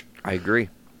watch. I agree.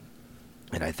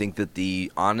 And I think that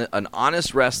an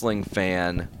honest wrestling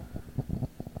fan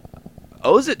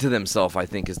owes it to themselves, I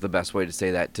think is the best way to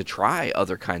say that, to try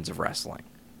other kinds of wrestling.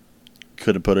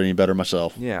 Couldn't put it any better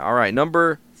myself. Yeah, all right.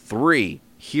 Number 3.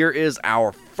 Here is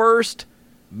our first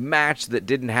match that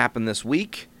didn't happen this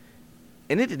week,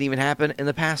 and it didn't even happen in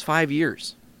the past 5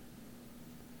 years.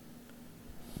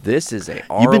 This is a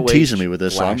ROH You've been teasing me with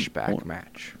this flashback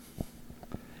match.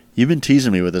 You've been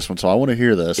teasing me with this one, so I want to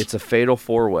hear this. It's a fatal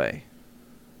 4-way.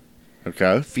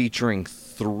 Okay. Featuring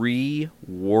 3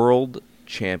 world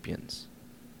champions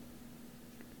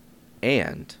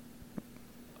and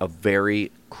a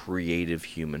very creative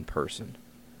human person.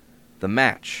 The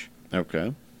match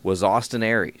was Austin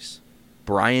Aries,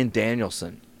 Bryan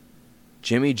Danielson,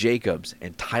 Jimmy Jacobs,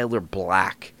 and Tyler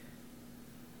Black.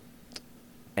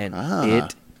 And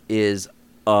it is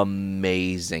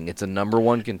amazing. It's a number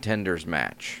 1 contenders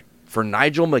match for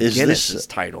Nigel McGuinness's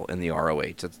title in the ROH.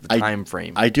 That's the time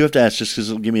frame. I do have to ask, just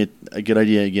because it'll give me a good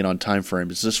idea again on time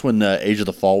frame. Is this when Age of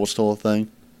the Fall was still a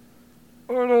thing?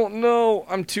 I don't know.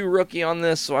 I'm too rookie on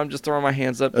this, so I'm just throwing my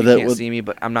hands up. You can't see me,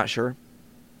 but I'm not sure.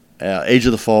 Age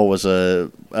of the Fall was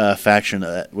a faction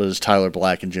that was Tyler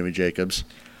Black and Jimmy Jacobs.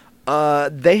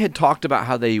 They had talked about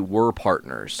how they were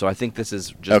partners, so I think this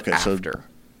is just after.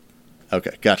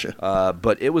 Okay, gotcha.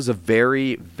 But it was a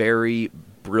very, very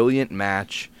brilliant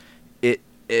match.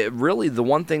 It really, the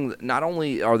one thing, not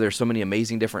only are there so many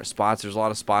amazing different spots, there's a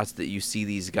lot of spots that you see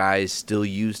these guys still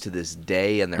use to this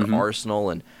day in their arsenal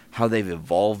and how they've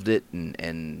evolved it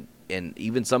and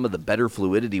even some of the better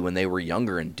fluidity when they were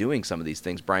younger and doing some of these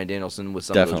things. Bryan Danielson with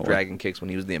some of those dragon kicks when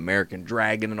he was the American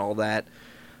Dragon and all that.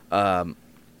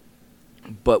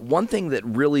 But one thing that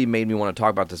really made me want to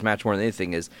talk about this match more than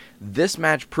anything is this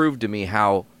match proved to me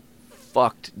how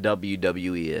fucked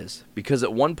WWE is. Because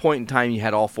at one point in time, you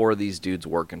had all 4 of these dudes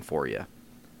working for you.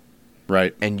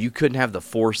 Right. And you couldn't have the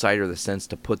foresight or the sense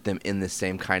to put them in the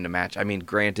same kind of match. I mean,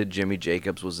 granted, Jimmy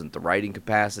Jacobs wasn't the writing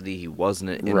capacity. He wasn't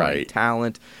an in-ring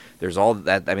talent. There's all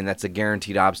that. I mean, that's a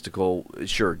guaranteed obstacle.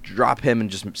 Sure, drop him and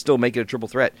just still make it a triple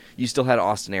threat. You still had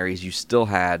Austin Aries. You still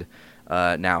had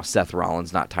now Seth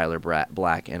Rollins, not Tyler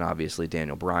Black, and obviously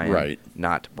Daniel Bryan,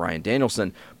 not Bryan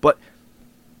Danielson. But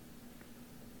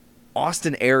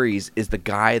Austin Aries is the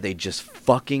guy they just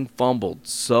fucking fumbled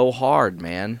so hard,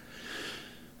 man.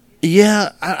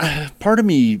 Yeah, part of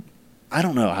me, I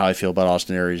don't know how I feel about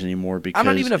Austin Aries anymore because I'm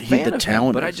not even a fan of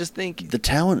him, but I just think the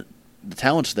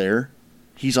talent's there.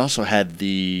 He's also had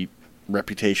the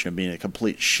reputation of being a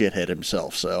complete shithead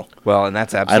himself. So and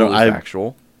that's absolutely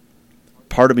factual.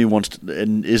 Part of me wants to,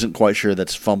 and isn't quite sure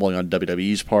that's fumbling on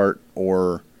WWE's part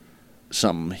or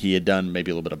something he had done,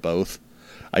 maybe a little bit of both.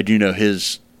 I do know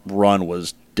his run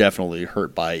was definitely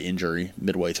hurt by injury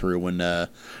midway through when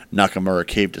Nakamura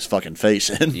caved his fucking face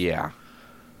in. Yeah.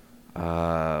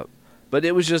 But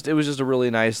it was just a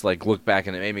really nice like look back,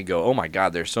 and it made me go, oh my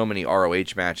god, there's so many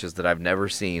ROH matches that I've never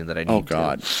seen that I need. Oh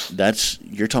god,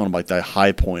 you're talking about the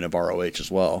high point of ROH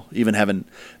as well. Even having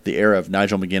the era of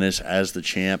Nigel McGuinness as the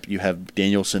champ, you have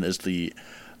Danielson as the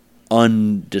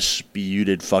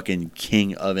undisputed fucking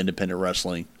king of independent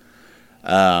wrestling.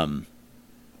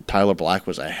 Tyler Black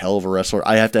was a hell of a wrestler.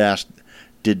 I have to ask,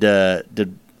 did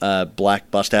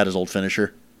Black bust out his old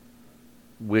finisher?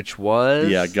 Which was?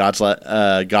 Yeah, God's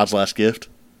Last Gift.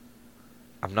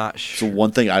 I'm not sure. So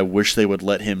one thing I wish they would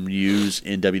let him use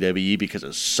in WWE because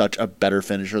it's such a better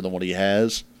finisher than what he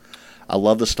has. I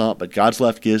love the stomp, but God's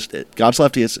Last Gift.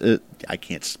 I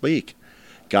can't speak.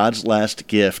 God's Last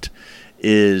Gift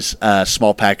is a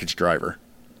small package driver.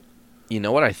 You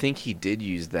know what? I think he did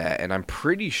use that, and I'm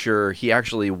pretty sure he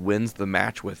actually wins the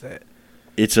match with it.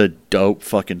 It's a dope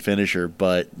fucking finisher,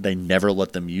 but they never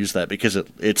let them use that because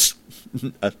it's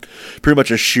pretty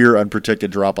much a sheer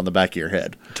unprotected drop on the back of your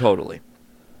head. Totally.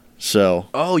 So.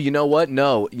 Oh, you know what?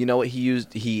 No, you know what he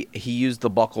used? He used the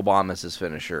buckle bomb as his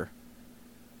finisher.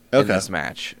 In this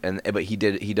match, but he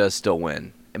does still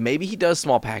win. And maybe he does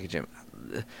small package him.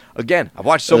 Again, I've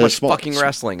watched so much fucking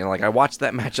wrestling, and like I watched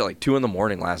that match at like 2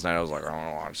 a.m. last night. I was like, I want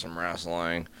to watch some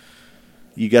wrestling.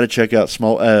 You got to check out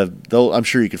I'm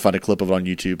sure you can find a clip of it on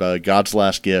YouTube. God's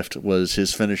Last Gift was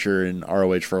his finisher in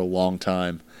ROH for a long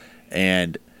time,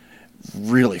 and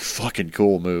really fucking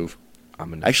cool move.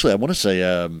 Actually, I want to say,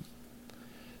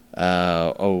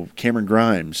 Cameron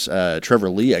Grimes, Trevor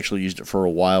Lee actually used it for a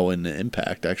while in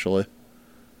Impact. Actually,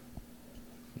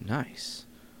 nice.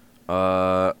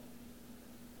 So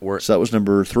that was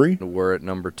number 3. We're at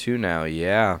number 2 now.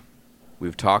 Yeah,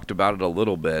 we've talked about it a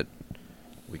little bit.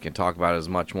 We can talk about it as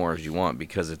much more as you want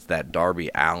because it's that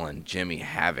Darby Allin, Jimmy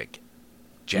Havoc,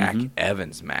 Jack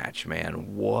Evans match,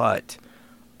 man. What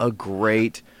a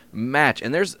great match.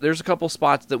 And there's a couple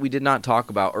spots that we did not talk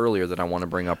about earlier that I want to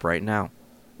bring up right now.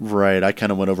 Right, I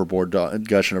kind of went overboard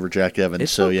gushing over Jack Evans.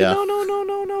 It's so okay. Yeah.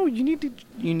 No. You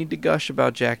need to gush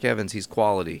about Jack Evans. He's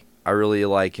quality. I really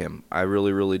like him. I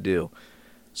really, really do.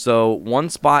 So one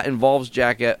spot involves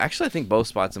Jack. Actually, I think both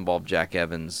spots involve Jack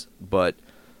Evans, but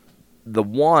the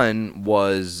one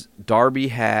was Darby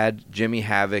had Jimmy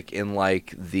Havoc in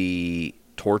like the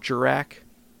torture rack.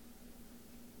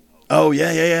 Oh,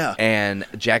 yeah. And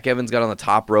Jack Evans got on the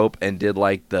top rope and did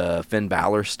like the Finn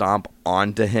Balor stomp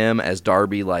onto him as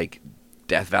Darby like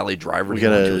Death Valley Driver into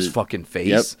his fucking face.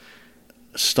 Yep.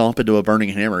 Stomp into a burning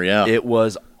hammer, yeah. It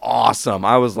was awesome.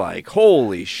 I was like,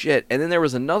 holy shit. And then there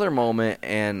was another moment,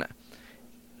 and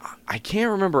I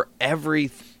can't remember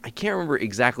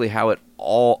exactly how it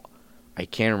all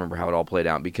played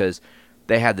out because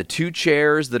they had the 2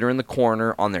 chairs that are in the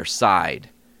corner on their side.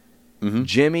 Mm-hmm.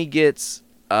 Jimmy gets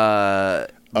power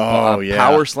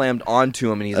slammed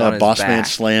onto him, and he's on his Boss back. Man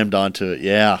slammed onto it,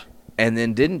 yeah. And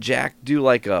then didn't Jack do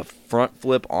like a front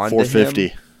flip onto 450.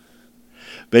 him?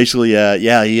 Basically, he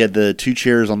had the 2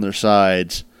 chairs on their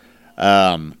sides.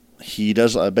 He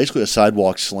does basically a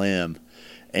sidewalk slam,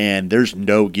 and there's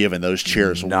no giving those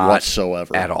chairs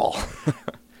whatsoever. At all.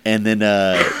 And then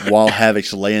while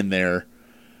Havoc's laying there,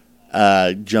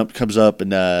 jump comes up,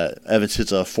 and Evans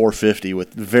hits a 450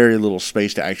 with very little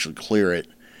space to actually clear it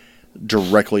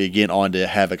directly again onto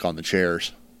Havoc on the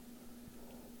chairs.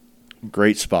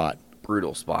 Great spot.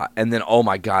 Brutal spot. And then, oh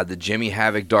my God, the Jimmy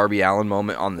Havoc Darby Allin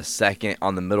moment on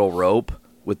the middle rope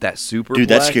with that superplex. Dude,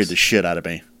 that scared the shit out of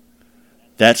me.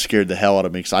 That scared the hell out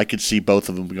of me because I could see both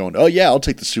of them going, oh yeah, I'll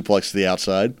take the suplex to the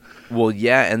outside. Well,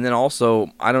 yeah, and then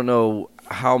also, I don't know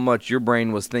how much your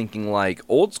brain was thinking like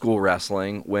old school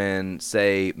wrestling when,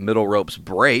 say, middle ropes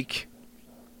break.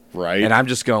 Right. And I'm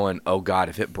just going, oh God,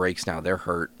 if it breaks now, they're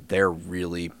hurt. They're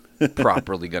really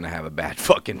properly going to have a bad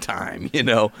fucking time, you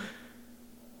know?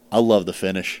 I love the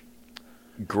finish.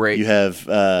 Great. You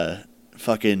have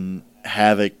fucking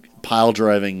Havoc pile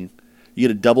driving.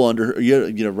 You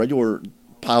get a regular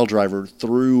pile driver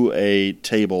through a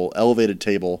table, elevated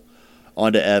table,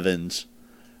 onto Evans,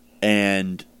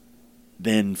 and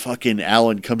then fucking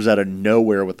Allin comes out of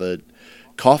nowhere with a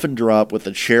coffin drop with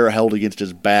a chair held against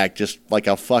his back, just like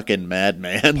a fucking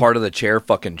madman. Part of the chair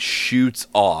fucking shoots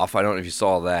off. I don't know if you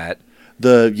saw that.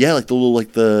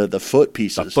 The foot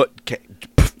pieces. The foot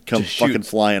come fucking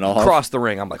flying off across the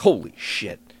ring. I'm like, holy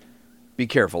shit! Be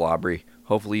careful, Aubrey.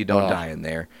 Hopefully you don't die in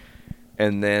there.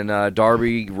 And then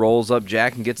Darby rolls up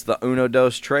Jack and gets the Uno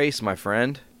Dos Tres, my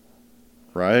friend.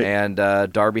 Right. And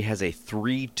Darby has a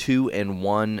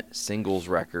 3-2-1 singles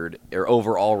record or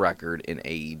overall record in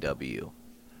AEW.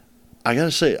 I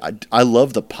gotta say, I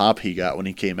love the pop he got when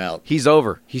he came out. He's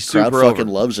over. He's Crowd super fucking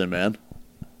over. loves him, man.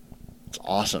 It's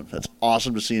awesome. That's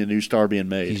awesome to see a new star being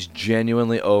made. He's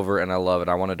genuinely over, and I love it.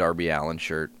 I want a Darby Allin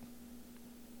shirt.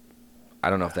 I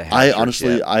don't know if they have. I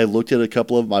honestly, I looked at a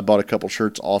couple of them. I bought a couple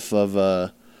shirts off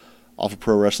of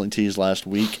Pro Wrestling Tees last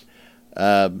week,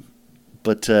 but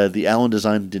the Allen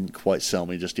design didn't quite sell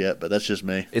me just yet. But that's just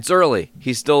me. It's early.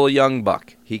 He's still a young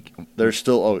buck. They're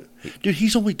still. Dude,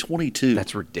 he's only 22.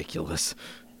 That's ridiculous.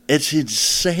 It's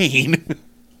insane.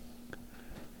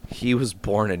 He was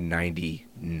born in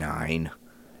 99.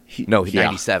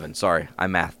 97. Sorry, I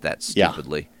mathed that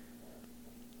stupidly.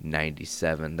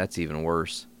 97. That's even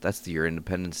worse. That's the year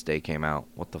Independence Day came out.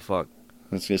 What the fuck?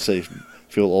 I was gonna say,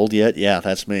 feel old yet? Yeah,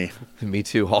 that's me. Me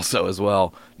too, also as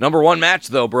well. Number 1 match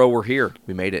though, bro. We're here.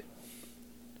 We made it.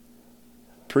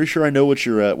 Pretty sure I know what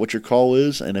your call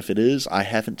is, and if it is, I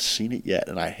haven't seen it yet,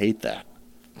 and I hate that.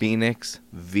 Phoenix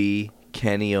v.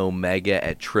 Kenny Omega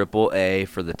at AAA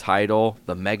for the title,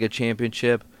 the Mega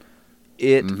Championship.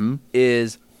 It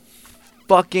is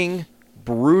fucking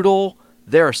brutal.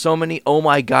 There are so many, oh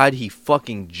my god, he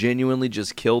fucking genuinely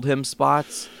just killed him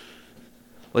spots.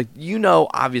 Like,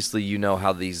 obviously you know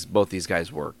how both these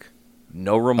guys work.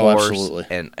 No remorse,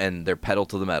 and they're pedal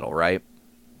to the metal, right?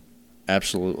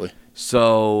 Absolutely.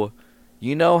 So,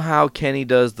 you know how Kenny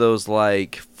does those,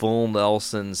 like, full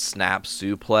Nelson snap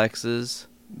suplexes?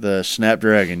 The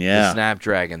Snapdragon, yeah. The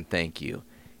Snapdragon, thank you.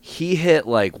 He hit,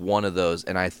 like, one of those,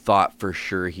 and I thought for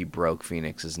sure he broke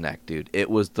Phoenix's neck, dude. It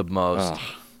was the most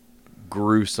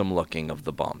gruesome looking of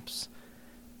the bumps.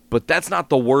 But that's not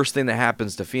the worst thing that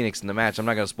happens to Phoenix in the match. I'm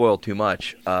not going to spoil too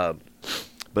much.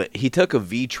 But he took a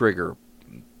V-trigger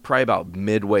probably about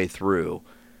midway through,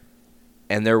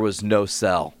 and there was no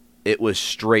sell. It was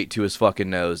straight to his fucking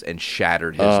nose and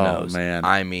shattered his nose. Man.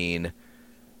 I mean,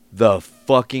 the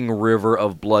fucking river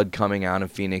of blood coming out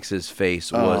of Phoenix's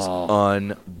face was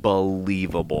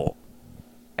unbelievable.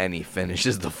 And he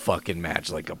finishes the fucking match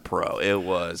like a pro. It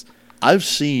was. I've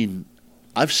seen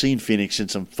Phoenix in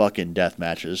some fucking death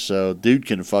matches, so dude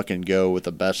can fucking go with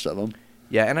the best of them.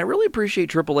 Yeah, and I really appreciate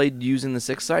AAA using the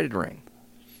 6-sided ring.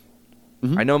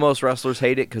 Mm-hmm. I know most wrestlers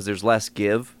hate it because there's less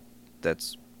give.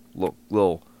 That's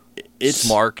little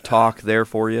smart talk there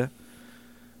for you.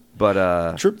 But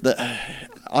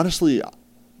honestly,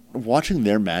 watching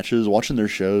their matches, watching their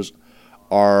shows,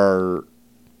 they're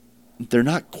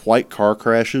not quite car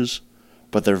crashes,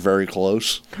 but they're very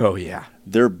close. Oh yeah.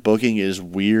 Their booking is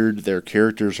weird. Their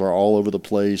characters are all over the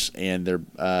place, and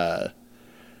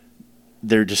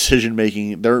their decision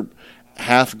making. They're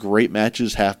half great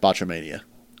matches, half botchamania.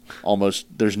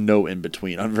 Almost, there's no in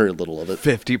between on very little of it.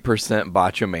 50%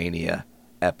 botchamania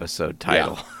episode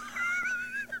title. Yeah.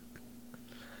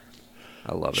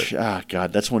 I love it. Ah,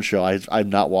 God, that's one show I've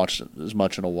not watched as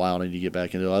much in a while. I need to get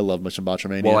back into it. I love me some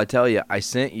botchamania. Well, I tell you, I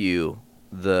sent you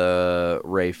the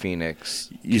Rey Fenix.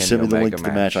 You sent me the link to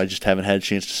the match. I just haven't had a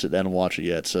chance to sit down and watch it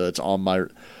yet, so it's on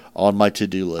my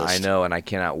to-do list. I know, and I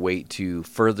cannot wait to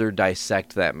further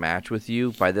dissect that match with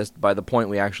you. By the point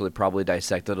we actually probably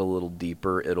dissect it a little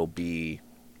deeper, it'll be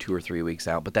 2 or 3 weeks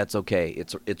out, but that's okay.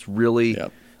 It's really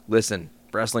Listen,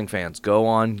 wrestling fans, go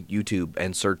on YouTube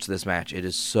and search this match. It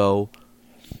is so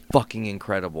fucking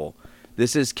incredible.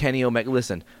 This is Kenny Omega.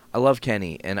 Listen, I love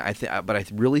Kenny, but I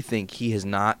really think he has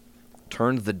not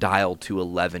turned the dial to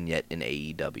 11 yet in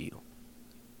AEW.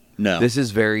 No. This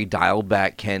is very dialed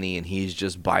back Kenny, and he's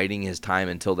just biding his time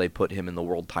until they put him in the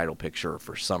world title picture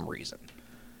for some reason.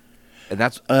 And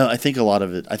that's I think a lot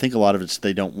of it's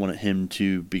they don't want him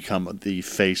to become the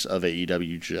face of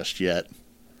AEW just yet.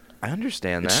 I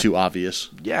understand that. It's too obvious.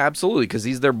 Yeah, absolutely, because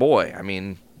he's their boy. I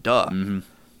mean, duh. Mm-hmm.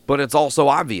 But it's also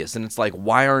obvious, and it's like,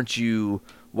 why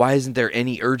isn't there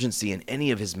any urgency in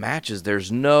any of his matches?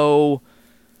 There's no...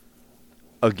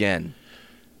 Again,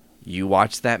 you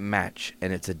watch that match,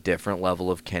 and it's a different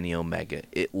level of Kenny Omega.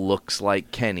 It looks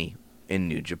like Kenny in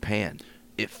New Japan.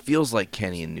 It feels like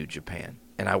Kenny in New Japan.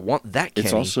 And I want that Kenny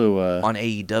on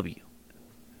AEW.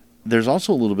 There's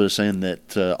also a little bit of saying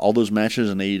that all those matches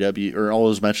in AEW, or all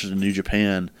those matches in New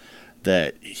Japan,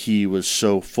 that he was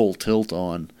so full tilt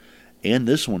on, and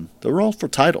this one, they were all for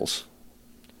titles.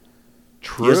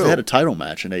 True. He hasn't had a title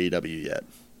match in AEW yet.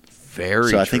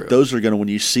 Very So I true. think those are going to, when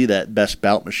you see that best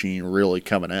bout machine really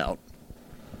coming out.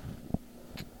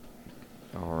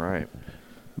 All right.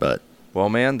 But well,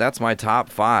 man, that's my top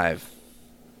 5.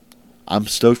 I'm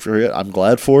stoked for it. I'm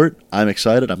glad for it. I'm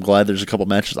excited. I'm glad there's a couple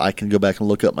matches I can go back and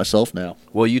look up myself now.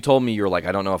 Well, you told me you were like,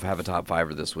 I don't know if I have a top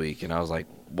 5 this week, and I was like,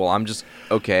 well, I'm just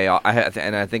okay.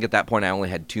 And I think at that point I only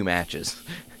had 2 matches.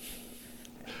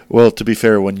 Well, to be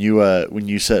fair, when I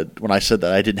said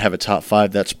that I didn't have a top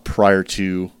 5, that's prior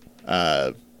to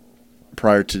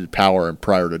prior to Power and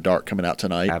prior to Dark coming out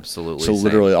tonight. Absolutely. So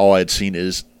literally all I had seen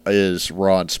is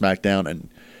Raw and SmackDown, and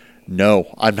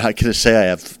no, I'm not going to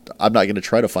say I'm not going to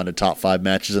try to find a top 5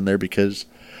 matches in there because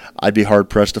I'd be hard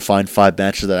pressed to find 5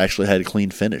 matches that actually had a clean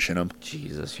finish in them.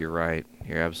 Jesus, you're right.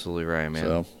 You're absolutely right,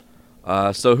 man.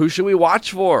 So who should we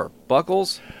watch for?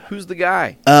 Buckles? Who's the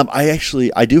guy?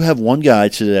 I do have one guy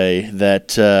today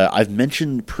that I've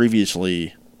mentioned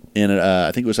previously in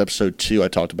I think it was episode 2. I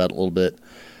talked about it a little bit.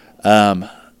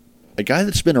 A guy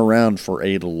that's been around for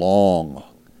a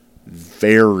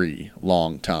very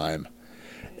long time.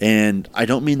 And I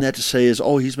don't mean that to say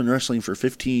he's been wrestling for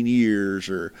 15 years,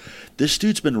 or this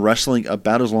dude's been wrestling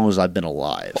about as long as I've been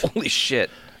alive. Holy shit.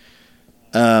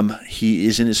 He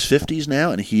is in his 50s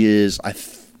now, and he is,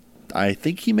 I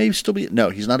think he may still be, no,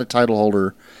 he's not a title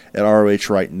holder at ROH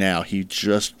right now. He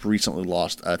just recently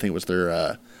lost, I think it was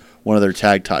their, one of their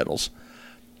tag titles.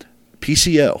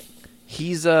 PCO.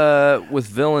 He's, with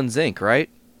Villains Inc., right?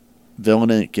 Villain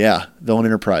Inc., yeah. Villain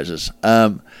Enterprises.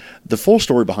 The full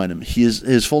story behind him,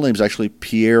 his full name is actually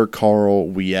Pierre Carl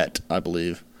Ouellet, I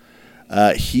believe.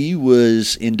 He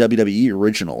was in WWE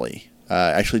originally.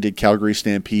 Actually did Calgary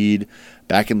Stampede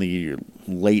back in the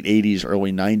late 80s,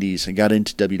 early 90s, and got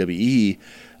into WWE,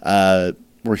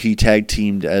 where he tag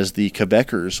teamed as the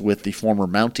Quebecers with the former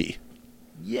Mountie.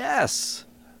 Yes.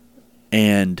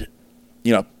 And,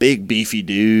 big beefy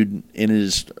dude in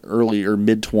his early or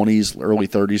mid 20s, early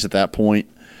 30s at that point,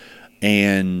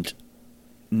 and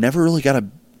never really got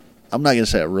I'm not going to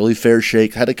say a really fair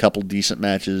shake. Had a couple decent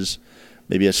matches,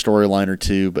 maybe a storyline or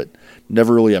two, but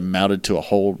never really amounted to a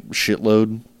whole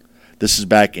shitload. This is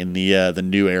back in the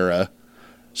new era,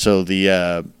 so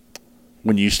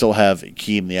when you still have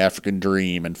Keem the African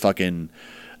Dream and fucking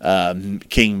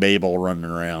King Mabel running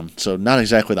around, so not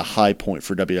exactly the high point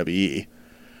for WWE.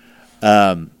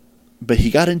 But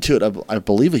he got into it. I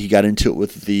believe he got into it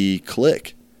with the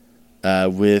Click.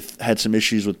 Had some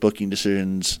issues with booking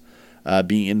decisions,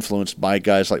 being influenced by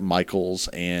guys like Michaels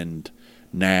and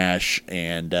Nash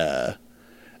and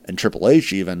Triple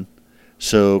H even.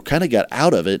 So kind of got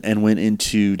out of it and went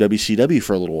into WCW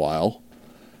for a little while,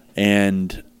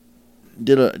 and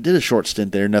did a short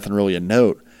stint there, nothing really a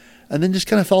note, and then just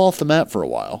kind of fell off the map for a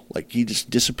while. Like he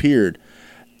just disappeared.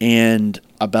 And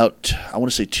about, I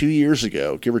want to say 2 years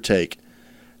ago, give or take,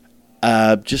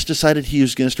 just decided he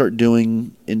was going to start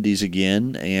doing indies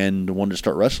again and wanted to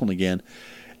start wrestling again,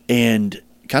 and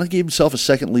kind of gave himself a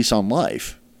second lease on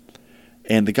life.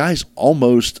 And the guy's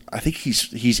I think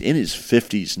he's in his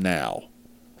 50s now,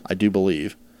 I do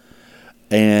believe.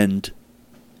 And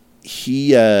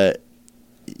you'll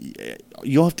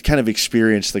have to kind of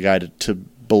experience the guy to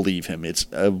believe him. It's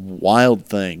a wild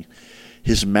thing.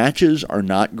 His matches are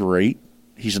not great.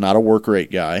 He's not a work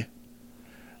rate guy.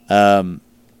 But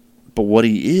what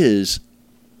he is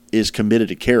committed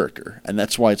to character, and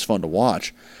that's why it's fun to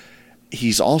watch.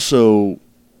 He's also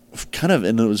kind of,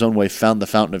 in his own way, found the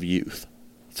fountain of youth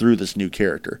through this new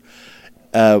character.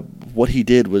 What he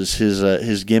did was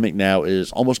his gimmick now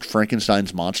is almost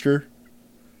Frankenstein's monster.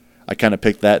 I kind of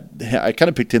picked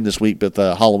him this week, but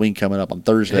the Halloween coming up on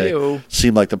Thursday Hey-o.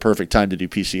 seemed like the perfect time to do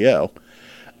PCO.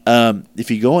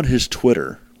 If you go on his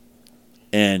Twitter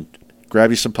and grab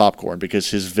you some popcorn,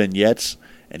 because his vignettes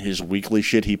and his weekly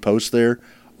shit he posts there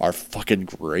are fucking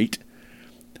great.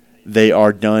 They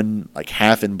are done like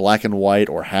half in black and white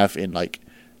or half in like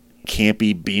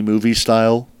campy B-movie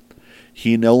style.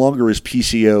 He no longer is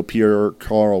PCO Pierre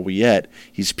Carl Ouellet.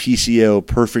 He's PCO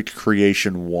Perfect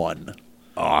Creation 1.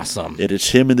 Awesome. It is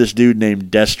him and this dude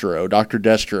named Destro, Dr.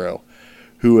 Destro,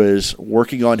 who is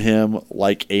working on him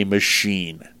like a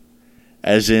machine.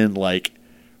 As in, like,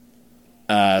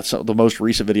 so the most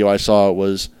recent video I saw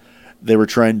was he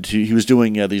was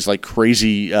doing these like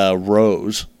crazy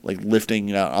rows, like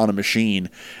lifting on a machine,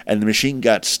 and the machine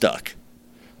got stuck.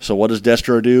 So what does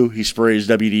Destro do? He sprays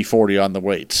WD-40 on the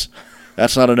weights.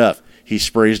 That's not enough. He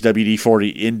sprays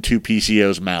WD-40 into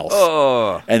PCO's mouth.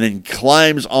 Oh. And then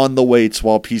climbs on the weights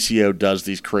while PCO does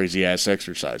these crazy-ass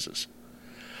exercises.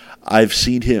 I've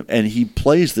seen him, and he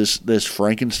plays this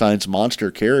Frankenstein's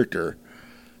monster character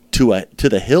to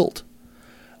the hilt.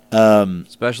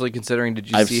 Especially considering,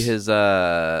 did you see his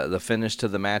the finish to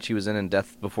the match he was in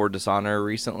Death Before Dishonor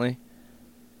recently?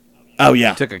 Oh, yeah.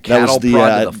 He took a cattle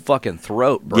prod to the fucking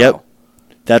throat, bro. Yep.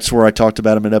 That's where I talked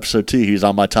about him in episode 2. He was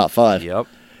on my top 5. Yep.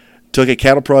 Took a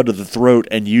cattle prod to the throat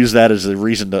and used that as a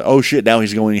reason to, oh shit, now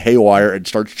he's going haywire and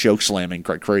starts choke slamming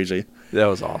like crazy. That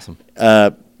was awesome.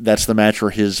 That's the match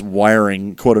where his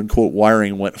wiring, quote unquote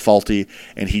wiring, went faulty,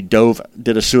 and he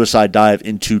did a suicide dive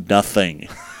into nothing.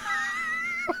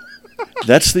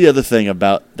 That's the other thing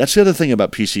about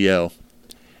PCO.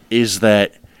 is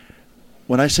that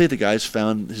when I say the guy's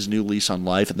found his new lease on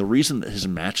life, and the reason that his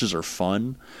matches are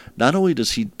fun, not only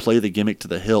does he play the gimmick to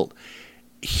the hilt,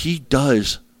 he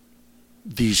does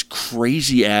these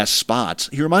crazy ass spots.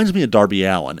 He reminds me of Darby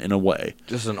Allin in a way.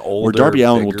 Just an older, where Darby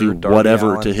Allin will do Darby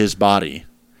whatever Allin. to his body.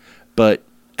 But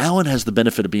Allin has the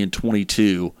benefit of being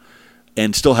 22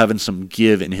 and still having some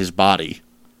give in his body.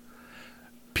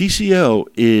 PCO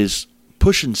is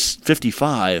pushing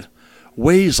 55,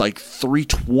 weighs like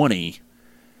 320,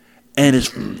 and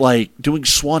is like doing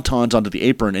swantons onto the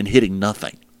apron and hitting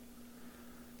nothing.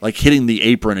 Like hitting the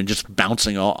apron and just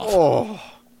bouncing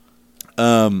off.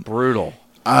 Brutal.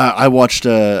 I watched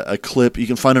a clip. You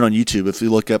can find it on YouTube if you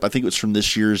look up. I think it was from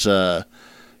this year's the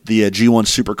G1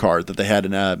 Supercard that they had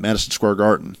in Madison Square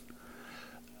Garden.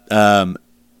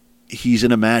 He's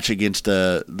in a match against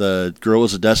the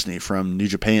Gorillas of Destiny from New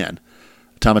Japan,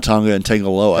 Tama Tonga and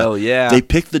Tangaloa. Hell yeah. They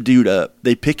pick the dude up.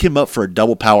 They pick him up for a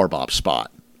double powerbomb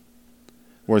spot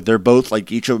where they're both,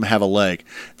 like, each of them have a leg.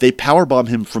 They powerbomb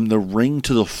him from the ring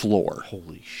to the floor.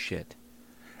 Holy shit.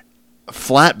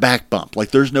 Flat back bump.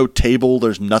 Like, there's no table.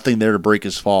 There's nothing there to break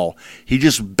his fall. He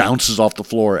just bounces off the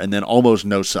floor and then almost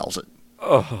no-sells it.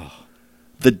 Oh.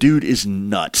 The dude is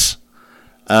nuts.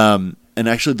 And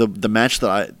actually, the match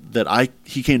that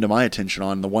he came to my attention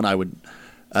on, the one I would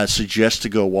suggest to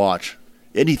go watch,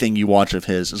 anything you watch of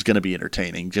his is going to be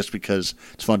entertaining just because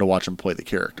it's fun to watch him play the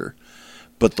character.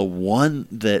 But the one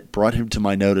that brought him to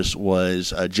my notice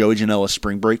was Joey Janela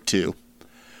Spring Break 2,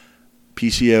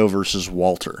 PCO versus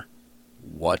Walter.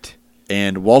 What?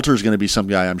 And Walter is going to be some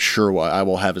guy I'm sure I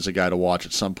will have as a guy to watch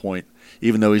at some point,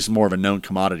 even though he's more of a known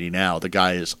commodity now. The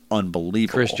guy is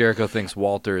unbelievable. Chris Jericho thinks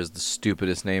Walter is the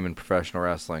stupidest name in professional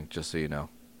wrestling, just so you know.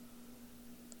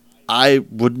 I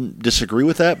wouldn't disagree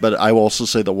with that, but I will also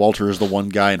say that Walter is the one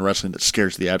guy in wrestling that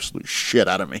scares the absolute shit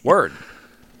out of me. Word.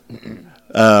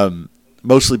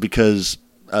 Mostly because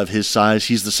of his size.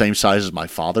 He's the same size as my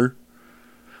father.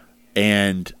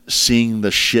 And seeing the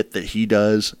shit that he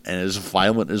does, and as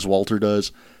violent as Walter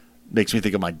does, makes me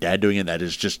think of my dad doing it. That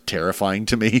is just terrifying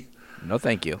to me. No,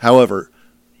 thank you. However,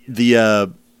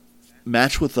 the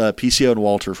match with PCO and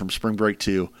Walter from Spring Break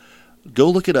 2, go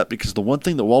look it up, because the one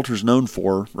thing that Walter's known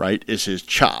for, right, is his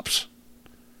chops.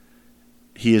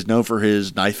 He is known for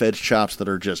his knife-edge chops that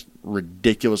are just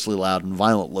ridiculously loud and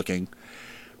violent looking.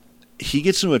 He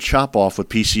gets into a chop-off with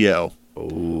PCO,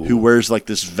 who wears like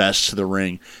this vest to the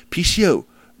ring. PCO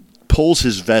pulls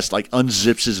his vest, like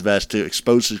unzips his vest to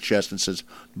expose his chest and says,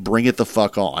 "Bring it the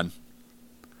fuck on."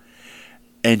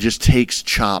 And just takes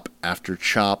chop after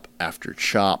chop after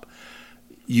chop.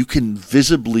 You can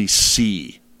visibly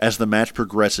see, as the match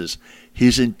progresses,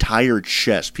 his entire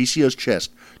chest, PCO's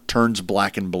chest, turns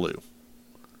black and blue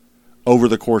over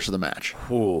the course of the match.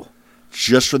 Ooh.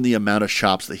 Just from the amount of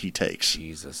chops that he takes.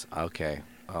 Jesus. Okay.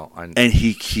 Well, and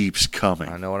he keeps coming.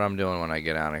 I know what I'm doing when I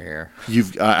get out of here.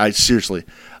 I seriously,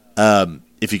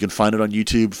 if you can find it on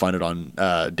YouTube, find it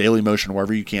on Daily Motion,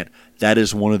 wherever you can. That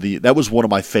was one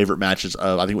of my favorite matches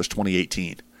of, I think it was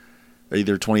 2018,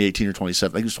 either 2018 or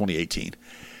 2017. I think it was 2018.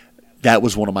 That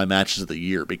was one of my matches of the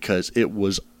year because it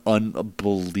was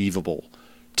unbelievable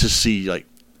to see, like,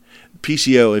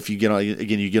 PCO. If you get on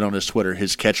again, you get on his Twitter.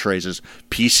 His catchphrase is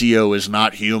 "PCO is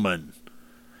not human."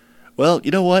 Well,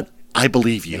 you know what? I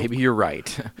believe you. Maybe you're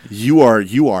right. You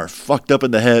are fucked up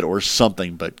in the head or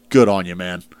something, but good on you,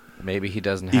 man. Maybe he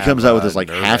doesn't. He comes out with his like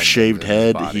half-shaved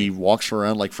head. He walks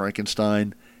around like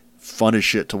Frankenstein. Fun as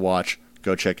shit to watch.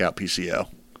 Go check out PCO.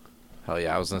 Hell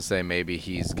yeah! I was gonna say maybe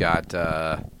he's got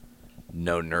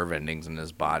no nerve endings in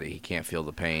his body. He can't feel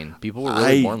the pain. People were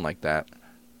really born like that.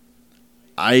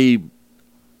 Okay.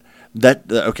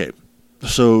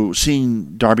 So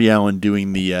seeing Darby Allin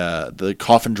doing the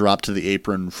coffin drop to the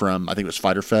apron from, I think it was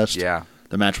Fyter Fest. Yeah.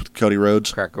 The match with Cody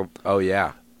Rhodes. Oh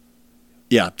yeah.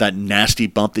 Yeah, that nasty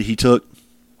bump that he took.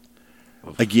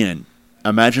 Again,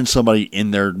 imagine somebody in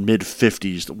their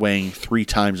mid-50s weighing 3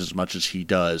 times as much as he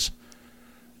does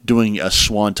doing a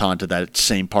swanton to that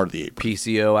same part of the apron.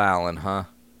 PCO Allen, huh?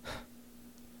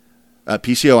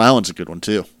 PCO Allen's a good one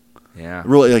too. Yeah.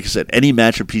 Really, like I said, any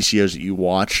match of PCO's that you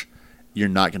watch, you're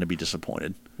not going to be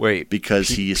disappointed. Wait, because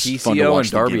he's PCO fun to watch.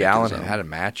 And Darby Allin have had a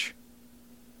match?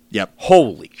 Yep.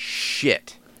 Holy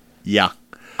shit. Yeah.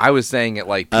 I was saying it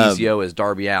like PCO is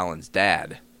Darby Allin's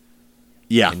dad.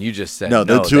 Yeah. And you just said no.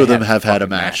 The two of them have had a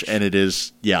match, and it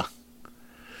is yeah.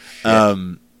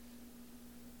 Shit.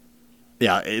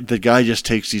 Yeah. The guy just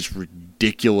takes these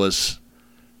ridiculous.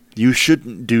 You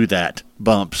shouldn't do that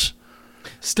bumps.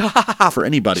 Stop for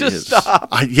anybody. Just stop.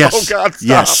 Yes. Oh God, stop.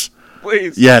 Yes.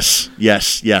 Please. Yes.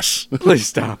 Please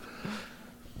stop.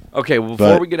 Okay, well,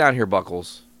 before we get out here,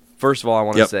 Buckles, First of all, I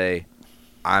want to Yep. say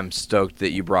I'm stoked that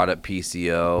you brought up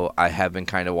PCO. I have been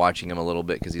kind of watching him a little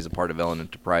bit because he's a part of Ellen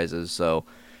Enterprises. So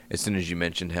as soon as you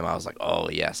mentioned him, I was like, oh,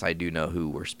 yes, I do know who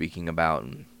we're speaking about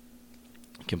and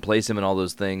can place him in all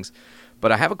those things.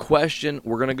 But I have a question.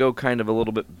 We're going to go kind of a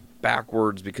little bit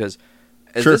backwards because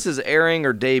as Sure. this is airing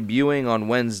or debuting on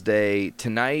Wednesday,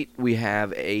 tonight we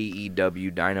have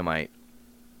AEW Dynamite.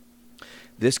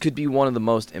 This could be one of the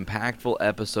most impactful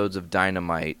episodes of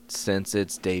Dynamite since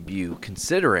its debut,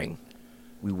 considering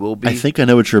we will be... I think I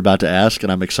know what you're about to ask,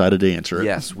 and I'm excited to answer it.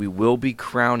 Yes, we will be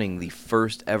crowning the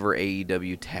first ever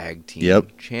AEW Tag Team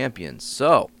Yep. Champions.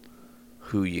 So,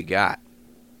 who you got?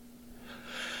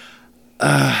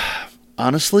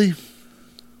 Honestly,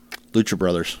 Lucha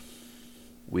Brothers.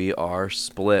 We are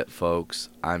split, folks.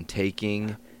 I'm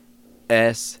taking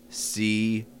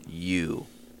SCU.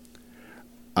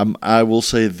 I will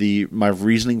say my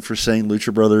reasoning for saying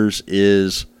Lucha Brothers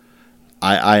is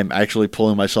I am actually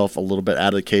pulling myself a little bit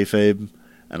out of the kayfabe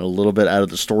and a little bit out of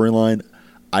the storyline.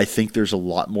 I think there's a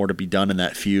lot more to be done in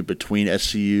that feud between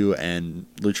SCU and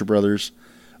Lucha Brothers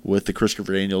with the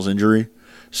Christopher Daniels injury.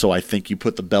 So I think you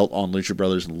put the belt on Lucha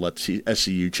Brothers and let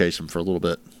SCU chase him for a little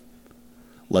bit.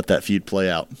 Let that feud play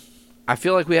out. I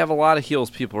feel like we have a lot of heels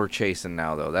people are chasing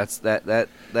now, though. That's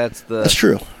That's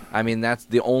true. I mean, that's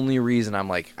the only reason I'm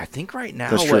like, I think right now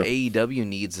That's what true. AEW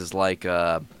needs is like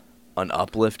an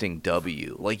uplifting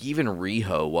W. Like even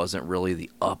Riho wasn't really the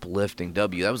uplifting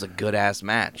W. That was a good ass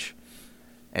match,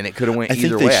 and it could have went I think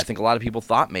either they way. s- I think a lot of people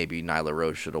thought maybe Nyla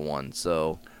Rose should have won.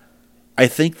 So I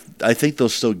think they'll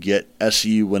still get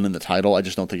SCU winning the title. I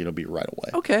just don't think it'll be right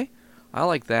away. okay, I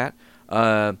like that.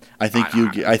 I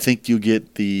think you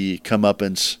get the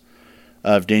comeuppance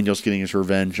of Daniels getting his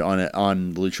revenge on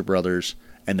the Lucha Brothers,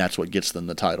 and that's what gets them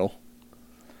the title.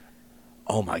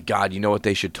 Oh my God! You know what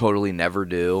they should totally never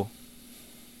do?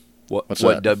 What's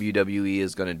what that? WWE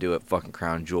is going to do at fucking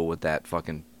Crown Jewel with that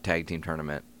fucking tag team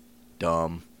tournament?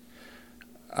 Dumb.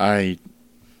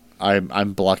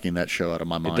 I'm blocking that show out of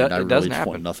my mind. I really doesn't just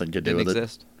happen. want nothing to do Didn't with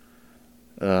exist.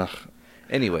 it.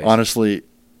 Anyways, Honestly,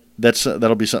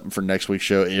 that'll be something for next week's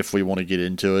show if we want to get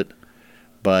into it.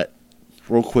 But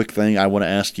real quick thing, I want to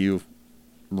ask you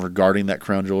regarding that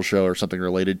Crown Jewel show or something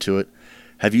related to it.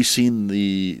 Have you seen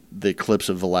the clips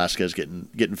of Velasquez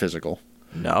getting physical?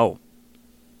 no.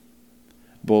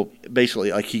 Well,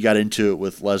 basically, like he got into it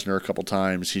with Lesnar a couple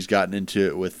times. He's gotten into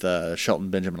it with Shelton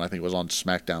Benjamin. I think it was on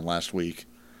SmackDown last week.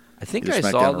 I think Either I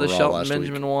SmackDown saw or the Raw Shelton last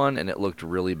Benjamin one, and it looked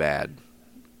really bad.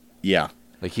 Yeah,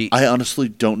 Like he, I honestly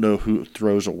don't know who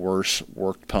throws a worse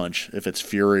worked punch, if it's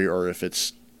Fury or if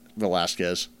it's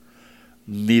Velasquez.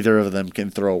 Neither of them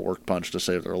can throw a worked punch to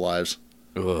save their lives.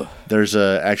 ugh. There's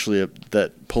actually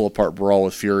that pull apart brawl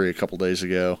with Fury a couple days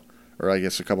ago, or I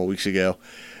guess a couple weeks ago,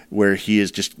 where he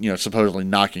is just supposedly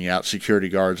knocking out security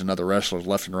guards and other wrestlers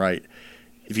left and right.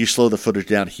 If you slow the footage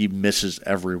down, he misses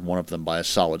every one of them by a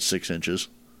solid 6 inches.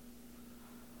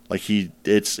 Like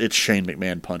it's Shane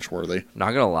McMahon punch worthy.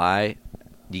 Not gonna lie,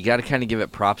 you got to kind of give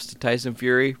it props to Tyson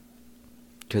Fury,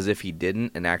 because if he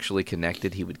didn't and actually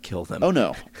connected, he would kill them. Oh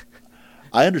no,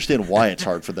 I understand why it's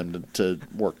hard for them to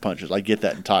work punches. I get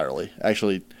that entirely.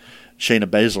 Actually, Shayna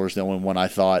Baszler is the only one I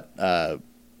thought that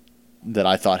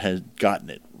I thought had gotten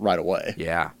it right away.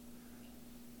 Yeah.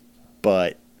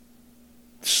 But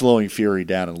slowing Fury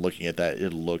down and looking at that,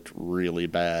 it looked really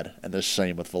bad. And the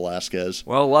same with Velasquez.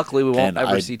 Well, luckily we won't And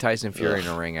ever see Tyson Fury in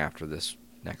a ring after this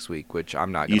next week, which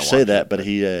I'm not going to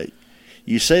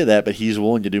You say that, but he's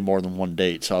willing to do more than one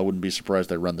date. So I wouldn't be surprised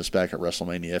they run this back at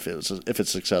WrestleMania if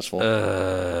it's successful.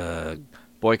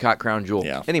 Boycott Crown Jewel.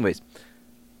 Yeah. Anyways.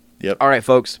 Yep. All right,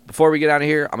 folks. Before we get out of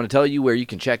here, I'm going to tell you where you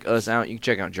can check us out. You can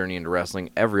check out Journey into Wrestling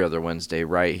every other Wednesday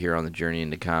right here on the Journey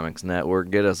into Comics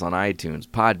Network. Get us on iTunes,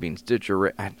 Podbean, Stitcher,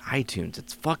 iTunes.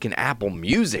 It's fucking Apple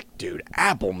Music, dude.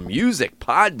 Apple Music,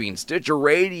 Podbean, Stitcher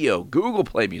Radio, Google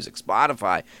Play Music,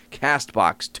 Spotify,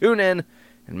 CastBox, TuneIn,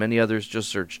 and many others. Just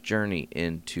search Journey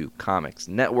into Comics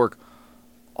Network.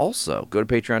 Also, go to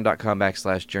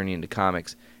patreon.com/Journey into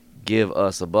Comics. Give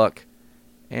us a buck,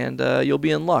 and you'll be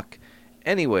in luck.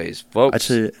 Anyways, folks, I'd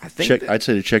say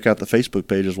to check out the Facebook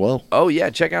page as well. Oh, yeah,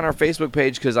 check out our Facebook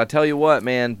page, because I tell you what,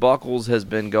 man, Buckles has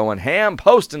been going ham,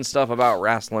 posting stuff about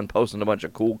wrestling, posting a bunch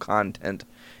of cool content.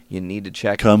 You need to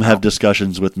check Come out. have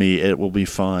discussions with me. It will be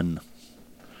fun.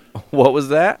 What was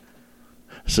that?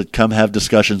 I said, come have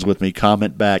discussions with me.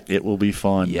 Comment back. It will be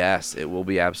fun. Yes, it will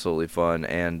be absolutely fun.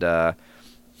 And,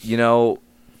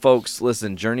 folks,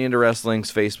 listen, Journey into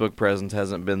Wrestling's Facebook presence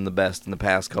hasn't been the best in the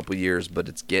past couple years, but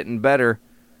it's getting better,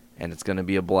 and it's going to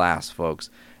be a blast, folks.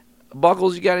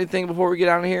 Buckles, you got anything before we get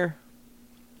out of here?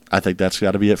 I think that's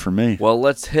got to be it for me. Well,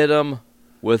 let's hit them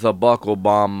with a buckle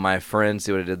bomb, my friend.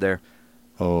 See what I did there?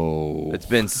 Oh. It's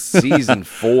been season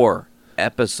 4,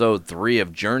 episode 3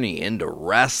 of Journey into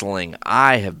Wrestling.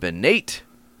 I have been Nate.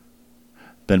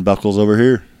 Ben Buckles over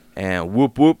here. And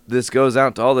whoop whoop, this goes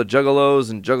out to all the juggalos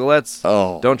and juggalettes.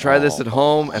 Oh. Don't try this at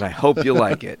home, and I hope you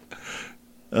like it.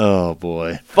 Oh,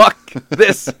 boy. Fuck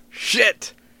this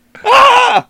shit. Ah!